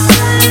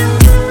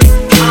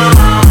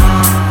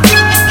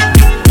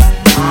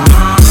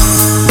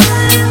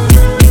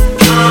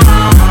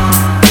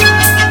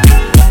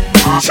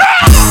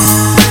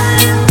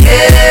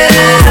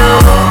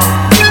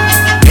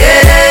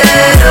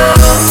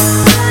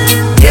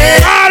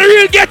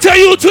 Get to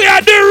you to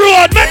the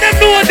road, man, them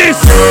know this.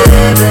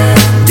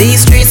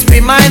 These streets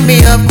remind me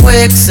of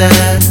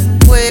quicksand.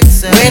 When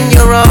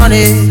you're on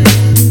it,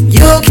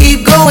 you'll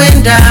keep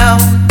going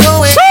down,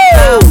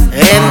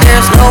 and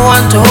there's no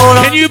one to hold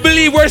on. Can you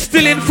believe we're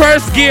still in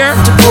first gear?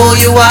 To pull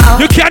you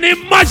out. You can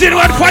imagine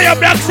what Fire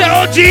Black said,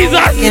 oh Jesus.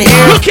 You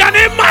can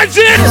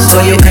imagine. So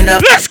you end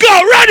up. Let's go,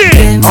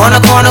 ready. On a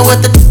corner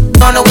with the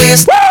on the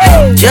waist.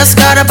 Just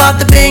got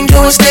about the bang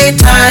doing state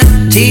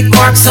time. Teeth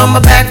marks on my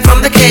back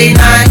from the K9.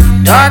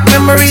 Dark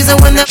memories of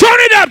when the turn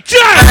it up,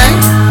 Jack.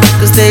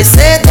 Cause they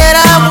said that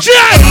I was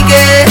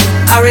it.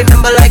 I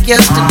remember like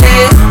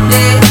yesterday.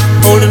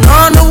 Holding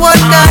on to what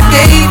God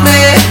gave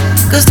me.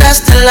 Cause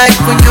that's the life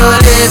when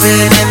you're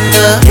living in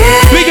the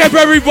big up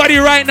everybody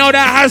right now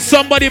that has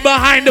somebody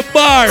behind the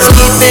bar.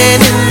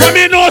 Let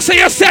me know so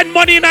you send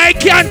money and I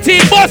can't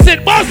team. Boss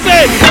it, boss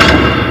it.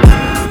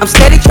 I'm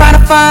steady trying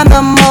to find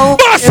the most.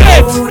 Boss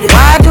it.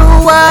 Why do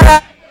what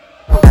I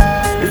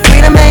the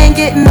freedom ain't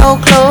getting no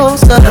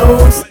closer.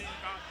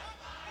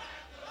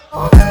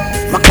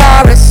 My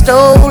car is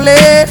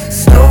stolen.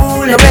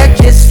 No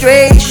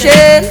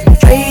registration.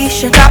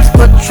 Cops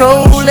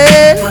patrolling.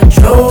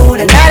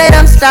 And now they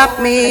done stop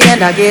me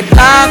and I get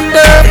locked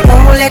up. They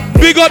won't let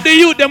me. Big up the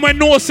youth them when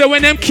know so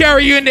when them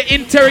carry you in the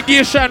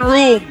interrogation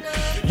room.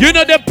 You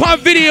know the pop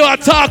video I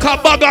talk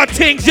about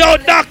things, yo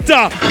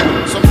doctor.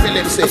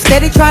 I'm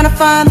steady trying to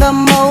find the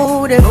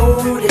motive.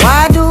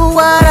 Why do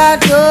what I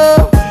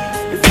do?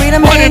 The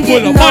freedom ain't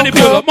getting no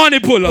close. Money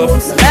puller. No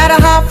matter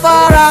how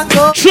far I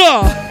go.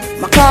 Sure.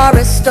 My car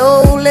is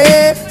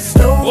stolen.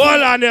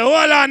 Hold on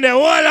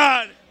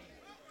there.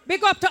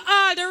 Big up to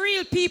all the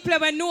real people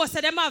when know so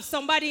them have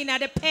somebody in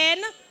the pen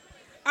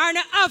or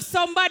not have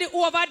somebody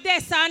over there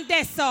and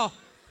there.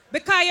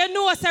 Because you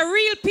know so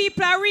real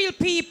people are real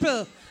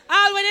people.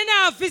 All when you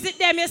now visit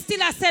them, you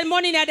still send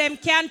money in them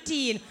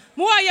canteen.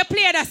 More you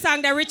play the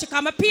song, the rich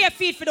come and pay a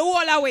fee for the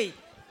whole away.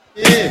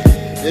 Yeah.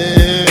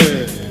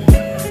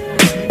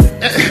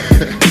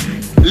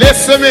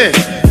 Listen me.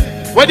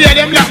 What do you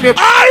them like me?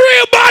 All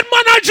real bad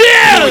man of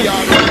jail.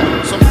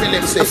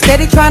 I'm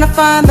steady trying to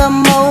find the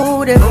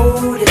motive.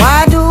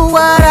 Why do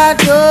what I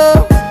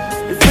do?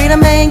 The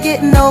freedom ain't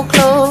getting no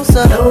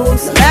closer. No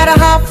matter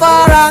how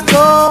far I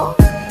go.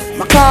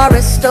 My car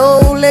is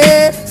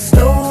stolen.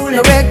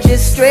 No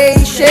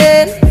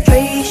registration.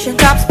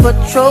 Cops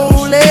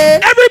patrolling.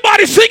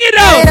 Everybody sing it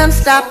out. They done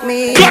stop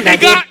me.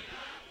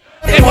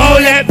 They won't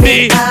let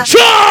me.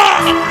 Sure.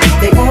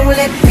 They won't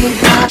let me.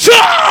 Sure.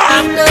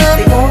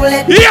 They won't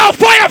let me. Yo,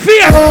 fire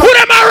fear. Who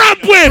them I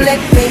ramp with?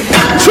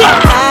 Sure.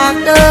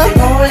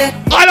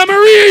 All of my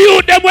real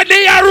youth, them when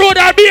they are road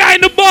are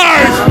behind the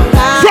bars.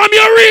 From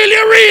your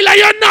real, and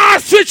you're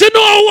not switch, you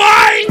know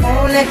why?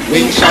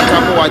 When shot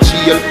up our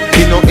jail,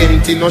 me no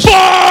empty, no shit.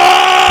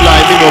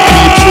 Like me no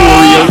keep true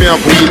real, me a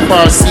breed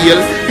for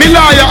sale. Me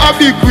lawyer a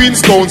big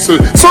Queen's Council,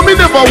 so me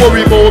never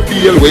worry about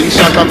bail. When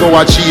shot up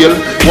our jail,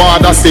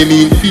 water send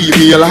in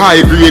female,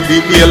 high grade the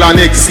male and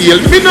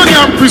exhale. Me no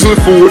damn prison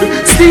food,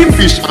 steam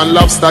fish and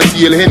lobster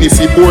tail.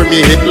 Hennessy pour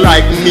me head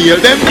like nail.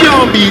 Them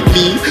can't beat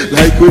me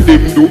like what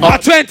them do.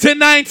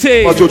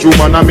 2019. A judge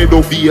woman a me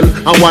do bail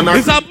and one.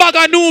 There's a bag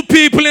of new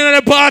people in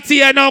the party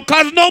here now,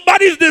 cause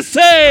nobody's the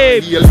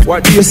same.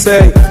 What do you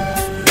say?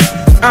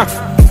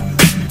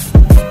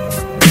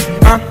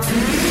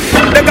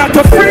 They got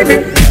to free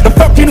me. The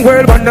fucking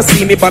world wanna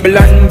see me.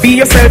 Babylon, be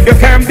yourself, you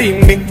can't be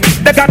me.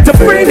 They got to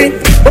free me.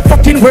 The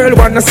fucking world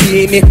wanna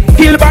see me.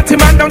 Kill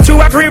Batman, don't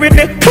you agree with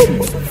me?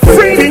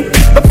 Free me.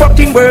 The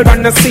fucking world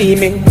wanna see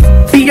me.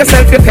 Be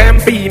yourself, you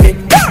can't be me.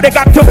 They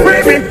got to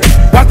free me.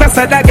 What I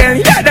said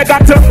again, yeah, they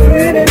got to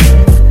free me.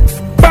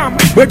 Bam,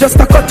 we're just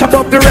a cut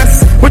above the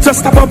rest. We're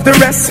just above the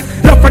rest.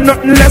 Love for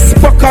nothing less,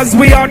 because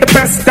we are the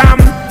best. Damn,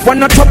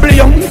 wanna trouble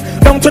you?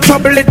 Don't you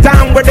trouble it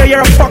down. Whether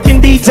you're a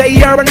fucking DJ,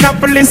 you're a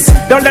novelist.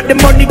 Don't let the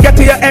money get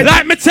to your head.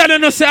 Like me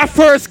telling us our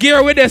first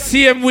gear with the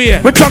same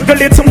way. We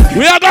juggle it.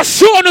 We are gonna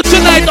show you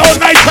tonight all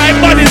night time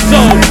money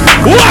zone.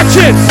 Watch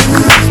it.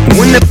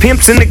 When the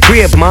pimp's in the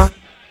crib, ma.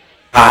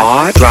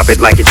 Drop it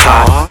like it's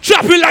hot.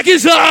 Drop it like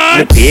it's hot.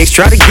 The pigs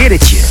try to get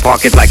at you.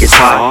 Park it like it's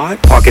hot.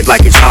 Park it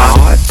like it's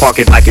hot. Park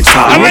it like it's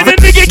hot. I mean the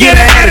nigga get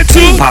an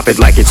attitude. Pop it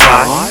like it's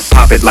hot.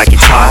 Pop it like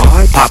it's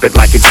hot. Pop it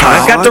like it's hot.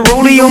 I got the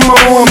rollie on my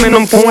arm and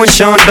I'm pouring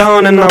Sean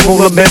down and I roll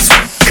the best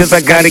cause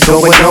I got it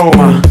going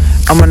on.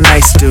 I'm a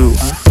nice dude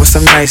with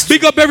some nice.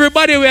 Big up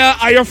everybody where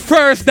are your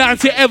first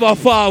dance you ever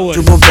forward.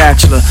 Triple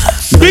bachelor.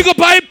 Big up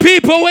all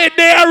people where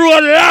they are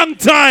a long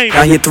time.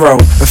 Down your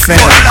throat. The fan.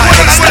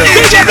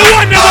 Big up the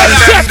one that was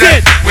set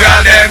it. We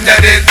all them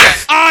that is there.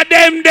 All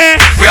them there.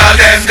 We all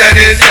them that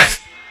is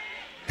there.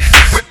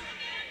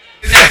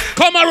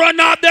 Come and run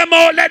out them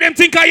out. Let them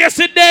think of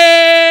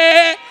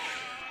yesterday.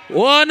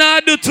 What I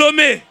do to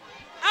me?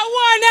 I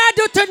wanna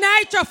do to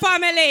Nitro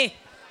family.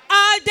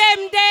 All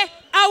them there,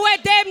 our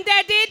them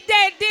there did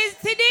this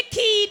to the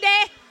key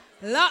there.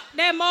 Lock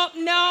them up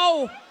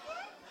now.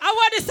 I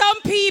want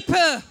some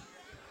people.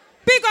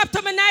 Big up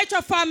to my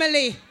Nitro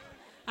family.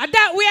 And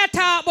that we are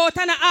talking about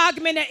an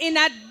argument in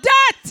a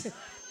that.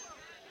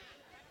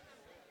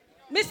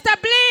 Mr.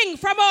 Bling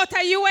from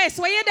outer US,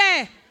 where you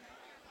there?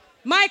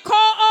 My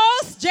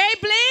co-host, Jay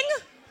Bling,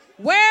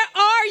 where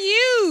are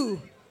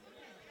you?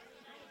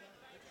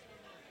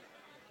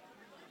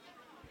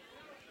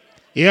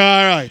 Yeah,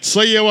 all right.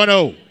 So you want to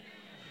know.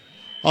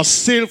 I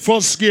still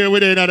first gear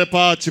within the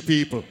party,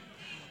 people.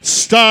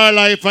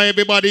 Starlife and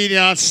everybody in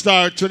here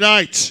start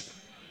tonight.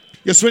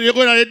 Yes, when you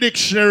go to the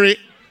dictionary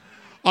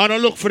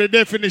and look for the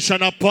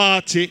definition of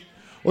party,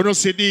 you don't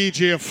see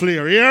DJ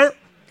Flair here.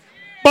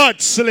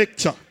 Bad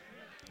selector.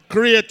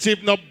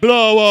 Creative, no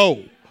blow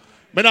out.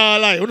 But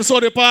not lie. When you saw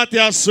the party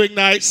and swing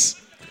nice,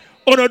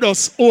 you don't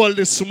just all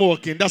the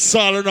smoking. That's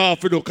all you have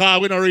to do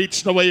because we don't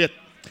reach nowhere yet.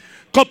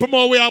 Couple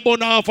more way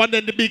about half and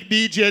then the big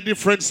DJ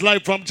difference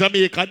live from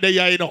Jamaica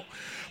there, you know.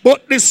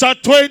 But this is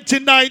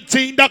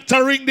 2019,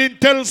 Dr. Ringdin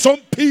tell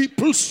some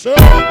people so.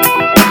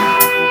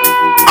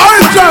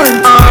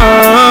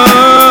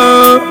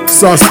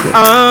 Sasko.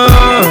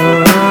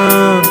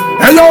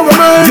 Hello,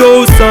 man.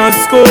 Yo,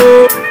 Sasko.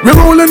 We're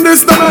rolling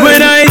this tonight.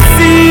 When I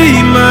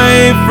see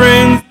my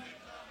friends,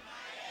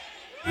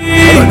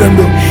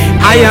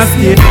 I ask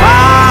it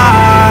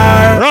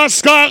hard.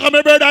 Rascal,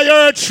 my brother,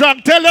 you're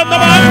strong. Tell them the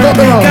man.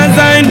 Because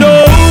I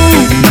know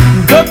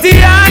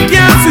dirty I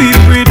can't sweep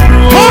it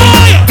through.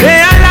 They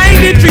are like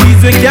the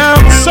trees we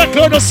can't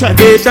Second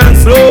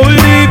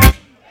slowly.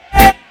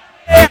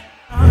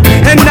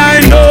 And I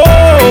know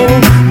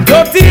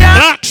dirty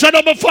action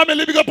of my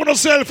family, big up on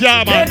yourself,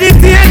 yeah, man.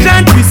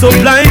 meditation we so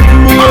blind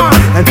to.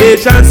 And they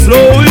shall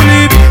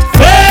slowly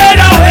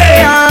fade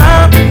away.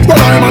 But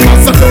I'm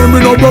not second, we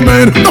no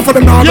domain. Not for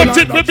them now. You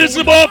think we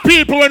visible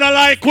people when I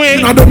like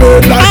we. Not the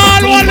made life.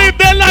 All who live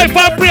their life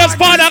and praise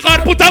Father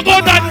God. Put a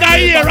gun on the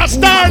ear, a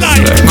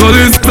starlight. Go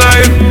this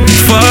time,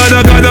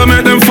 Father God, I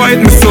make them fight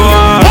me so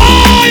hard.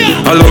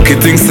 I lucky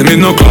things to me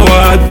no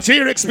coward.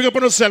 T-Rex, big up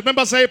on yourself.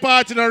 Remember say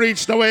party not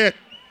reach the way.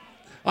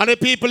 And the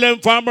people them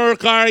from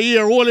America are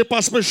here, only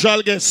for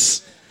special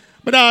guests.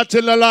 But I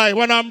tell a lie,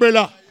 one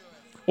umbrella.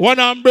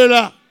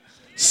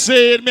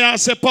 Say it, me I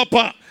say,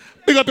 Papa,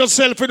 big up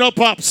yourself in your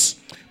pops.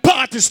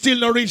 Party still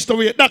not reach the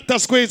way. Doctor,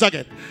 squeeze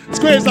again.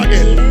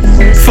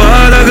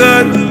 Father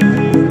God,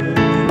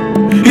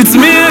 it's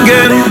me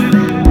again.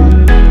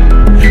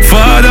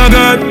 Father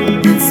God,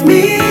 it's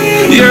me.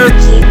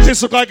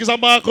 This look like it's a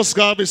Marcus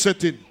Garvey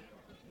setting.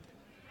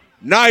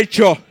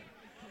 Nitro.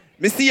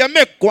 Me see you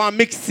make one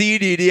mix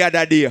CD the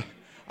other day.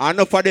 And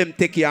enough of them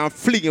take it and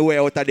fling away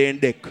out of their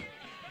deck.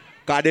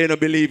 Because they don't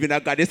believe in a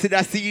God. They see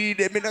that CD,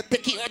 they may not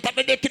take it out of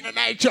the deck in the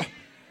Nitro.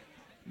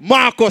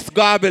 Marcus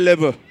Garvey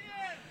level.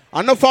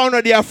 And no found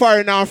they are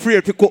foreign and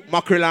afraid to cook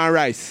mackerel and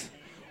rice.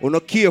 You're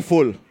not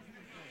careful.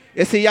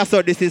 You see, yes,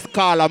 so this is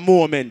called a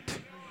moment.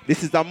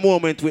 This is a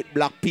moment with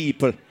black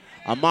people.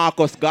 And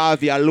Marcus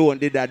Garvey alone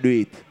did that do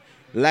it.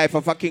 Life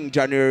of a King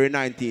January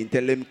 19.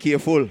 Tell him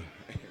careful.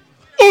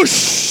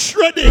 Oosh,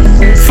 ready.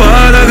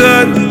 Father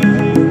God,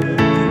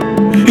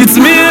 it's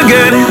me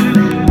again.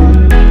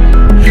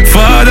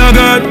 Father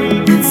God,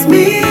 it's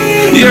me.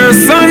 Your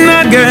son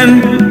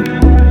again.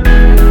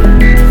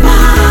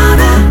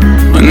 Father.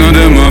 I know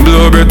them a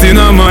blow breath in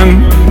a man.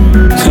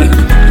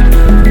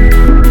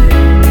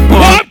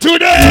 What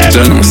today?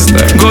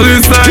 Go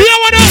inside.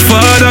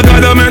 Father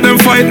God, I make them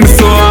fight me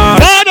so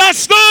hard. Father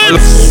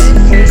Stance.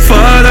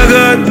 Father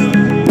God,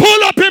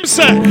 pull up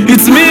himself.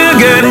 It's me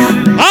again.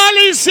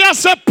 Alicia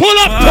said, pull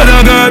up.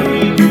 Father God,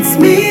 it's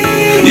me.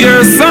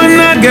 Your son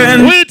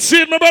again. Wait,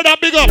 see my brother,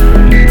 big up.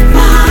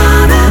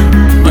 Father.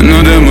 I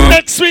know them up.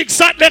 Next week,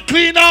 Saturday,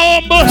 clean and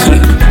humble.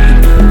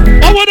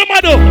 How what am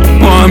I do?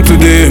 I'm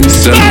today,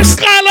 Star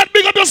Scarlet,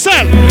 big up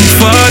yourself.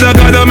 Father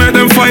God, I made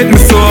them fight me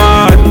so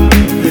hard.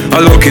 I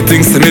lucky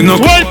things to me no.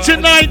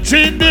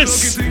 2019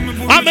 this.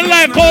 I'm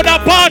like how the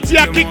party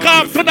I kick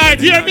off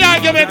tonight. Hear me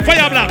argument,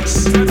 Fire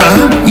Blacks.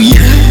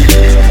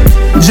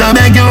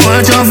 Jamaica, you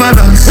watch over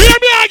us. Hear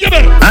me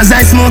argument. As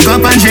I smoke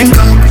up and drink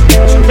up.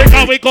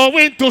 Because we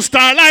going to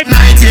Starlife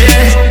night,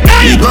 yeah.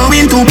 Hey. We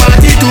going to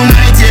party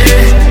tonight,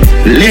 yeah.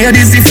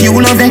 Ladies, if you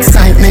love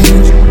excitement.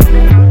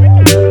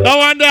 Now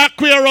when the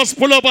Aquarius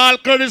pull up all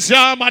Curtis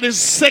Yam on the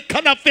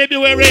 2nd of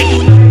February.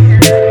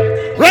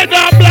 Red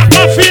and black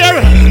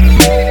affair.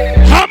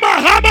 Hammer.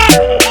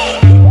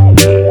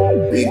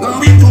 We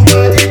going to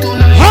party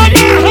tonight.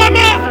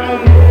 Hammer.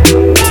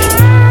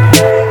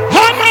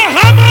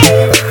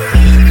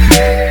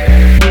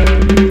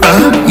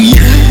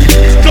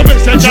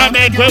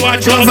 Jamaica,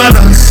 watch over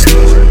us.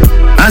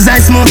 As I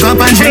smoke up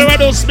and drink.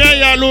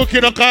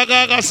 Lukie, the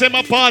Gaga say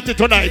my party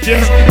tonight,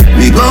 yeah?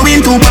 We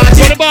going to party.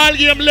 So the ball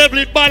game level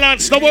it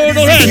balance, the world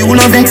ahead. You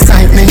love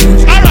excitement.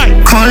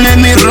 Alright. Come let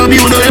me rub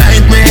you the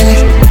right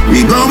way.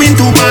 We going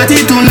to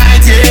party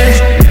tonight,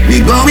 yeah. We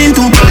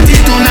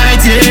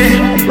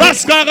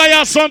Because you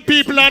have some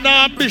people and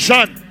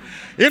ambition.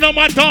 You no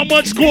matter how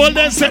much goal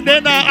they set, they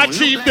not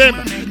achieve them.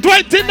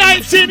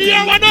 2019,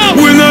 year one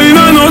up. We know you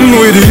know nothing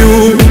with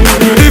you.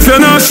 If you're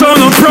not showing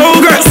no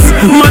progress,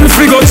 man,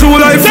 figure through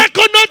life. They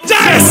could not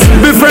die.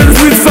 Be friends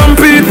with some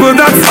people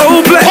that's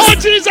hopeless. Oh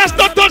Jesus,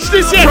 don't touch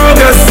this yet.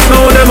 Progress,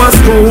 now them a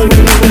school.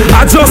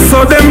 I just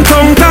saw them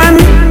tongue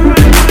tan.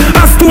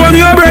 Ask where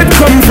your bread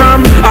come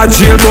from. I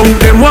jail bunk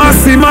them want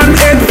see man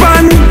head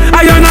pan.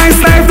 I your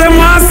nice life them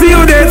want see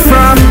you dead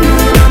from.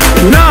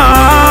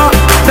 Nah,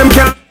 them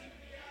can't.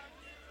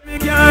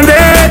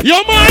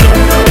 Yo man!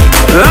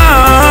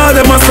 Ah,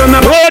 they must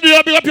have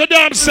rodeo, big up your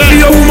damn self.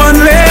 Your woman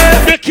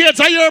left. The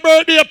kids are your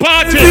birthday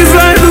party.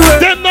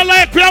 Them not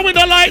like me, we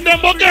don't like them,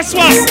 but guess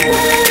what?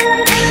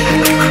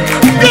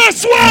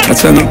 Guess what?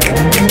 That's enough.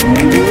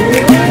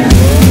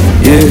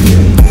 Yeah.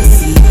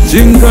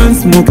 Drink and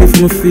smoke if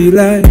you feel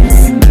like.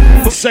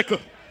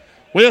 Second.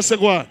 Where you say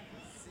go on?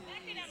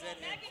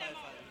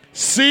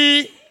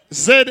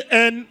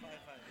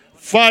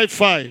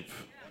 CZN55.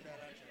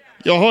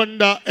 Your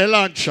Honda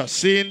Elantra,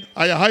 seen?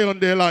 Are you high on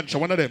the Elantra?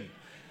 One of them.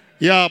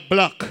 Yeah,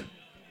 black.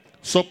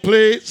 So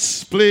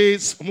please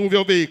move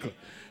your vehicle.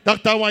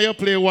 That time when you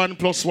play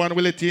 1+1,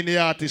 we let in the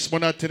artist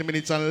 1 or 10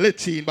 minutes and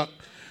let in back.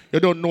 You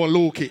don't know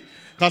Lukie.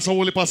 Because some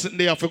only person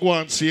there for go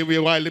and see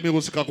while the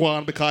music go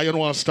on because you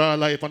know a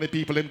Starlife and the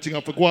people them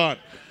think for go on.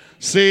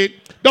 See,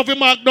 Duffy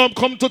Magnum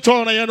come to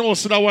town and you know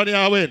so that one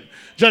you win.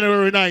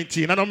 January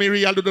 19. I know me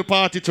real do the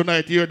party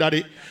tonight here,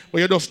 daddy.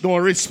 But you just no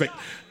respect.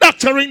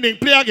 Dr. Ring Ding,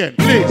 play again,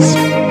 please.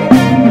 You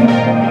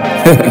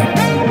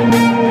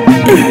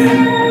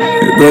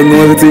don't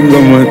know the thing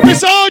going on.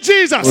 Mr. Oh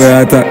Jesus. Where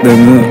I attack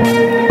them, no?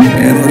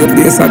 You know the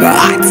place I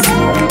got.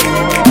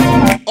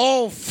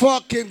 Oh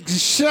fucking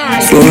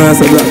shit. So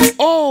nice of that.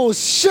 Oh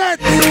shit.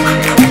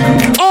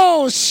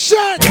 Oh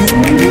shit.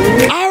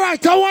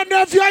 Alright, I wonder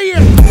if you're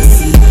here.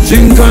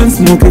 Drink and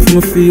smoke if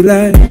you feel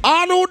like.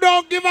 And who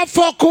don't give a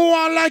fuck who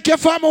want like your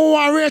family who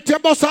want rate you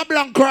bust a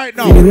blank right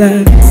now. Feel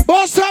like.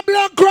 Bust a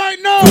blank right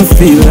now. I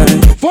feel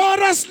like. For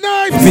the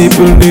snipe.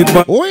 People need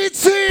but weed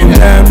seed.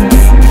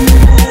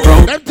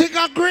 Them think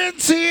a green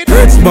seed.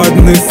 rich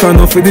badness and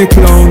off with the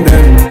clown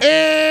them.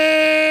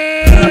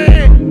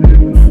 Hey.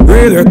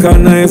 Real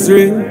recognize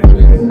real.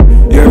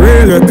 You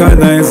real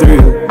recognize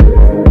real.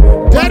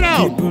 Dead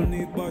down.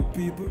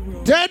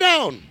 Dead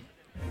down.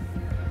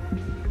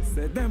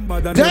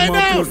 Dead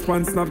down.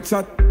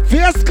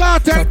 Fierce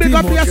cartel, big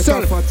up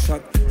yourself.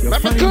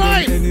 Let me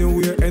climb.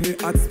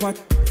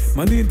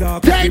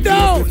 Dead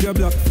down.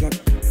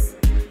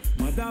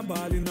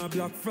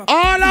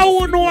 All I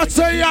who know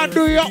say you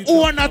do your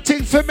own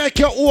thing for make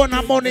your own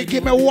money,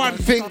 give me one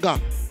finger.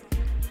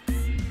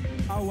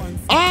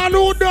 All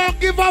who don't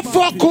give a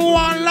fuck who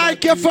want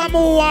like you from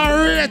who want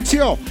rate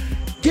you,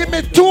 give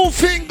me 2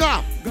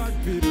 fingers.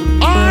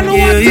 All who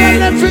want tell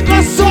them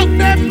figure suck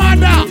them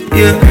mother.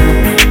 Yeah.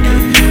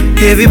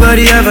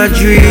 Everybody have a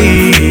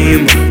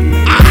dream.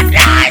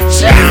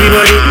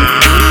 Everybody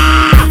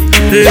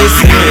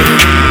listen.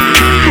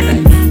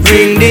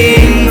 Ring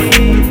ding.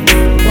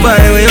 Buy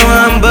what you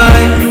want,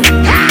 buy.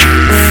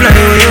 Fly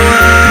what you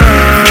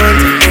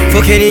want.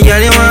 Fuck any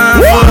girl you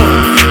want, fuck.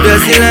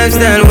 That's the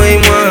lifestyle what you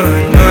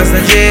want.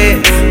 Master J.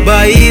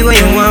 Buy what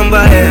you want,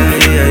 buy.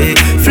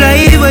 Fly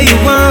what you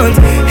want.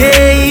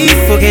 Hey,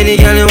 fuck any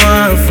girl you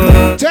want,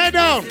 fuck. Turn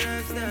down.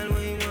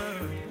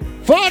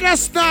 For the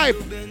snipe.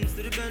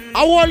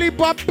 I want heap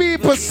of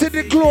people see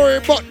the glory,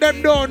 but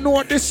them don't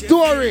know the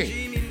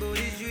story.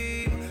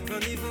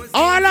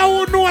 All I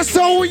who know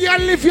so you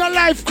live your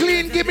life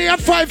clean, give me a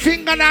 5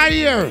 finger in a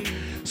year.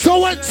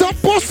 So when some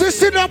pussy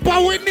sit up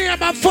and we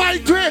name a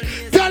fight way,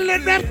 tell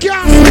them can't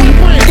stop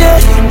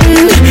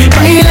me.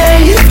 My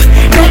life,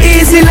 not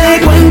easy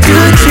like 1, 2,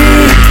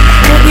 3.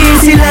 Not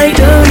easy like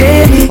don't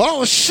let me.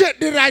 Oh shit,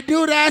 did I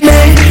do that?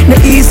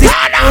 Not easy,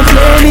 don't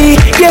play me.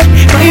 Yeah,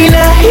 my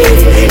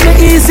life, not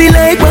easy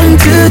like 1,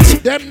 2, 3.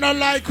 Them not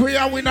like we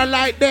and we not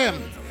like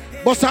them.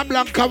 But some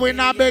Blanca we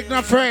not beg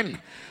no friend.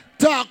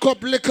 Talk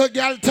up, little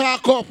girl,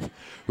 talk up.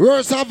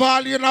 Worst of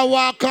all, you know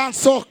walk and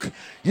suck.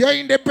 Your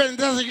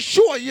independence is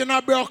sure you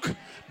not broke.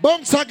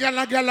 Bounce a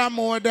girl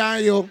more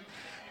than you.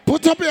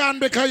 Put up your hand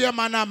because your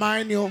man a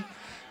mind you.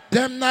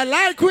 Them not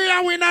like we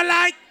and we not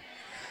like.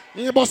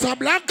 You bust a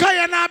Blanca,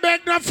 you not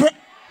beg no friend.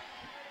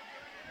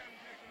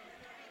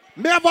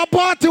 Me have a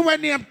party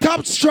when name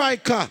Top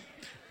Striker.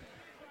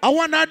 I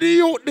want to do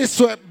youth this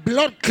way,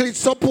 blood clean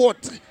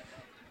support.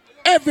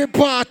 Every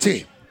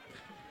party.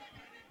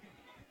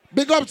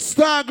 Big up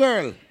Star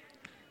Girl.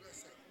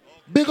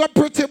 Big up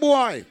Pretty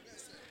Boy.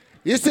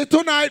 You see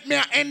tonight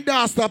me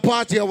endorse the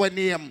party when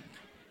name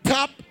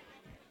Top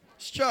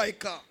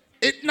Striker.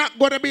 It's not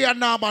going to be a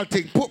normal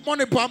thing. Put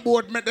money on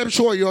board, make them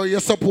show you your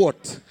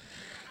support.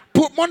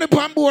 Put money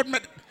on board,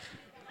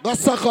 go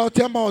suck out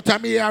your mouth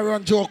and me here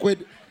run joke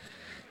with.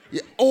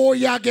 Oh,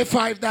 yeah, get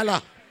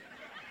 $5.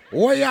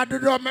 Oh, yeah, do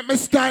that, make me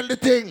style the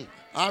thing.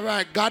 All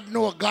right, God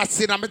know, God's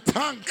in my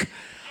tank.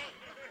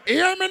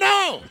 Hear me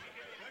now?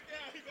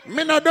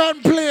 Me no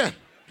don't play.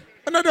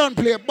 I no don't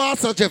play.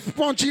 Boss Jeff,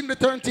 punch in the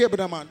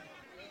turntable, man.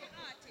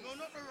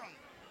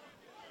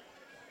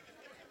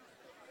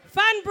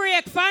 Fan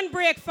break, fan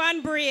break,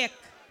 fan break.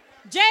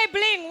 Jay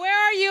Bling, where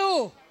are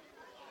you?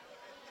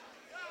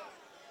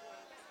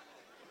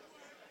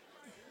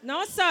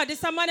 No, sir, this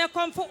is a man who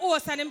come for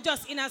us and him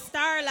just in a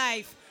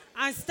Starlife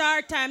and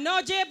Star Time.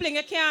 No, Jay Bling,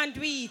 you can't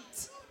do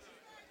it.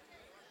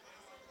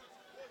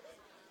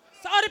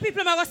 So other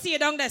people are going to see you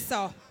down there,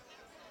 sir.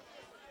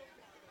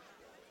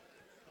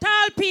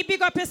 Tall P,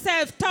 big up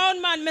yourself.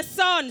 Town man, my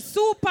son.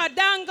 Super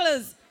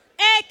Dangles.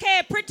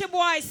 AK, Pretty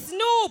Boy,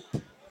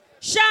 Snoop.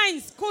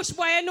 Shines, Kush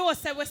Boy, you know,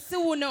 say we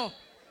soon.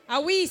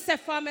 And we say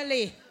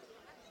family.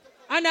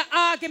 And the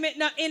argument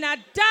not in a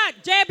that.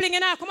 Jay Bling, you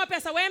know, come up here,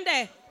 so where am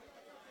there?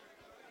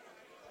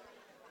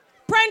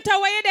 Prenter,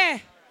 where you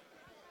there?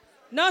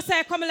 No,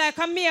 say, come like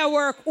a mere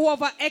work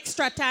over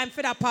extra time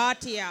for the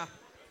party. Yeah.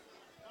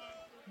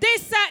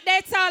 This Saturday,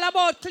 it's all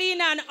about clean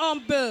and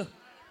humble.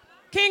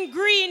 King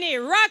Greenie,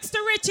 Rocks to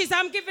Riches,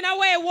 I'm giving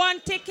away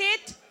 1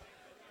 ticket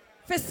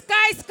for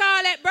Sky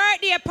Scarlet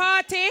birthday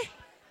party.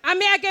 And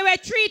me I give away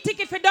 3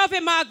 tickets for Dovey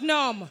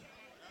Magnum.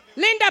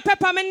 Linda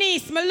Pepper, my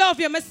niece, me love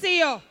you, me see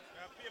you.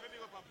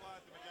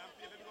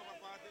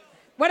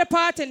 What the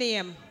party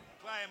name?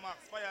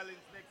 Climax,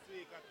 Firelinks next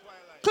week at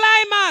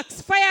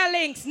Twilight. Climax,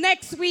 Firelinks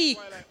next week.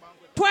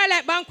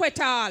 Twilight Banquet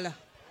Hall.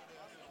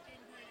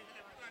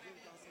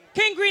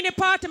 King Greenie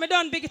party, me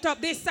done big it up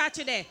this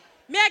Saturday.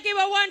 Me I give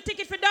her 1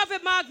 ticket for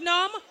Dovey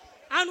Magnum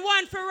and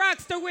 1 for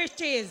Rocks to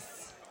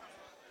Riches.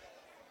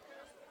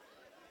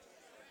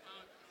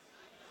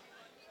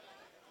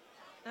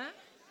 Huh?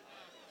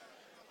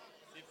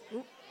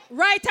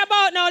 Right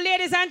about now,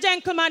 ladies and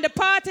gentlemen, the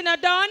party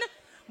not done,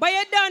 but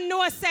you don't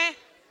know, say,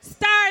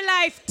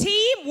 Starlife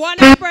team,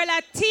 one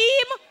umbrella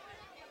team,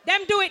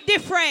 them do it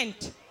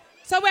different.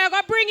 So we're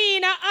going to bring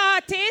in an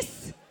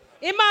artist.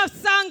 Him have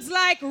songs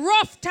like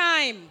Rough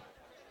Time.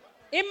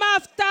 Him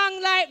have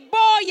songs like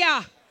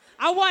Boya.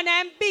 And one of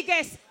them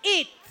biggest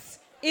hits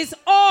is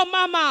Oh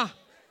Mama.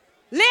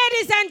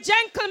 Ladies and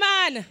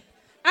gentlemen,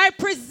 I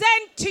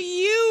present to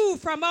you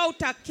from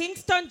out of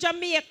Kingston,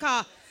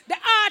 Jamaica, the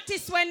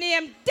artist were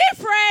named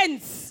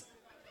Difference.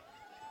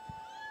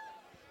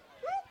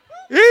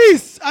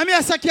 Yes, I'm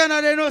here to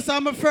Canada, know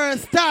so my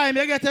first time.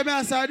 You get me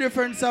as a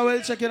difference, I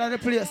will check in on the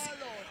place.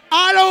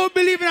 All who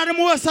believe in the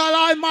Most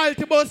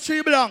Almighty Bus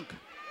 3 Blanc.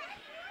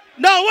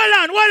 No,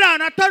 hold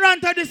on, at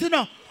Toronto this, you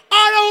know.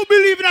 All who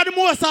believe in the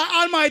Most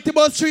Almighty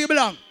Bus 3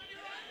 Blanc.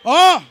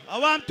 Oh, I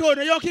want to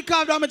know, you kick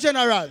off them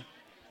general.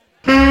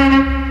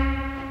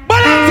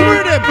 Balance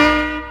with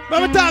them.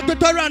 When we talk to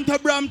Toronto,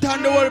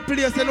 Brampton, the whole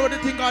place, you know the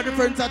thing are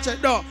different, I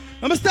check down.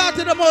 When we start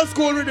to the most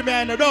school with the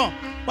man, you know.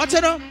 Watch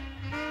it now.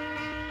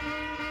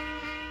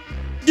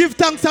 Give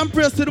thanks and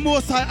praise to the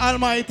Most High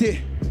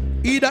Almighty.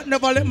 He that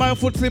never let my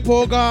foot slip,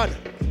 oh God.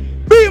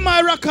 Be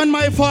my rock and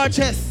my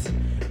fortress.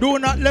 Do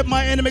not let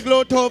my enemy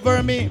gloat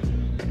over me.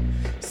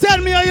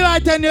 Send me a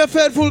light and your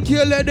faithful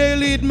care, let they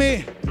lead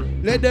me.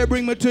 Let they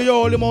bring me to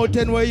your holy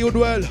mountain where you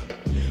dwell.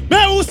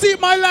 May who see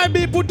my life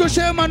be put to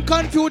shame and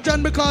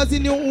confusion because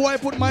in you who I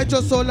put my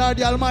trust, O Lord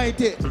the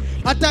Almighty.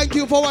 I thank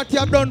you for what you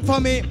have done for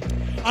me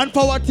and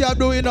for what you are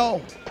doing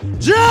now.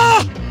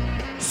 Ja!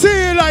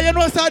 See, like, you know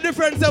what's the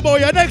difference about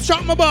your next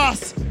track, my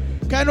boss.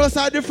 Can you know what's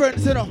the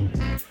difference, you know?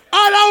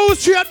 All who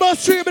street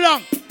Bus 3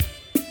 Blanc.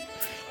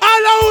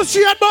 All who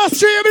street Bus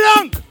 3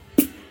 Blanc.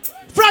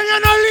 From your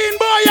no lean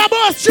boy, your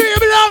Bus 3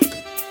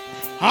 Blanc.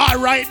 All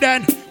right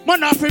then.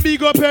 Man, I have to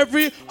big up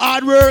every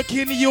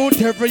hard-working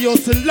youth, every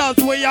hustlers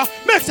where you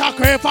make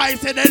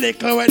sacrifice in the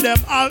little with them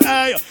all.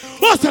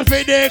 Hustle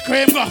for the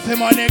cream, got for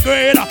money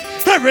grade.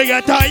 Every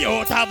ghetto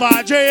youth have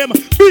a dream.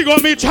 Big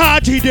up me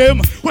charge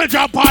them. Well,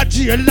 drop a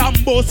jail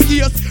Lambo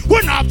case.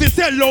 When I have to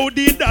sell out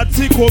the that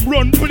sick come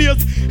run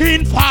place.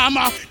 In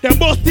farmer, them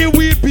bust the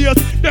wheat pace.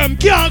 Them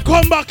can't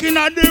come back in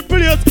at the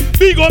place.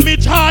 Big up me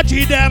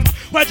charge them.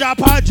 Well, drop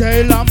a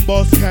jail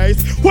Lambo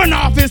case. When I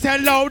have to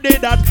sell out the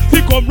that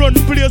sick come run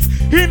place.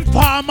 In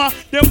farmer,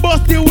 them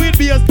bust the wheat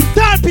pace.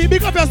 Tell people,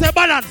 big up yourself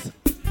balance.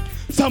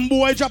 Some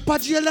boy drop a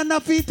jail and a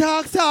feet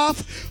talks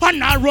off.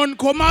 And I run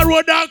come a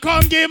road and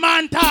come give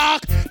man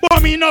talk.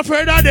 But me no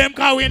afraid of them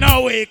cause we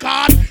no wake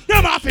up.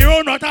 Them have to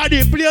run out of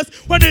the place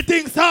when the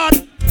things start.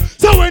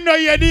 So when you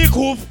hear the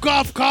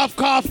cough,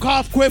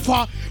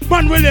 quiffer.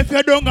 Man will if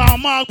you don't go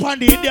mark on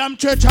the damn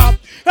church up.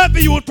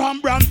 Every youth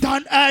from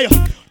Brampton, hey,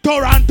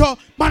 Toronto,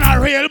 man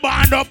a real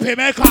band up in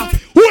Mecca.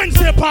 When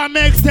step and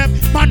make step,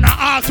 man a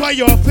ask what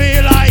you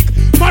feel like.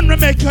 Man will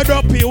make you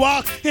dopey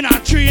walk in a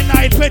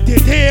 3-night petty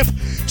tape.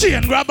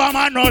 Chain grab a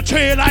man no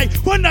trail like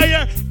when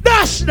you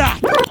dash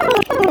that.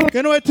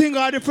 You know what thing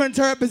are different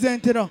to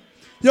represent, you know?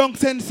 Young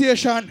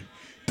Sensation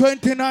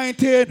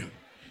 2019.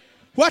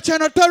 Watch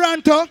out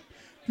Toronto.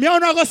 Me I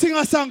wanna go sing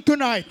a song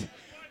tonight.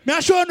 Me I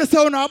show you the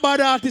sound of a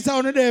bad artist,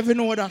 I don't even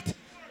know that.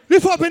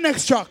 Lift up the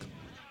next track.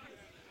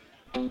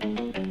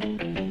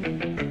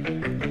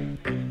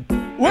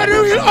 Where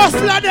the real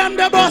hustler them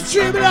the Bus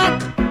 3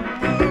 Blanc.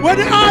 Where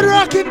the hard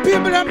rocking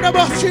people them the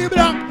Bus 3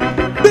 Blanc.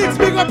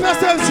 Big up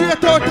yourself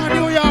straight out of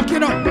New York, you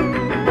know.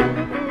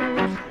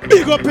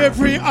 Big up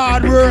every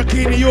hard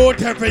working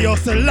youth, every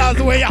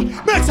hustler's way.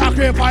 Make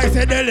sacrifice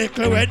in the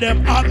little with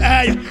them up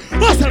hey.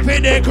 Hustle for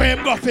the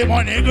cream, go for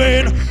money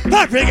green.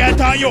 Every get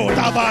a youth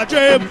have a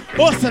dream.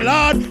 Hustle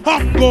hard,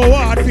 up go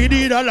hard for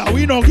the dollar.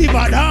 We don't give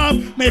a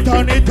damn. Me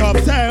turn it up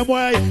same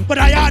way. But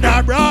I had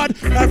a broad,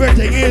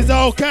 everything is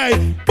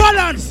okay.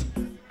 Balance.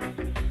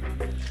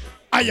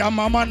 I am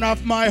a man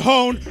of my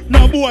own.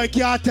 No boy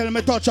can't tell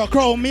me touch a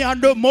crown. Me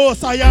and the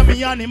most I am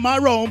me and in my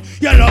room.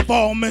 You love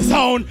how me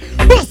sound.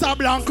 Busta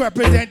Blanc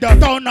represent the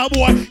town. No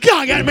boy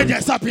can't get me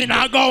just up in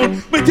a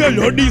gown. Me tell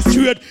you this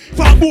straight. If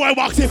a boy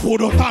walks the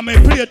food out of me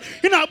plate.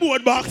 In a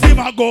board box him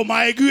a go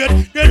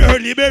migrate. Then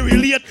early very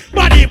late.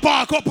 Body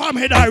park up and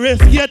me the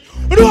rest gate.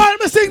 You know why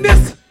me sing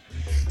this?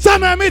 So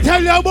me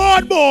tell you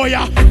about boy.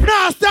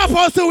 Now stop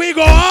us so we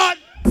go on.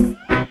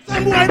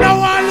 Some boy now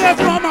want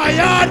left from my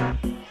yard.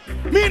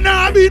 Me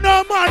nah be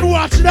no man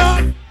watch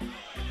that.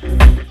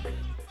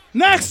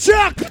 Next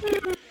track.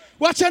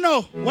 Watch you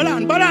now. Hold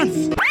on,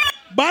 balance.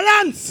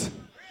 Balance.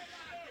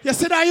 You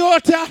see that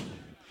out here?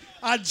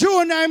 A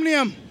Joe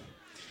name.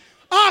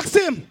 Ask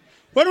him.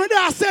 When we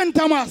there St.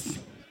 Thomas.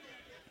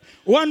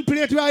 One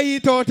plate we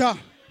eat out here.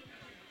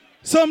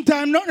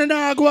 Sometimes nothing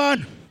nah go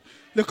on.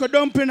 Little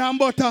dumpling and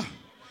butter.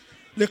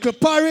 Little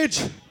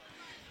porridge.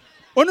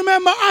 You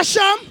remember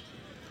Asham?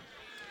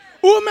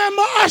 Who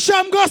remember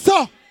Asham go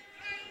so?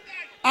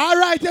 All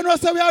right, you know,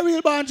 so we are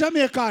real born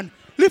Jamaican.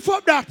 Lift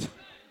up that.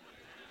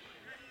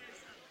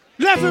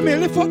 Left with me,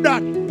 lift up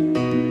that.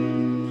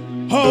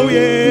 Oh,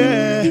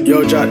 yeah.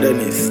 Yo, Jack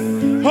Dennis.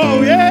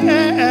 Oh,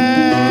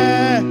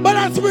 yeah.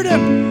 Balance with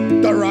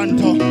him.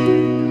 Toronto.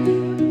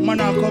 Man,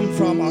 I come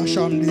from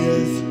Asham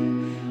days.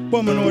 But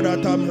I know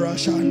that I'm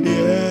Russian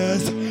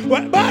days.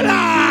 Well,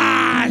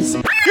 balance.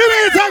 Give me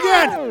it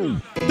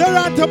again.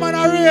 Toronto, man,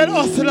 a real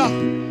hustler.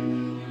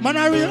 Man,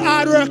 a real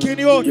hard-working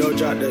youth. Yo,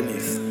 Jack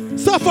Dennis.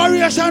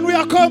 Sufferation we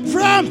are come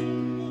from.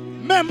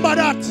 Remember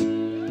that.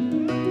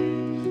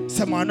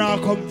 Say man I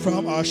come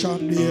from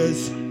Asham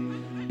days.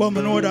 But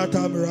I know that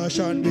I'm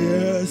Russian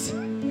days.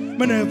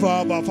 Me never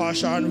have a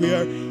fashion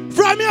wear.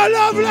 From your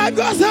love life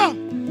goes up.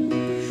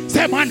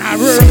 Say man I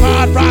work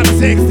hard from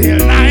 6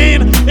 till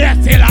 9.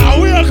 Yet still I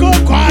wake up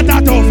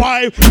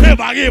 4:45.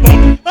 Never give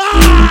up.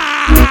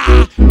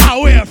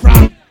 Away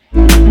from.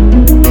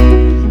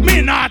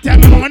 Me not tell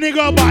me money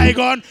go buy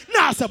gun.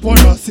 Not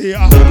supposed to say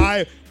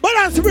I.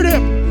 Balance with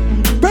him.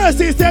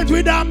 Persistent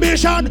with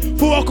ambition.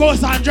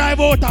 Focus and drive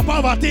out of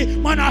poverty.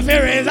 Man have to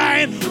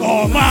resign.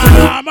 Oh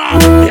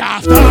man, you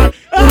have to.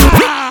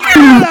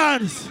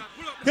 Balance.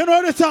 You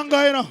know the song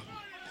going on.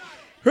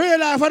 Real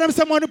life for them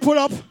someone to pull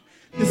up.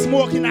 The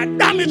smoking and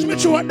damage me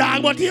throat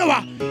dog. But here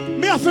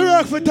me have to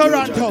work for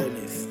Toronto.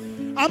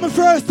 I'm the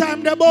first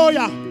time the boy.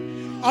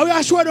 I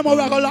will show them how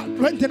we go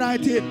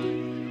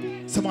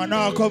 2019. Someone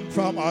now come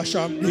from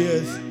Asham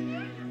days.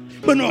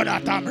 But know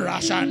that I'm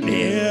Russian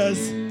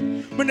days.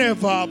 Me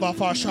never have a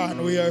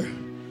fashion wear.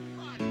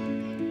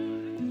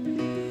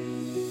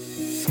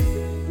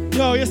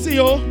 Yo, you see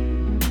yo?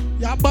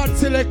 You're a bad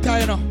selector,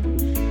 you know.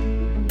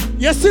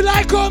 You see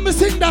like how me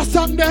sing that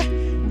song there?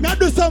 Me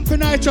do something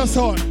Nitro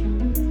sound.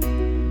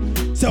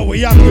 So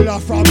we are killer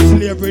from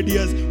slavery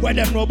days. Where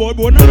them no boy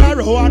bone and a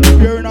row and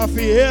fear in a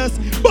face.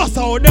 Bust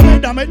out them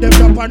and make them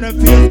jump on them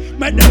face.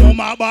 Make them on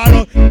my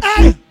ball.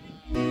 Hey!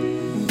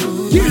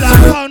 Killer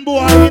sound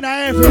boy in a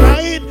every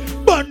night.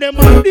 Burn them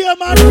on the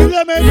man, kill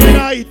them every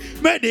night.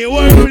 Make the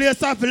whole place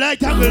feel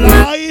like a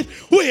light.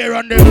 We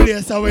run the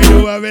place so we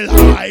do what we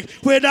like.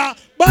 With that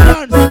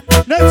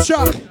balance, next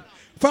track.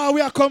 Far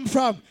where I come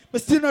from,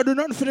 but still not do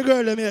nothing for the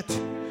girl them yet.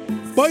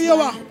 But you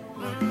are.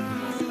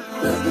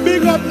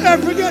 Big up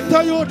every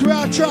ghetto youth where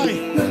I try.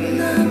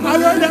 I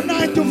heard them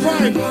 9 to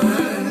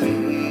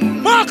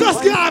 5.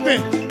 Marcus Garvey.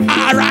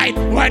 Alright,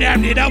 where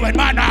them did that when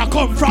man I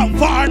come from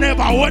far.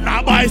 Never own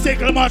a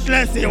bicycle, much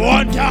less the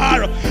one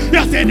car.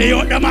 You see the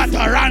youth them at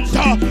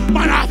Toronto.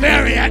 Man I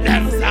ferry at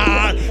them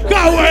star.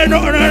 Cause we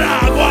nothing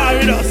that go,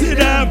 we don't see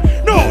them.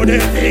 No, they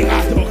think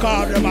I to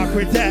call them a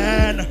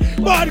pretend.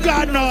 But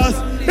God knows,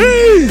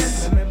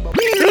 peace.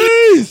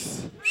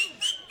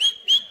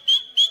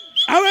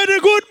 I wear the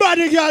good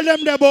body girl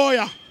them the boy.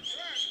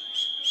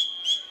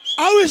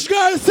 I wish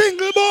girl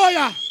single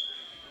boy.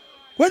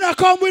 When I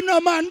come with no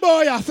man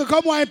boy, so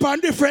come wipe on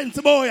difference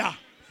boy.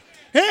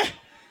 Eh?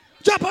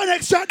 Drop an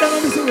extra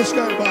down and see which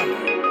girl bad.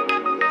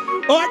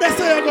 Oh, that's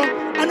how you go.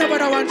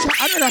 Another one shot,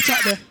 another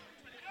shot there.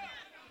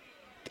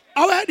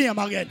 I wear them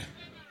again.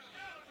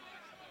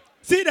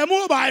 See the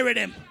more buy with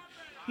him.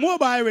 More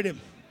buy with him.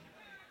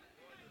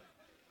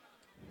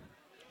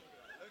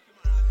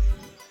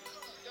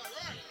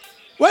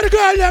 Where the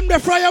girl them the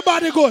fry your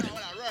body good?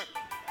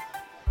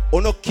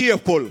 You're not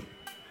careful.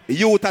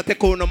 You to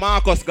take on the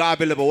Marcus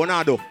Garvey level. What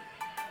not do?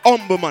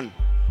 Humble man.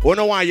 You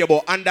don't want you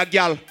about under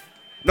girl.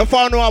 No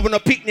found no have no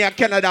picnic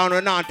Canada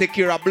and not take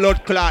care of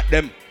blood clot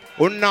them.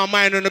 You not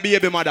mind on the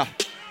baby mother.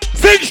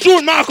 Sing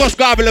soon Marcus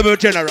Garvey level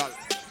general.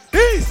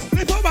 Peace.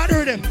 Lift up bad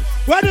rhythm.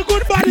 Where the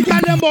good body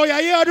girl them boy?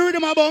 I hear the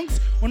rhythm of bunks.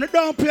 When the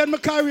down play my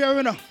career,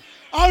 you know.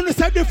 I want to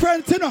set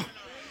difference, you know.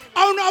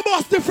 I want to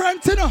bust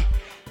difference, you know.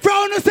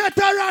 From the say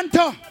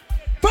Toronto.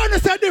 From the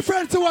say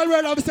difference to all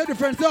world, I say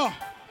difference though.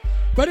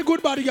 Very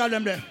good body girl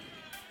them there.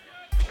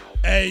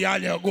 Hey,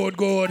 y'all, you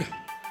good.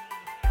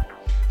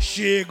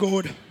 She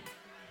good.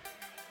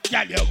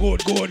 Y'all, you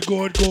good.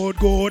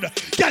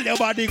 Y'all, your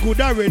body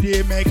good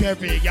already. Make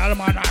every girl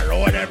man a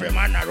road, every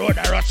man a road,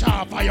 a rush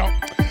off for you.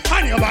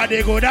 And your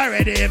body good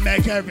already.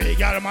 Make every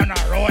girl man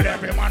a road,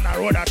 every man a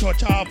road, a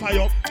touch off for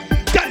you.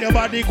 Girl, your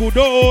body good,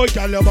 oh,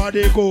 girl, your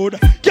body good.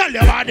 Girl,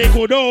 your body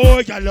good,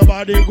 oh, girl, your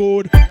body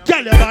good.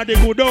 Girl, your body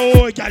good,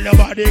 oh, girl, your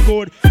body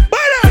good.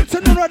 Balance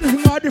and none of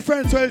this no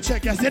difference. Well,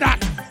 check. You see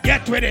that?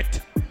 Get with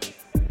it.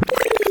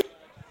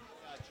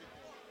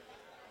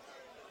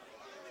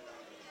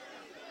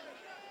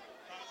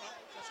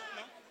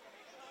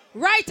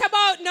 Right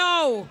about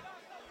now,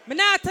 I'm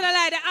not telling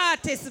like the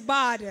artist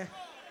bad.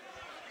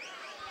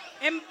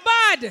 And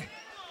bad.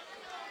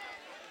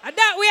 And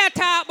that we are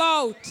talking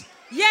about.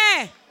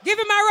 Yeah, give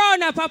him a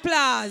round of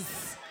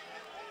applause.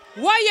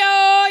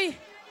 Why?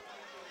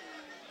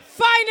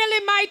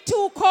 Finally, my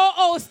two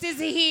co-hosts is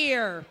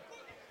here.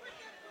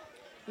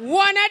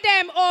 One of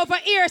them over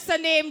here is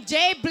named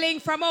Jay Bling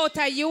from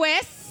outer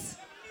US.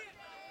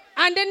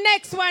 And the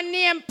next one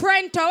named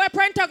Prento. Where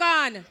Prento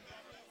gone?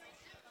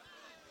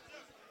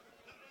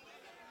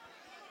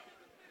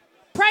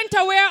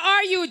 Prento, where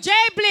are you?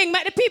 Jay Bling,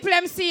 make the people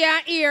them see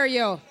and hear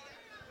you.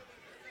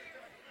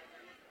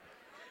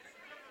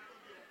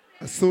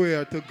 I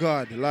swear to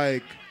God,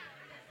 like,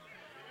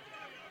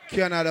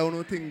 Canada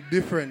don't think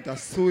different, I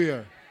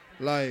swear.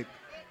 Like,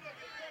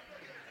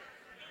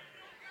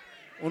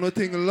 don't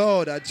think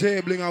loud, that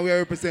Jay Bling and we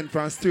represent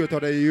from straight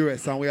out of the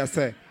US and we are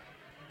say,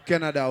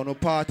 Canada, no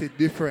party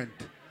different.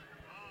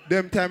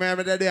 Them time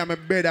every day I'm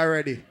in bed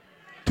already.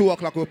 2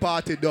 o'clock we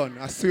party done.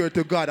 I swear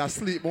to God, I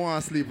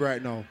want to sleep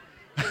right now.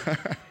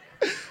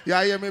 You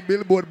hear me,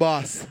 Billboard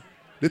boss?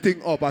 The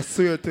thing up, I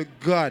swear to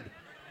God.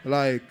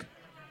 Like,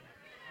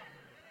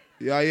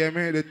 you hear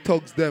me? The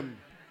thugs them,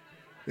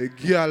 the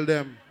girl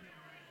them.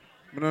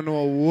 I don't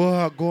know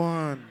what go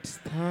on.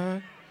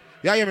 Start.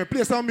 You hear me?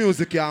 Play some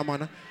music, yeah,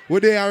 man.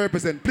 Where they are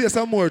represent, play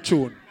some more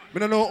tune. I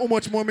don't know how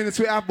much more minutes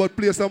we have, but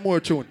play some more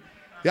tune.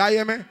 You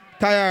hear me?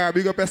 Tyra,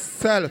 big up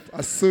yourself,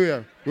 I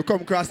swear. You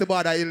come across the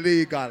border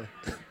illegal.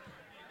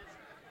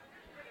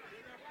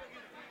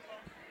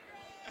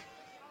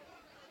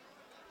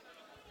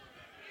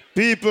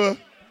 People,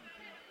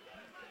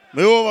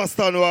 me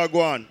overstand what I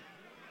go on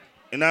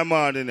in the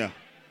morning here.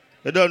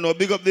 You don't know,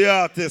 big up the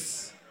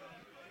artists.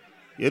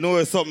 You know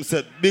if something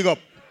said, big up,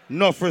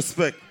 enough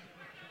respect.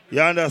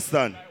 You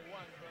understand?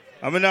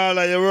 I mean, all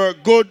like you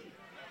work good.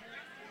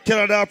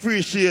 Canada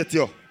appreciate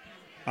you.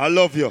 I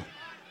love you.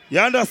 You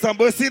understand?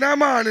 But you see that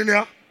morning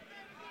here?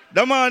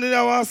 The morning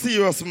I want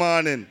serious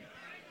morning.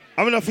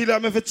 I mean, I feel like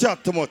I'm going to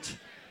chat too much.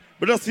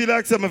 But just feel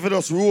like I'm going to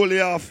just roll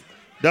it off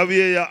that way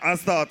here and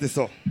start this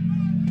up.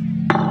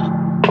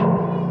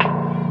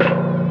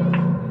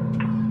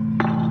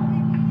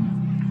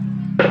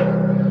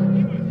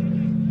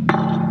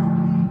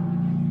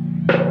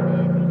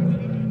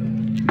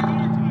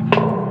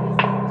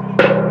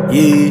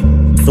 Yeah,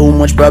 so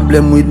much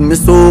problem with me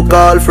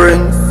so-called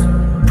friends.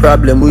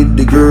 Problem with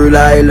the girl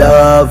I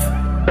love.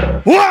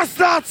 What's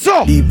that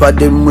so? Deep of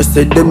them we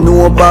said them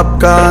know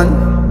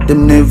popcorn.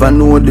 Them never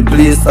know the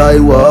place I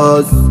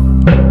was.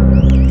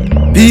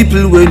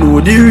 People we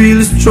know the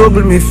real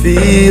struggle me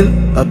feel.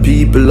 A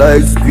people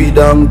like Squid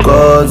and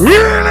Cause.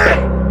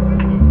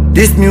 Really?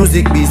 This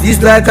music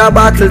business like a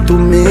battle to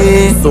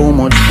me. So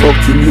much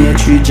fucking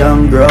hatred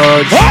and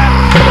grudge.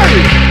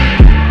 Hey!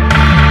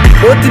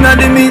 But in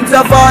the midst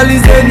of all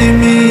his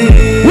enemies,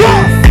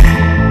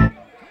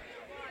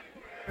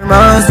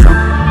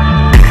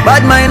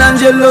 bad mind and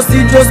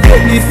jealousy just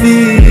get me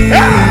feel.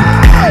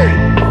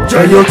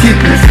 Try you keep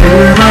me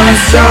firm and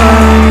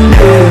strong,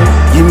 yeah.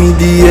 Give me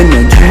the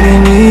energy we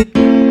need.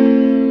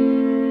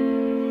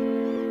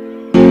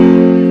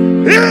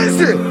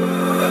 Easy.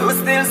 We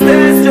still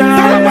stay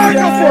strong.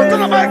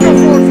 Turn the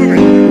microphone for me.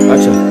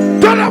 Gotcha.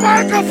 Turn the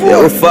microphone.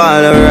 Yeah, we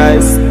fall and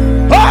rise.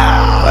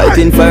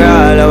 Fighting for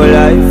all our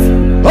life.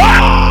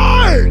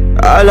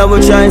 All our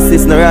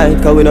choices not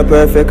right, cause we not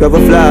perfect,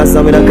 we flaws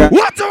and we not cry.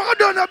 What have I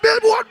done, a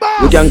billboard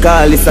boss? We can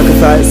call it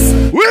sacrifice.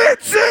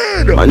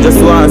 Waiting! Man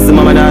just wants some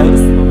mama nice.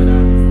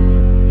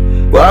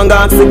 One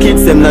gangsta the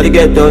kids, them not the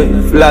ghetto.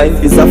 If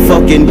life is a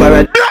fucking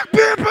paradise. Black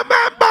people,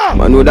 remember!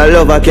 Man with a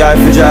love a car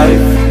for drive.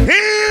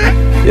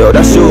 Yo,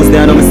 that shoes, they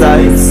are no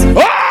size.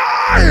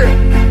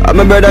 I'm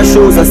my brother's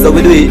shoes, and so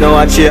we do it now,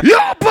 watch it. Yo,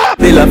 pop!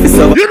 You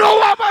know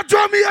what my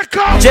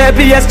Jamaica?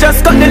 JPS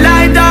just cut the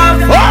light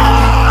off.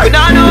 We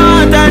don't know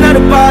how to turn on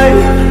the pipe.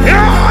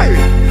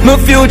 My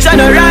future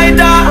no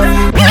rider.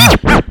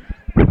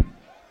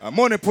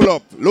 Money pull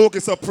up,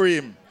 Lukie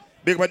Supreme.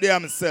 Big up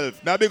damn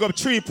himself. Now big up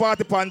 3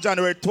 party on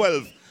January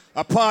 12th.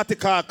 A party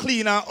called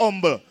Clean and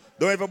Humble.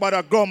 Don't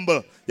everybody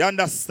grumble. You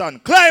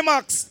understand?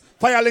 Climax.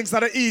 Firelinks at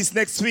the East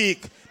next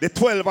week. The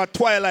 12 at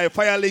Twilight.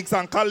 Firelinks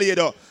and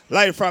Kalido.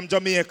 Live from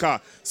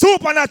Jamaica.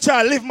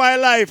 Supernatural. Live My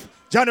Life.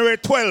 January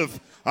 12th.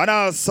 And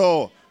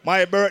also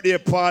my birthday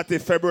party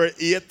February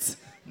 8th.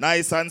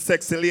 Nice and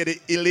sexy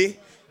lady Illy.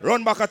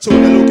 Run back a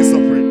tune, the Lukie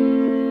suffering.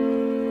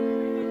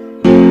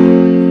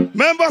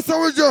 Remember,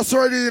 so we just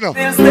ready, you know.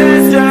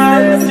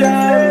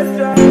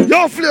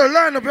 Yo, Flair,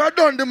 line up, you're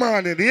done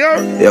demanding, yeah?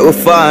 Yeah, we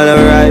fall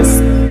and rise.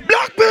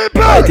 Black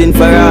people! Fighting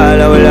for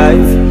all our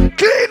life.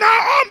 Clean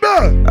and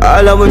humble!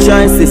 All our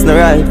choices not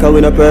right, cause we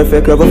not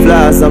perfect, we have a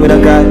flaws and we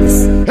not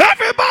guys.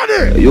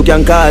 Everybody! You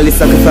can call it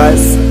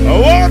sacrifice. I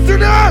want to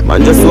that!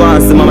 Man just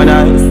wants to mama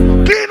nice.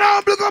 Clean and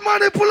humble, got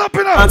money, pull up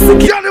in us.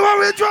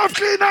 January draft,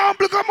 clean and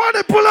humble, got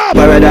money, pull up.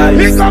 Paradise.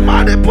 He got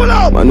money, pull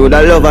up. Man with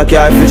a love I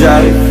carry for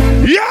drive.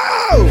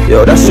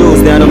 Yo, that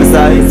shoes there on my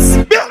sides.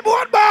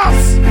 Billboard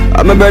boss.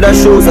 I'm my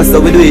brother's shoes, that's how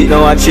we do it,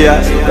 now watch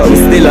here. Cause we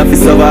still have to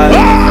survive.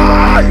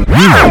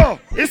 No,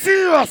 it's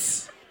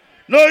serious.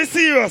 No, it's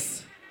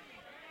serious.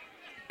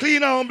 Clean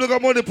and humble,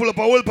 got money, pull up.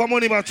 I will put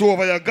money match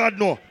over here, God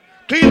no.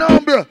 Clean and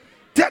humble.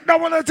 Take that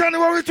one on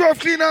January 12th,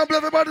 clean and humble,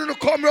 everybody to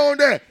come round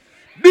there.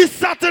 This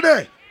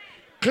Saturday.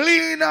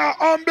 Clean and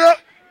humble,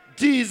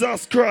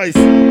 Jesus Christ.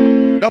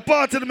 The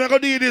party that I'm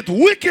going to do it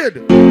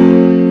wicked.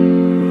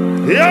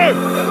 Yeah.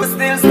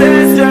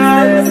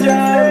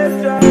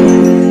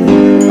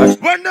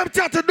 When them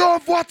chat,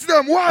 don't watch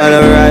them. Why?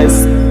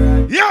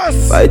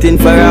 Yes. Fighting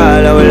for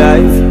all our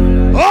life.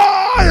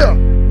 Oh, yeah.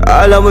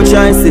 All our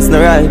choices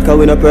not right, cause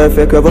we not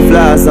perfect, we have a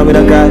flaws and we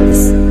not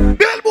guys.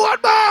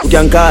 Billboard boss. You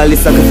can call it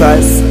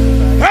sacrifice.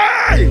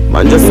 Hey.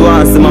 Man just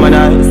wants to mama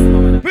nice.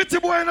 Pretty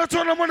boy not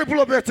trying to money pull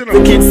up yet, you know.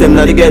 The kids them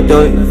not the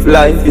ghetto.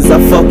 Life is a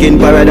fucking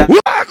paradise.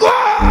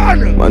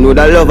 Man with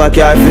a love I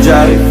carry for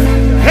drive.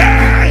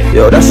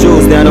 Yo, that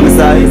shoes there on my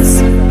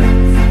sides.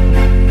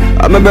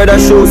 I'm my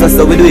brother's shoes, that's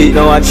how we do it,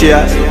 now watch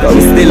here. Cause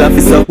we still have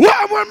to sub.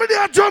 Why when me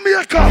there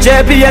Jamaica?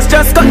 JPS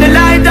just cut the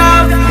light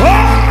off.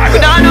 We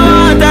don't know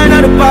how to turn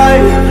on the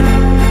pipe.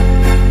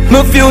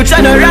 My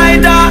future no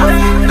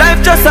rider.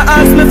 Life just a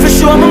ask me for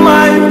show my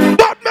mind.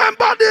 But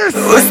remember this.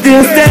 We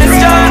still stay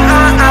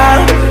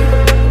strong.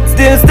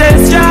 Still stay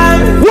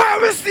strong. Why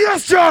we stay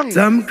strong?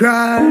 Some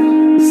cry,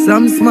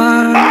 some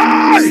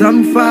smile,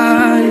 some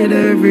fight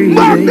every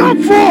day.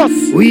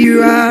 We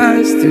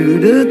rise to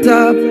the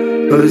top,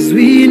 cause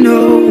we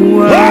know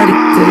what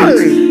it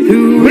takes.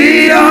 Through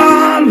it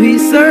all we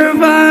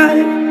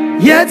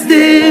survive, yet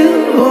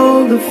still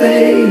hold the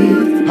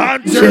faith.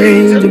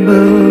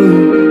 Unchangeable,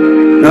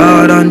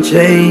 not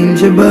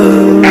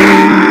unchangeable.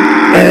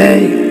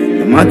 Hey.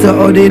 No matter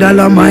how the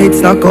dollar might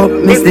stack up,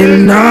 me still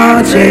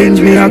not change.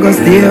 Me I go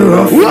stay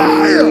rough.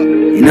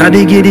 Inna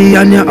the giddy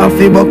and you have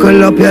to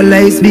buckle up your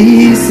lace.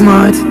 Be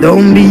smart,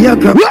 don't be a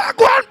crap.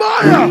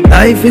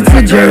 Life it's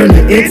a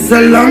journey, it's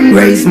a long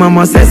race.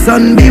 Mama says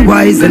son be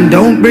wise and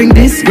don't bring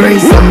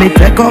disgrace. So me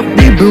take up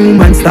the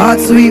broom and start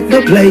sweep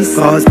the place.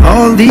 Cause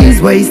all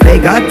these ways they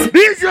got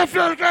these your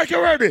feel like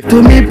you're ready.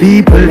 To me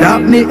people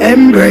that me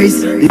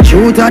embrace. The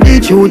truth are the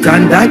truth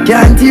and that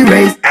can't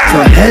erase.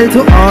 So hell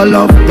to all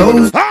of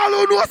those. All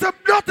who knows a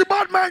dirty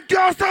bad man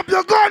can't stop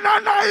you going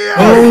on here.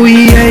 Oh,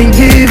 we ain't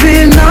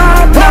giving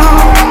up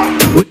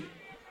now. We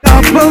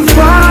up a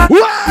fight.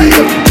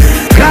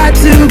 Got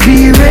to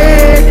be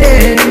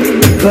ready,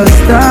 cause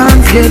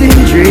time's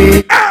getting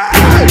tricky.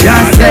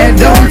 Just said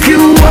don't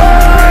you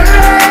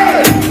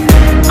worry,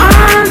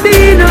 I'll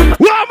be no.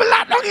 Well, I'm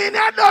not long in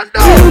here, don't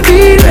know. To be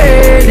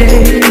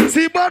ready.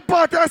 See, bad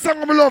part of the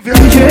song, I love you.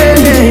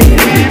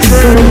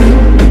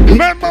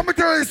 Remember me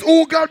tell you,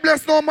 oh God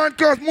bless no man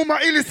curse. Mama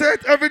Illy say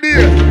it every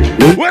day.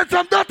 When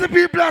some dirty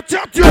people are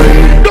chat you,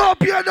 don't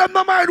pay them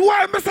no mind.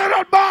 Why me say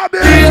that, Bobby?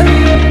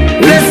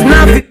 Let's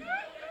not be.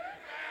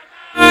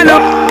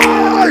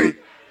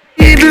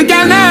 People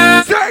can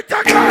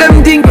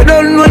them think we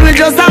don't know we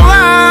just a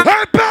war.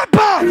 Hey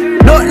Pepper,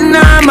 nothing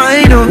on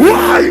my mind.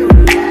 Why?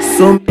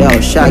 Some yo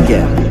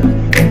Shaggy,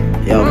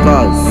 yo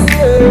cuz.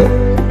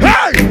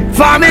 Hey,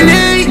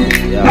 family.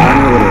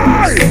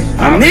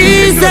 I me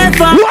say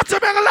for what you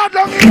make a lot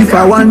long. If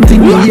I want to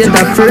be a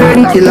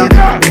fern killer,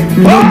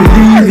 no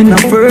believe in a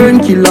fern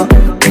killer.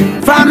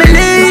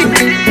 Family.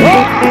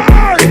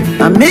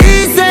 I me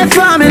say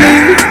family.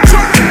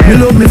 You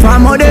love me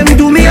for them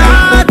do me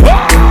heart.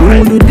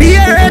 Who do the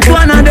hurt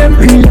one of them?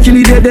 Real kill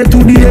it dead to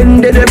the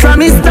end, dead from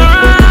the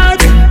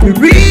start.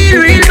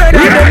 Real better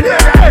than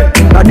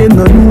and them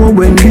no know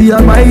when we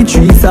are buy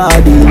 3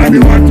 sardines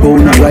and one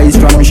pound of rice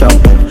from shop.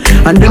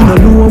 And them no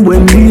know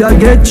when we are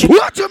get cheap.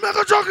 What you make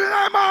a joke in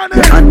that man?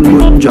 And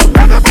good job.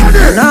 And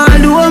all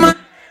the woman,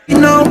 you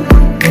know,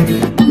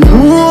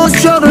 no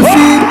struggle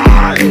feel.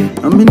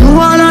 I mean, no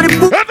all of the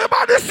book.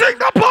 Everybody sing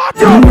the part.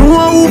 You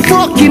know who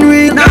fucking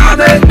real. Now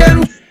make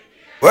them.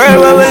 World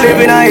where we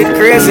living, I it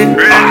crazy.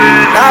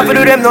 Now for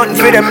do them nothing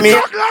for them me.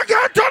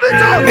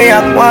 Me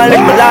up, wanna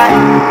live my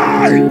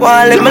life,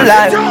 wanna live my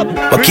life.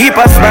 But keep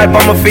a smile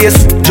on my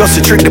face, just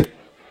to trick the.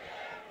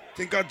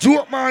 Think a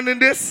joke man in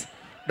this.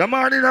 The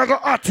man in I go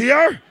hot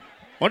here.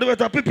 Want to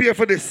better prepare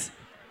for this.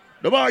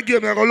 The bar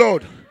game I go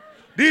loud.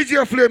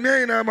 DJ Flame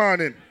here in the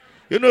morning.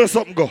 You know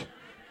something go.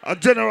 A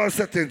general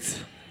settings.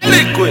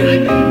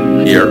 Liquid.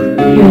 Here.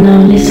 You're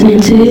now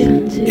listening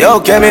to Yo,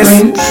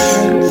 chemist.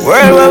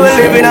 World where we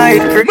living, I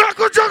it crazy.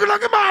 Marco juggle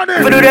like a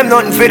man. For do them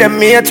nothing for them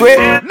mate with.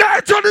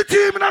 Nitro the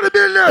team in the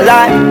building.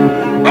 Like,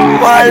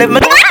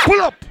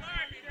 pull up.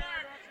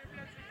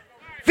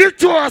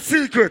 Victoria's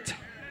Secret.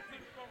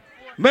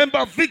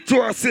 Remember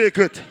Victoria's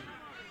Secret.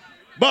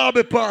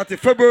 Barbie party,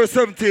 February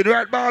 17th,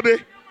 right,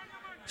 Barbie?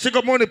 She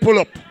got money pull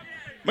up.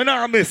 Me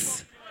nah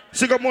miss.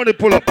 She got money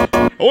pull up.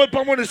 I went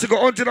for money, she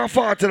got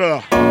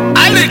 $140.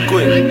 I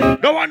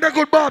liquid. No wonder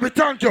good Barbie,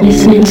 thank you.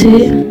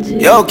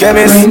 Yo,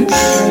 chemist.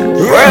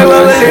 Where we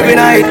living,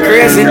 I ain't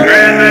crazy.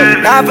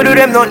 Nah, for do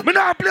them nothing. Me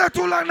nah play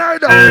too long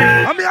neither.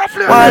 I mean, I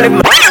play.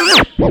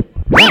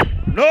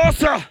 No,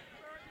 sir.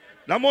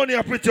 That money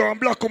I pretty on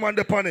black woman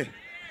the money.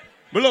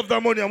 Me love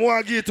that money. I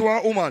want to give it to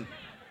a woman.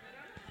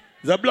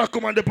 The black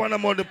woman the pan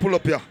money pull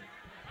up here.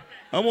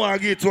 I want to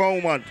give it to a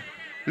woman.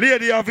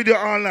 Lady, your video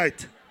all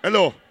night.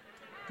 Hello.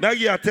 Now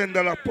give you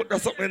 $10. Put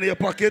that something in your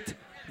pocket.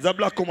 The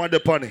black woman the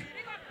penny.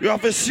 You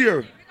have to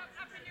share.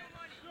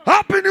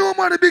 Happy new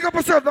money, big up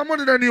yourself. That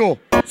money than you.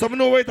 So I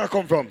know where it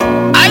come from.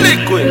 I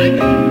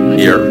liquid.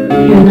 Here.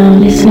 You're now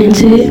listening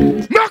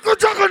to Marco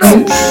Juggle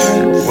now.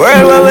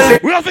 Where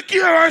we have to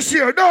care and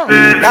share, no.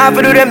 Nah,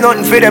 for do them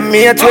nothing for them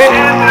mate with.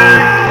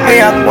 Me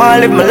I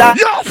wanna live my life.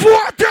 Yo,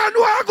 410,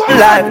 where I go?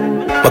 Life.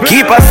 But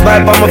keep a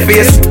smile on my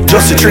face,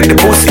 just to trick the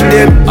pussy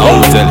them.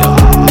 I'll tell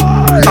you.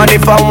 And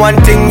if I want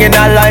one thing in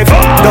a life,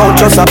 don't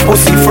just a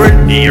pussy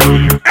friend.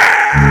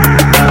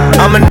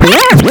 I'm a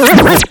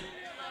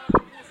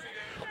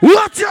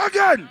Watch you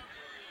again.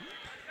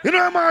 You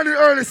know I'm on the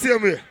early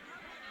same way.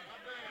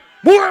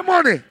 More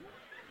money.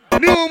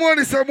 New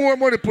money, so more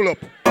money pull up.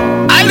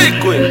 I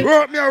liquid.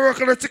 Work me a work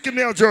on the chicken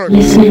meal journey.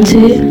 listening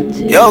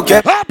to Yo,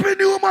 okay. Happy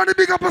new money,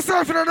 big up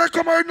yourself and they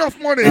come out enough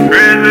money.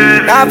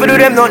 Nah, for do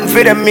them nothing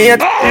for them mate.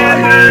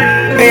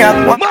 Me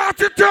I want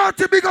Marty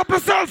 30, big up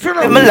yourself you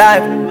know. in my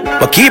life.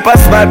 But keep a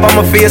smile on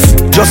my face,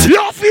 just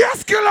your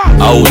face killer.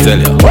 I will tell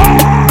you.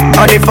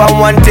 And if I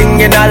want one thing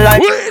in a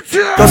life,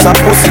 just a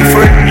pussy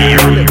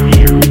friend.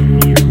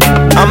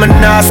 I'm a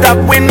non-stop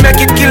win, make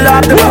it kill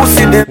off the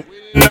pussy them.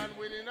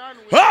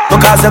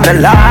 Because of the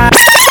lie.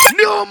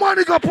 New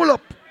money go pull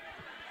up.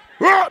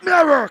 Work me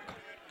a work.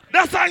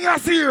 That's how you're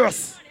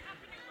serious.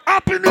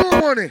 Happy new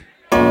money.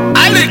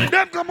 I lick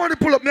them come money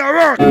pull up me a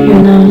work.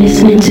 You're now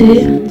listening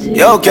to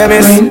Yo,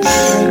 chemist.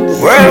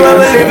 Where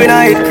we living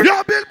I eat.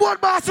 Yo,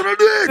 billboard boss, you don't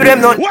do it.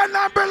 Them not. One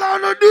umbrella,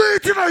 you don't do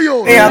it, you know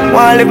you. Me I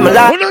wanna live my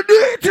life. You don't do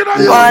it, you know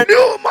you.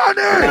 New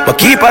money. But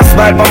keep a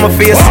smile on my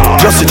face,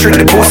 just to trick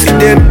the pussy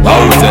them.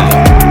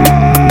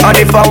 And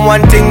if I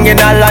want one thing in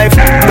a life,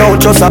 don't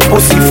just a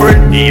pussy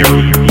friend.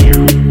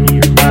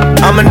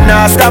 I'm a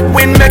non-stop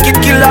win, make it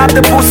kill off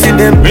the pussy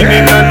them.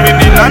 Winning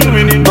and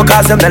winning.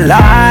 Because them they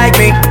like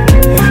me.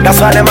 That's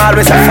why them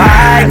always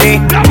fight me.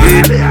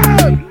 Yeah.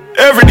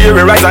 Every day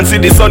we rise and see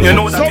the sun, you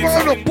know that. Some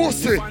of the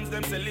pussy.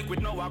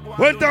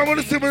 One time when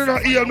the similar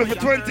not hear me for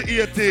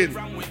 2018.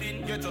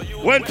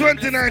 When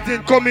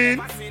 2019 come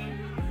in,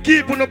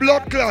 keep on the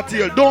blood clot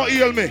here. Don't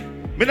heal me.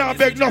 Me not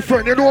beg no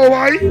friend. You know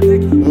why?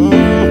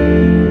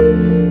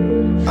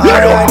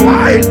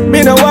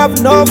 Me no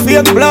have no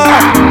fake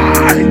blood.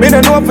 Me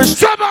no know for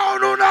sure. Somehow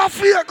no not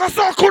fake, cause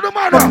so could the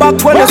man.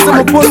 Back when you see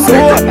my pussy,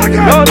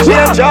 don't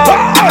change up.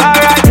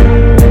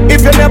 Alright.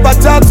 If you never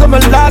talk to me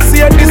last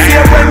year, this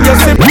year when you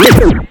see me.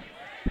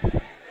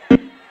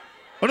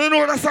 I don't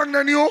know that song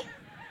then you.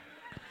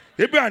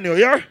 It's brand new,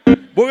 yeah?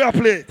 But we are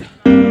playing it.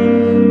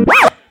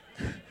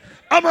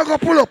 I'm gonna go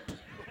pull up.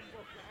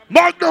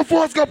 Magnum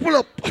Force go pull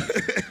up.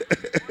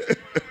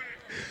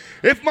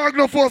 If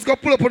Magnum Force go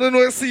pull up, I don't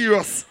know it's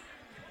serious.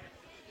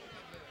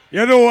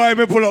 You know why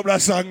me pull up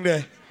that song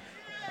there?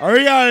 A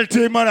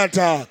reality man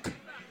attack.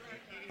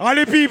 All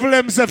the people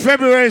them say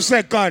February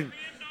 2nd,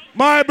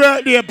 my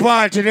birthday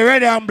party, the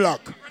red and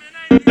black.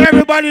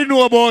 Everybody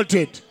know about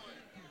it.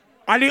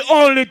 And the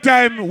only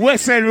time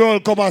West End Roll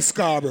come to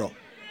Scarborough.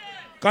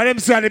 Because them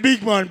say the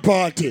big man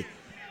party.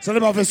 So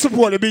them have to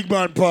support the big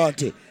man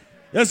party.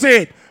 You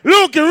see it?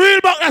 Look, you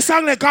real back that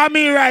song, they call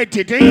me write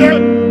it, you hear?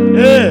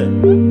 Yeah.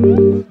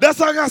 That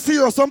song I see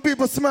you, some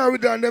people smile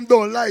with it and them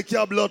don't like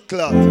your blood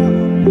clot.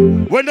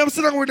 When them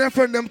sit down with them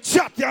friend, them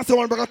chat, you say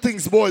one bag of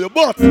things, boy,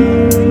 but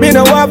me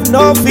no have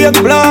no fake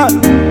blood.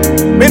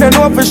 Me no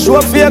know for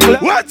sure fake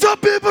blood. When some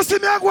people see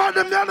me, I go on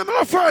them, they're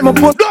my friend. Don't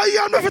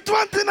hear me for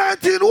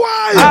 2019,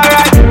 why?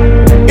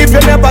 Alright. If you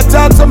never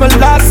talk to me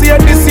last year,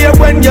 this year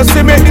when you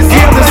see me, this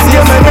year the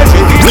same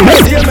energy.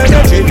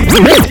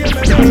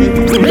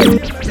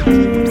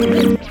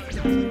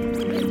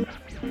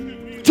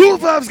 Two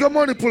vibes got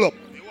money pull up.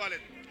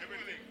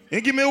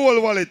 You give me a whole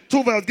wallet.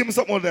 Two vibes, give me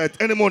something more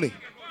that. Any money.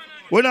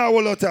 We're not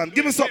all the time.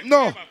 Give me something.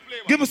 No.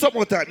 Give me something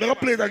more time. Let me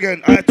play it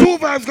again. Alright, two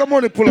vibes got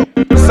money pull up.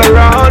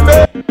 Surround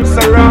me.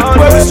 Surround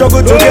me.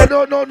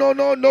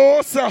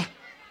 No, sir.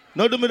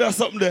 No, do me that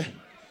something there.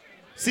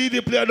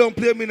 CD player don't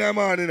play me in the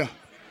morning.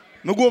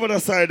 Me go over the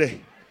side there.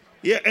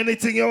 Yeah,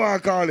 anything you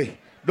want to call it.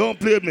 Don't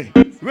play me.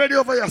 Ready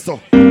over here, sir.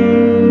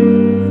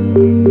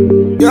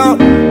 Yeah.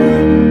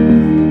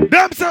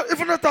 Them sir, if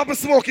you're not top of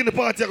smoke in the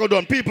party, I go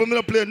done. People, me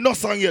not play no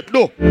song yet.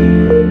 No.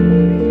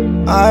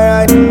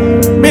 Alright.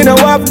 Me Me no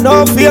have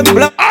no fake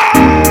blood.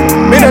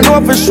 Me no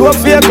know for sure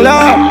fake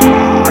love.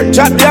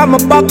 Chat behind my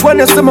back when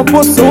you see my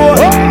pussy hole.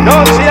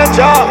 No change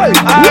up.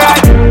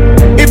 Alright.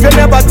 If you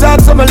never talk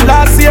to me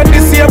last year,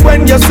 this year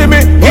when you see me,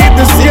 keep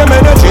the same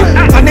energy.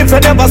 And if you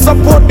never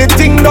support the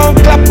thing, don't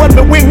clap when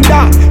the wing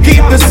down.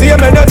 Keep the same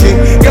energy.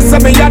 You see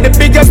me, you're the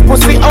biggest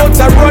pussy out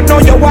the road, now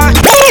you want.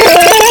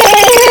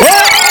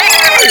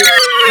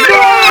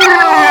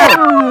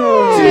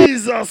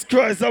 Jesus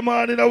Christ, I'm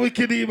on in a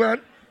wicked man.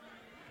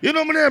 You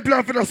know my name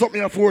plan for that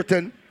something at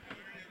 410.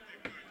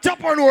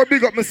 Chop on or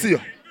big up me see you.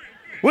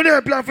 We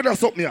name plan for that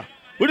something here.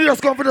 We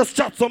just come for just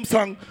chat some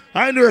song.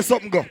 I know where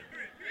something go.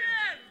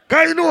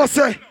 Cause you know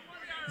say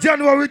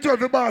January 12th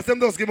the boss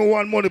them just give me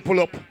one money pull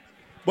up.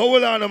 But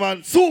hold on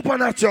man,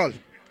 supernatural.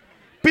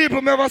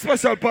 People may have a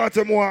special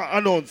party more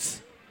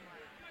announce.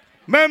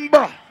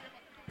 Remember,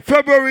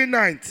 February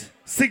 9th,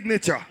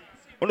 signature.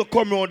 On the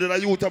come round in a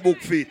youth book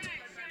feet.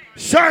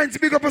 Shines,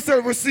 big up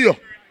yourself, we see you.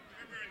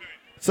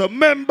 So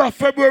remember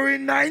February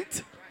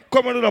 9th,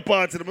 come on to the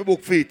party, my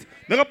book feet.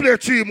 I'm going to play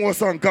 3 more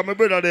songs because my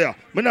brother there.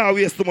 I'm not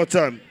waste too much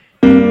time.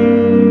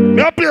 I'm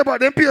going to play about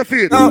them pay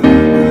feet. No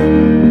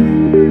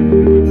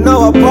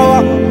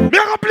power. I'm going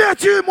to play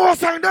 3 more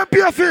songs, them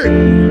pay feet.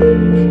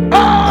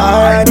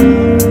 Alright.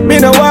 Me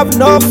no have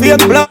no fake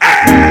blood.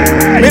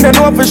 Me no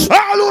know for sure.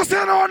 All who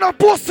say no on a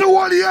pussy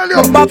wall here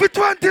for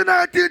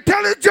 2019,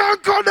 tell it John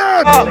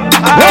Connor.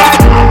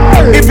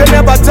 If you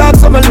never talk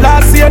to me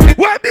last year,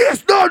 why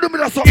BS don't do me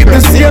that something? Keep the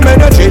same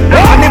energy.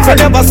 And if you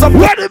never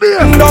support the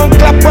BS, don't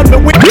clap on the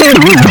wing.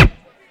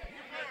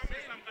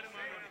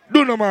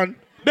 Do no man.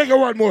 Beg you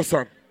one more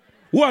song.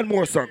 One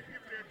more song.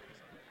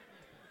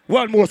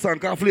 One more song.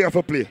 Can't play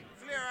for play.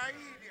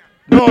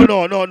 No.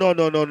 All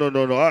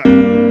right.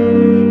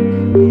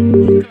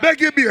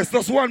 Beg you BS,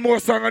 just one more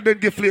song and then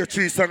give Flair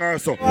 3 songs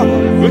also.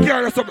 We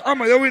can't have something.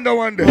 Amma, you win the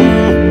one day.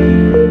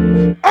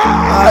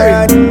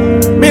 Alright.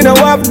 Me no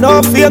have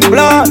no fake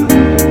blood.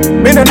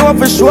 Me no know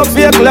for sure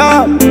fake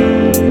love.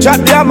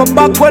 Chat behind my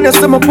back when you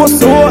see my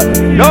pussy hole.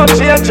 No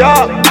change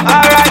up.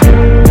 Alright.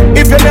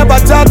 If you never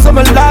talk to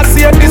me last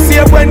year, this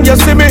year when you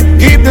see me,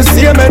 keep the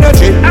same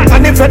energy.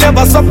 And if you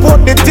never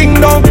support the thing,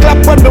 don't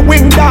clap on the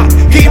wing down.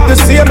 Keep the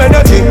same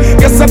energy.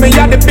 You see me,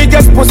 you're the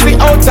biggest pussy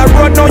out the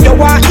road, now you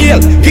want heal.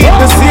 Keep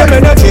the same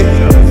energy.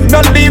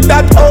 Don't leave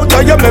that out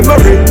of your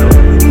memory.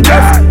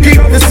 Just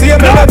keep the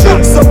same energy.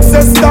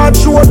 Success start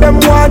show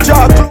them one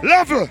job.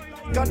 Level.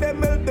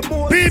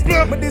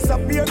 People,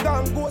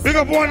 big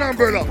up one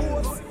umbrella.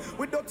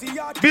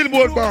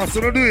 Billboard boss,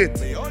 so don't do it.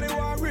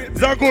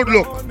 It's a good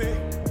look.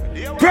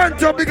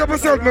 Grant up, big up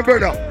yourself, my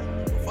brother.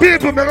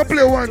 People, me gonna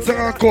play one song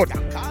and cut.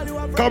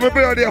 Cause my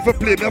brother they have to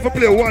play. Me have to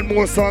play one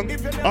more song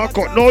and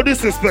cut. No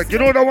disrespect. You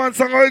know that one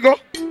song how it go?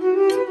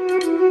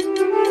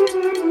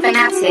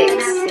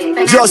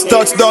 Fanatics. Just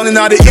touched down in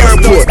the airport. In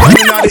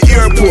the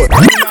airport. In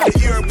the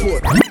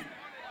airport.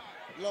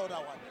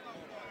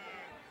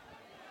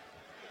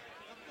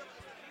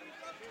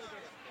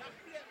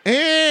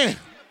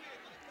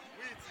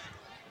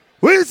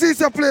 We see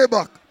some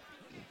playback.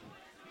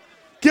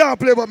 Can't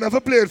play, but me have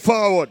to play it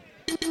forward.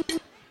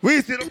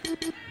 We see.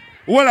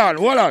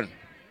 Hold on.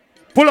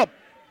 Pull up.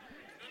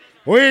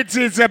 Wait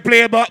till it's a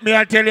playback, me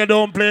I tell you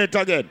don't play it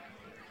again.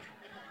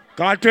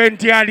 Cause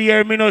 20 years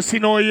here, me no see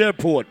no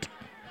airport.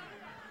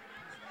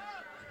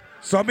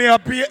 So me a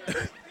pay.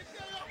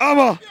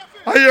 Amma,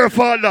 I hear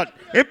for that.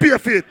 He pay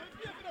for it.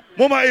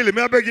 Mama Illy,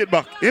 me I beg it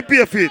back. He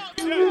pay for it.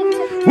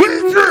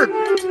 Wait till.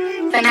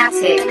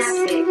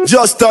 Fanatics.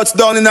 Just touched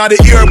down in the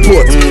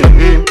airport.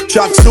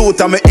 Track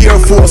suit and my Air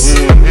Force.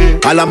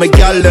 All of my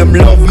gal them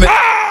love me.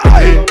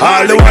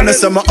 All the wanna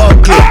say me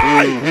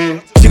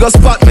ugly. She go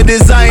spot me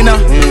designer.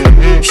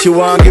 She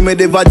want give me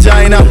the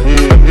vagina.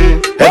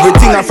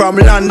 Everything I from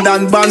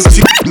London, Bond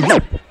Street.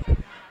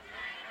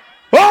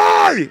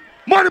 Hey!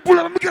 Money pull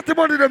up, me get the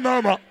money them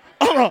now, man.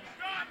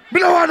 Me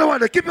no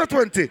want keep your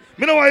 20.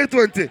 Me no want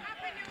your 20.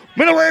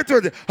 Me no want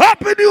your 20.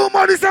 Happy New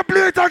Money, say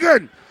play it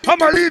again.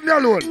 I'ma leave me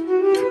alone.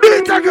 Do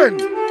it again.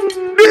 Do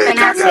it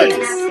again.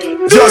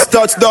 Just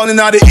touched down in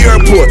the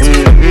airport.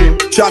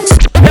 Tracks.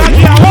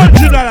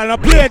 $100, now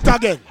play it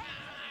again.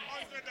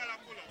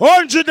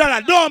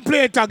 $100, don't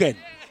play it again.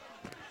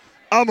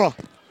 I'ma,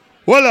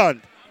 hold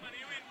on.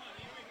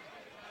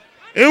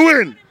 He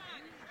win.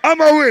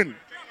 I'ma win.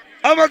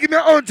 I'ma give me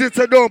 100,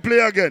 so don't play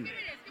again.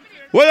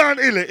 Hold on,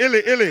 Illy.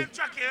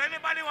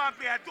 Anybody want to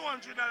pay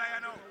 $200, you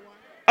know?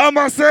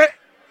 I'ma say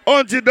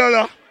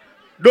 $100,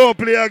 don't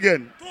play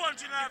again.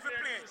 $200 for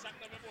play.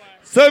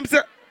 So I'm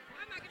say,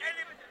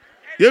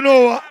 you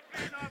know what?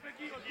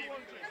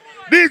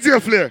 DJ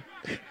Flair.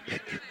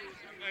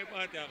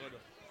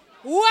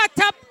 What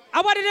up?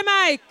 I wanted the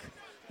mic.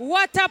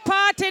 What a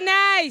party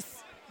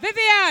nice.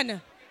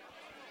 Vivian.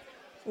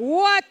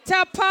 What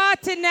a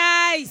party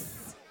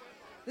nice.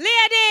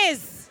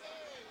 Ladies.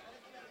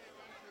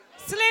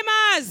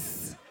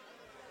 Slimmers.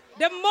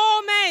 The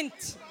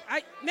moment.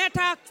 I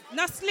talk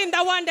not slim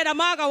the one day, the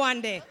maga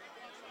one day.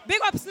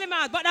 Big up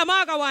Slimmers, but the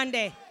maga one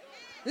day.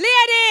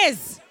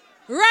 Ladies.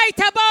 Right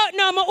about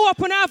now, I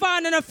open our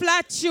van and the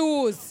flat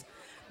shoes.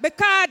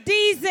 Because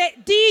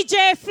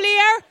DJ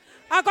Flair,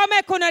 I'm going to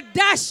make on a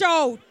dash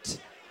out.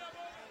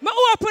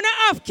 I open a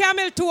half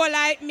camel toe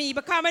like me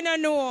because I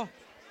don't know.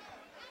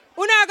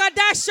 I got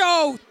dash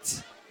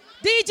out.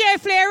 DJ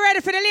Flair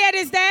ready for the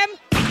ladies, them?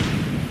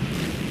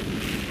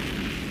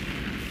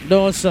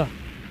 No, sir.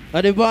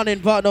 At the morning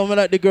part, now I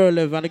like the girl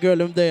live, and the girl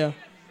them there.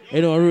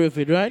 You know, roof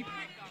it, right?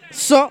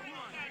 So,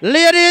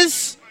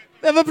 ladies,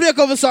 never play a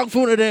cover song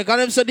for you then, because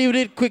them say they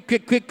did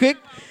quick.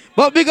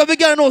 But big up the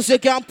girl knows you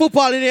can put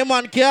all in your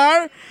man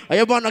car, and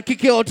your man will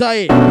kick you out of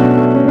it.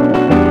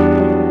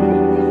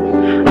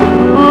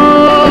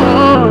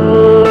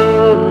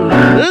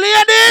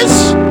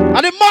 Ladies,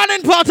 at the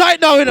morning part right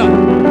now, you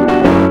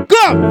know.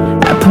 Go!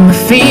 I put my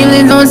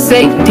feelings on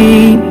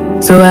safety,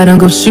 so I don't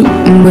go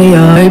shooting where your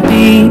heart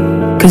beat.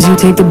 Cause you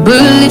take the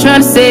bullet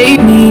trying to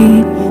save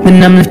me,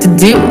 then I'm left to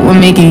deal with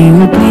making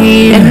you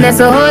bleed. And that's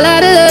a whole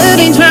lot of love,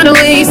 ain't trying to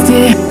waste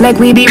it, like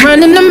we be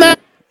running the mouth.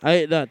 I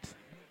hate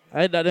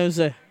that them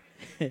say.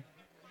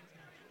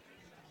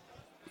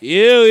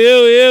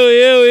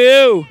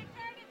 You.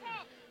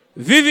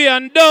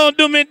 Vivian, don't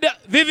do me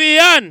that.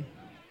 Vivian.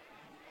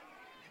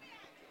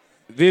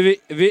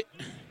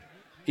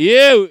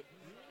 You.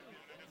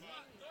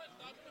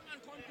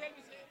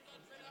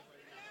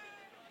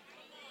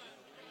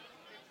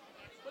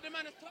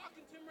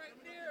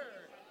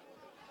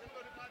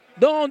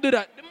 Don't do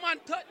that. The man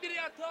did talk to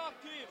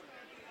him.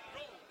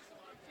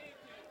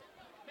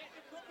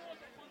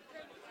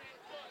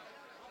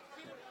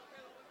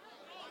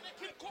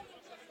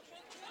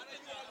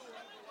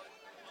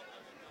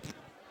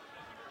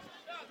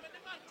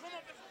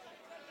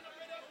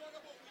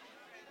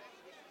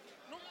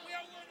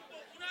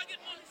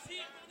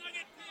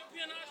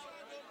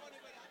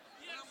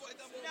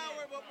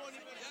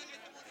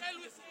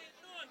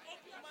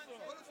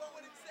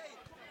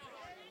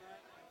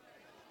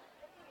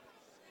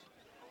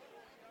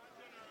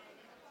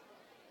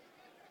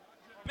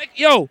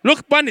 Yo, look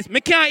upon this.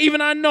 Me can't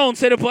even announce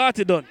say the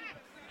party done.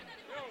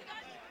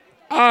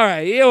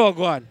 Alright, here we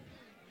go on.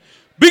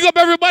 Big up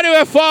everybody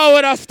we're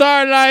forward at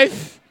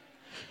Starlife.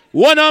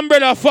 One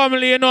umbrella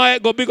family, you know, I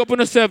go big up on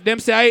yourself. Them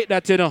say I hate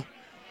that, you know.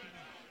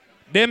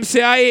 Them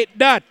say I hate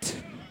that.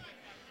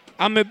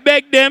 And me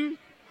beg them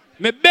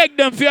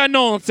for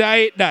announce I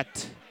hate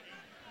that.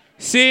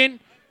 See,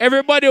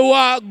 everybody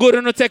walk good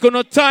and not take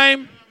no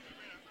time.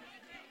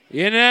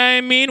 You know what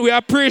I mean? We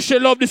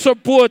appreciate love the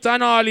support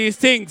and all these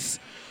things.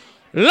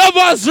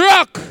 Lovers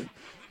rock.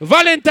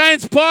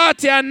 Valentine's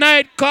party and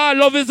night call.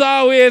 Love is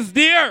always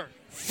there.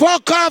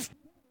 Fuck off.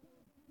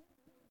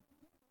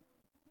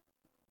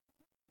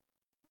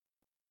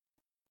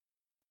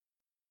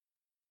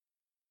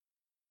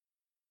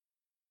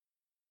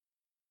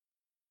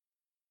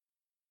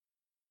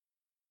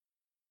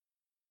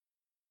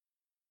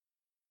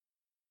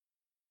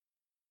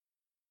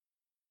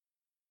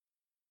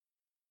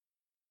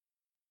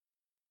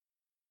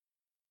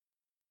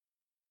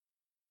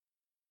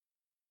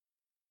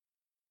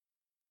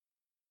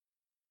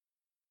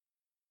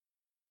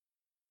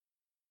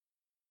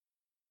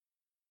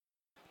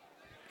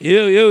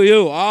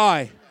 You,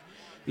 aye.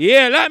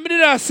 Yeah, let me do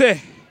that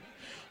say.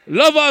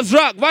 Lovers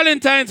Rock,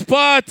 Valentine's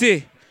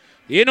party.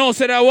 You know,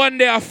 say that one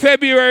day of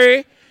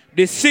February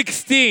the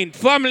 16th,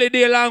 family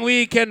day long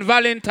weekend,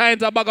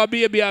 Valentine's, a bag of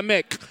baby I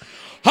make.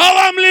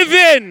 How I'm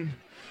living?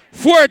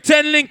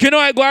 410 link, you know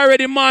I go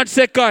already March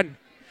 2nd.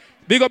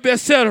 Big up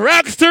yourself.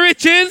 Rocks to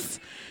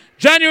Riches,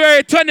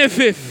 January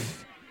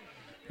 25th.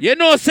 You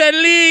know, say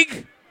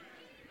League,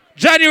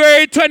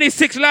 January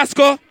 26th, let's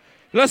go.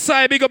 Let's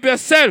say big up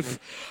yourself.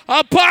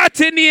 A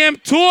party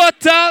named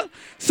Total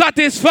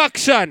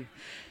Satisfaction.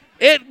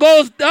 It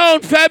goes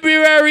down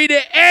February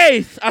the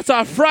 8th. That's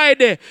a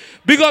Friday.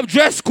 Big up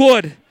dress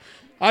code.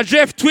 A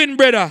Jeff twin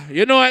brother.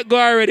 You know it go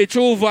already.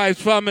 True Vibes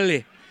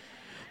family.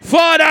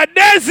 Father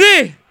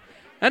Desi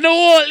and the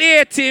whole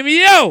A team.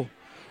 Yo.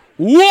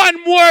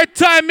 One more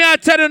time, me I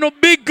tell you no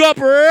big up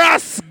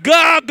Ras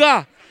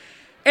Gaga.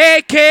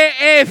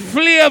 A.K.A.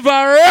 Flavor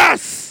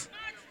Ras.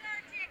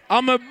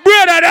 I'm a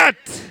brother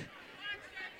that.